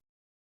left.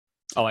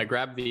 Oh, I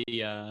grabbed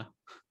the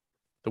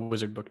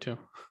wizard book too.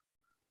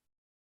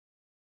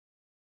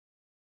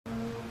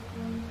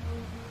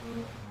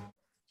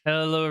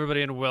 Hello,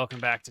 everybody, and welcome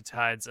back to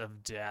Tides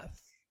of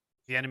Death.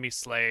 The enemy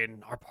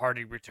slain, our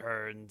party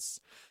returns.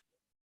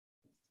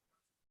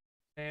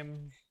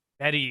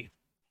 Betty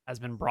has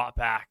been brought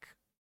back,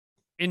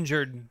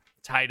 injured,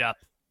 tied up,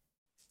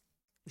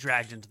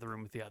 dragged into the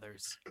room with the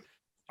others.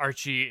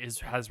 Archie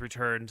has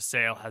returned.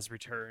 Sale has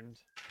returned.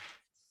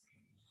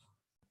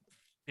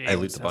 I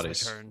loot James the has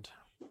bodies. returned.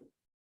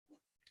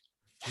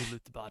 We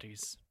loot the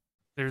bodies.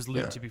 There's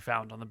loot Yeah. to be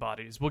found on the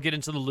bodies. We'll get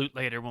into the loot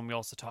later when we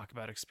also talk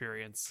about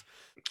experience.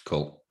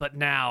 Cool. But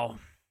now,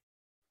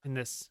 in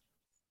this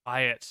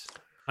quiet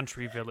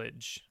country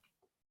village,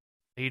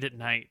 late at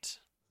night,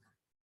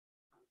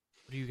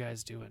 what are you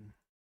guys doing?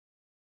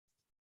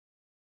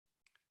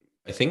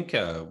 I think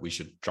we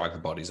should drag the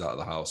bodies out of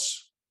the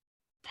house,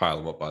 pile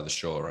them up by the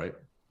shore, right?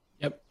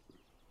 Yep.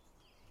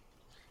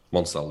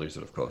 Once they're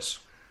looted, of course.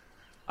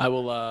 I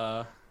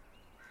will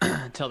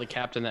tell the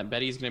captain that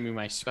Betty's going to be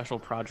my special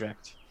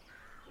project.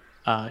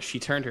 She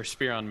turned her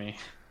spear on me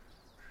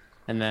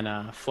and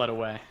then fled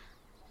away.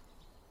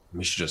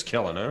 We should just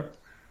kill her, no?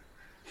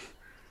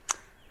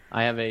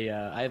 I have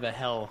a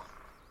hell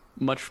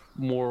much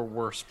more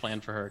worse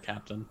plan for her,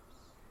 Captain.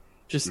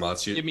 Just Well,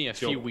 it's give me a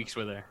it's your- few weeks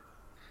with her.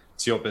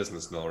 It's your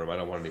business, Nilrim. I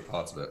don't want any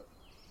parts of it.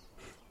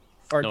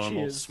 No one Archie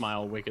will is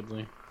smile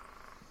wickedly.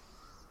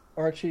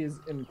 Archie is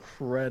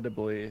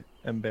incredibly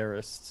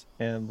embarrassed,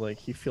 and like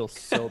he feels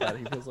so bad.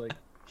 He feels like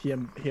he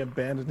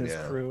abandoned his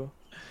Yeah. crew.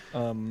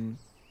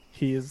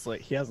 He is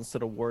like he hasn't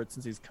said a word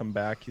since he's come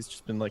back. He's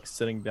just been like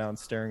sitting down,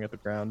 staring at the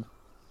ground.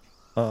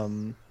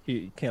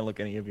 He can't look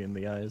any of you in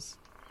the eyes.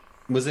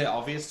 Was it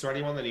obvious to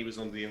anyone that he was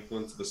under the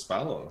influence of the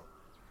spell, or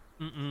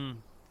Mm-mm.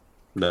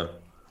 no?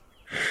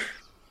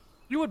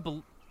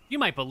 You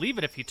might believe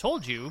it if he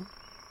told you.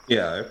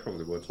 Yeah, I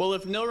probably would. Well,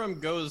 if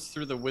Nilrim goes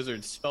through the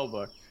wizard's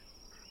spellbook,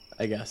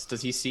 I guess,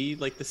 does he see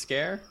like the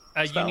scare?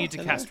 You spell need to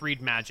in cast there?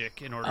 Read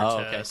Magic in order Oh,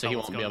 to. okay, so tell he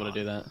what's won't be able going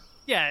to do on. that.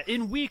 Yeah,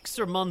 in weeks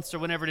or months or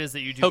whenever it is that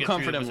you do He'll get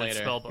comfort through the him wizard's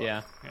later, spellbook.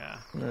 yeah. Yeah.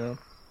 Yeah.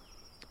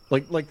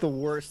 Like the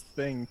worst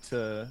thing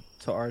to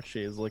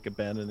Archie is like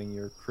abandoning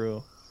your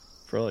crew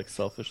for like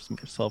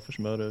selfish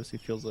motives. He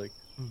feels like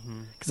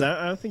Mm-hmm. because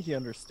I don't think he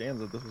understands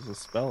that this was a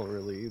spell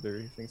really either.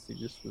 He thinks he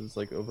just was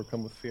like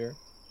overcome with fear.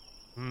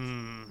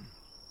 Hmm.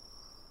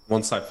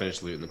 Once I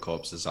finish looting the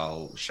corpses,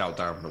 I'll shout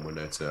down from the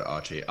window to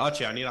Archie.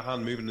 Archie, I need a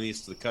hand moving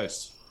these to the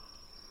coast.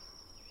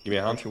 Give me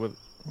a hand. Archie,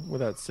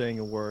 without saying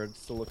a word,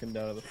 still looking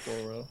down at the floor,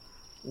 will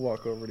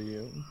walk over to you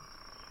and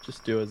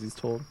just do as he's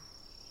told.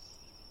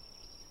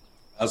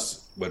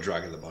 As we're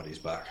dragging the bodies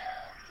back,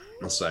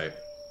 I'll say,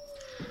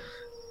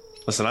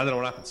 listen, I don't know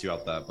what happened to you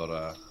out there,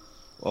 but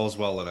all's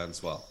well that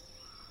ends well.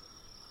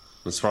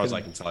 As far as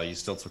I can tell, you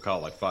still took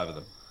out like 5 of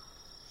them.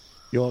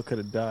 You all could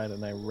have died,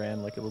 and I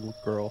ran like a little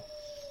girl.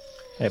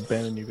 I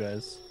abandoned you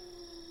guys.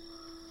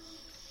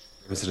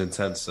 It was an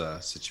intense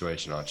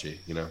situation, Archie,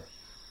 you know?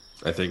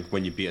 I think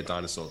when you beat a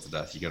dinosaur to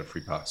death, you get a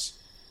free pass.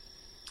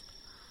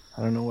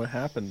 I don't know what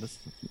happened.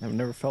 I've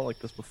never felt like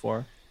this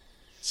before.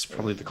 It's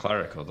probably the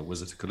cleric or the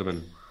wizard. It could have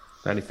been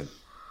anything.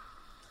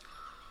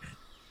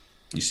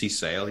 You see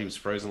Sale, he was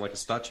frozen like a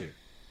statue.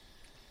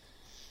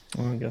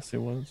 Well, I guess it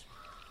was.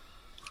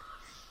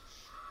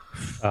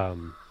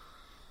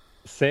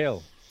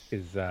 Sale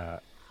is kind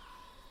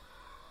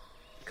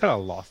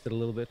of lost it a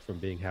little bit from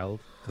being held,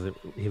 because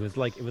it was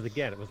like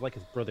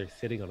his brother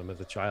sitting on him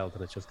as a child,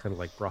 and it's just kind of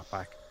like brought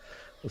back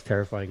those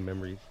terrifying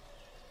memories.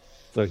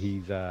 So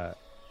he's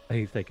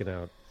taken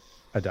out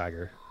a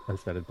dagger and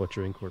started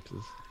butchering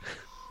corpses.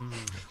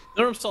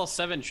 Norm saw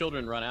 7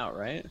 children run out,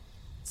 right?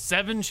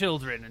 7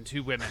 children and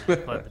 2 women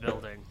fled the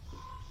building.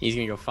 He's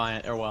gonna go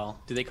find. Or well,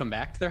 do they come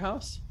back to their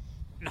house?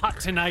 Not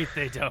tonight,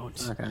 they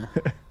don't. Okay.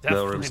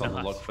 Definitely on the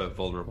not. look for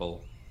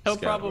vulnerable. He'll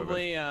scared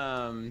probably,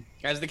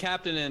 as the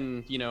captain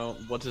and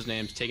what's his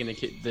name's taking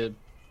the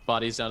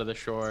bodies down to the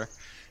shore.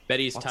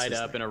 Betty's What's tied his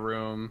up name? in a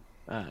room.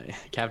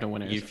 Captain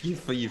Winters.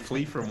 You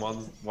flee from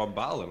one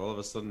battle, and all of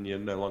a sudden you're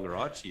no longer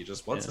Archie. You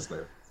just what's his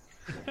name?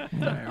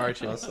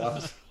 Archie.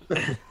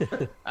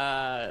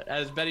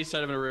 As Betty's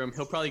tied up in a room,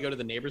 he'll probably go to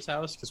the neighbor's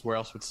house, because where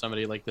else would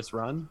somebody like this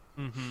run?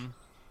 Mm-hmm.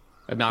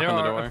 I'd knock There on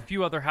the are door. a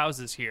few other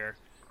houses here,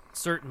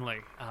 certainly.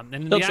 And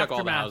in He'll the check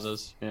all the aftermath,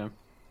 houses. Yeah.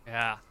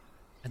 yeah.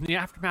 In the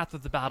aftermath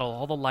of the battle,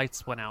 all the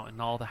lights went out in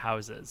all the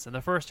houses. And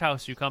the first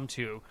house you come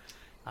to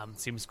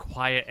seems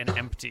quiet and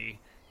empty.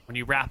 When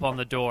you rap on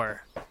the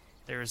door,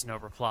 there is no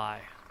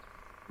reply.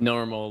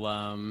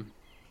 Normal.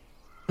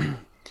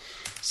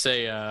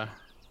 Say,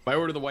 by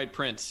order of the White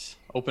Prince,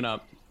 open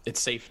up. It's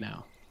safe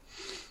now.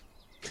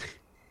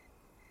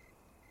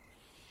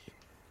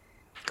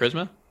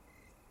 Charisma?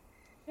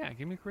 Yeah,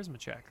 give me a charisma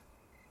check.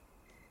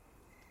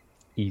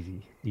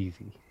 Easy.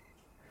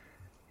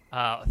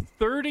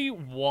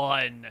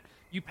 31.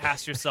 You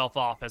pass yourself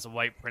off as a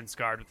White Prince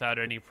guard without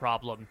any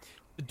problem.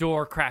 The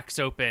door cracks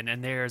open,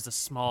 and there's a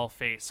small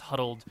face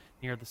huddled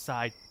near the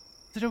side.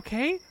 Is it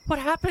okay? What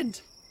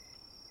happened?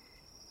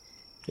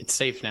 It's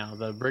safe now.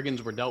 The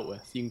brigands were dealt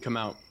with. You can come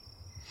out.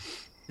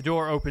 The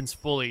door opens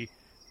fully.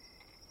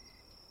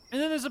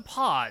 And then there's a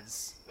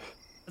pause.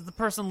 As the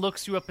person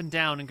looks you up and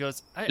down and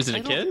goes, Is it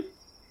a kid?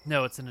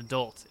 No, it's an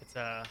adult. It's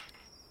an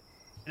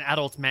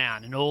adult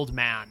man, an old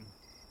man.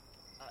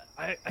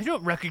 I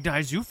don't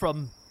recognize you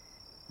from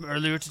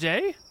earlier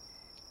today.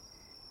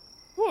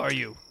 Who are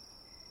you?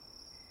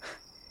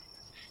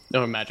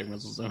 No magic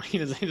missiles, though. He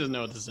doesn't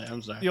know what to say.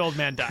 I'm sorry. The old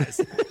man dies.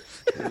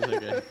 It's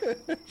okay.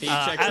 He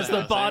checks As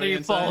the house. body Anything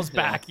inside? falls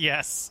Yeah. back,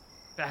 yes.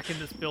 Back in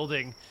this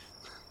building.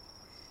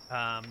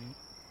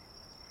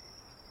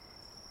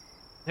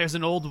 There's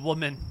an old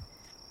woman,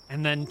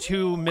 and then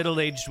 2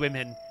 middle-aged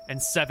women,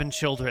 and 7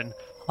 children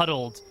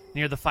huddled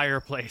near the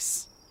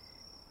fireplace,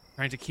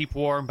 trying to keep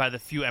warm by the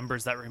few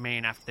embers that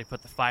remain after they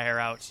put the fire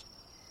out.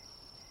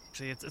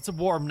 Actually, it's a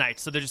warm night,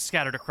 so they're just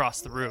scattered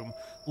across the room,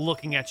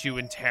 looking at you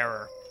in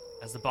terror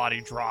as the body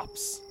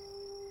drops.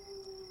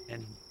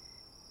 And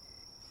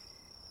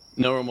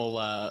Norm will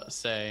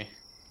say,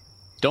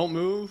 "Don't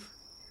move.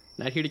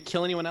 Not here to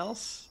kill anyone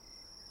else.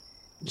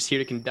 I'm just here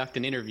to conduct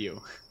an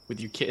interview with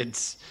you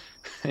kids."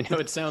 I know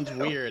it sounds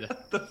weird.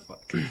 What the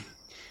fuck?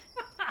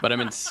 But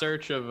I'm in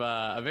search of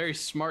a very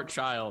smart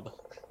child.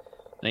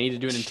 And I need to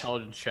do an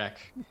intelligence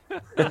check.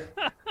 If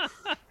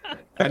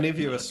any of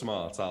you are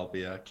smart, I'll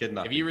be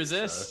kidnapping. If you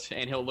resist,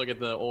 and he'll look at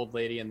the old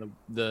lady and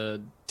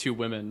the 2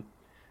 women,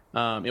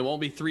 it won't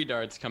be 3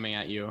 darts coming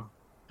at you.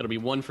 It'll be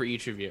 1 for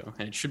each of you,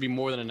 and it should be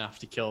more than enough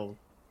to kill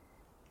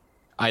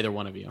either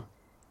one of you.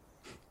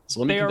 So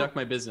let me conduct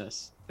my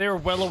business. they are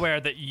well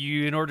aware that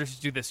you, in order to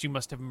do this, you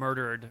must have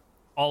murdered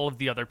all of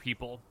the other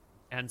people.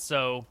 And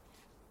so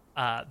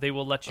they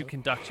will let you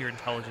conduct your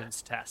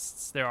intelligence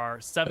tests. There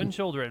are 7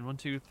 children. 1,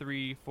 2,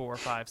 3, 4,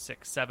 5,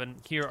 6, 7.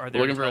 Here are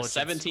their Looking for a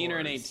intelligence 17 or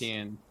an scores.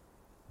 18.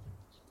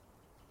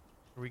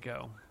 Here we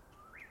go.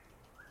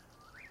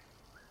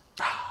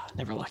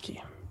 Never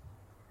lucky.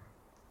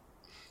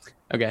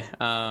 Okay.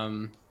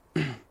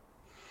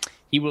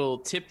 He will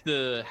tip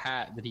the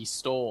hat that he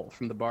stole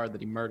from the bard that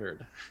he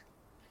murdered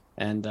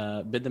and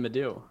bid them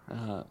adieu.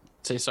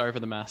 Say sorry for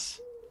the mess.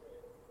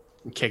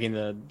 I'm kicking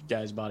the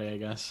guy's body, I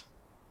guess.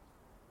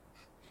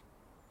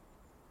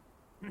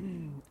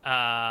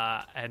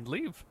 And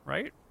leave,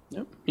 right?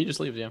 Yep. He just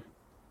leaves, yeah.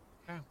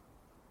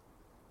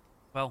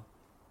 Well,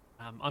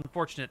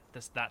 unfortunate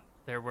that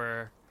there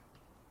were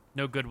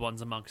no good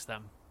ones amongst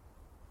them.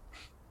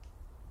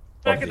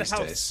 One Back of at the these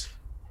house. days.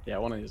 Yeah,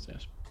 one of these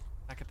days.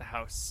 Back at the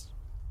house.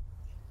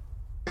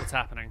 What's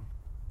happening?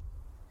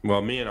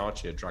 Well, me and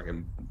Archie are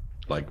dragging,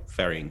 like,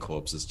 ferrying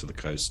corpses to the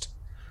coast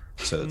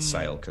so that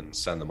Sail can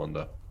send them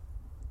under.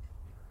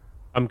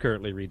 I'm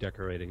currently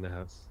redecorating the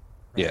house.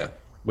 Yeah.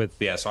 With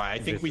Yeah, so I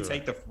think we Viscera.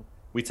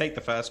 take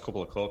the first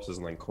couple of corpses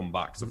and then come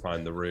back to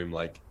find the room,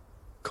 like,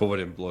 covered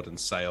in blood, and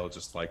Sail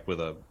just like with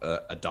a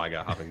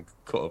dagger having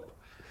cut up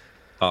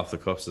half the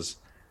corpses.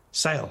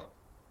 Sail, what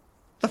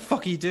the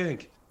fuck are you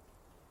doing?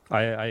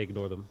 I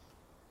ignore them.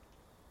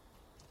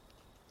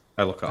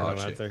 I look at I don't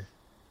Archie. answer.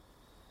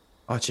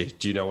 Archie,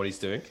 do you know what he's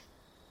doing?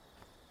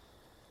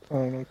 I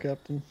don't know,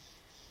 Captain.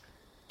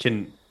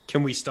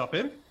 Can we stop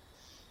him?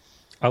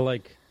 I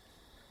like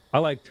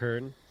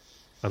turn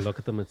and look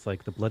at them. It's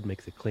like the blood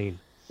makes it clean,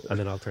 and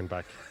then I'll turn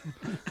back.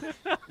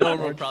 No one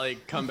will probably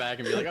come back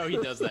and be like, "Oh, he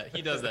does that.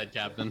 He does that,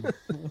 Captain."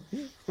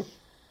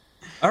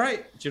 All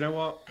right. Do you know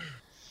what?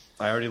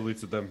 I already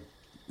looted them.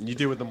 You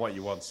do with them what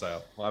you want,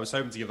 Sail. Well, I was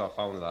hoping to give that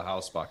family their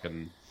house back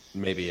and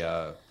maybe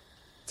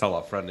tell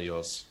that friend of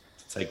yours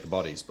to take the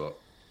bodies, but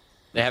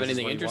They have this is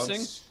anything what he interesting?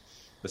 wants.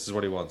 This is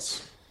what he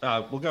wants.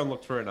 We'll go and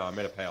look through it now. I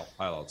made a pile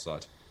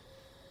outside.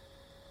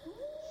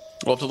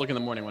 We'll have to look in the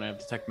morning when I have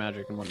detect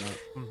magic and whatnot.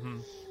 Mm-hmm.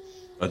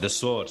 The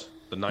sword,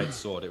 the knight's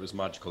sword, it was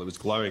magical. It was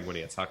glowing when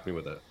he attacked me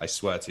with it. I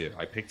swear to you.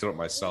 I picked it up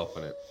myself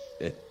and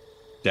it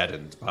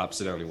deadened. Perhaps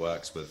it only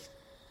works with,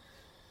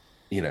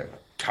 cowardly.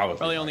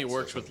 Probably only knights or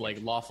works with something.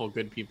 like lawful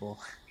good people.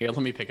 Here, let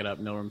me pick it up.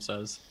 Nilrim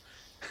says.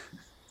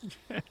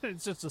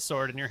 It's just a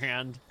sword in your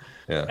hand.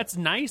 Yeah. That's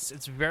nice.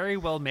 It's very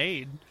well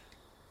made.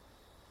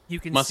 You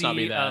can Must see not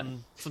be that.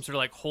 some sort of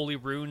like holy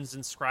runes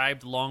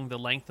inscribed along the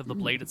length of the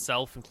blade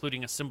itself,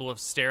 including a symbol of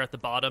stare at the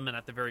bottom and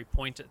at the very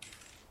point.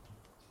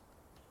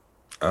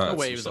 No It's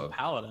way he some was a sort of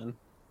paladin.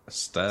 a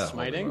stare.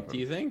 Smiting? holding Do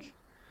you weapon. think?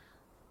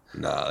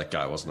 Nah, that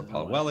guy wasn't a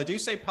paladin. Well, they do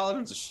say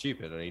paladins are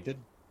stupid, and he did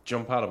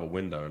jump out of a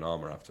window in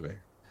armor after me.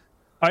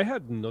 I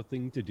had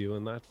nothing to do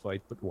in that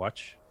fight but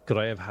watch. Could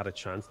I have had a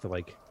chance to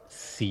like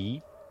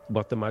see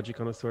what the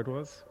magic on his sword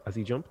was as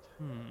he jumped?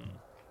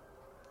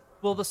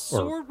 Well, the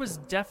sword was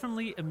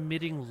definitely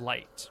emitting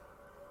light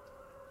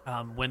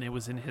when it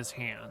was in his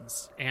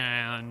hands,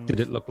 and Did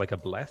it look like a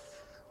bless?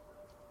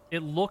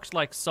 it looked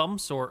like some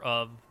sort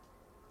of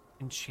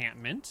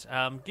enchantment.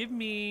 Give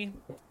me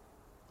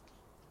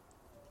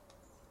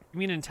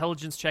an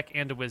intelligence check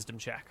and a wisdom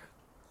check.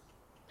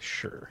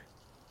 Sure.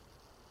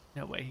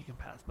 No way he can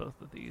pass both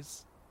of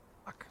these.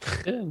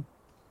 Fuck. Did.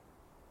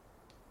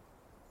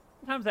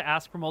 Sometimes I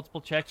ask for multiple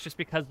checks just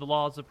because the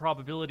laws of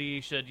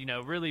probability should,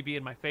 really be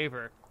in my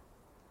favor.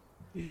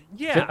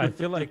 Yeah. I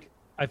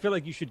feel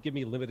like you should give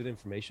me limited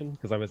information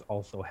because I was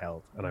also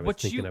held and I was What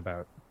thinking you-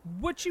 about.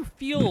 What you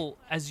feel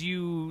as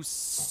you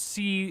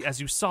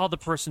saw the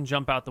person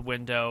jump out the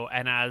window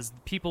and as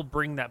people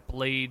bring that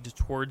blade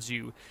towards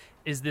you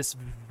is this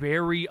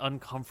very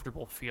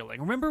uncomfortable feeling.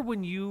 Remember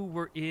when you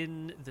were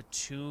in the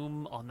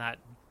tomb on that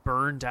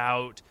burned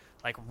out,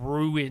 like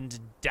ruined,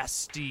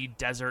 dusty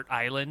desert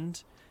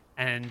island,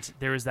 and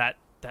there was that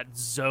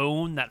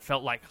zone that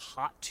felt like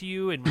hot to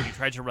you, and when you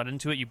tried to run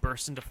into it, you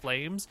burst into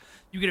flames?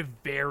 You get a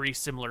very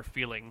similar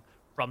feeling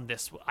from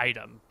this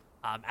item.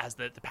 As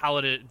the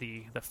paladin,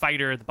 the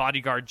fighter, the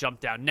bodyguard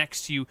jumped down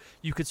next to you,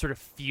 you could sort of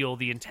feel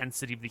the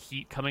intensity of the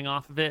heat coming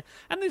off of it.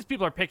 And these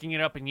people are picking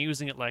it up and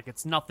using it like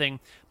it's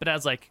nothing. But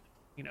as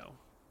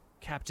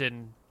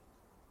Captain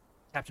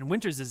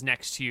Winters is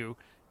next to you,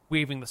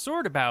 waving the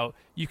sword about,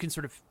 you can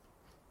sort of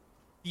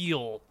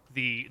feel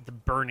the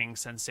burning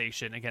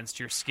sensation against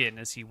your skin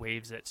as he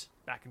waves it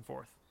back and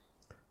forth.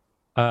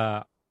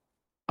 I'll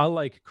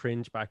like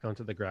cringe back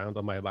onto the ground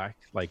on my back,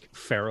 like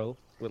feral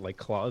with like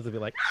claws, and be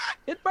like,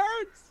 "It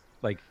burns!"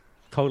 Like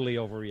totally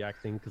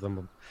overreacting because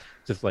I'm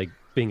just like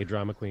being a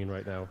drama queen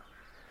right now.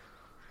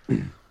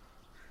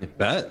 It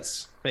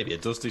burns. Maybe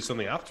it does do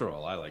something after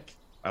all. I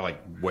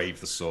wave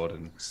the sword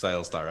in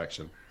Sail's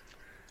direction.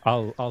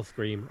 I'll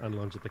scream and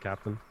lunge at the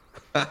captain.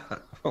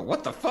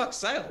 What the fuck,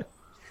 Sail?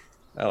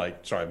 I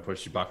try and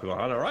push you back with my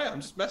hand. All right,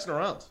 I'm just messing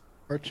around.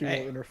 Archie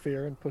Hey. will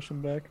interfere and push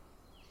him back.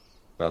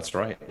 That's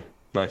right.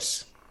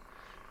 Nice.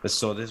 This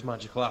sword is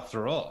magical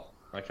after all.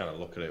 I kind of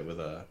look at it with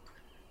a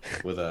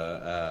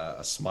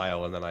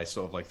smile, and then I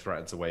sort of like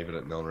threaten to wave it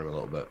at Nilrim a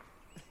little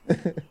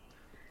bit.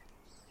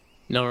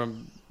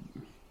 Nilrim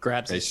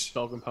grabs his Nice.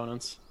 spell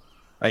components.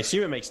 I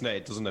assume it makes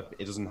it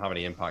doesn't have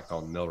any impact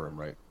on Nilrim,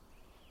 right?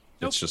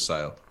 Nope. It's just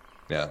Sail.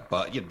 Yeah,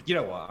 but you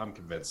know what? I'm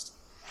convinced.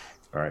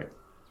 All right,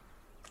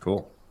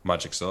 cool.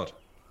 Magic sword.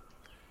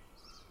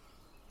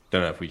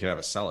 Don't know if we can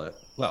ever sell it.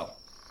 Well,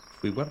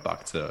 if we went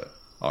back to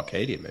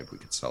Arcadia, maybe we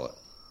could sell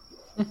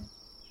it.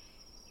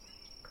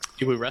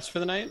 Do we rest for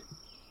the night?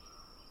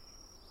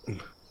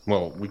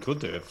 Well, we could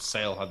do if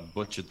Sail had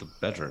butchered the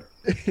bedroom.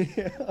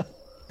 Yeah.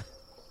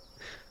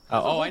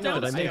 I know. Captain, I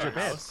the made stair your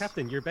bed. house.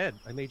 Captain, your bed.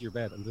 I made your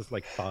bed. I'm just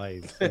like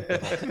thighs. into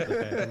the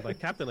bed. I'm like,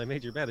 Captain, I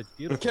made your bed. It's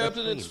beautiful.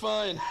 Captain, It's it's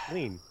fine.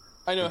 clean.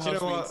 I know Do you how know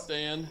to what?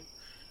 stand.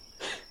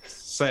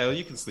 Sail,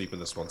 you can sleep in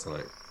this one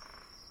tonight.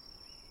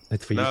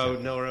 It's for you. No,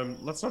 Captain. no,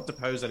 let's not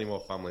depose any more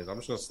families. I'm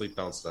just gonna sleep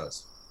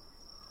downstairs.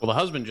 Well, the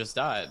husband just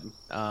died.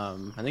 I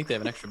think they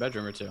have an extra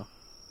bedroom or two.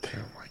 Oh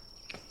my!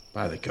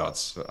 By the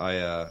gods,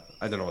 I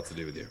don't know what to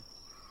do with you.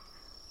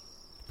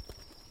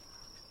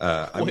 I'm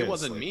Well, it gonna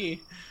wasn't sleep.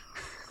 me.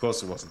 Of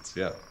course, it wasn't.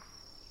 Yeah.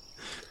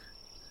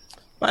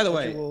 By the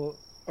way,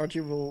 Archie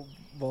will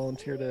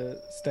volunteer to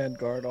stand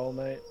guard all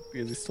night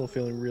because he's still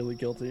feeling really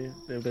guilty.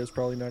 There's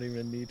probably not even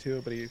a need to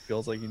it, but he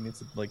feels like he needs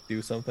to like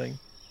do something.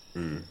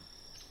 Good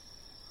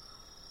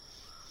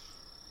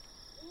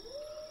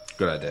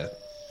idea.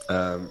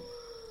 What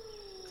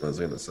was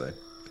I going to say?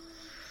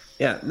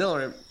 Yeah,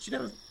 no, you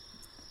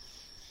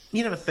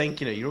never think,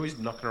 you're always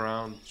knocking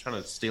around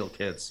trying to steal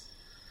kids.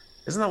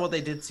 Isn't that what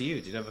they did to you?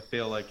 Do you never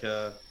feel like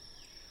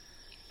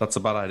that's a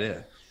bad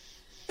idea?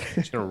 You're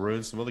going to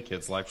ruin some other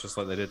kid's life just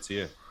like they did to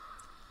you.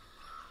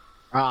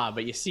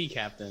 But you see,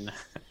 Captain,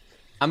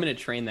 I'm going to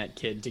train that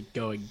kid to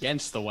go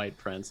against the White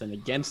Prince and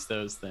against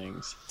those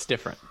things. It's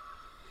different.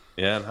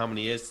 Yeah, and how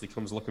many years till he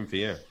comes looking for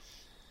you?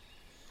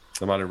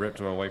 They might have ripped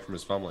him away from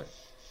his family.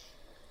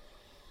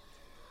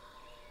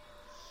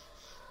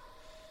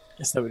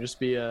 Guess that would just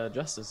be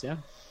justice, yeah.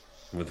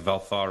 With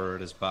Valthara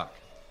at his back.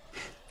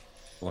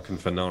 Looking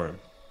for Norim.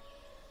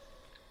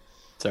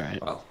 It's all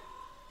right. Well,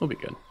 We'll be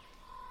good.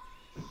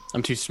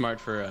 I'm too smart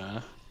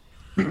for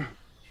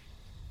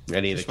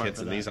any of the smart kids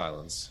for in that. these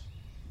islands.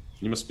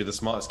 You must be the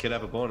smartest kid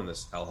ever born in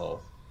this hellhole.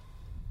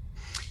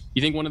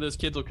 You think one of those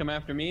kids will come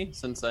after me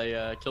since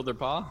I killed their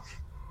pa?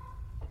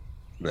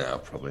 No,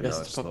 probably Yes, not.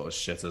 it's Just little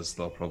shitters.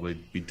 They'll probably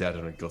be dead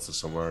in a gutter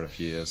somewhere in a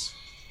few years.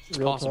 It's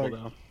Real possible, talk,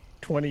 though.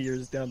 20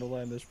 years down the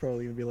line, there's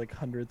probably going to be like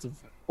hundreds of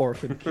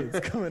orphan kids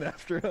coming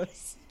after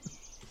us.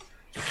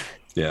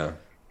 Yeah.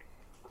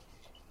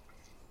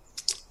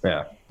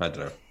 Yeah, I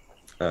don't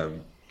know.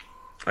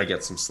 I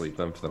get some sleep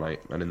then for the night,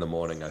 and in the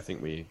morning I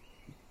think we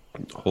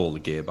haul the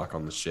gear back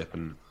on the ship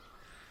and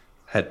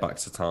head back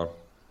to town.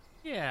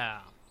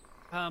 Yeah.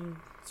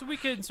 So we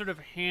can sort of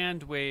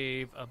hand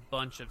wave a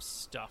bunch of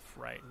stuff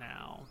right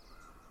now.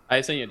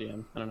 I sent you a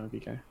DM. I don't know if you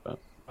care, but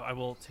I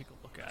will take a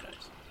look at it.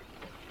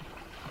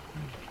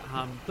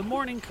 The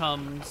morning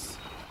comes,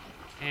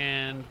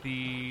 and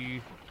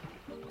the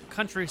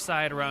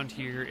countryside around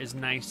here is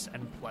nice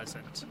and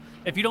pleasant.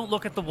 If you don't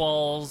look at the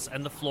walls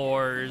and the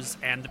floors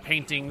and the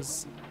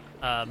paintings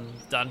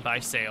done by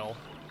Sale,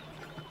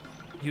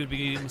 you would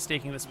be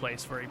mistaking this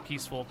place for a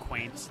peaceful,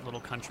 quaint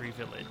little country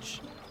village.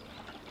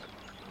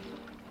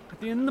 At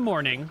the end of the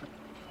morning,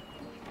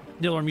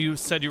 Nilorm, you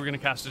said you were going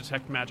to cast a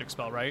detect magic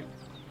spell, right?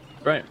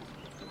 right.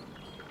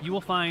 You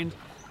will find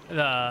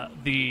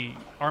the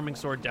arming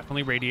sword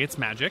definitely radiates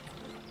magic,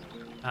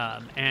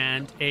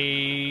 and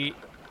a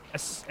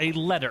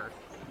letter,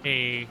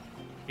 a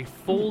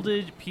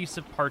folded piece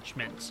of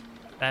parchment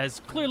that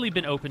has clearly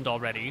been opened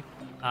already,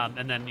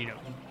 and then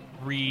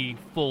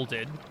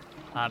refolded,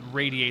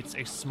 radiates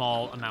a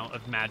small amount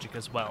of magic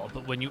as well.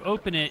 But when you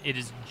open it, it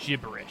is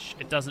gibberish.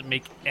 It doesn't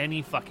make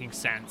any fucking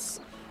sense.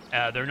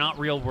 They're not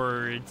real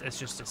words. It's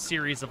just a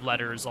series of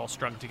letters all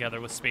strung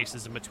together with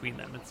spaces in between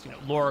them. It's,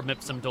 Lora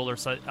Mipsum Dolor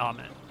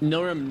Amen.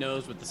 Norim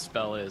knows what the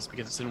spell is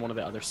because it's in one of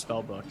the other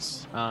spell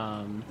books.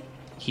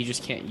 He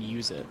just can't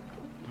use it.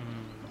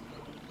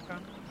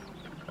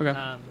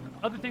 Okay.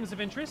 Other things of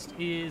interest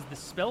is the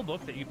spell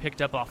book that you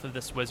picked up off of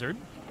this wizard.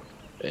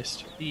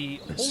 Based. The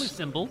holy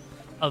symbol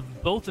of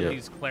both of Yeah.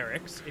 these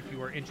clerics, if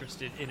you are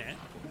interested in it.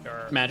 There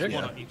are Magic?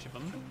 one Yeah. on each of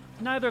them.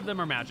 Neither of them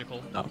are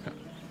magical. Oh, okay.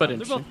 But They're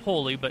interesting. both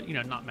holy, but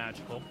not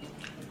magical.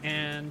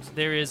 And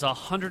there is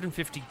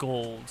 150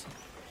 gold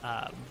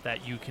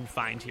that you can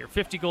find here.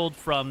 50 gold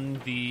from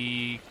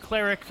the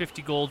cleric,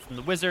 50 gold from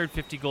the wizard,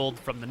 50 gold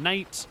from the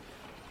knight.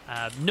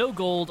 No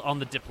gold on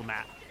the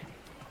diplomat.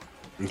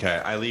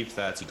 Okay, I leave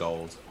 30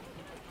 gold,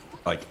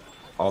 like,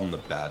 on the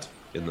bed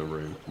in the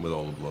room with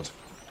all the blood.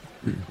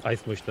 I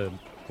smushed the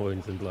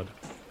coins in blood.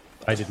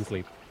 I didn't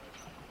sleep.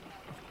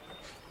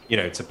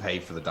 To pay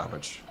for the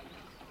damage.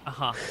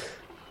 Uh-huh.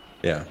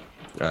 Yeah.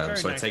 Very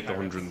So I nice take the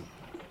pirates. 100.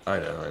 I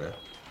know.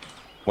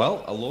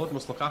 Well, a lord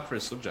must look after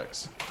his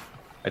subjects.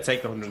 I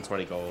take the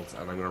 120 gold,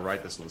 and I'm going to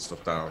write this other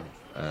stuff down.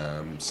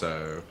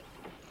 So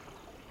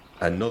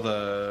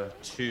another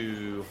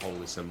 2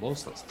 holy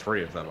symbols. That's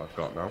 3 of them I've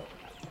got now.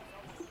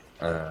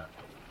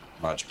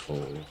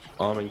 Magical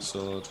arming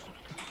sword.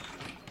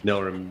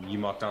 Nilrim, you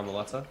mark down the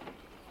letter.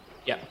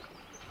 Yeah.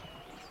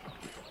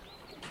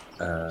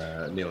 Neil,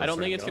 I don't is there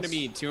think it's going to anything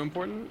be too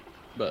important,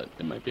 but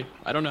it might be.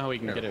 I don't know how we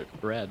can Yeah. get it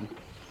read. else?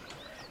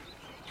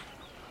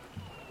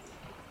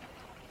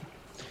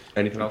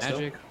 Anything else? Neil?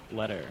 Magic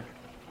letter.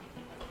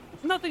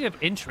 Nothing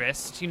of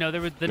interest. The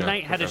Yeah,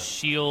 knight had a okay.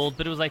 shield,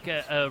 but it was like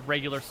a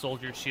regular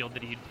soldier shield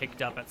that he'd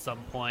picked up at some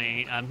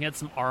point. He had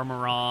some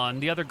armor on.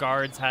 The other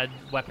guards had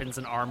weapons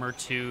and armor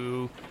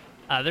too.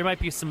 There might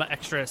be some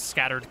extra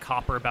scattered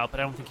copper about, but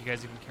I don't think you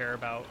guys even care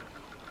about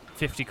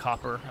 50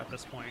 copper at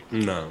this point.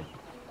 No.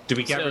 Do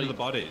we get So- rid of the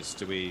bodies?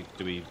 Do we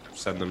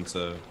send them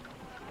to?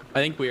 I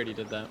think we already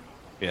did that.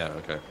 Yeah.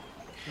 Okay.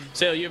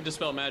 So you have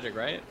Dispel Magic,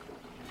 right?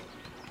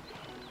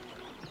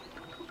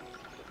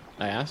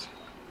 I asked.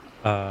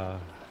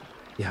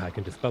 Yeah, I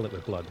can dispel it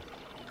with blood.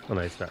 And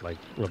I start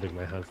rubbing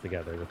my hands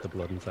together with the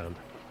blood and sand.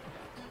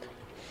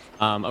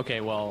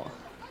 Okay, well,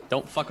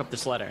 don't fuck up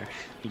this letter.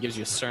 He gives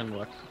you a stern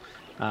look.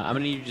 I'm gonna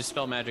need you to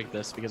Dispel Magic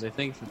this because I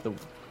think that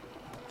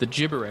the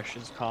gibberish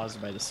is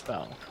caused by the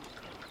spell.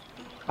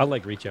 I'll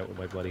reach out with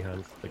my bloody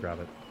hands to grab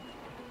it.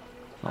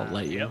 I'll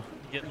let you. Yep.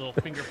 Get little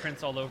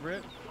fingerprints all over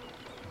it.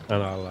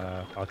 And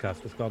I'll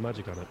cast Dispel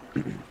Magic on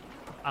it.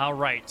 All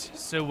right.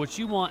 So what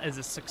you want is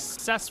a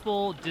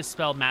successful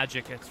Dispel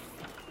Magic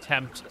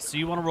attempt. So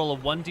you want to roll a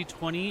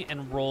 1d20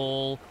 and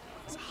roll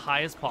as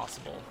high as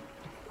possible.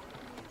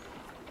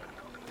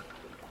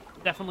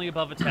 Definitely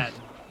above a 10.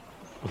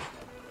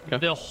 Okay.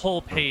 The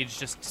whole page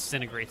just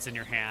disintegrates in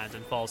your hand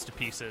and falls to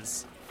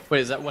pieces.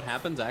 Wait, is that what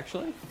happens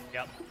actually?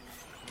 Yep.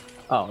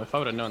 Oh, if I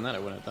would have known that, I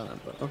wouldn't have done it.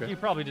 But okay. You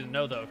probably didn't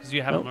know though, because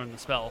you haven't Nope. learned the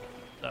spell.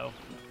 So.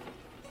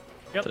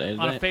 Yep. Today-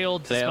 On a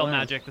failed today I Dispel learned.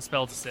 Magic, the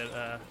spell just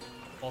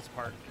falls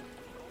apart.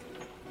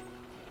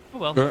 Oh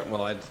well.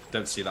 Well, I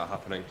don't see that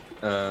happening.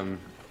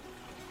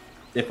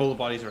 If all the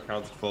bodies are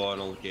accounted for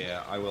and all the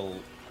gear, I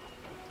want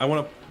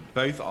to.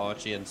 Both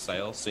Archie and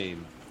Sale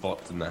seem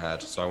fucked in the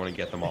head, so I want to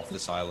get them off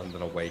this island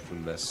and away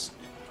from this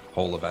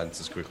whole event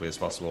as quickly as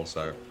possible.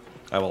 So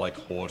I will like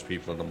hoard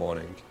people in the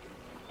morning.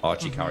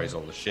 Archie carries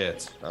all the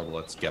shit. I will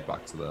let's get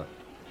back to the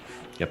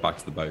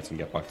boat and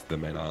get back to the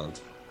main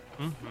island.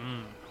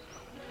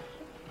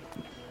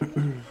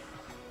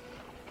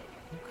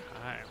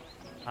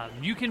 Okay.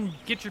 You can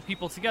get your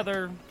people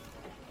together,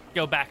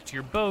 go back to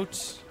your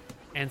boat,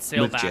 and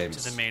sail With back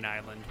James. to the main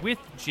island with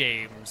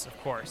James, of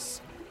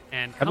course,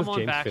 and How come does on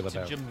James back feel to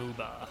about-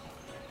 Jamuba.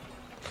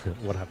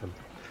 What happened?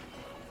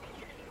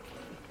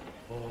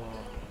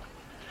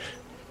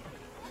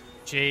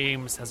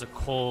 James has a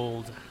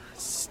cold,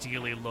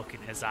 steely look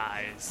in his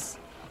eyes.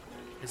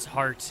 His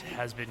heart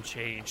has been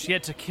changed. He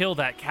had to kill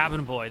that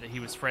cabin boy that he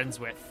was friends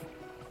with.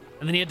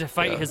 And then he had to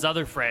fight Yeah. his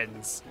other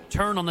friends,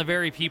 turn on the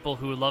very people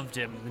who loved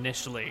him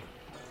initially.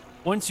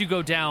 Once you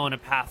go down a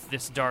path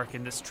this dark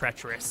and this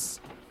treacherous,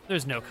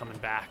 there's no coming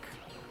back.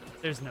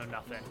 There's no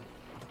nothing.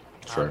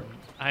 Sure.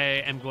 I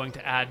am going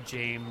to add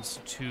James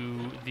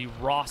to the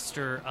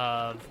roster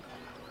of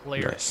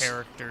player Nice.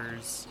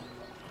 characters.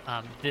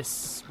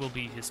 This will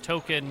be his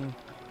token.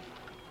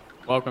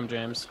 Welcome,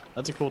 James.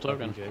 That's a cool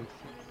token. James.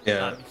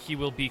 Yeah. He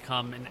will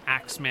become an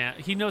axeman.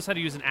 He knows how to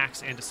use an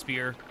axe and a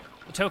spear.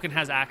 The token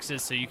has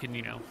axes, so you can,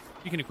 you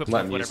can equip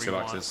Let them me with use whatever you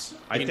two want. axes.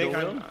 I You think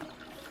can go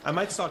I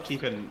might start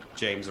keeping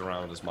James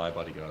around as my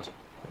bodyguard.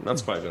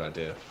 That's quite a good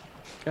idea.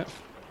 Okay.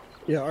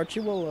 Yeah, Archie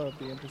will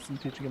be interested in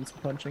teaching him some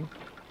punching.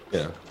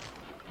 Yeah.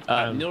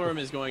 Nilrim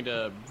is going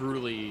to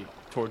brutally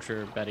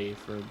torture Betty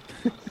for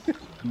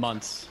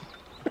months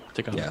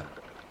to come. Yeah.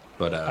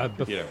 But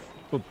bef- you know,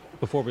 But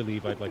before we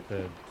leave, I'd like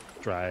to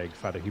drag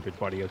Father Hubert's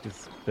body out to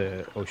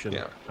the ocean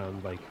Yeah.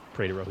 and like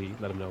pray to Rohi,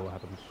 let him know what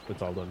happened,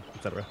 it's all done,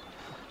 etc.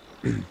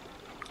 Hold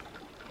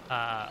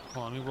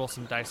on, let me roll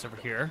some dice over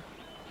here.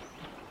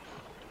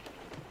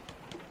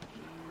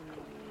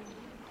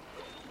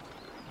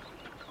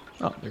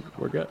 Oh,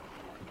 we're good.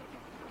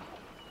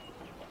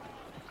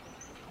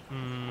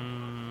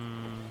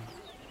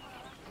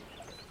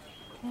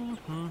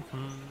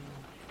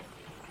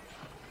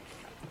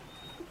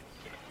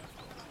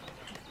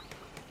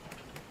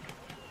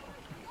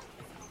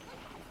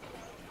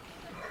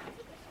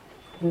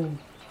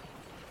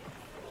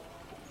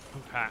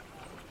 Okay.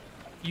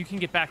 You can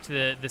get back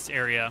to this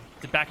area,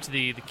 back to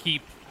the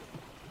keep,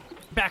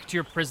 back to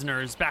your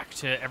prisoners, back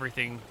to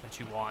everything that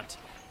you want,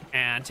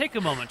 and take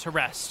a moment to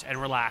rest and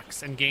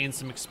relax and gain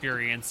some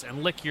experience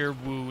and lick your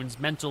wounds,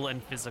 mental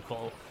and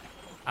physical.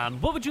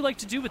 What would you like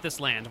to do with this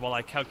land while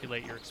I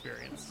calculate your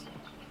experience?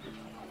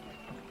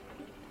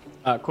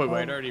 Quick,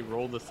 I'd already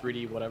rolled the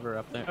 3D whatever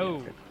up there. Oh,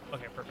 Yeah,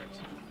 okay, perfect.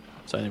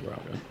 so I think we're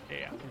all good.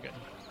 Yeah, we're good.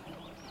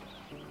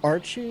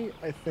 Archie,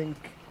 I think,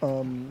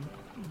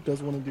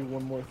 does want to do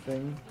one more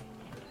thing.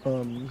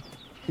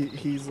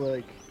 He's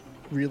like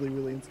really,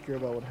 really insecure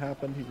about what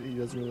happened. He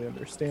doesn't really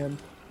understand.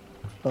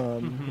 He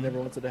never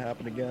wants it to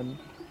happen again,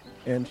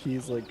 and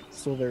he's like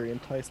still very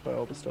enticed by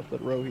all the stuff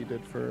that Rohi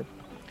did for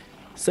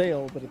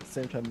Sale. But at the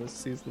same time, this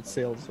sees that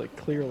Sale's like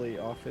clearly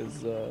off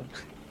his.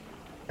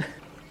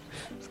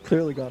 He's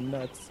clearly gone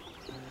nuts.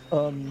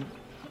 So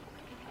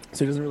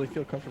he doesn't really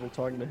feel comfortable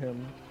talking to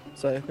him.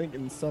 So I think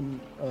in some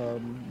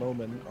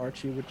moment,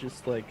 Archie would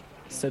just like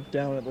sit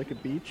down at like a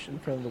beach in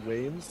front of the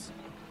waves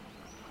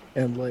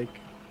and like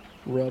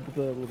rub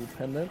the little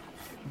pendant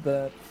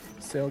that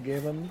Sale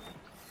gave him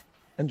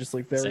and just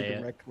like very Say it.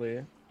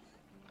 directly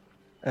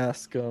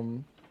ask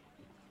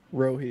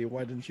Rohi,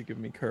 why didn't you give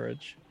me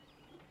courage?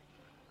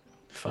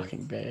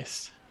 Fucking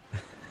based.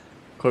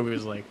 Corby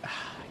was like, I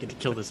get to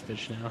kill this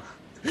bitch now.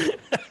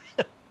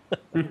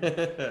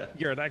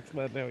 You're an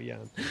X-Man now,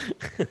 Jan.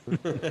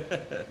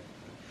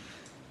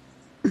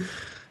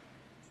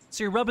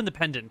 So you're rubbing the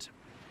pendant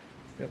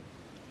Yep.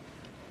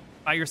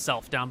 by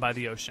yourself down by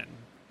the ocean,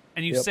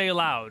 and you Yep. say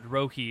aloud,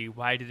 "Rohi,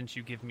 why didn't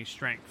you give me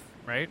strength?"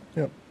 Right?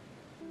 Yep.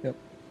 Yep.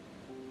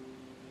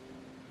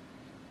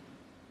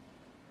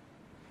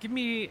 Give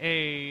me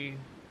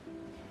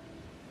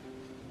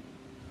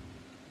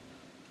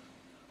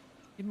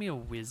a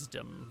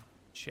wisdom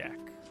check.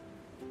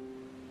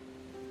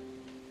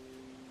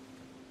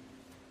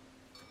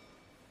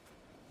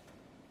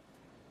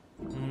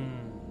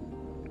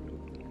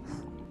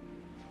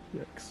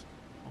 Yikes.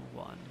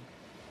 One.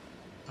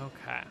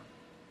 Okay.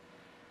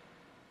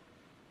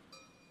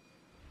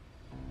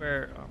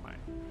 Where am I?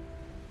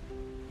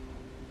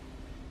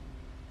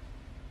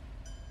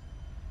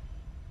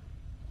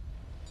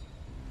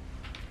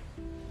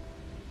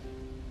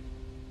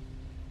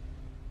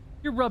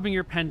 You're rubbing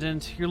your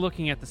pendant, you're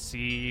looking at the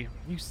sea,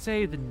 you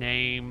say the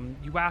name,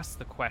 you ask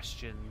the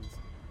questions,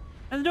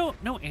 and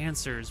no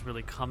answers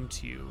really come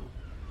to you.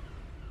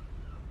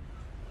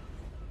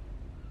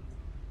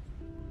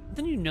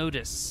 Then you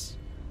notice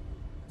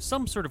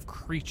some sort of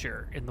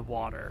creature in the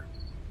water,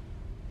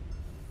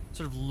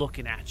 sort of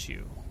looking at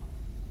you.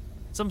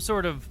 Some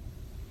sort of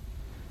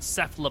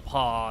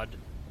cephalopod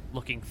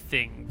looking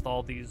thing with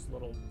all these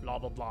little blah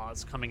blah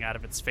blahs coming out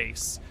of its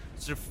face,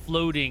 sort of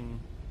floating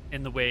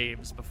in the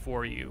waves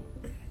before you.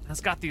 And it's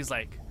got these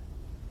like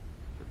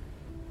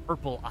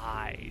purple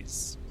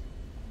eyes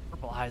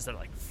that are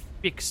like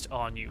fixed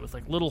on you with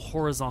like little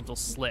horizontal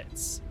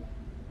slits.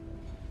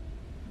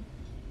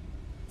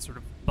 It sort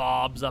of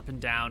bobs up and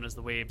down as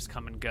the waves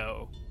come and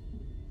go.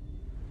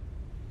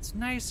 It's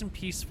nice and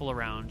peaceful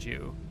around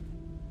you,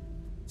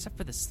 except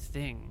for this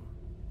thing.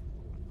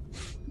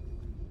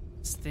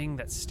 This thing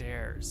that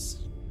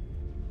stares.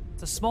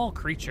 It's a small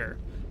creature,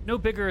 no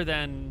bigger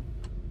than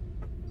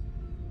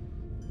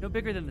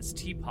this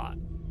teapot.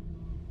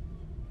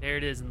 There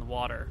it is in the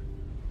water,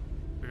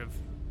 sort of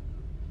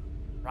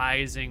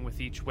rising with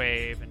each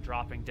wave and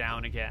dropping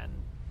down again,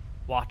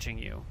 watching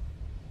you.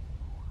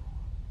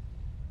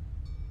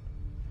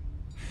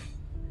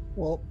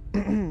 Well,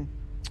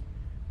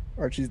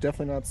 Archie's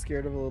definitely not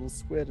scared of a little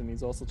squid, and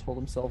he's also told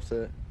himself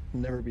to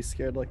never be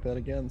scared like that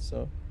again,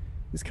 so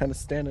he's kind of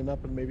standing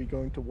up and maybe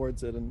going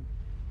towards it and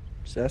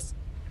just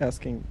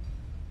asking,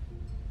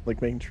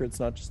 like making sure it's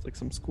not just like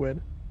some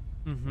squid.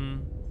 Mm-hmm.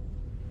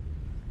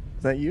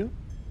 Is that you?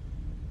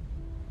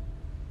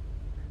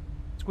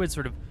 Squid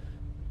sort of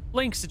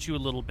blinks at you a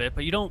little bit,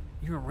 but you don't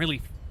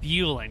really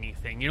feel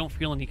anything. You don't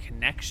feel any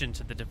connection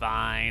to the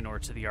divine or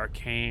to the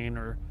arcane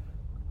or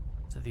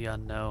to the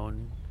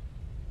unknown.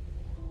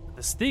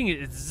 This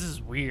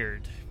is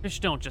weird. Fish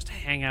don't just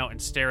hang out and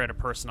stare at a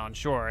person on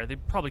shore. They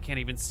probably can't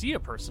even see a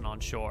person on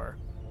shore.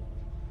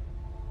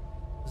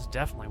 It's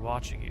definitely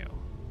watching you.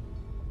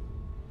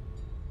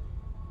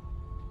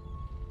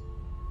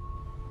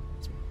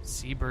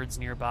 Seabirds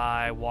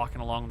nearby,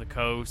 walking along the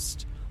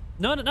coast.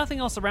 Nothing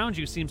else around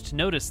you seems to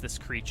notice this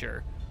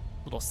creature.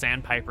 Little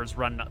sandpipers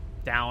run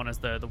down as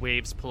the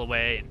waves pull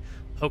away and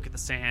poke at the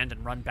sand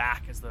and run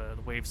back as the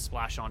waves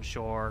splash on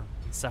shore.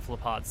 The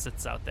cephalopod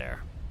sits out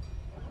there,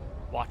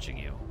 watching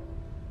you.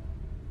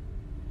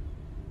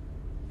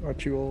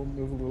 Archie will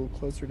move a little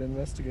closer to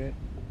investigate.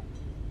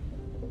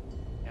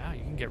 Yeah,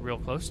 you can get real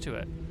close to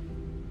it.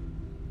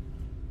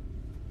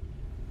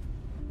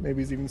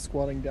 Maybe he's even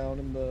squatting down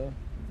in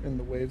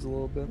the waves a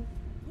little bit.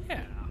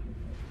 Yeah.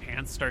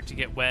 Hands start to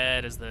get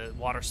wet as the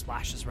water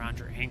splashes around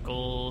your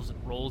ankles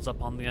and rolls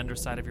up on the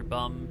underside of your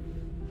bum.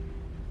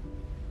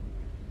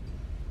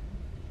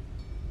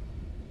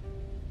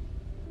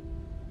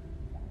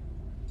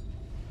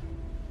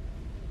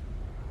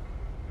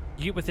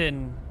 You get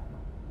within,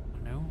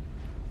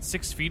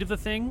 6 feet of the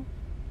thing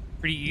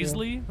pretty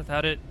easily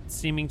without it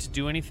seeming to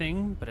do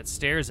anything, but it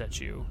stares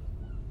at you.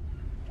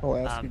 I'll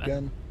ask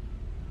again.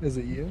 Is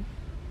it you?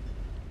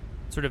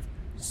 Sort of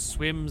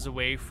swims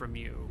away from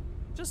you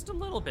just a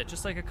little bit,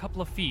 just like a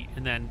couple of feet,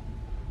 and then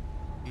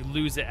you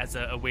lose it as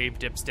a wave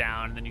dips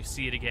down, and then you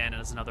see it again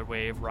as another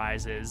wave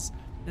rises.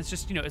 It's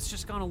just, it's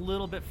just gone a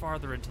little bit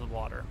farther into the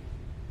water.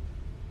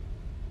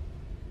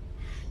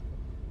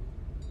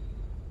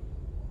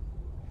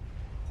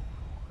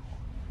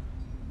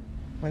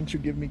 Why don't you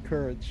give me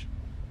courage?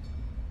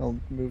 I'll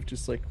move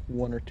just like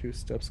 1 or 2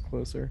 steps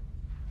closer.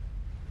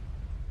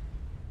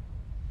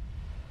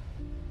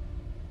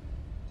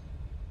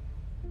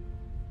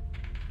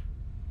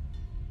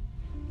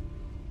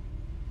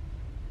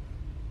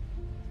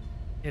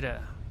 It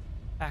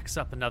backs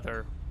up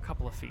another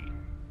couple of feet,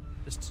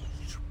 just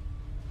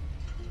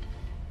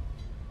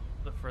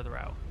a bit further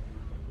out.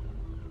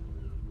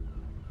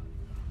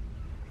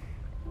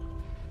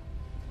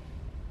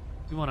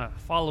 If you want to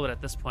follow it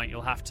at this point,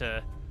 you'll have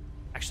to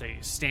actually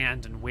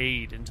stand and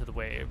wade into the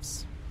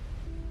waves.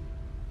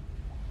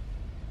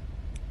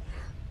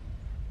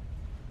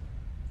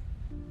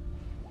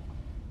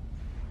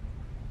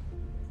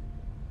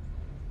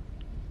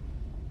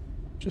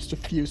 Just a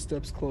few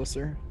steps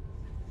closer.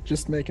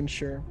 Just making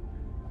sure.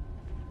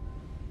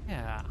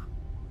 Yeah.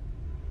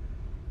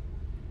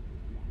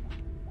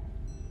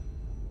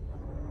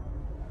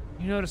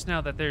 You notice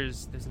now that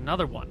there's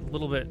another one a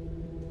little bit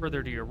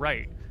further to your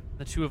right.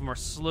 The two of them are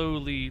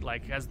slowly,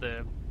 like as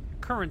the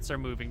currents are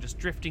moving, just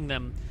drifting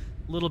them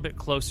a little bit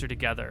closer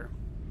together.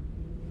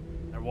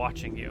 They're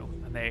watching you,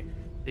 and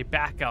they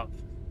back up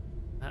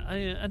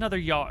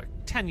another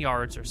 10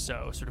 yards or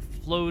so, sort of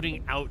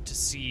floating out to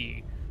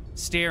sea,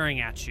 staring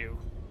at you.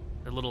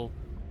 Their little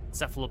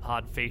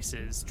cephalopod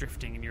faces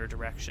drifting in your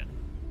direction,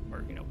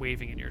 or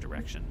waving in your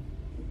direction.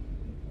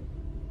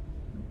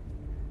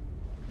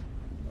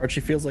 Archie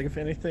feels like, if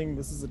anything,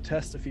 this is a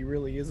test if he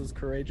really is as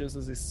courageous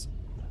as he's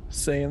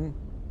saying.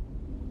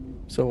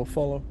 So we'll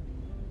follow.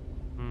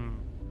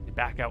 You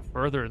back out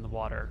further in the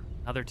water,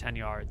 another 10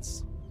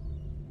 yards.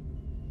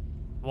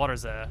 The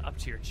water's up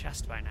to your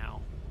chest by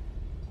now.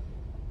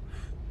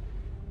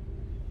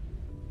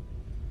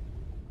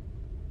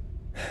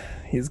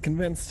 He's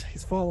convinced.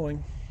 He's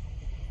following.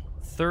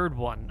 Third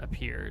one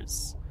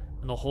appears,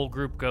 and the whole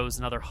group goes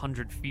another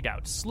 100 feet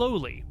out.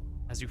 Slowly,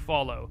 as you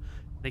follow,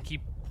 they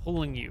keep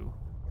pulling you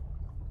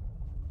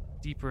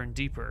deeper and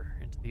deeper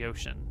into the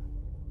ocean.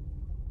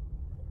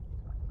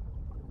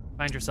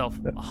 Find yourself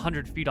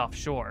 100 feet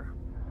offshore.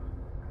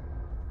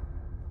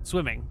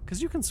 Swimming,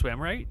 because you can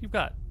swim, right? You've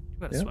got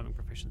a swimming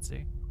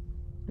proficiency.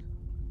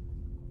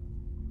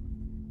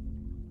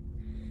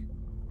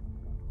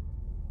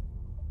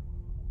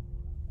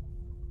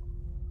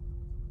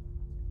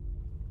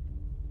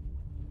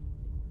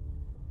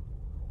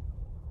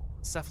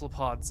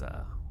 Cephalopods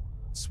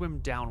swim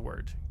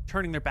downward,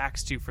 turning their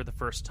backs to you for the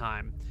first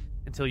time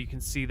until you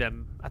can see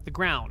them at the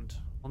ground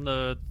on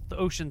the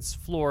ocean's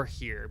floor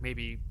here,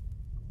 maybe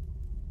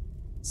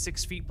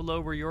 6 feet below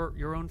where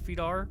your own feet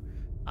are,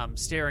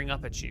 staring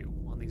up at you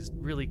on these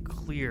really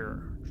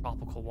clear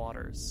tropical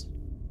waters.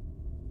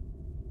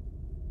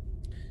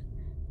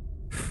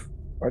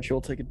 Archie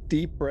will take a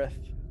deep breath,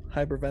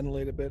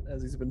 hyperventilate a bit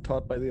as he's been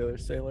taught by the other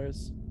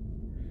sailors.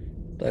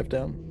 Dive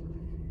down.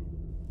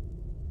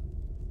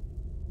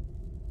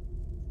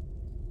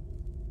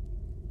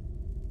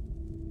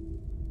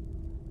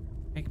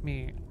 Make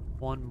me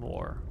one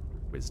more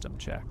wisdom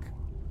check.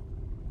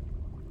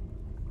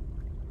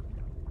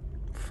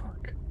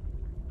 Fuck.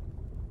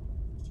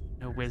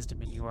 No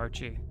wisdom in you,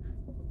 Archie.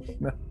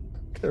 No,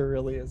 there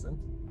really isn't.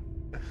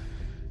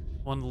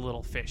 One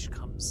little fish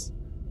comes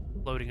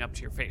floating up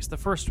to your face. The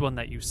first one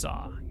that you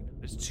saw.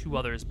 There's two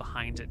others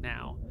behind it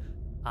now.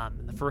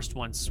 And the first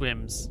one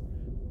swims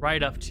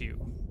right up to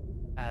you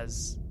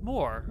as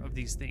more of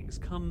these things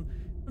come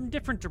from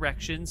different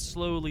directions,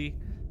 slowly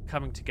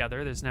coming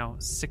together. There's now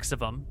 6 of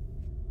them.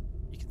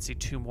 You can see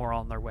 2 more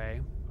on their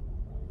way.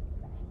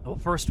 The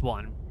first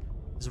one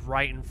is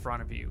right in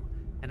front of you,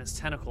 and its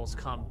tentacles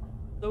come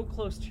so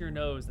close to your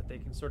nose that they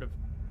can sort of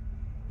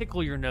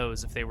tickle your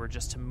nose if they were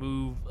just to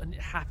move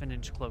half an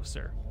inch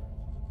closer.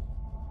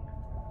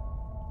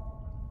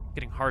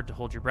 Getting hard to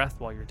hold your breath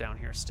while you're down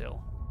here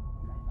still.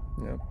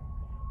 Yeah.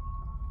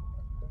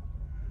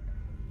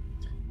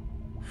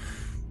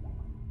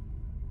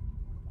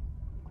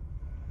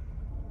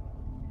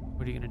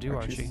 What are you going to do,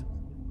 Archie?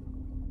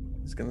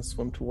 He's going to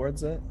swim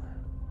towards it.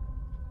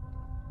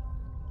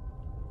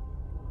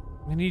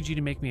 I'm going to need you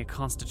to make me a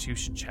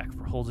constitution check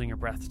for holding your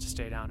breath to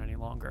stay down any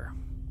longer.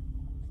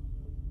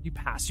 You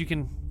pass. You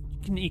can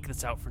eke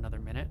this out for another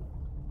minute.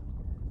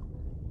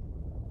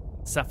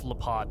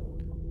 Cephalopod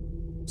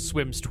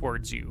swims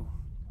towards you.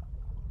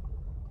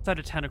 Set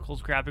of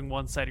tentacles grabbing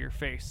one side of your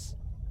face.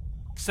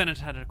 Set of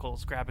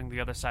tentacles grabbing the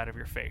other side of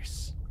your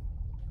face.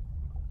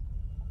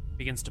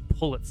 Begins to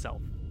pull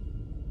itself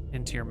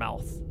into your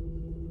mouth,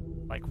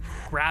 like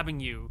grabbing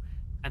you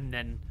and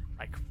then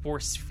like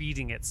force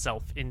feeding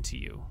itself into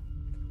you.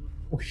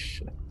 Oh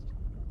shit.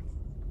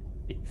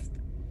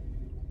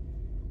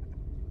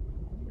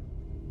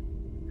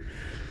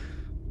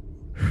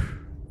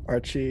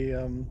 Archie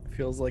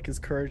feels like his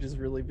courage is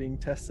really being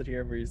tested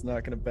here, but he's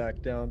not going to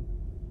back down.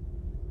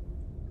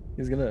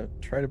 He's going to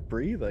try to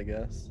breathe, I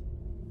guess.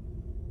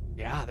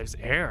 Yeah, there's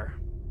air.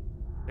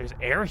 There's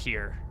air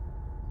here.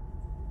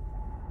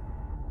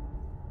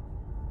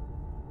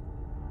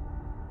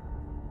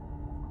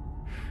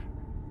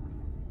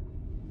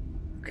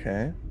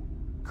 Okay.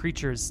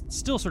 Creature's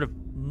still sort of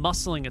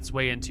muscling its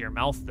way into your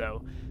mouth,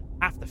 though.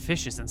 Half the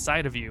fish is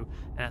inside of you,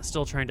 and it's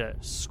still trying to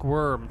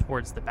squirm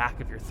towards the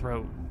back of your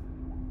throat.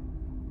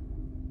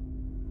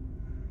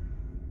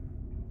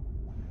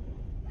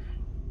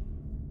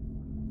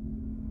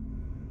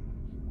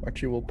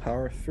 Archie will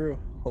power through.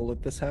 He'll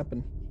let this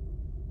happen.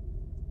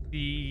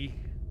 The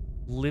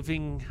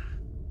living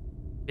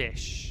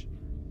fish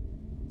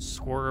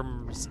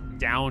squirms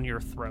down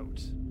your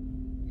throat.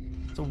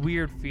 It's a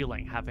weird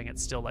feeling having it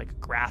still like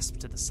grasp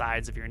to the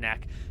sides of your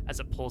neck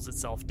as it pulls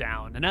itself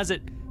down. And as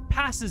it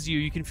passes you,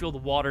 you can feel the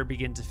water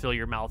begin to fill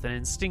your mouth and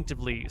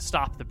instinctively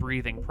stop the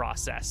breathing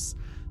process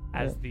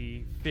as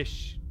the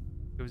fish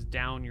goes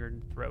down your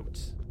throat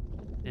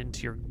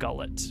into your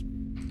gullet.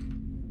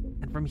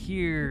 And from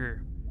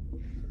here,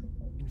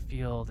 you can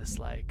feel this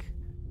like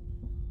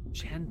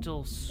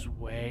gentle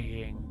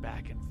swaying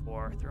back and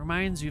forth. It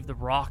reminds you of the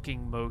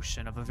rocking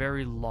motion of a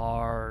very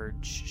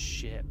large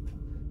ship.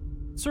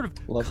 Sort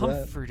of Love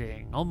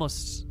comforting, that.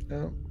 almost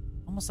Yeah.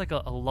 almost like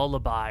a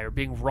lullaby or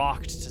being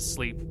rocked to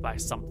sleep by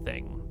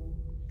something.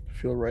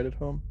 Feel right at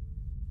home.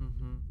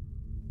 Mm-hmm.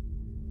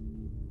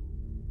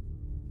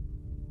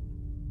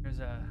 There's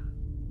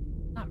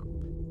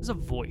a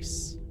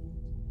voice.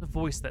 A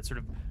voice that sort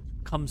of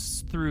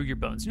comes through your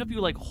bones. You know, if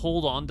you like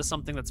hold on to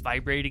something that's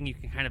vibrating, you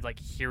can kind of like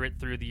hear it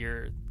through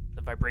the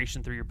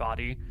vibration through your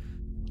body.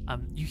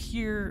 You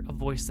hear a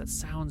voice that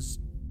sounds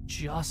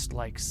just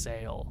like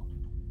Sail.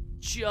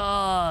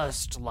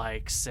 Just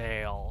like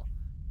Sail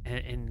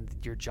in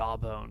your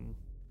jawbone.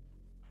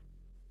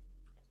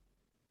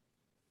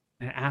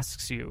 And it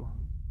asks you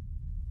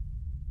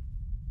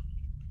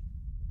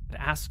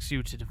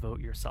to devote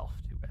yourself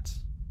to it.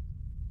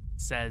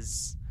 It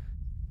says,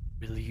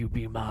 will you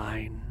be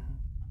mine?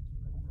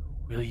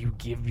 Will you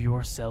give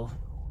yourself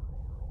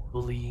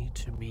fully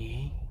to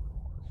me?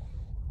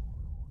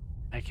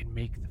 I can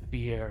make the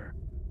fear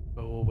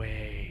go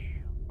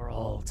away for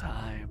all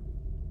time.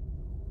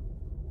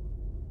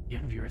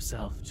 Give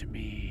yourself to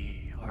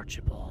me,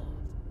 Archibald.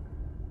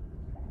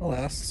 I'll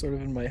ask sort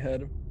of in my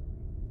head.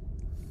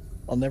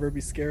 I'll never be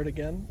scared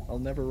again. I'll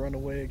never run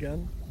away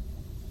again.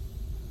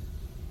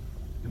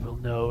 You will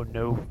know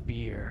no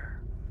fear.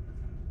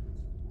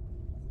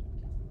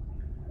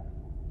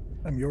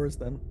 I'm yours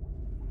then.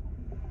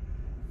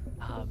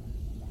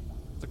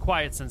 It's a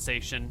quiet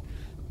sensation,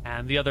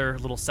 and the other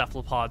little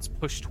cephalopods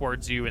push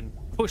towards you and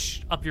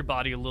push up your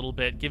body a little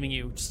bit, giving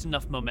you just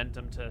enough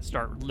momentum to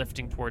start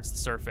lifting towards the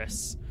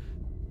surface.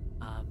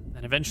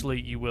 And eventually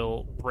you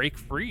will break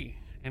free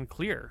and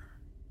clear.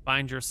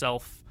 Find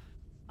yourself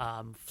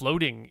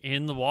floating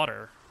in the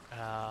water,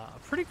 a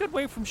pretty good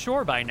way from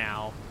shore by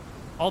now,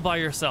 all by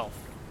yourself.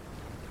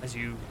 As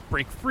you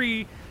break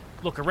free,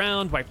 look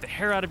around, wipe the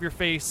hair out of your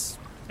face,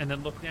 and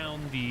then look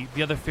down, the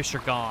other fish are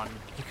gone.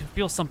 You can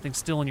feel something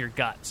still in your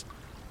gut,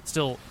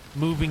 still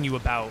moving you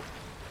about.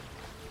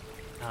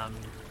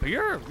 But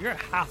you're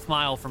a half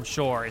mile from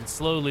shore and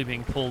slowly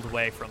being pulled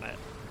away from it.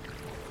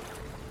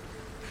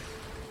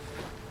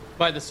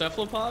 By the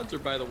cephalopods or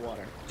by the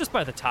water? Just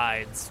by the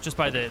tides, just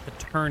by the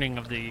turning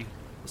of the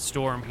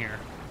storm here.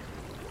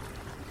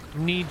 I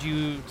need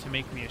you to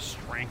make me a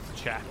strength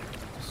check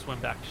to swim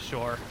back to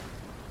shore.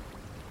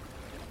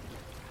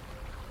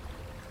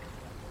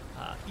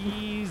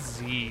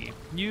 Easy.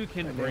 You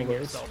can bring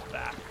yourself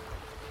back.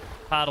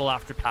 Paddle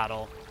after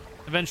paddle.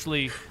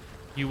 Eventually,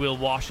 you will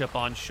wash up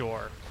on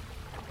shore.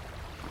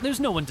 There's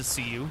no one to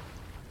see you.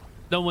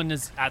 No one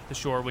is at the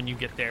shore when you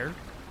get there.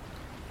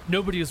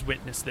 Nobody has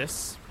witnessed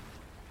this.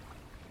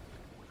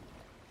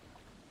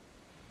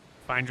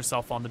 Find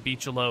yourself on the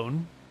beach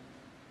alone.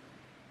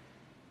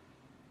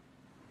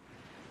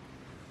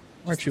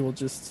 Archie will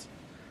just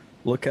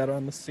look out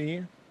on the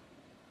sea.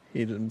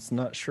 He's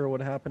not sure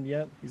what happened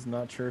yet. He's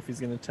not sure if he's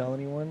going to tell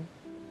anyone.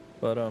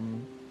 But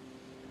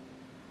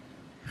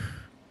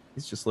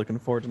he's just looking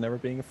forward to never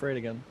being afraid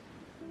again.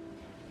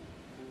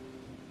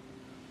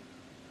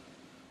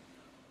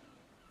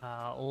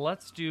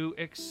 Let's do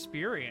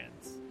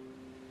experience.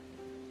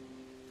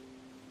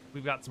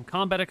 We've got some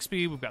combat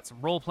XP, we've got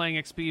some role-playing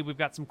XP, we've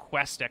got some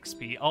quest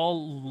XP,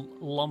 all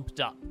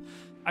lumped up.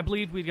 I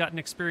believe we got an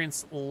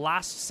experience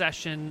last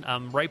session,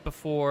 right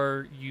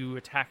before you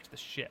attacked the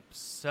ship.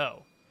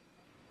 So,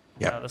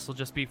 this will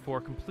just be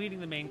for completing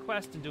the main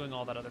quest and doing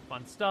all that other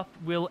fun stuff.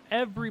 Will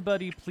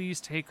everybody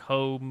please take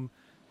home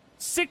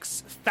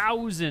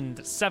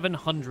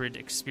 6,700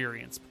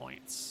 experience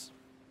points?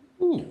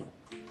 Ooh.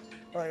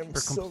 I am for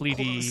so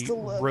completing close to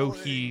leveling.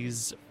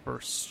 Rohi's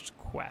first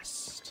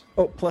quest.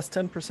 Oh, plus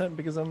 10%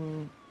 because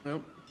I'm...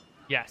 Nope.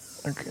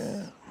 Yes.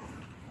 Okay.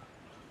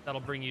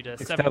 That'll bring you to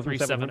 6,700?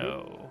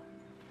 7370.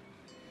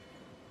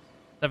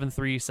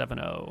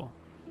 7370.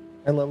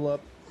 I level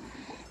up.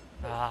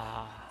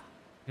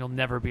 You'll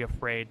never be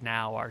afraid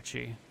now,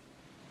 Archie.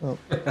 Oh.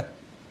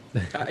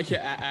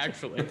 Yeah,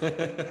 actually.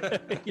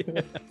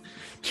 Yeah,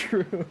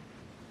 true.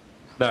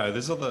 No,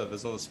 there's other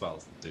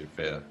spells that do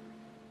fear.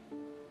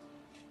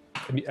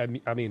 I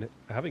mean,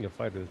 having a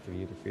fighter that's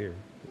immune to fear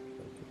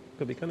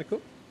could be kind of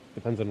cool.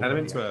 Depends on what Add him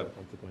the into actual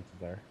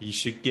consequences are. You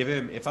should give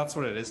him, if that's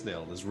what it is,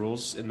 Neil, there's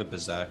rules in the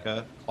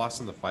Berserker class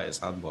in the Fighter's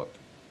Handbook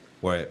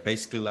where it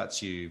basically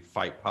lets you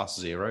fight past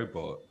 0,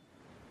 but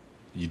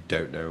you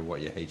don't know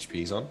what your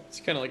HP is on.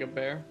 It's kind of like a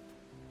bear.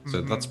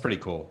 So that's pretty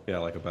cool. Yeah,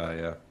 like a bear,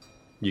 yeah.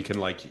 You can,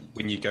 like,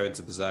 when you go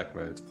into Berserk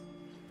mode,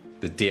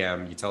 the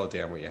DM, you tell the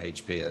DM what your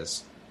HP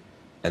is,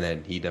 and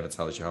then he never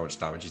tells you how much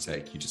damage you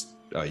take. You just,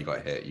 you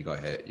got hit, you got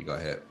hit, you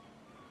got hit.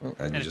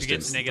 And if you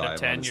get to negative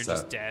 10, you're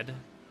just dead.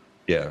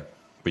 Yeah,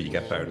 but you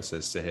get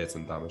bonuses to hit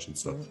and damage and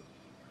stuff.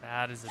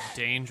 That is a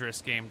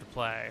dangerous game to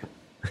play.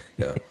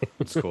 Yeah,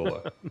 it's cool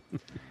though.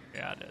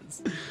 Yeah, it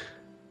is.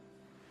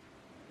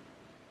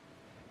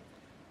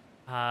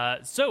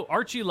 So,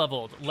 Archie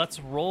leveled. Let's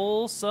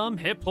roll some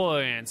hit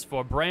points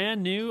for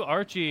brand new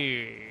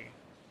Archie.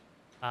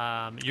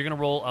 You're going to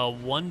roll a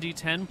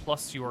 1d10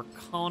 plus your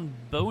con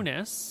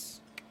bonus.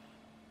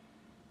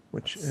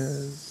 Which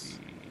is...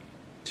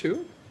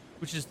 2?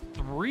 Which is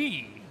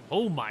 3.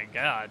 Oh my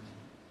god.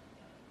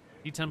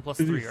 D10 plus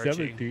 3, Archie.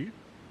 17?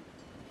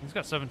 He's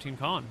got 17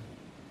 con.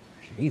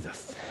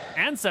 Jesus.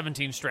 And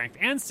 17 strength.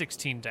 And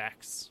 16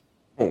 dex.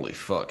 Holy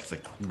fuck, the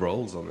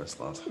rolls on this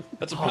lad.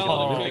 That's a Oh,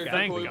 paladin.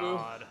 thank Boy, boo.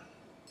 God.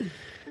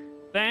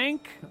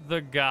 Thank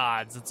the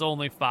gods. It's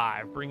only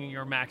 5, bringing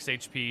your max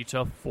HP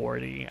to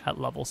 40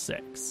 at level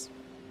 6.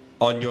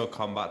 On your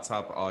combat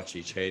tab,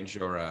 Archie, change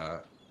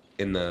your,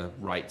 in the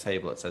right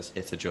table it says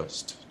hit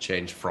adjust.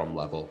 Change from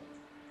level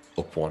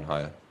up 1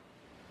 higher.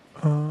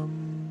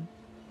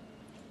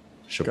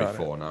 Should be Got it.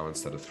 4 now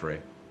instead of 3.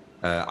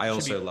 I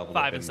also be leveled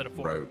 5 up in instead of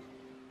 4. rogue.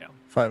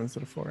 5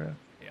 instead of 4,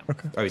 yeah.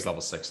 Oh, he's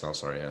level 6 now,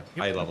 sorry, yeah.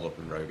 Yep. I leveled up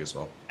in Rogue as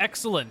well.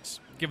 Excellent.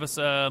 Give us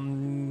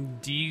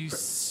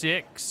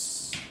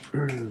D6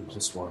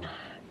 Just one.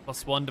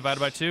 plus 1 divided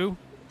by 2.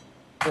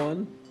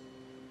 1.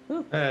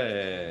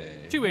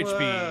 Hey. 2 HP.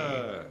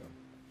 Whoa.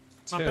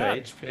 Not 2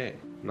 bad. HP.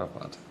 Not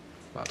bad.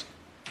 Bad.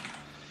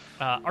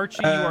 Archie,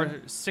 you are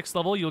 6th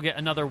level. You'll get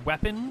another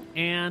weapon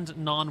and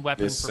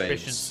non-weapon This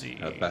proficiency.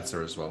 saves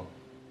better as well.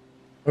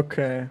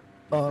 Okay.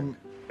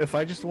 If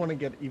I just want to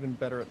get even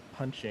better at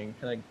punching,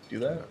 can I do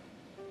that?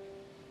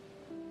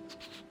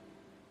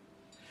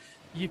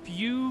 If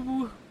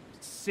you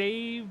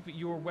save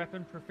your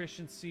weapon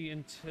proficiency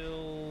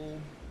until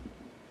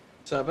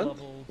 7?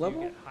 level,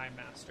 Level? you get High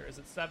Master. Is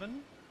it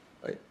 7?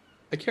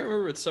 I can't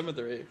remember if it's 7th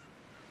or 8th.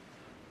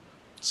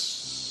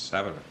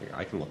 7, I think.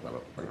 I can look that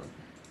up. Hang on.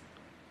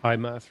 High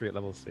Mastery at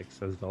level 6,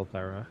 says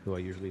Valthara, who I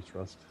usually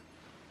trust.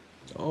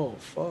 Oh,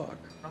 fuck.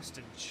 Trust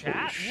in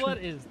chat? shit. What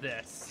is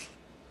this?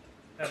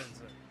 That is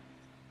a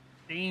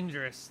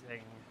dangerous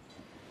thing.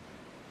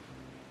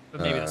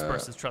 But maybe this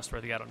person's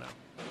trustworthy. I don't know.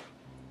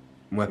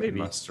 Weapon Maybe.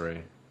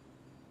 Mastery.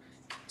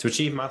 To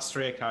achieve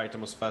mastery, a character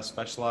must first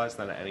specialize,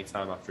 then at any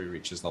time after he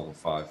reaches level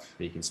 5,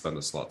 he can spend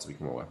a slot to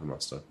become a Weapon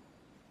Master.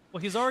 Well,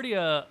 he's already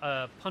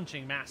a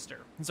punching master.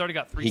 He's already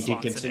got 3 He can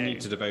slots a continue day.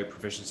 to devote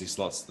proficiency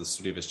slots to the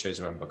study of his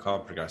chosen weapon, but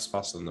can't progress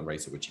faster than the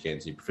rate at which he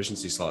gains new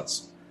proficiency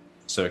slots.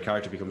 So a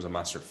character becomes a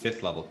master at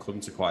 5th level,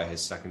 couldn't acquire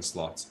his 2nd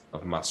slot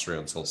of mastery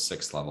until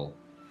 6th level,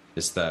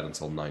 his 3rd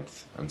until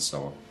 9th, and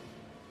so on.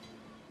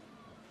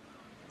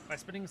 By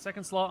spending a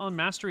 2nd slot on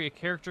mastery, a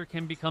character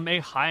can become a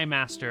high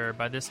master.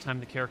 By this time,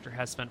 the character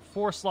has spent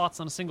 4 slots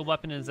on a single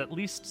weapon and is at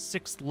least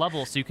 6th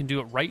level, so you can do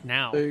it right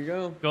now. There you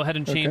go. Go ahead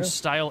and change Okay.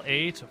 style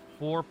A to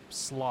 4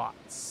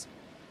 slots.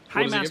 What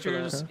High does it get for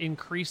that? masters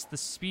increase the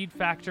speed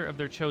factor of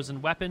their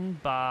chosen weapon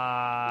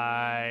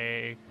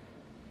by,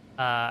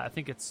 I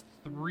think it's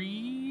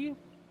 3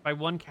 by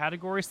 1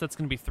 category, so that's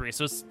going to be 3.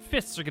 So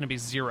fists are going to be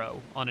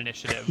 0 on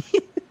initiative.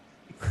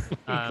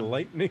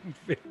 Lightning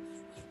fist.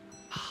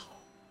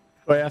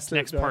 Do I have This to-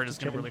 next do I part have is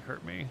to going to change- really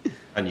hurt me.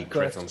 And you do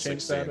I have crit to on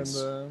change that in 16s.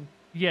 the...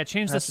 Yeah,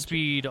 change the Have to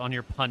speed on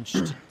your punch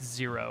to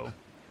 0.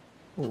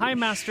 Holy High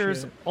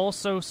Masters shit.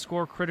 also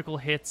score critical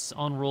hits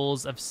on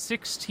rolls of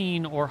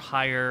 16 or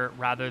higher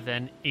rather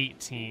than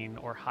 18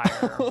 or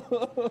higher.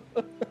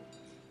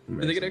 Do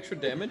they get extra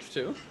damage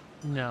too?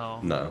 No.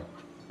 No.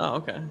 Oh,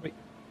 okay.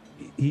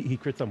 He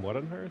crits on what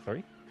on her?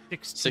 Sorry?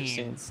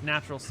 16s.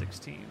 Natural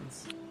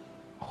 16s.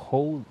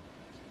 Holy.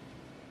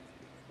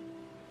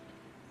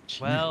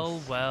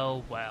 Well.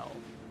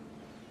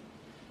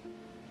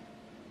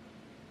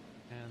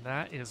 And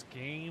that is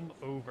game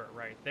over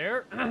right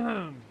there.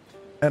 And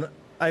And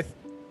I... you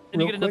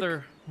real get quick,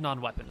 another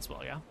non-weapon as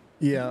well, yeah?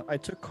 Yeah, I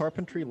took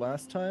carpentry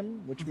last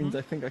time, which Mm-hmm. means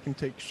I think I can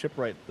take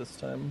shipwright this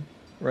time,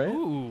 right?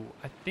 Ooh,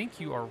 I think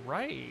you are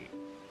right.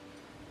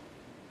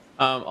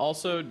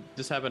 Also,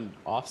 this happened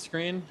off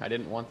screen. I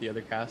didn't want the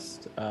other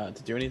cast to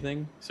do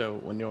anything, so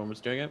when no one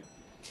was doing it,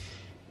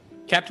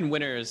 Captain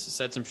Winters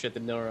said some shit to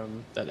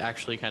Nilram that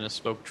actually kind of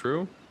spoke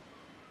true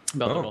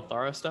about the Oh.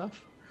 Milthara stuff.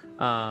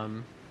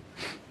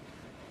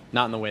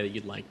 Not in the way that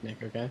you'd like,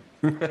 Nick, okay?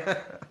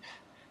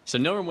 So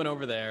Nilram went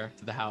over there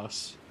to the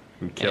house,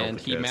 And killed and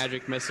the he kids.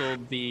 magic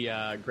missiled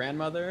the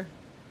grandmother,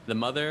 the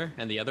mother,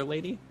 and the other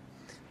lady.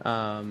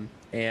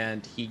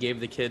 And he gave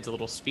the kids a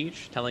little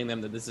speech telling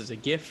them that this is a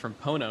gift from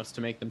Ponos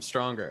to make them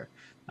stronger.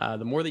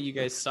 The more that you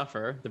guys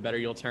suffer, the better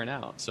you'll turn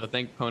out. So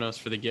thank Ponos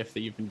for the gift that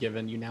you've been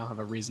given. You now have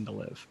a reason to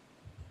live.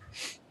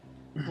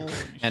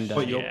 And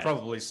But you'll Yeah.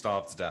 probably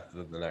starve to death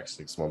within the next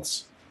 6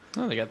 months.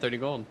 oh, they got 30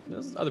 gold.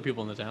 There's other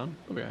people in the town.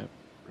 They'll be all right.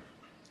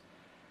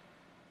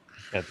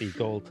 At the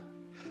gold.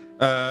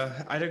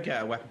 I don't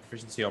get a weapon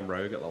proficiency on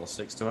Rogue at level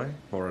 6, do I?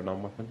 Or a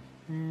non-weapon?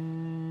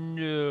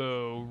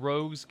 No.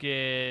 Rogues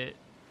get...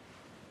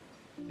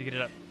 They get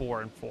it at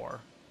 4 and 4.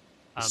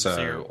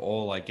 So you're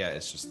all I get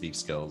is just thief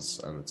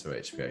skills and the 2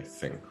 HP, I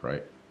think,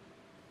 right?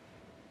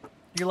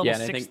 level Yeah,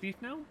 and I 6 think- thief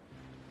now?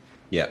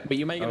 Yeah. But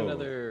you might get Oh.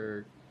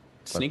 another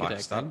My sneak attack.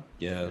 backstab? thing.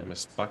 Yeah, my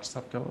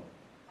backstab go up.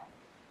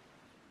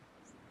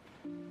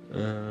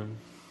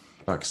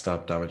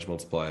 Backstab damage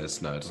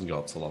multipliers. No, it doesn't go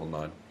up to level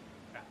 9.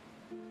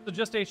 So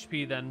just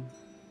HP then.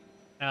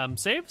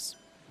 Saves?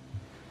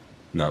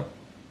 No.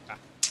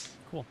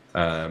 Cool.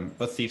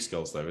 But thief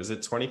skills though, is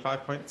it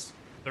 25 points?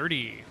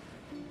 30.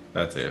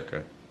 That's it,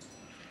 okay.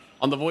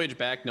 On the voyage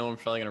back, no one's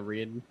probably gonna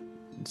read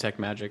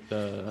Magic,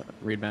 the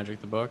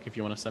book. If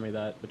you want to send me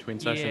that between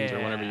sessions or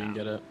whenever you can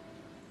get it.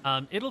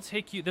 It'll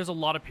take you... There's a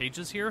lot of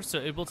pages here, so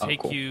it will Oh,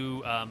 take cool.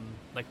 you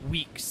like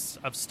weeks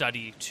of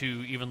study to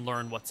even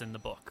learn what's in the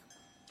book.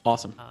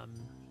 Awesome.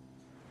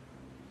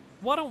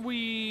 Why don't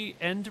we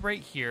end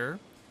right here,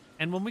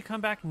 and when we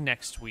come back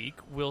next week,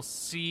 we'll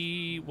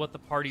see what the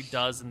party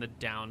does in the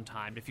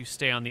downtime. If you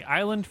stay on the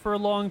island for a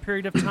long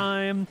period of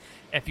time,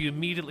 if you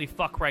immediately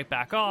fuck right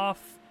back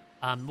off,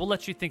 we'll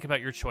let you think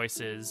about your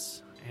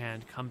choices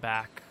and come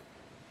back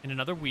in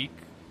another week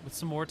with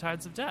some more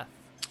Tides of Death.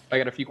 I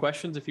got a few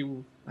questions if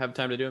you have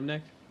time to do them,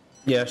 Nick.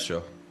 Yeah,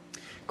 sure.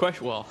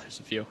 Question. Well,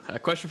 there's a few. A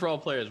question for all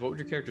players: what would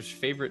your character's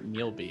favorite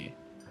meal be?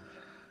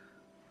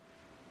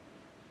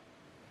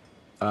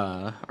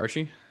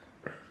 Archie.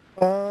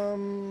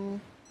 Probably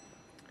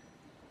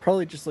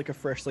just like a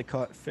freshly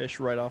caught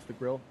fish right off the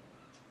grill,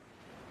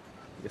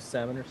 like a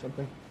salmon or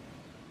something.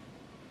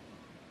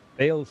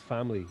 Bale's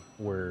family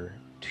were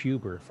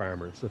tuber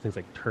farmers, so things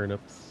like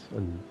turnips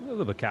and a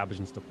little bit of cabbage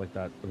and stuff like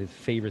that. But his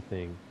favorite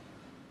thing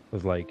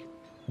was like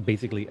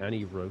basically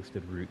any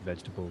roasted root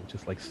vegetable,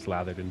 just like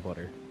slathered in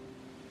butter.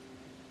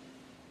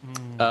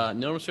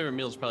 Noah's favorite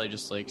meal is probably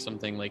just like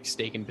something like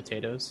steak and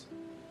potatoes.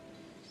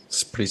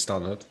 It's pretty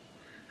standard.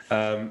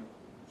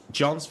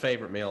 John's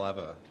favorite meal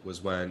ever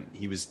was when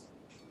he was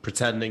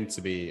pretending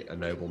to be a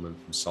nobleman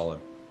from Solon,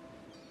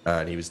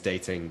 and he was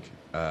dating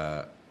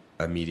a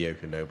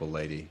mediocre noble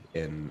lady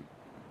in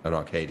an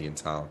Arcadian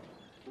town.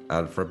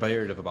 And for a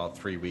period of about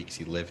 3 weeks,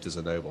 he lived as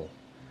a noble,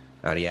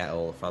 and he ate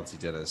all the fancy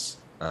dinners.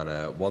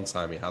 And one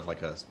time, he had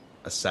like a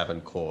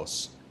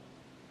 7-course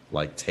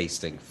like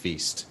tasting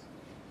feast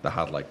that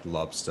had like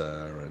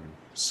lobster and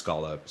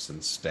scallops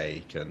and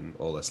steak and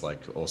all this like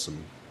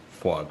awesome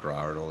foie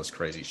gras and all this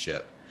crazy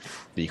shit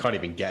that you can't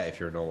even get if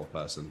you're a normal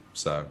person.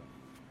 So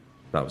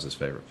that was his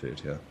favorite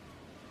food. Yeah.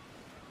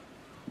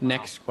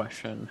 Next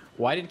question.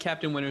 Why did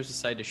Captain Winters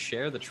decide to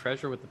share the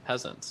treasure with the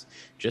peasants?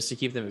 Just to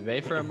keep them at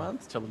bay for a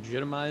month, to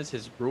legitimize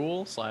his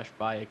rule /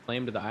 buy a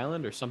claim to the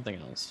island, or something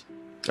else?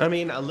 I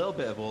mean, a little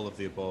bit of all of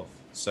the above.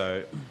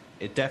 So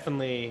it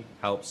definitely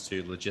helps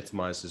to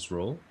legitimize his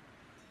rule.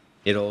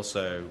 It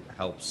also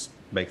helps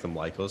make them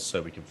like us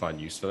so we can find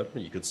use for them.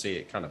 You could see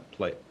it kind of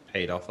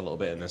paid off a little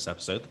bit in this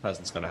episode. The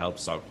peasants kind of helped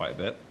us out quite a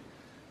bit.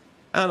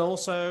 And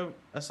also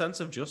a sense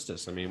of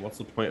justice. I mean, what's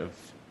the point of...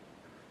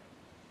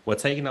 We're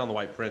taking down the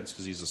White Prince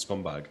because he's a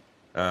scumbag.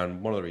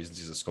 And one of the reasons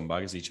he's a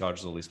scumbag is he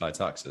charges all these high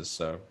taxes.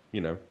 So, you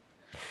know,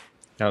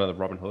 kind of the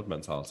Robin Hood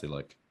mentality.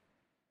 Like,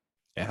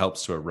 it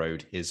helps to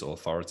erode his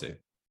authority.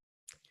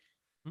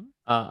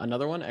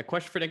 Another one. A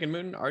question for Nick and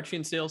Moon. Archie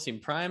and Sale seem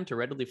primed to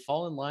readily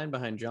fall in line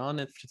behind John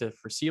for the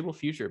foreseeable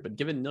future, but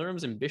given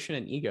Nilrum's ambition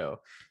and ego,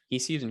 he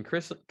seems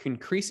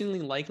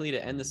increasingly likely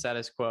to end the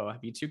status quo.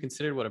 Have you two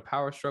considered what a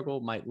power struggle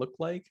might look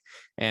like?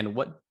 And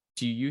what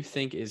do you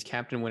think is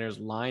Captain Winter's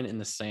line in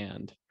the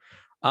sand?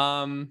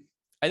 I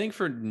think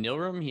for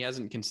Nilrum, he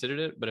hasn't considered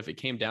it, but if it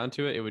came down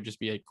to it, it would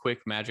just be a quick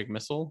magic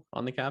missile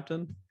on the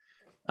captain.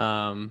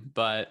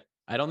 But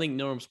I don't think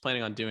Nilrum's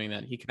planning on doing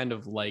that. He kind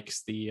of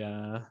likes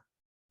the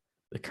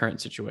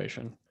current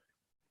situation.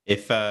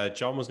 If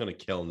John was going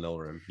to kill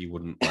Nilrum, he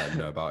wouldn't let him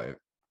know about it.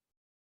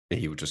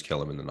 He would just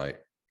kill him in the night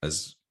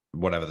as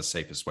whatever the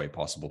safest way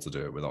possible to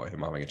do it without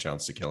him having a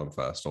chance to kill him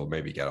first, or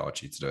maybe get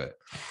Archie to do it.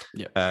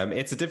 Yeah.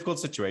 It's a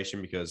difficult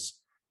situation because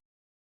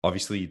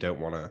obviously you don't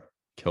want to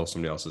kill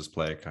somebody else's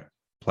player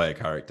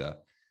character.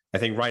 I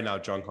think right now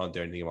John can't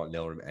do anything about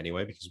Nilrum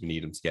anyway because we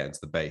need him to get into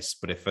the base.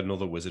 But if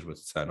another wizard were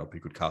to turn up who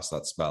could cast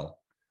that spell,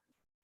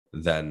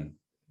 then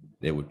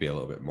it would be a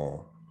little bit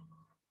more,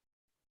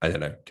 I don't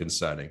know,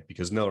 concerning,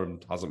 because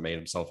Nilrum hasn't made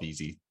himself an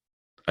easy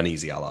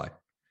ally,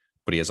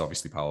 but he is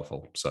obviously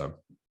powerful. So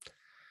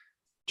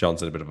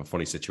John's in a bit of a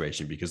funny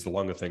situation because the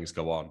longer things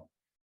go on,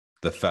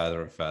 the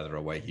further and further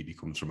away he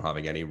becomes from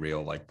having any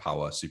real like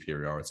power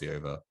superiority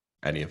over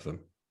any of them.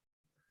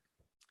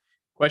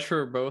 Question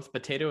for both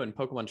Potato and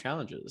Pokemon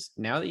Challenges.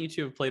 Now that you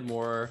two have played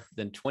more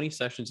than 20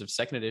 sessions of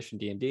 2nd edition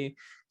D&D, do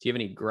you have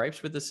any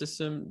gripes with the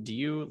system? Do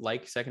you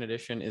like 2nd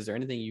edition? Is there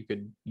anything you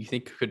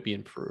think could be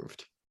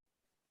improved?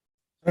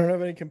 I don't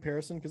have any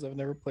comparison because I've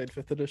never played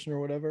 5th edition or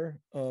whatever.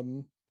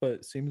 But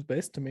it seems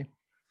based to me.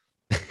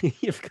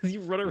 Yeah, because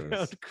you run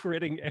around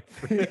critting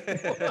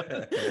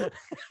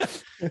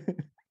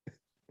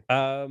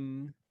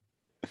everyone.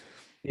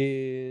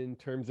 In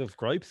terms of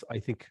gripes, I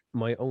think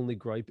my only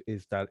gripe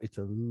is that it's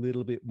a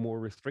little bit more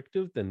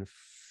restrictive than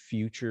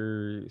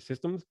future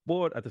systems,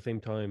 but at the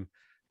same time,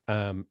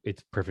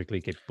 it's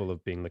perfectly capable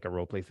of being like a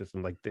roleplay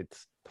system. Like,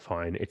 it's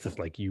fine. It's just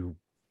like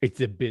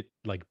it's a bit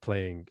like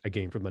playing a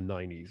game from the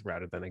 90s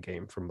rather than a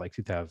game from like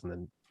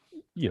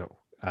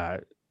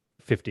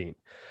 2015.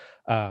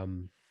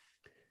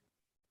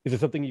 Is there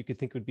something you could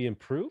think would be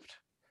improved?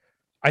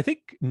 I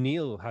think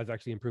Neil has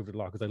actually improved it a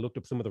lot because I looked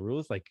up some of the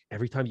rules. Like,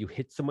 every time you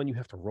hit someone, you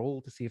have to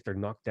roll to see if they're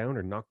knocked down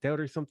or knocked out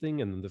or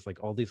something. And then there's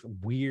like all these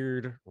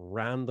weird,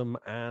 random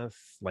ass,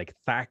 like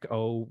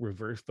THAC-O,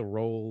 reverse the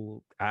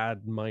roll,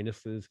 add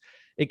minuses.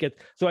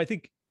 So I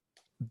think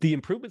the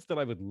improvements that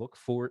I would look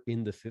for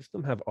in the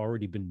system have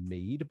already been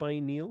made by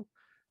Neil.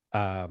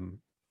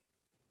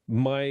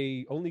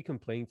 My only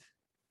complaint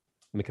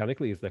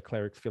mechanically is that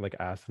clerics feel like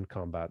ass in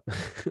combat.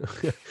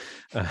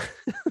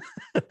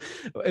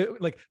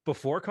 Like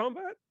before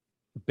combat,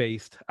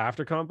 based;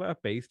 after combat,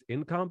 based;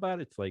 in combat,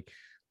 it's like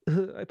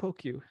I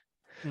poke you.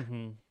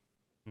 Mm-hmm.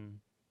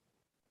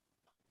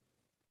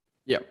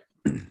 Yep.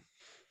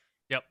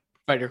 Yep.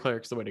 Fighter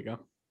cleric's the way to go.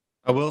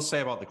 I will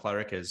say about the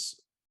cleric is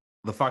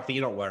the fact that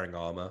you're not wearing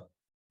armor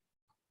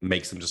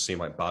makes them just seem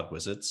like bad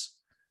wizards.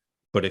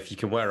 But if you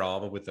can wear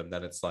armor with them,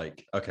 then it's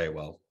like, okay,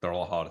 well, they're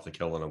all harder to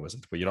kill than a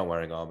wizard, but you're not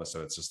wearing armor,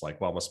 so it's just like,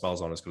 well, my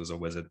spells aren't as good as a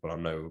wizard, but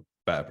I'm no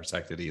better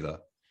protected either.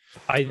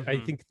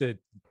 I think that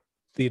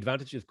the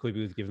advantages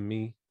Quibi was giving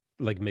me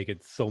like make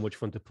it so much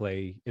fun to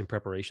play in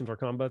preparation for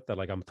combat that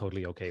like I'm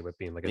totally okay with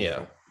being like a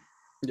Yeah.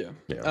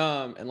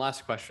 Yeah. And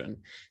last question.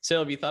 So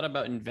have you thought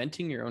about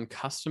inventing your own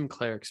custom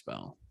cleric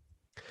spell?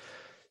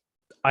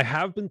 I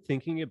have been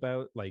thinking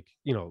about like,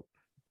 you know,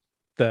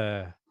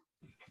 the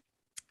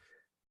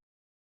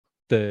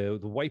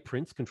White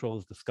Prince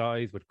controls the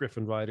skies with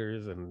Griffin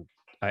riders and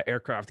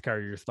aircraft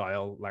carrier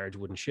style large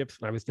wooden ships.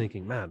 And I was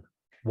thinking, man,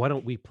 why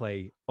don't we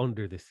play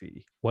under the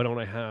sea? Why don't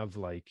I have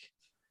like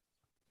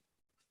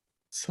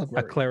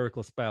a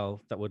clerical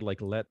spell that would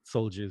like let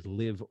soldiers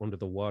live under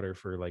the water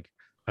for like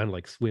and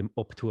like swim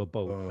up to a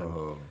boat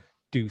and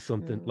do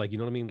something like, you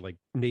know what I mean, like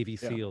Navy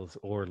SEALs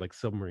or like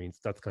submarines.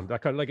 That's kind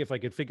of like, if I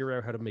could figure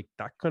out how to make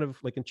that kind of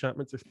like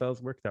enchantments or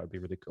spells work, that would be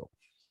really cool.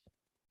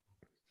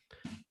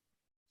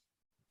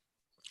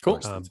 Cool.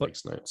 But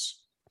Takes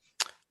notes.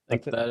 I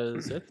think that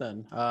is it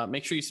then.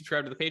 Make sure you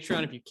subscribe to the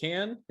Patreon if you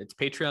can. It's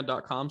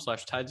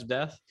patreon.com/Tides of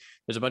Death.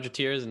 There's a bunch of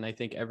tiers, and I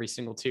think every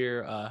single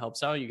tier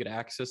helps out. You get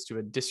access to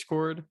a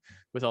Discord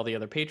with all the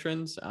other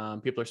patrons.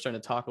 People are starting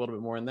to talk a little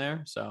bit more in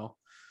there, so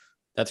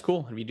that's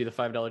cool. If you do the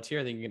 $5 tier,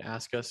 I think you can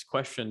ask us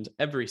questions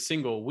every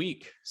single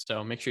week.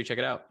 So make sure you check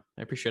it out.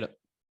 I appreciate it.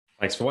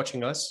 Thanks for watching,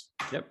 guys.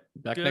 Yep.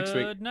 Back next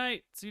week. Good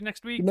night. See you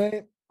next week. Good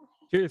night.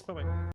 cheers. Bye-bye.